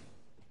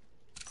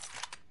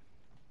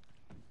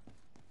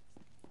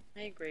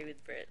 I agree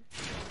with Britt.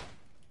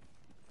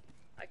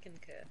 I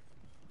concur.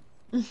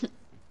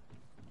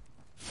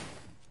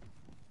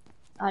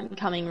 I'm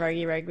coming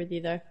rogue with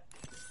you though.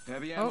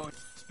 Heavy ammo.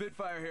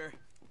 Spitfire here.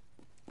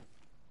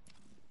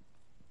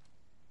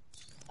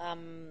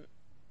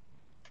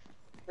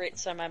 Britt,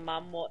 so my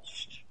mum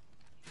watched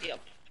the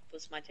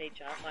octopus, my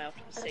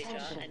octopus teacher,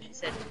 and she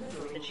said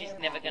that she's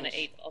never gonna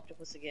eat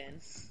octopus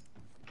again.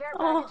 Care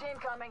Oh. package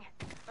incoming.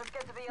 Let's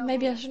get to the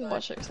Maybe I LZ. shouldn't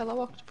watch it because I love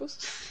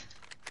octopus.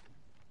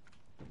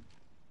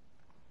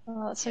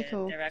 Oh, that's so Yeah,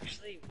 cool. they're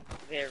actually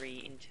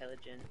very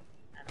intelligent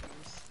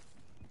animals.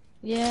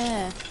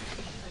 Yeah,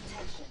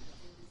 Attention.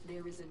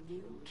 There is a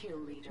new kill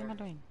leader. What am I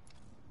doing?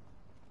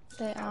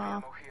 they Heavy are.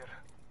 ammo here.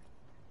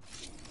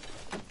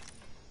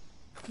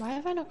 Why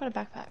have I not got a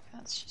backpack?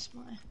 That's just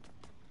my...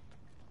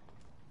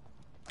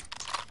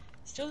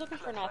 Still looking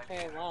for an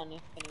R301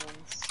 if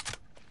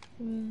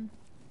anyone's...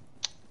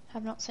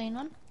 Have not seen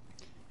one.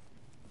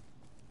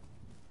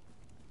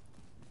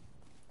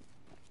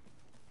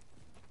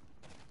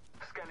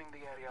 Scanning the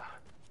area.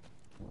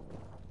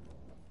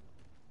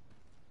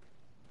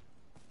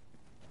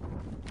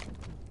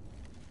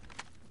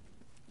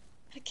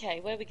 Okay,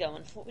 where are we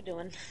going? What we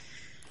doing?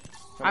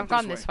 I've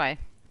gone this way.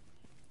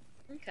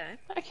 Okay.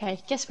 Okay,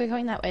 guess we're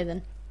going that way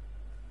then.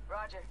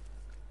 Roger.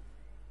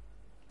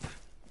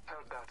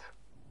 Heard that.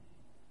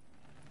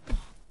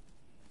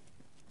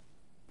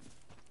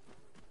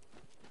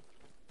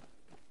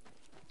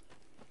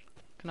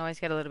 Can always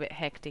get a little bit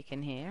hectic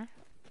in here.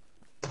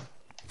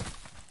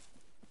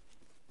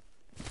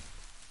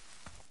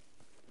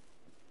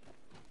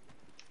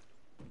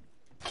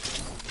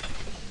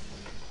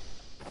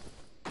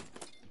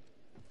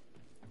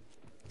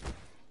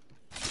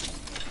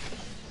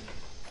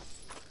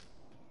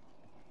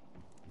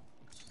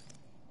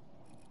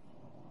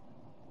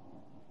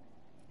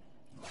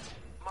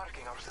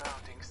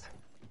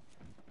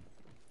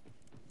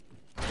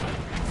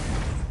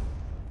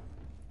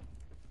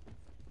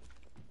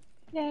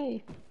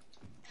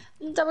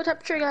 Double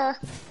tap trigger.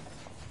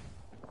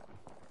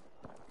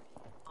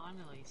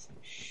 Finally, some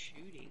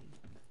shooting.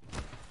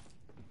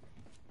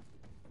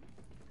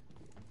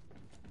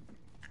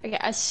 Okay,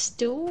 I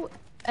still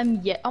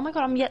am yet. Oh my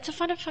god, I'm yet to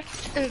find a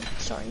fucking.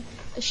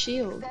 A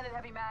shield. Extended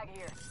heavy mag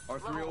here.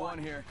 R301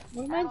 here.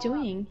 What am I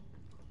doing?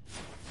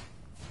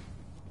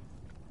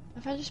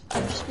 I've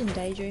just been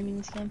daydreaming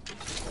this game.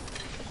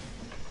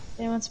 If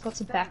anyone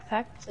spots a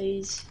backpack,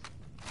 please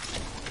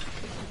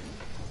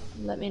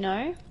let me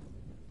know.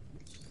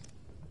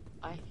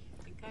 I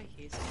think I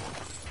hear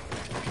something.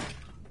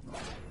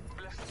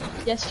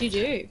 Yes, you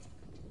do.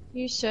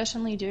 You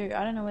certainly do.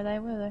 I don't know where they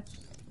were though.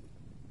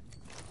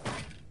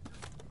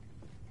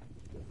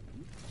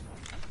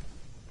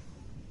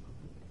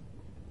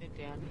 They're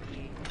down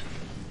here.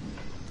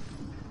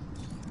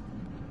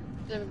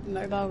 The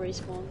mobile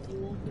respawn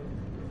thing there.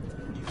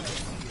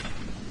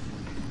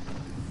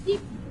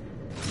 Beep.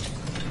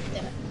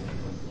 Damn it.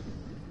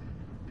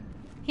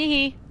 Hee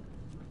hee.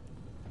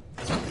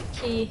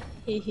 Hee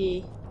hee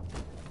hee.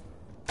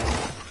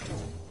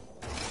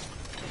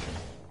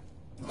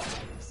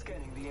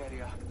 Scanning the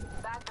area.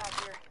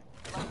 Backpack here.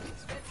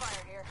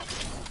 Spitfire here.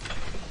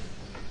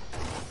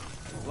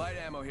 Light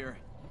ammo here.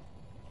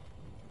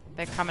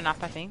 They're coming up,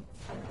 I think.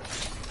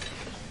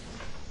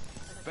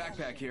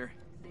 Backpack here.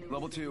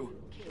 Level 2.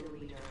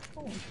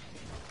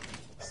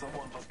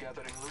 Someone was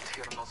gathering loot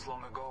here not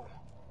long ago.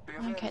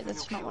 Okay,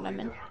 that's not what I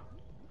meant.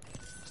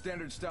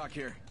 Standard stock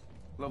here.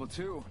 Level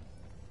 2.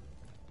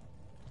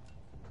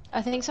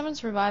 I think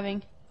someone's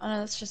reviving. Oh no,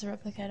 that's just a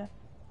replicator.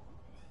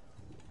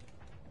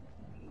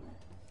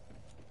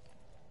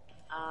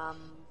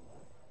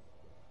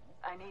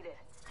 I need it.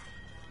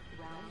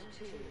 Round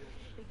 2.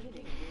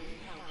 Beginning ring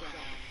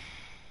countdown.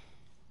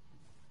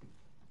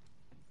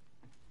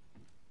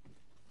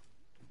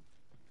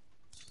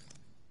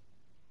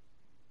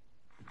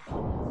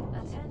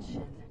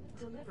 Attention.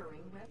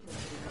 Delivering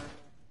replicator.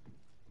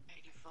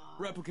 85.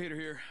 Replicator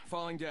here.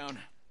 Falling down.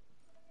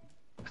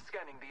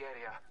 Scanning the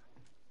area.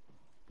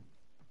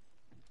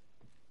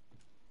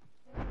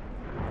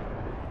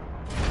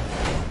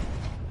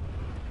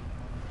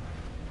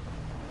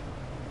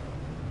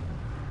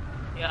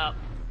 Yep.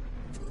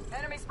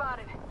 Enemy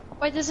spotted.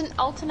 Wait, there's an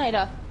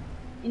alternator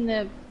in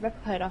the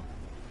replicator.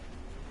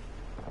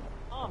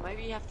 Oh,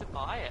 maybe you have to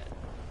buy it.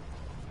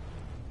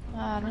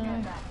 I don't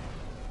know.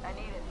 I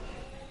need it.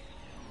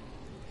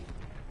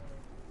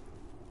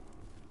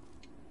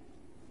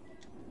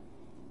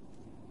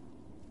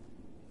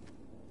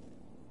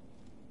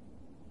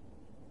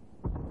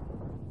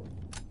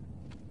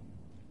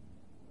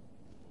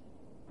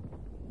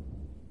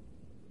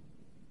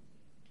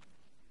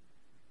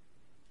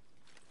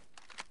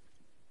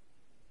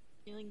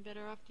 Feeling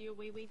better after your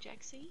wee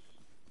Jaxie?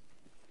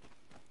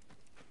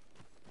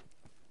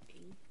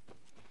 Bing.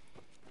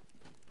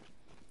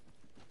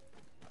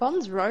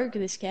 Bond's rogue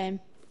this game.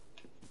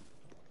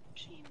 Where's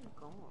she even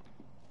gone?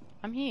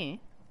 I'm here.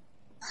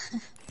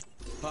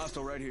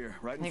 Hostile right here.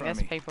 Right I in think front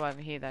there's of me. people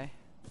over here though.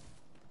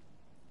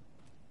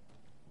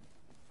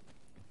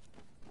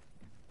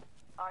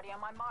 Already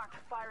on my mark.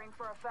 Firing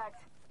for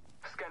effect.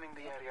 Scanning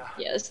the area.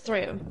 Yeah, there's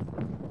 3 of them.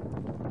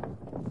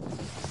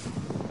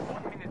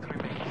 1 minute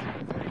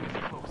remains. Very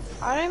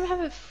close. I don't even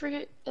have a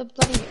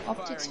bloody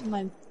optics for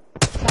my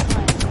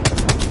flatline.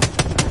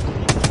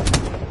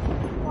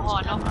 Oh,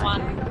 not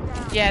one.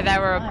 Yeah, they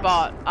were a Nice.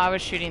 bot. I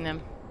was shooting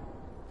them.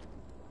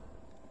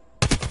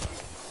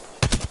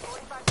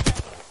 45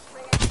 seconds.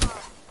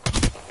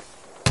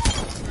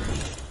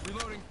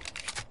 Reloading.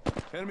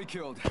 Enemy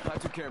killed. I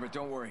took care of it.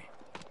 Don't worry.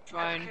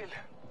 Drone.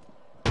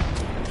 I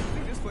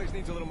think this place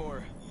needs a little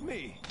more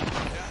me. Yeah.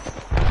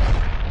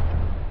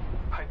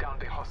 I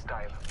downed a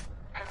hostile.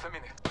 Half a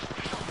minute.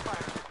 Don't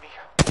fire at me.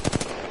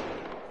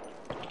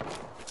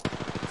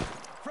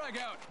 Frag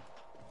out.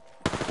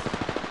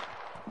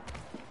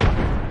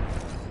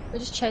 We're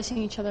just chasing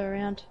each other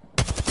around.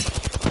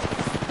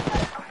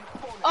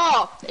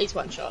 Oh! He's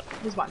one shot.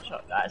 He's one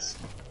shot, guys.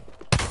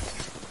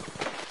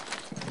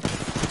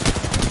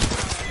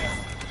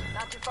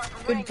 Not too far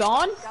from Good range.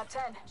 gone? Got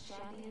 10.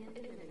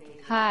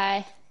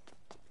 Hi.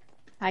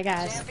 Hi,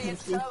 guys. Champion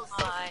Thank you. toast.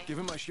 Hi. Give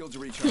him my shield to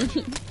recharge.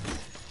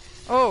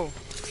 Oh,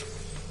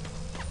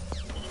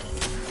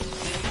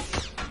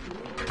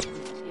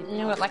 You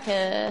know what, like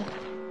a...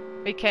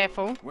 be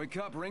careful. Wake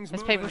up, rings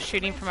There's moving. people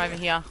shooting from over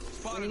here.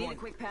 Spotted one.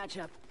 quick patch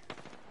up.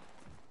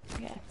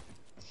 Okay.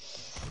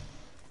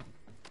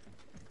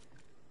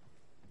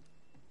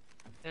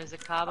 There's a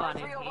carbine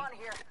in here. 301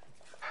 here.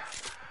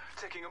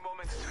 Taking a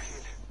moment to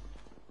heal.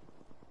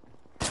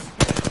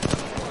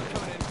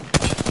 Coming in.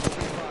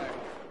 Open fire.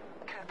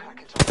 Care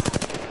package.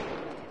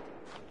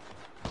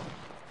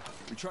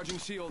 Recharging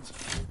shields.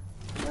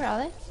 Where are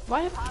they?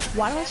 Why do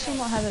I still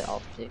not have it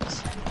optics?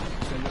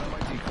 Send it on my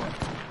decoy.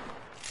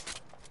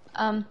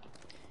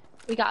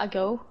 We gotta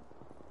go.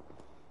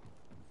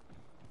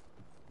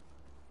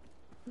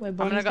 Where I'm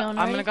Bonnie's going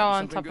gonna already? go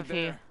on Something top good of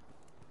here. there.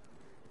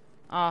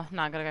 Oh,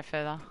 no, I gotta go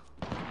further.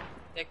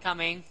 They're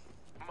coming.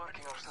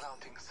 Marking our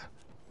surroundings.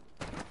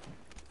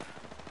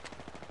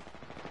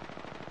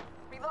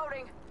 Reloading.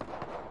 Reloading.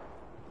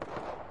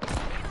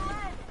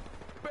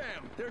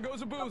 Bam! There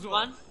goes a boozle.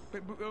 One.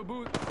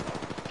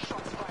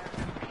 Shots fired.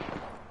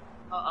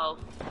 Uh-oh.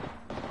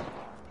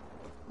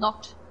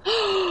 Knocked.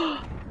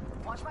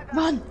 Watch my back.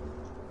 Run!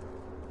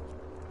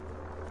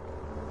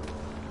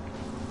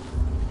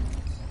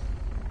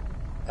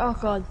 Oh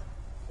god.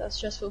 That's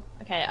stressful.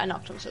 Okay, I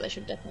knocked them, so they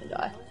should definitely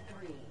die.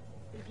 3.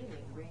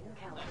 Beginning ring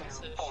countdown.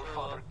 So All sure.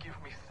 Father, give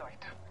me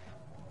sight.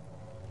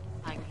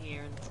 Hang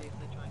here and see if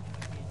they try and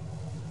come in.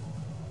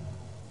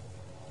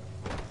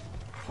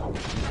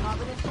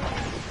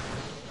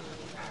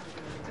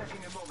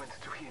 Taking a moment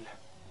to heal.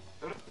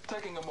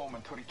 Taking a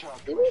moment to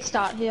recharge. Did we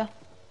start here?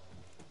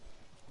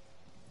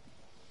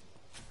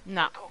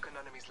 Nah. Token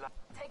enemies left.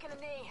 Taking a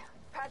knee.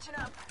 Patching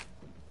up.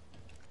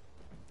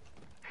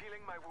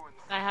 Healing my wounds.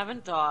 They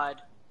haven't died.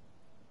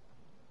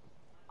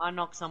 I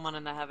knocked someone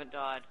and they haven't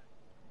died.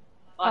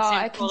 Oh, see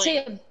them I can falling. see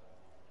him.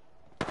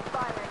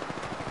 Firing.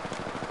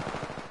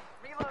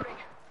 Reloading.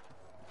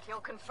 Kill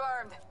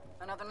confirmed.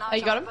 Another notch Oh,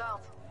 you got on him? the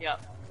belt.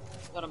 Yep.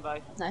 Got them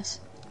both. Nice.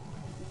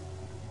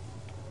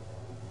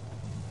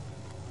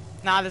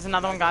 Nah, there's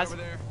another one, guys.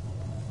 Over there.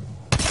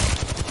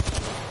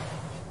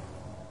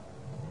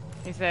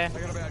 He's there. I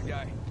got a bad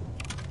guy.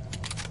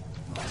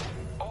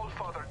 All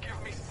Father,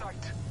 give me sight.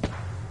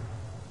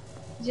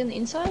 Is he on the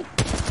inside?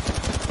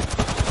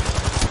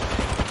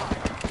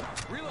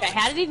 Reload. Okay,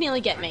 how did he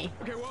nearly get me?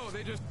 Okay, whoa,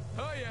 they just.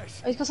 Oh,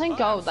 yes. Oh, he's got something Oh,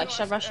 gold. Like,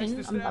 so should I rush in?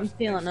 extra I'm stats,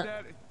 feeling it.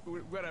 extra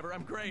stat- Whatever,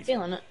 I'm great.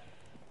 Feeling it.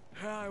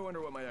 I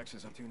wonder what my ex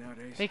is up to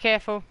nowadays. Be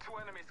careful. 2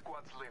 enemy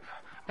squads live.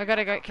 I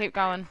gotta go. Keep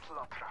going.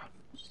 Slatra.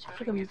 The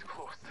Freaking- ring is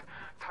closed.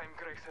 Time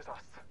graces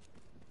us.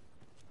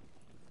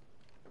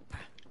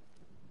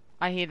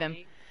 I hear them.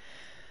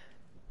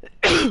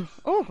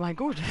 Oh my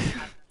god.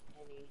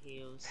 Any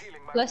heals.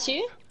 Healing my Bless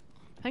you. wounds.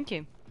 Thank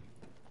you.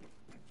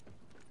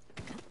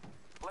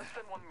 Less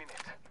than 1 minute.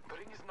 The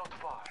ring is not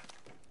far.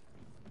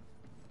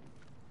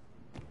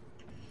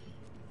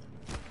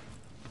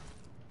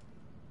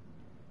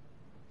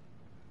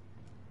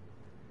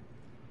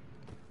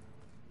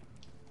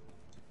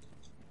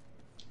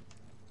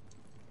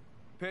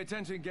 Pay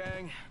attention,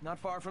 gang. Not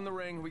far from the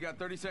ring. We got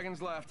 30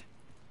 seconds left.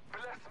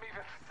 Bless me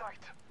with sight.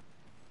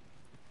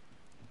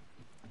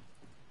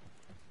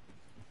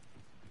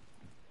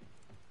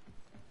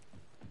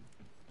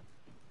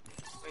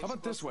 Three How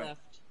about this squads way?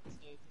 Left.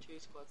 So 2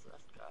 squads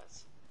left,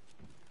 guys.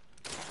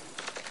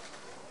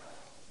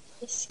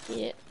 Just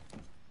scared.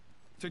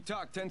 Tick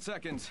tock, 10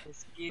 seconds.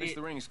 Let's At get least it.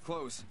 the ring's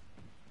close.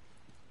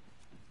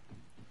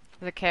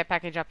 There's a care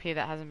package up here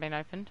that hasn't been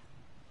opened.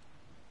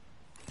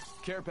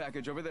 Care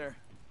package over there.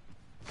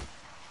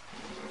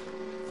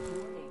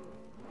 Warning.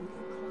 Booth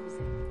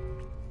closing.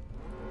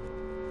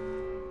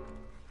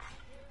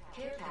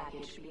 Care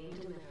package being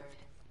delivered.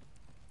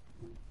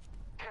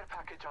 Care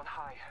package on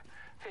high.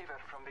 Favor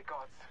from the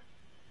gods.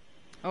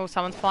 Oh,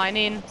 someone's flying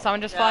in.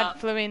 Someone just Yeah.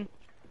 flew in.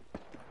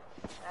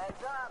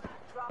 Heads up.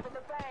 Dropping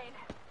the pain.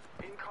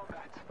 In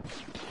combat.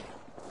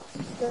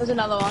 There's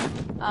another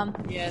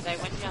one. Yeah, they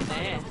went down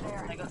there.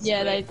 They got Yeah,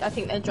 split. I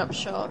think they dropped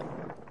short.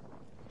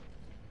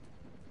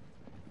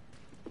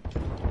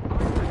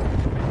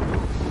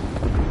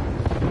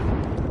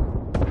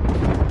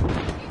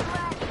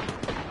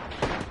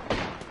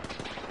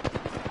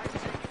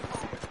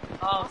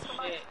 Oh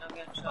shit, I'm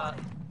getting shot.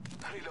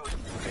 Reload.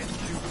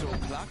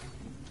 Clock.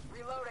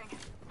 Reloading.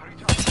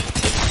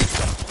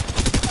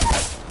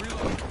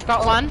 Reload.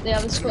 Got one. The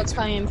other squad's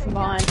coming in from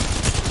behind.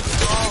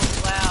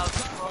 Oh wow,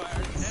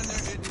 Fire. And they're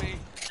hitting me.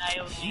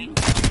 nailed me.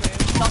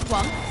 Knocked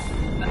one.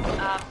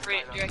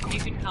 Frit, do you reckon you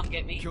can come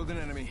get me? Killed an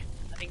enemy.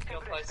 I think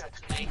you're closer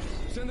to me.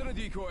 Send in a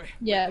decoy.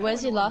 Yeah,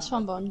 where's your last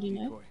one, Bond? Do you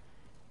know? Decoy.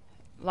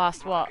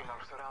 Last what? In our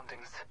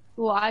surroundings.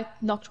 Well, I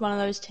knocked one of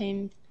those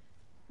team.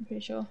 I'm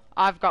pretty sure.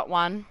 I've got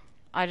one.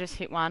 I just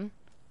hit one.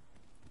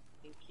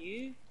 Thank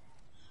you.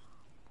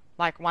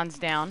 Like one's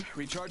down.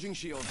 Recharging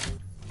shield.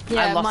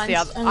 Yeah, I lost mine's the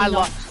other. only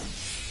knocked.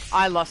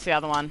 I lost the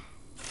other one.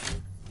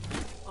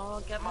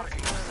 Oh, Gab, Marking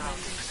had our to go.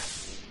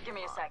 surroundings. Give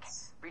me a sec.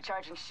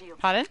 Recharging shield.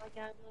 Pardon? Bye,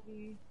 Gab, love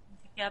you.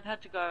 Gab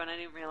had to go and I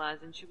didn't realise,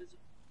 and she was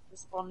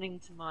responding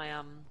to my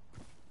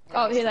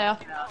Oh, here they are.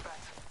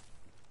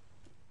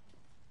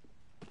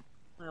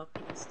 my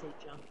octopus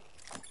teacher.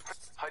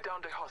 I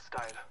downed a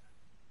hostile.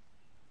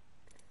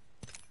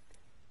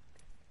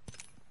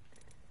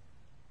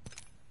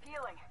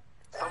 Healing.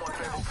 Someone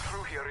traveled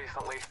through here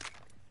recently.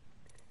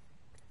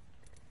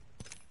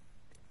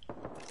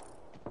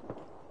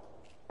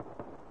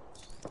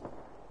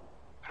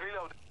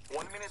 Reload.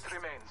 1 minute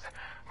remains.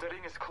 The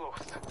ring is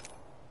closed.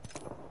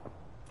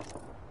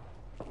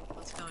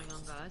 What's going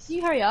on, guys? Can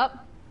you hurry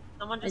up?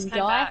 Someone just and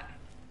came die? back.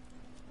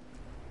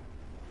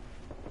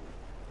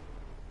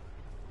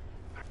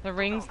 The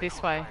ring's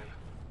this way.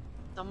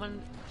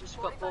 Someone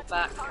just got brought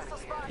back. Hostile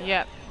spotted.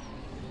 Yep.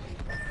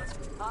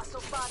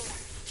 Hostile spotted.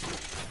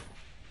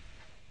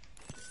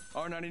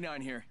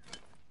 R99 here.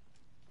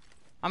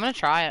 I'm gonna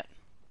try it.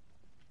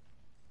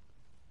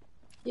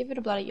 Give it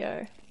a bloody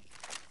go.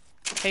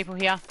 People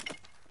here.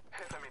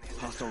 Half a minute.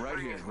 Hostile right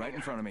here, right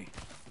in front of me.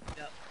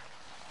 Yep.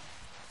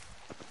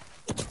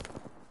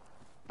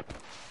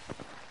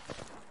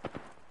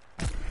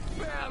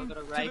 Bam! We've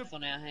got a to Wraith the-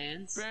 on our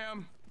hands.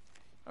 Bam!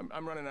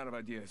 I'm running out of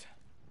ideas.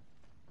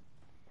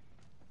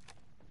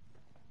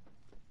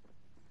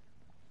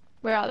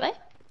 Where are they?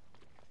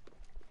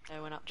 They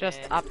went up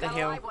Just there. up the Got a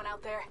hill. live one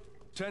out there.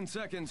 10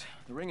 seconds.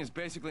 The ring is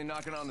basically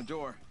knocking on the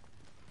door.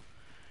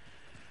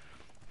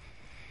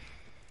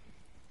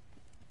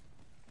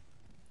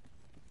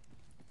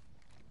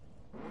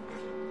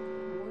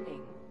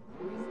 Warning.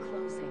 Ring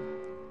closing.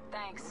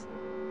 Thanks.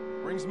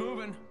 Ring's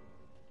moving.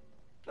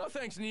 No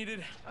thanks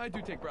needed. I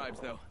do take bribes,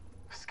 though.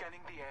 Scanning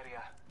the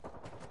area.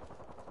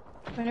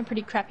 We're in a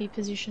pretty crappy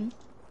position.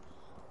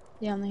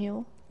 Down the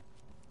hill.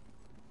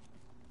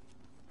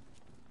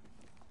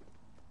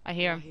 I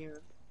hear I him. hear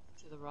him.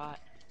 To the right.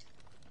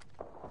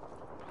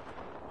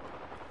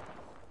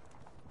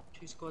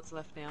 2 squads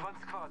left now. One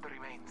squad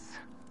remains.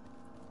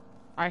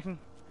 I can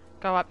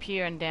go up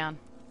here and down.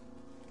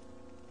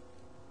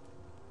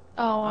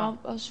 Oh,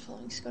 I was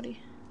following Scotty.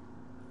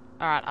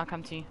 Alright, I'll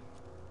come to you.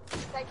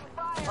 Taking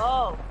fire.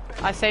 Oh!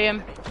 I see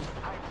him.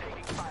 I'm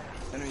taking fire.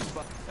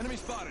 Enemy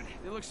spotted.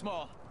 They look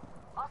small.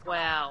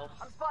 Wow.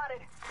 I'm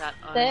spotted. That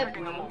They're-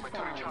 Taking a moment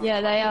to recharge.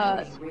 Yeah, they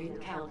are. Ring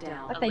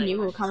countdown. Like they knew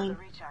we were coming.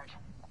 Recharge.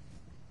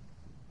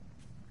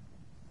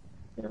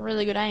 They're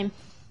really good aim.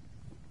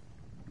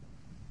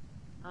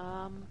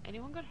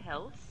 Anyone got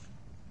health?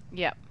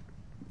 Yep.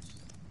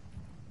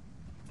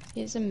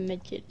 Here's a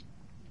medkit.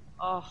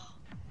 Oh,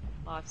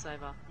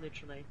 lifesaver,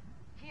 literally.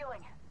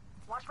 Healing.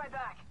 Watch my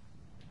back.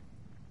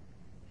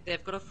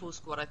 They've got a full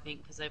squad, I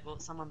think, because they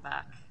brought someone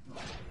back.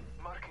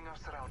 Marking our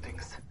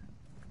surroundings.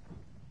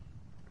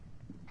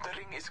 The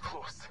ring is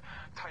close.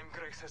 Time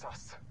graces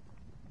us.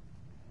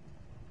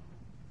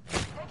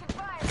 Taking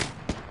fire.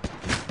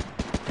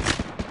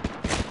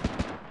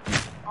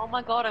 Oh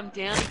my god, I'm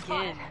down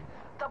again.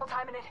 Double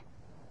timing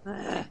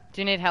it.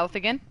 Do you need health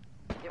again?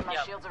 Give my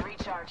Yep. shields a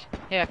recharge.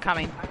 Yeah,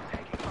 coming. I'm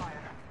taking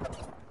fire.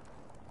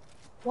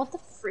 What the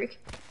frick?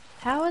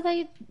 How are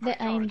they? Their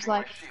aim's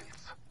like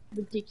Shields.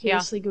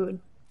 ridiculously good.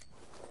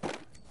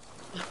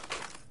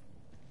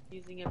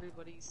 Using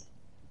everybody's.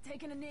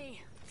 Taking a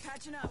knee.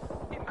 Patching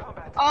up. In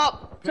combat.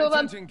 Oh, Pay two of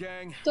them. attention,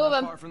 gang. Two of Not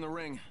them. far from the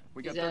ring.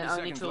 We got Is 30 there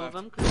only seconds 2 left.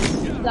 of them?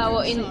 'Cause-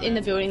 They were in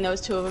the building. There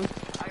was 2 of them.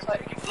 I'm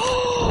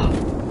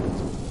taking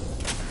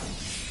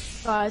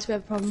Guys, we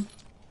have a problem.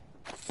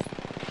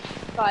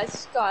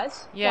 Guys.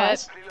 Yeah,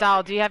 Guys.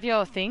 Dal, do you have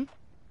your thing?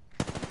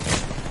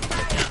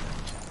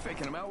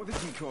 Faking him out with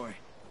a decoy.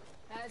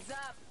 Heads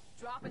up.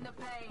 Dropping the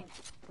pain.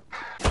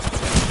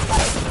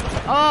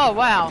 Oh,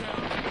 wow.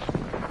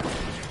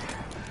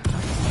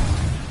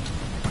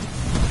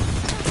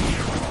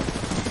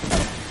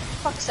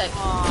 Fuck's sake.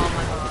 Oh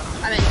my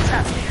god. I mean,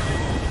 crap.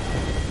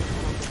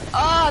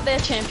 Oh, they're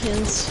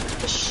champions.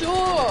 For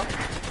sure.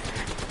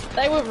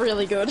 They were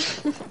really good.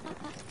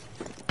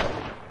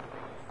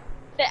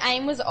 Their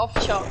aim was off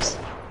chops.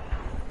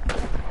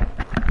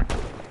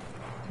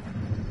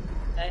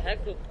 They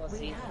had good We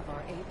posse. have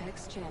our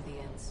Apex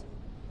champions.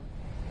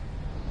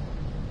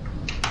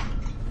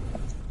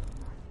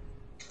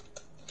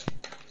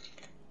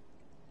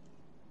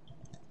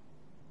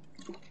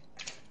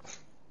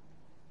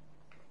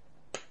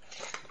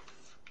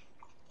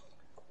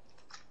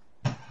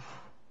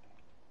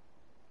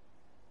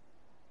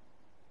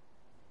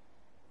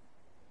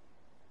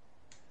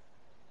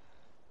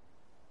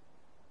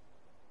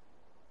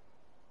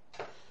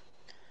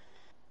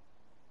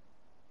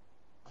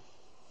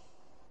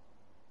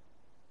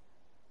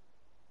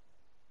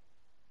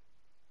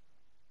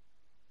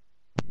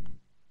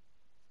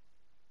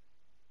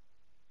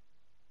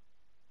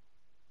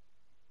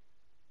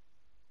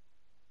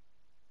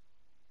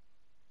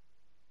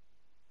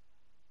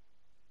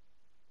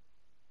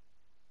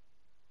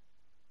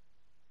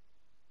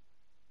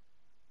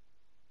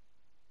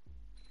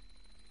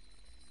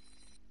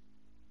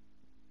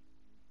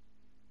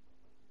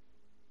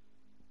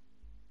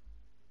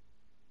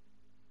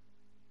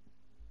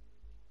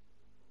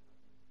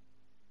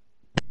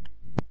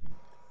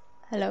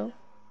 Hello.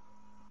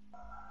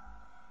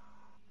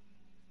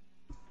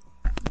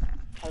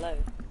 Hello.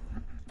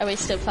 Are we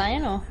still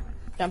playing or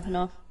jumping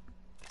off?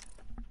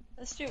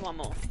 Let's do one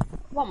more.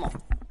 One more.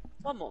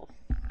 One more.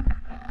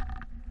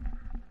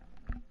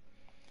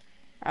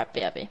 Alright,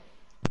 BRB.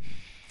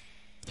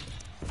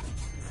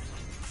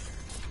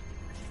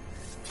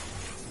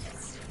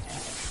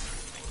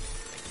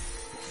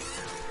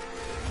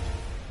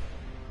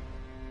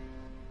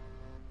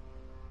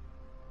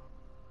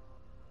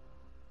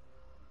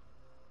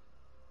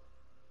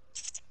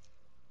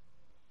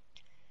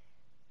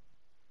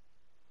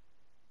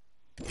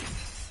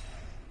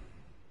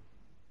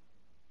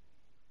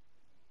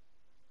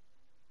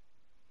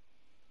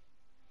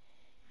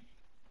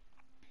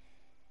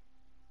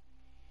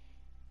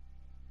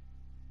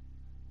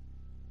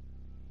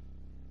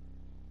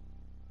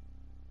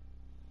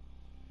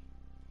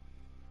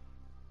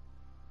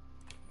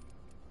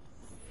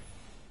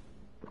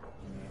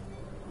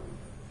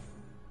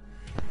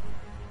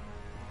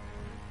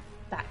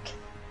 Back.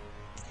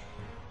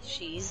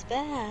 She's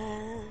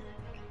back.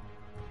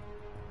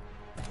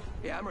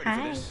 Yeah, I'm ready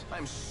for this.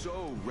 I'm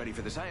so ready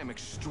for this. I am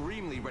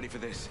extremely ready for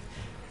this.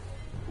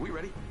 We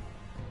ready?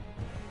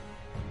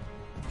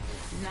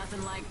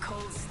 Nothing like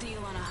cold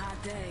steel on a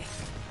hot day.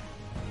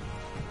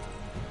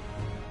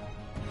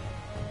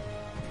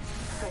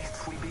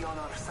 Faith will be on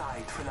our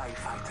side, Fly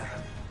Fighter.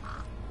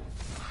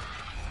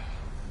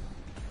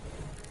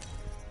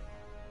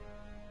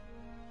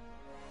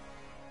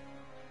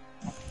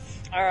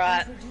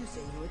 Alright,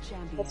 Introducing your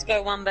champion. let's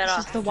go one better.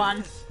 This is the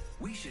one.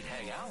 We should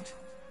hang out.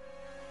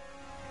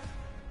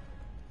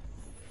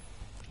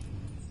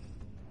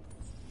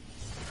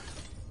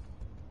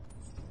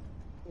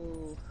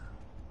 Ooh.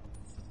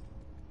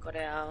 Got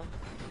our...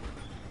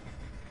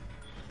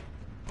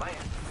 Man.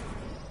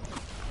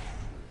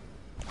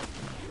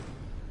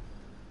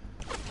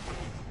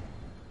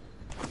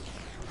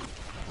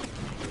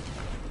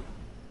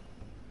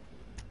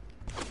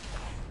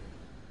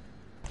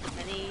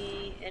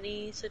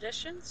 Any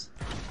suggestions?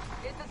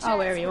 Oh,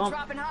 wherever you want.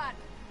 Dropping hot.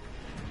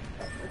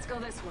 Let's go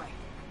this way.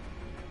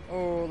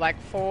 Oh, like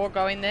 4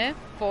 going there?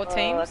 4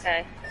 teams? Oh,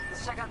 okay.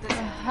 Let's check out this.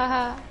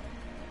 Haha.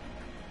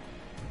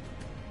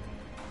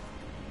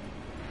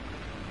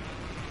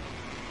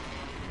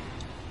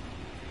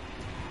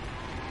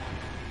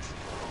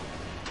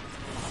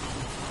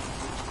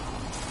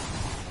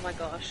 Oh my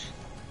gosh.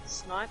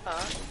 Sniper?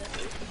 Is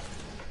that it?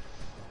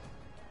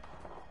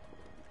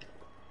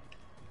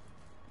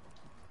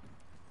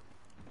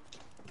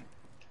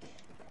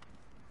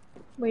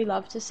 We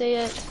love to see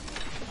it.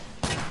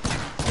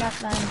 Yeah,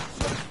 man.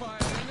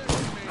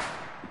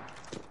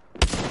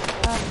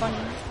 Funny.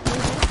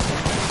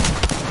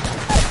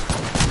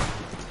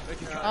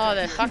 Oh,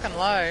 they're fucking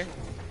low.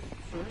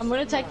 I'm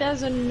gonna take that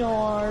as a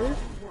no.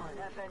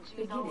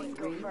 Beginning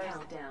ring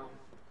countdown.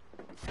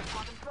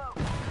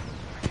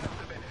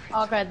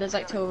 Oh god, there's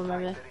like 2 of them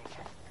over there.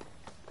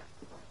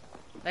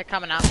 They're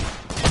coming up. I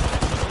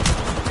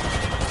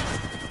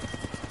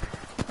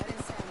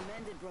didn't say I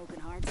mended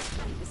broken hearts.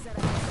 I said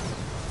I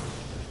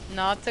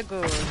Not a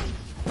good.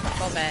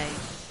 For me.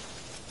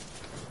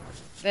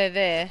 They're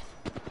there.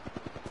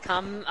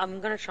 Come, I'm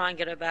gonna try and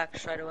get her back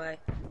straight away.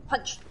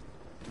 Punch.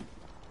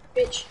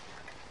 Bitch.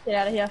 Get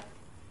out of here.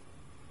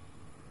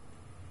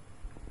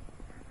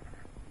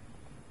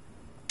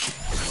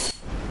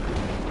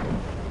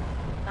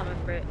 Come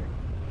on, Brit.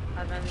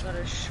 I've only got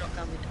a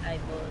shotgun with 8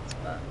 bullets,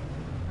 but...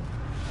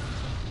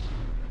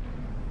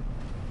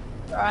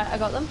 Alright, I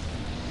got them.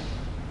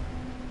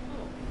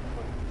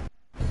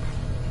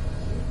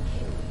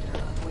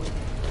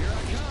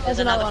 There's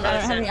another one. I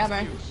don't have any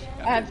ammo.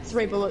 I have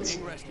 3 bullets.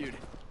 Being rescued.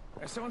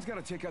 Someone's got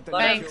to take out the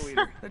Thanks. kill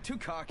leader. They're too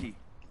cocky.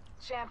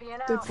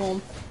 champion Good out.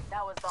 form.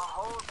 That was the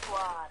whole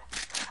squad.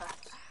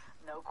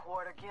 No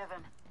quarter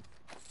given.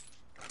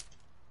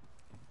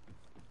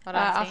 Hold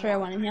on, team.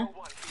 R301 in here.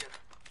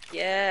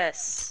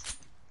 Yes!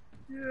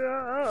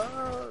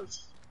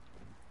 Yes!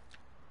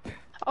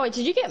 Oh wait,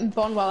 did you get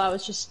Bond while I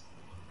was just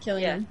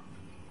killing Yeah. him?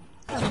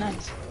 Oh,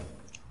 nice.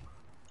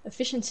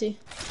 Efficiency.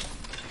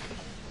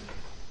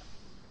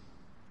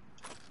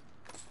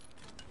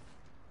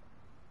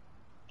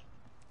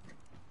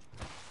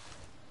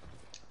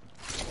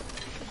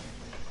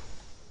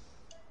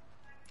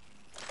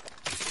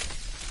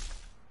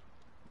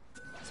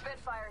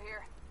 Spitfire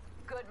here.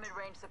 Good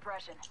mid-range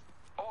suppression.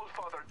 All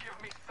Father,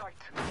 give me sight.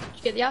 Did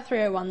you get the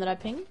R301 that I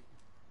pinged?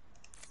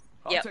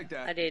 I'll Yep, take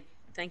that. I did.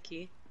 Thank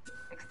you.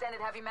 Extended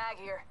heavy mag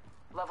here.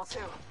 Level 2.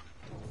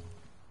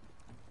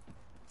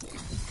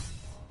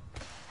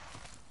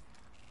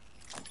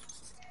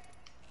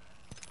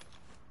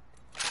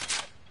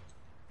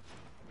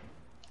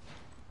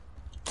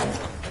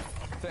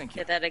 Thank you.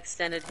 Get that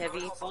extended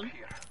heavy one.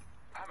 Here.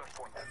 Hammer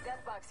point.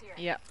 Death box here.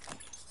 Yep.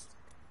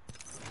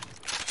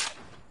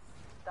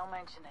 Don't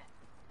mention it.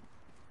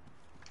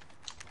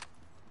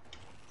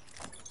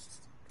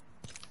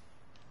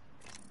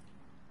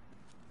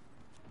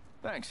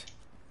 Thanks.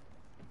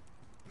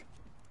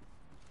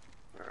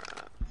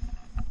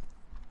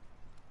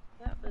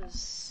 That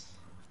was...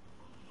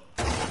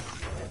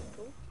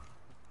 cool.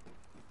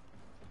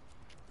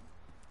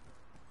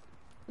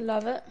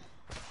 Love it.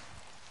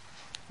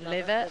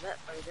 Live Love it.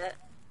 Love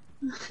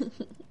it.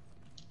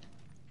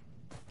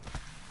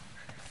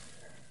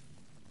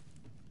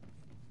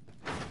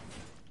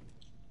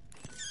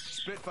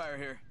 Spitfire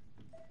here.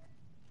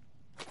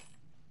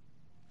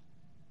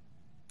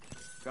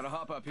 Gotta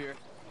hop up here.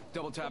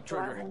 Double tap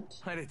trigger.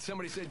 Right. Did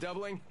somebody say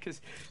doubling? Because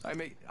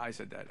I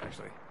said that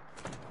actually.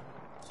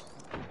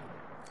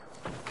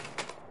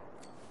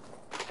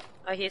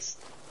 Oh, here's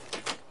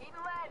Eating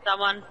lead.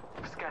 someone.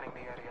 Scanning the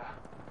area.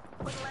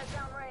 Putting lead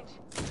down range.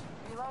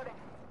 Reloading.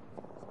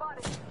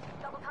 Spotted.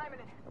 Double timing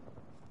it.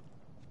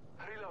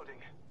 Reloading.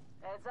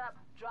 Heads up.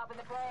 Dropping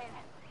the plane.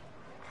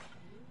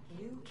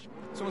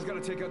 Someone's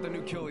gotta take out the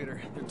new kill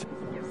leader.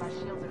 Give my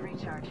shields a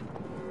recharge.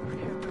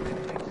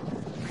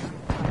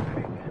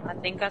 I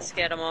think I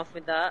scared them off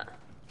with that.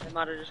 They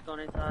might have just gone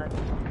inside.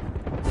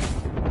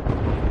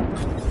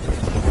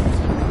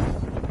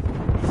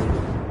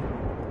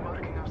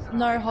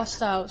 No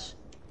hostiles.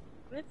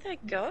 Where'd they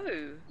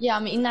go? Yeah,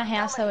 I'm in that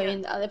house they were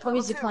in. They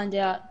probably ziplined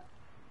out.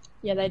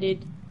 Yeah, they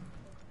did.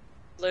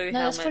 Blue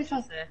No, that's helmet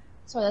 45. is there.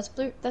 Sorry, that's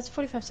blue. That's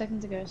 45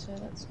 seconds ago, so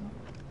that's not.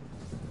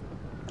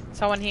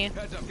 Someone here.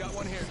 Heads up, got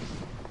one here.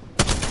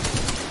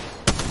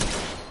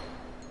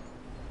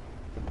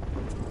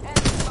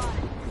 Enemy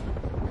spotted.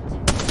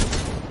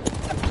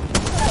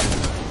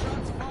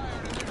 Shots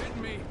fired and they're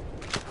hitting me.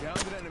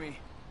 Downed enemy.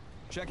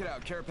 Check it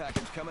out, care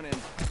package coming in.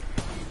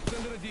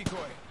 Send it a decoy.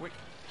 Wait,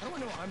 how do I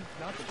know I'm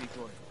not the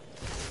decoy?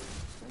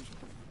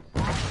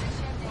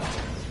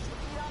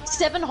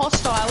 7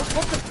 hostiles.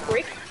 What the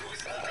frick?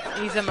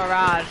 He's a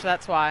mirage,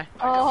 that's why.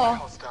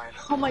 Oh.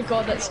 Oh my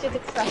god, that scared the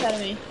crap out of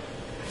me.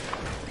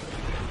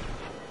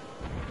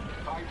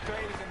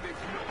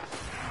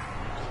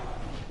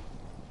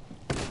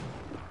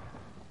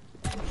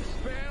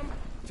 Bam!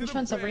 To Which the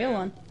one's the real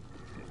one?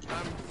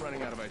 I'm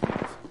running out of ideas.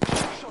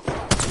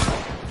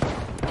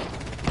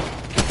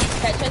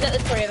 Okay, turns out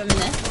there's 3 of them in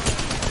there.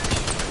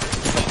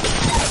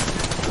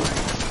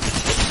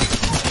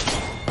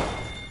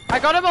 I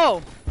got them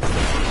all!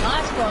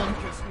 Nice one.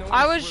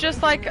 I was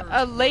just like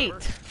elite.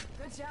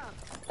 Good job.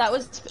 That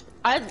was.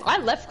 I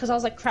left because I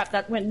was like, crap,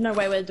 that went no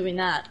way we're doing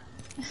that.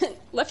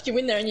 Left you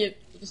in there and you've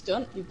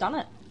done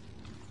it.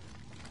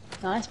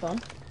 Nice,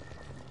 Bond.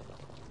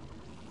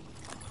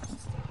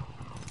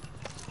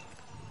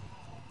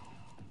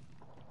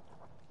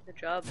 Good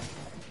job.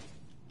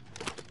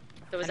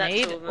 So was I that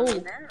need- 2 of them in Ooh.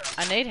 there?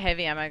 I need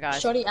heavy ammo,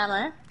 guys. Shoddy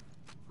ammo.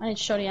 I need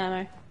shoddy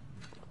ammo.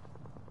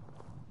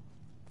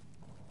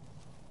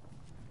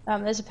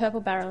 There's a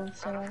purple barrel,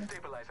 so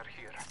Stabilizer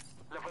here.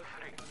 Level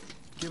 3.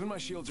 Giving my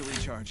shields a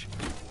recharge.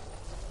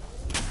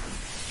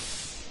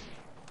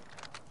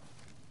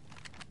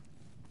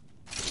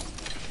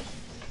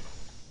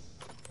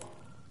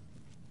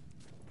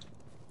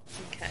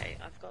 Okay,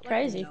 I've got like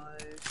Crazy. no...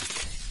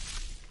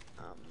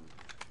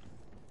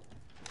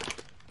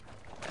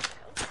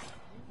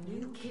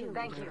 New kill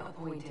Thank leader you.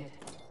 appointed.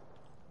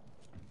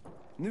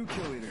 New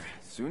kill leader,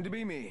 soon to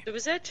be me. So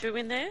was there 2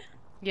 in there?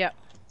 Yep.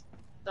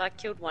 So I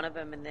killed one of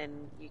them and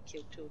then you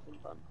killed 2 of them,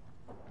 Bon.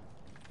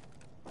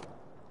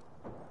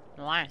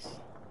 Nice.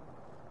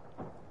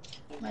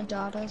 my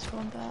data's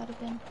gone bad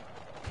again.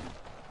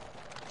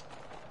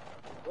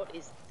 What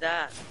is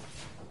that?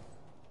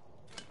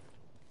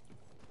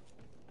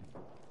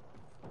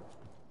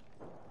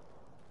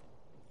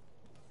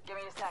 Give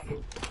me a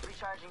second.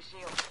 Recharging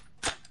shield.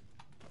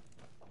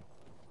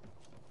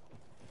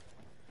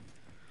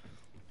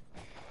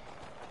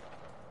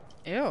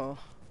 Ew.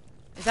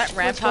 Is that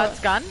Rampart's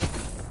gun?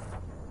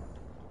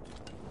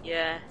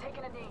 Yeah,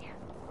 Taking a knee.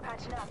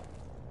 Patching up.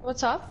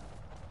 What's up?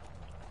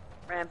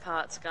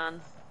 Rampart's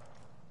gun.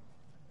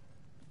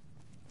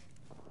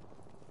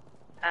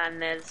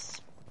 And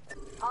there's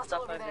Hostile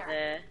stuff over over there.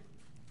 there.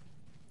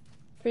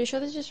 Pretty sure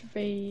they just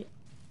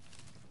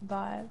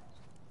revived.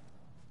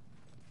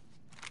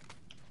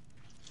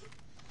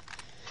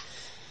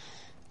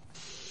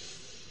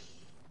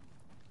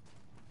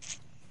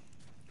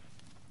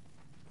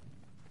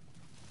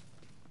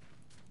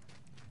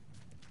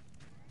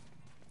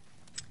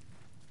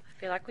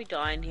 I feel like we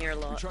die in here a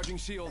lot. Recharging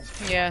shields.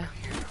 Yeah.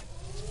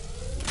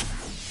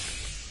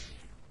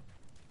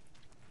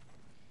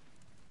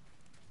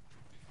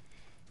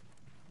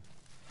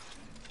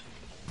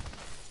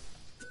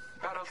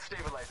 Barrel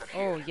stabilizer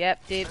here. Oh,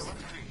 yep, dibs.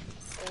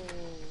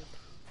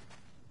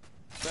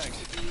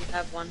 Thanks. Do you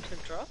have one to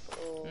drop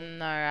or?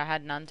 No, I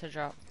had none to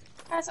drop.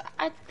 Guys,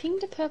 I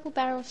pinged a purple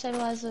barrel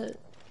stabilizer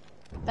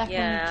back when we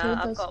Yeah, killed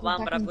I've those got one,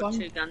 back but I've in got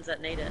Bond. 2 guns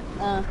that need it.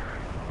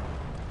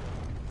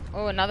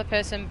 Oh, another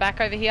person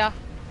back over here.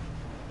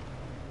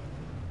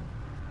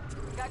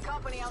 Got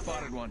company out there.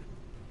 Spotted one.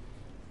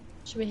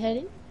 Should we head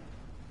in?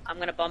 I'm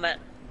gonna bomb it.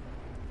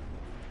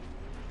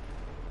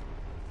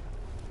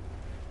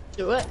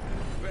 Do it.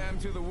 Bam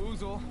to the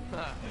woozle.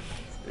 Ha.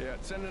 Yeah,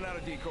 sending out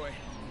a decoy.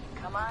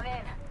 Come on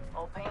in.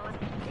 Old painless.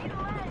 Need a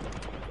leg.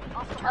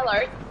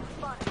 Hello.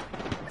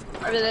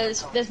 Over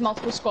there's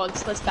multiple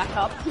squads. Let's back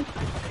up.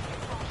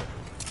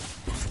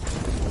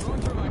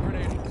 Throwing through my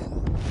grenade.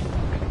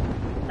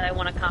 They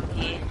want to come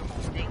here.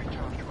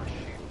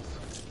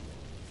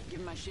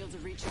 Give my shields a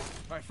reach.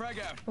 Alright, frag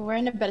out. We're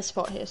in a better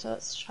spot here, so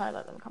let's try to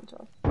let them come to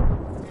us.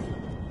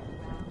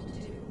 Round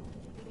 2.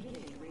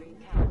 Beginning ring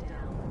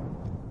countdown.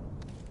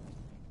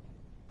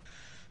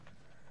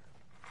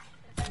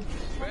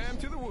 Bam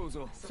to the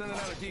woozle. Sending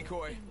out a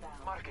decoy.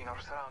 Marking our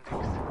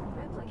surroundings.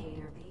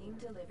 Replicator being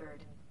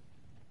delivered.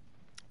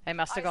 They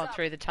must have gone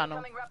through the tunnel.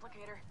 Incoming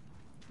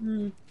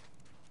replicator.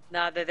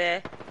 No, they're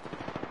there.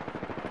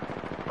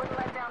 Wouldn't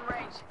let down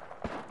range.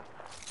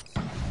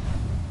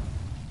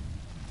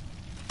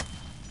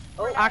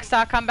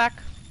 Arkstar, come back.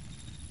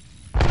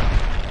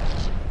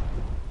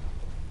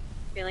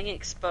 Feeling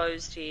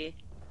exposed here.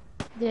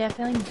 Yeah,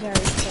 feeling very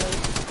exposed.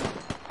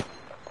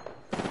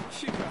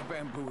 She got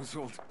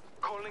bamboozled.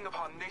 Calling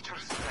upon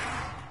nature's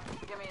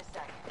strength. Give me a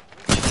second.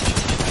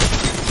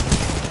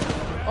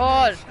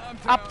 Oh,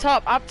 up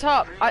top, up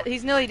top.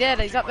 He's nearly dead.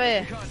 He's up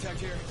there. Contact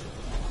here.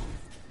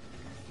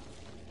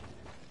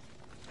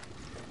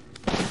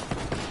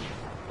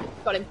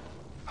 Got him.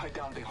 I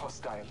downed a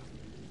hostile.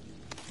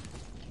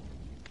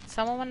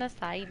 Someone wanna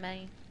save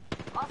me?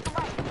 Off the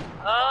right.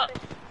 Oh,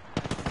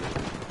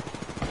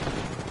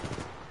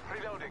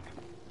 Reloading.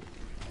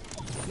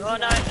 oh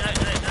no, I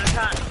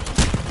can't.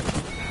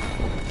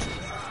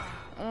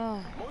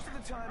 Oh. Most of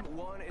the time,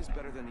 one is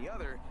better than the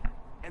other,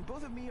 and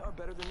both of me are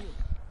better than you.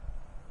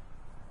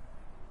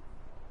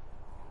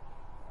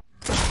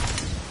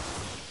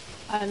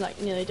 I'm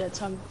like nearly dead,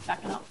 so I'm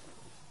backing up.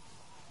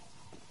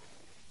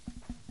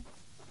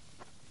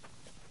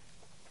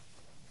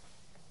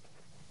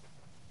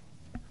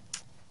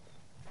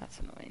 That's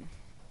annoying.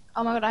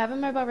 Oh my god, I have a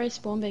mobile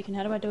respawn beacon.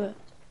 How do I do it?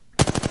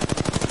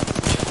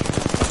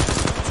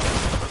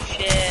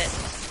 Shit.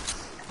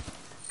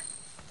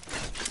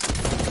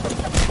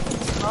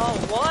 Oh,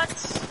 what?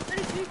 Where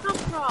did you come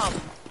from?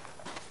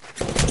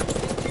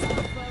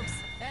 Folks,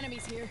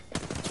 enemies here.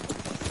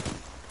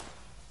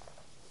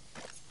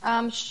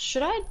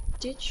 Should I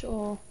ditch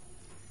or?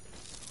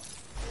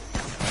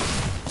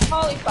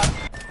 Holy fuck!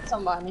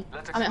 Someone by me.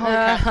 I mean, holy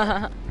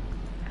crap.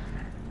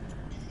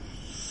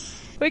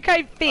 We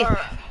came fifth.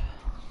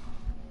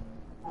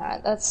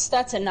 Alright,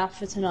 that's enough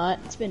for tonight.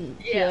 It's been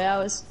a few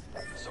hours.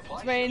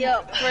 It's been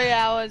 3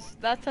 hours.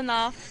 That's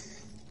enough.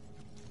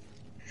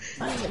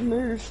 I need to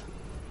move.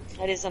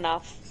 That is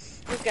enough.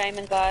 Good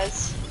gaming,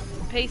 guys.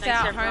 Peace Thanks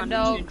out, everyone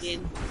home who tuned dogs.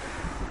 in.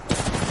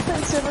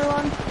 Thanks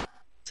everyone.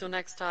 Till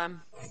next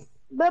time.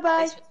 Bye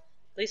bye.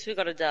 At least we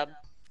got a dub.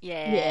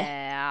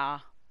 Yeah.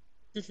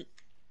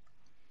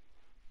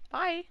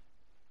 Bye.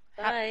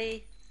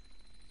 Bye.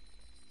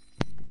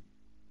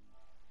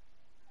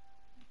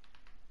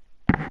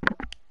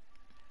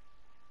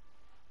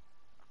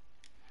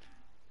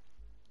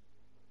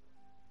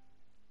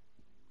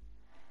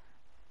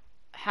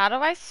 How do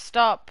I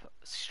stop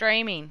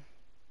streaming?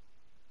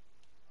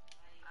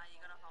 You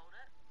gotta hold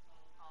it.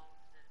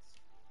 Hold this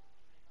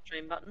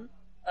stream button.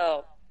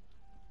 Oh,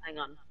 hang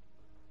on.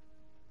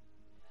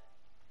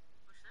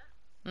 Push that.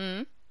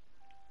 Hmm?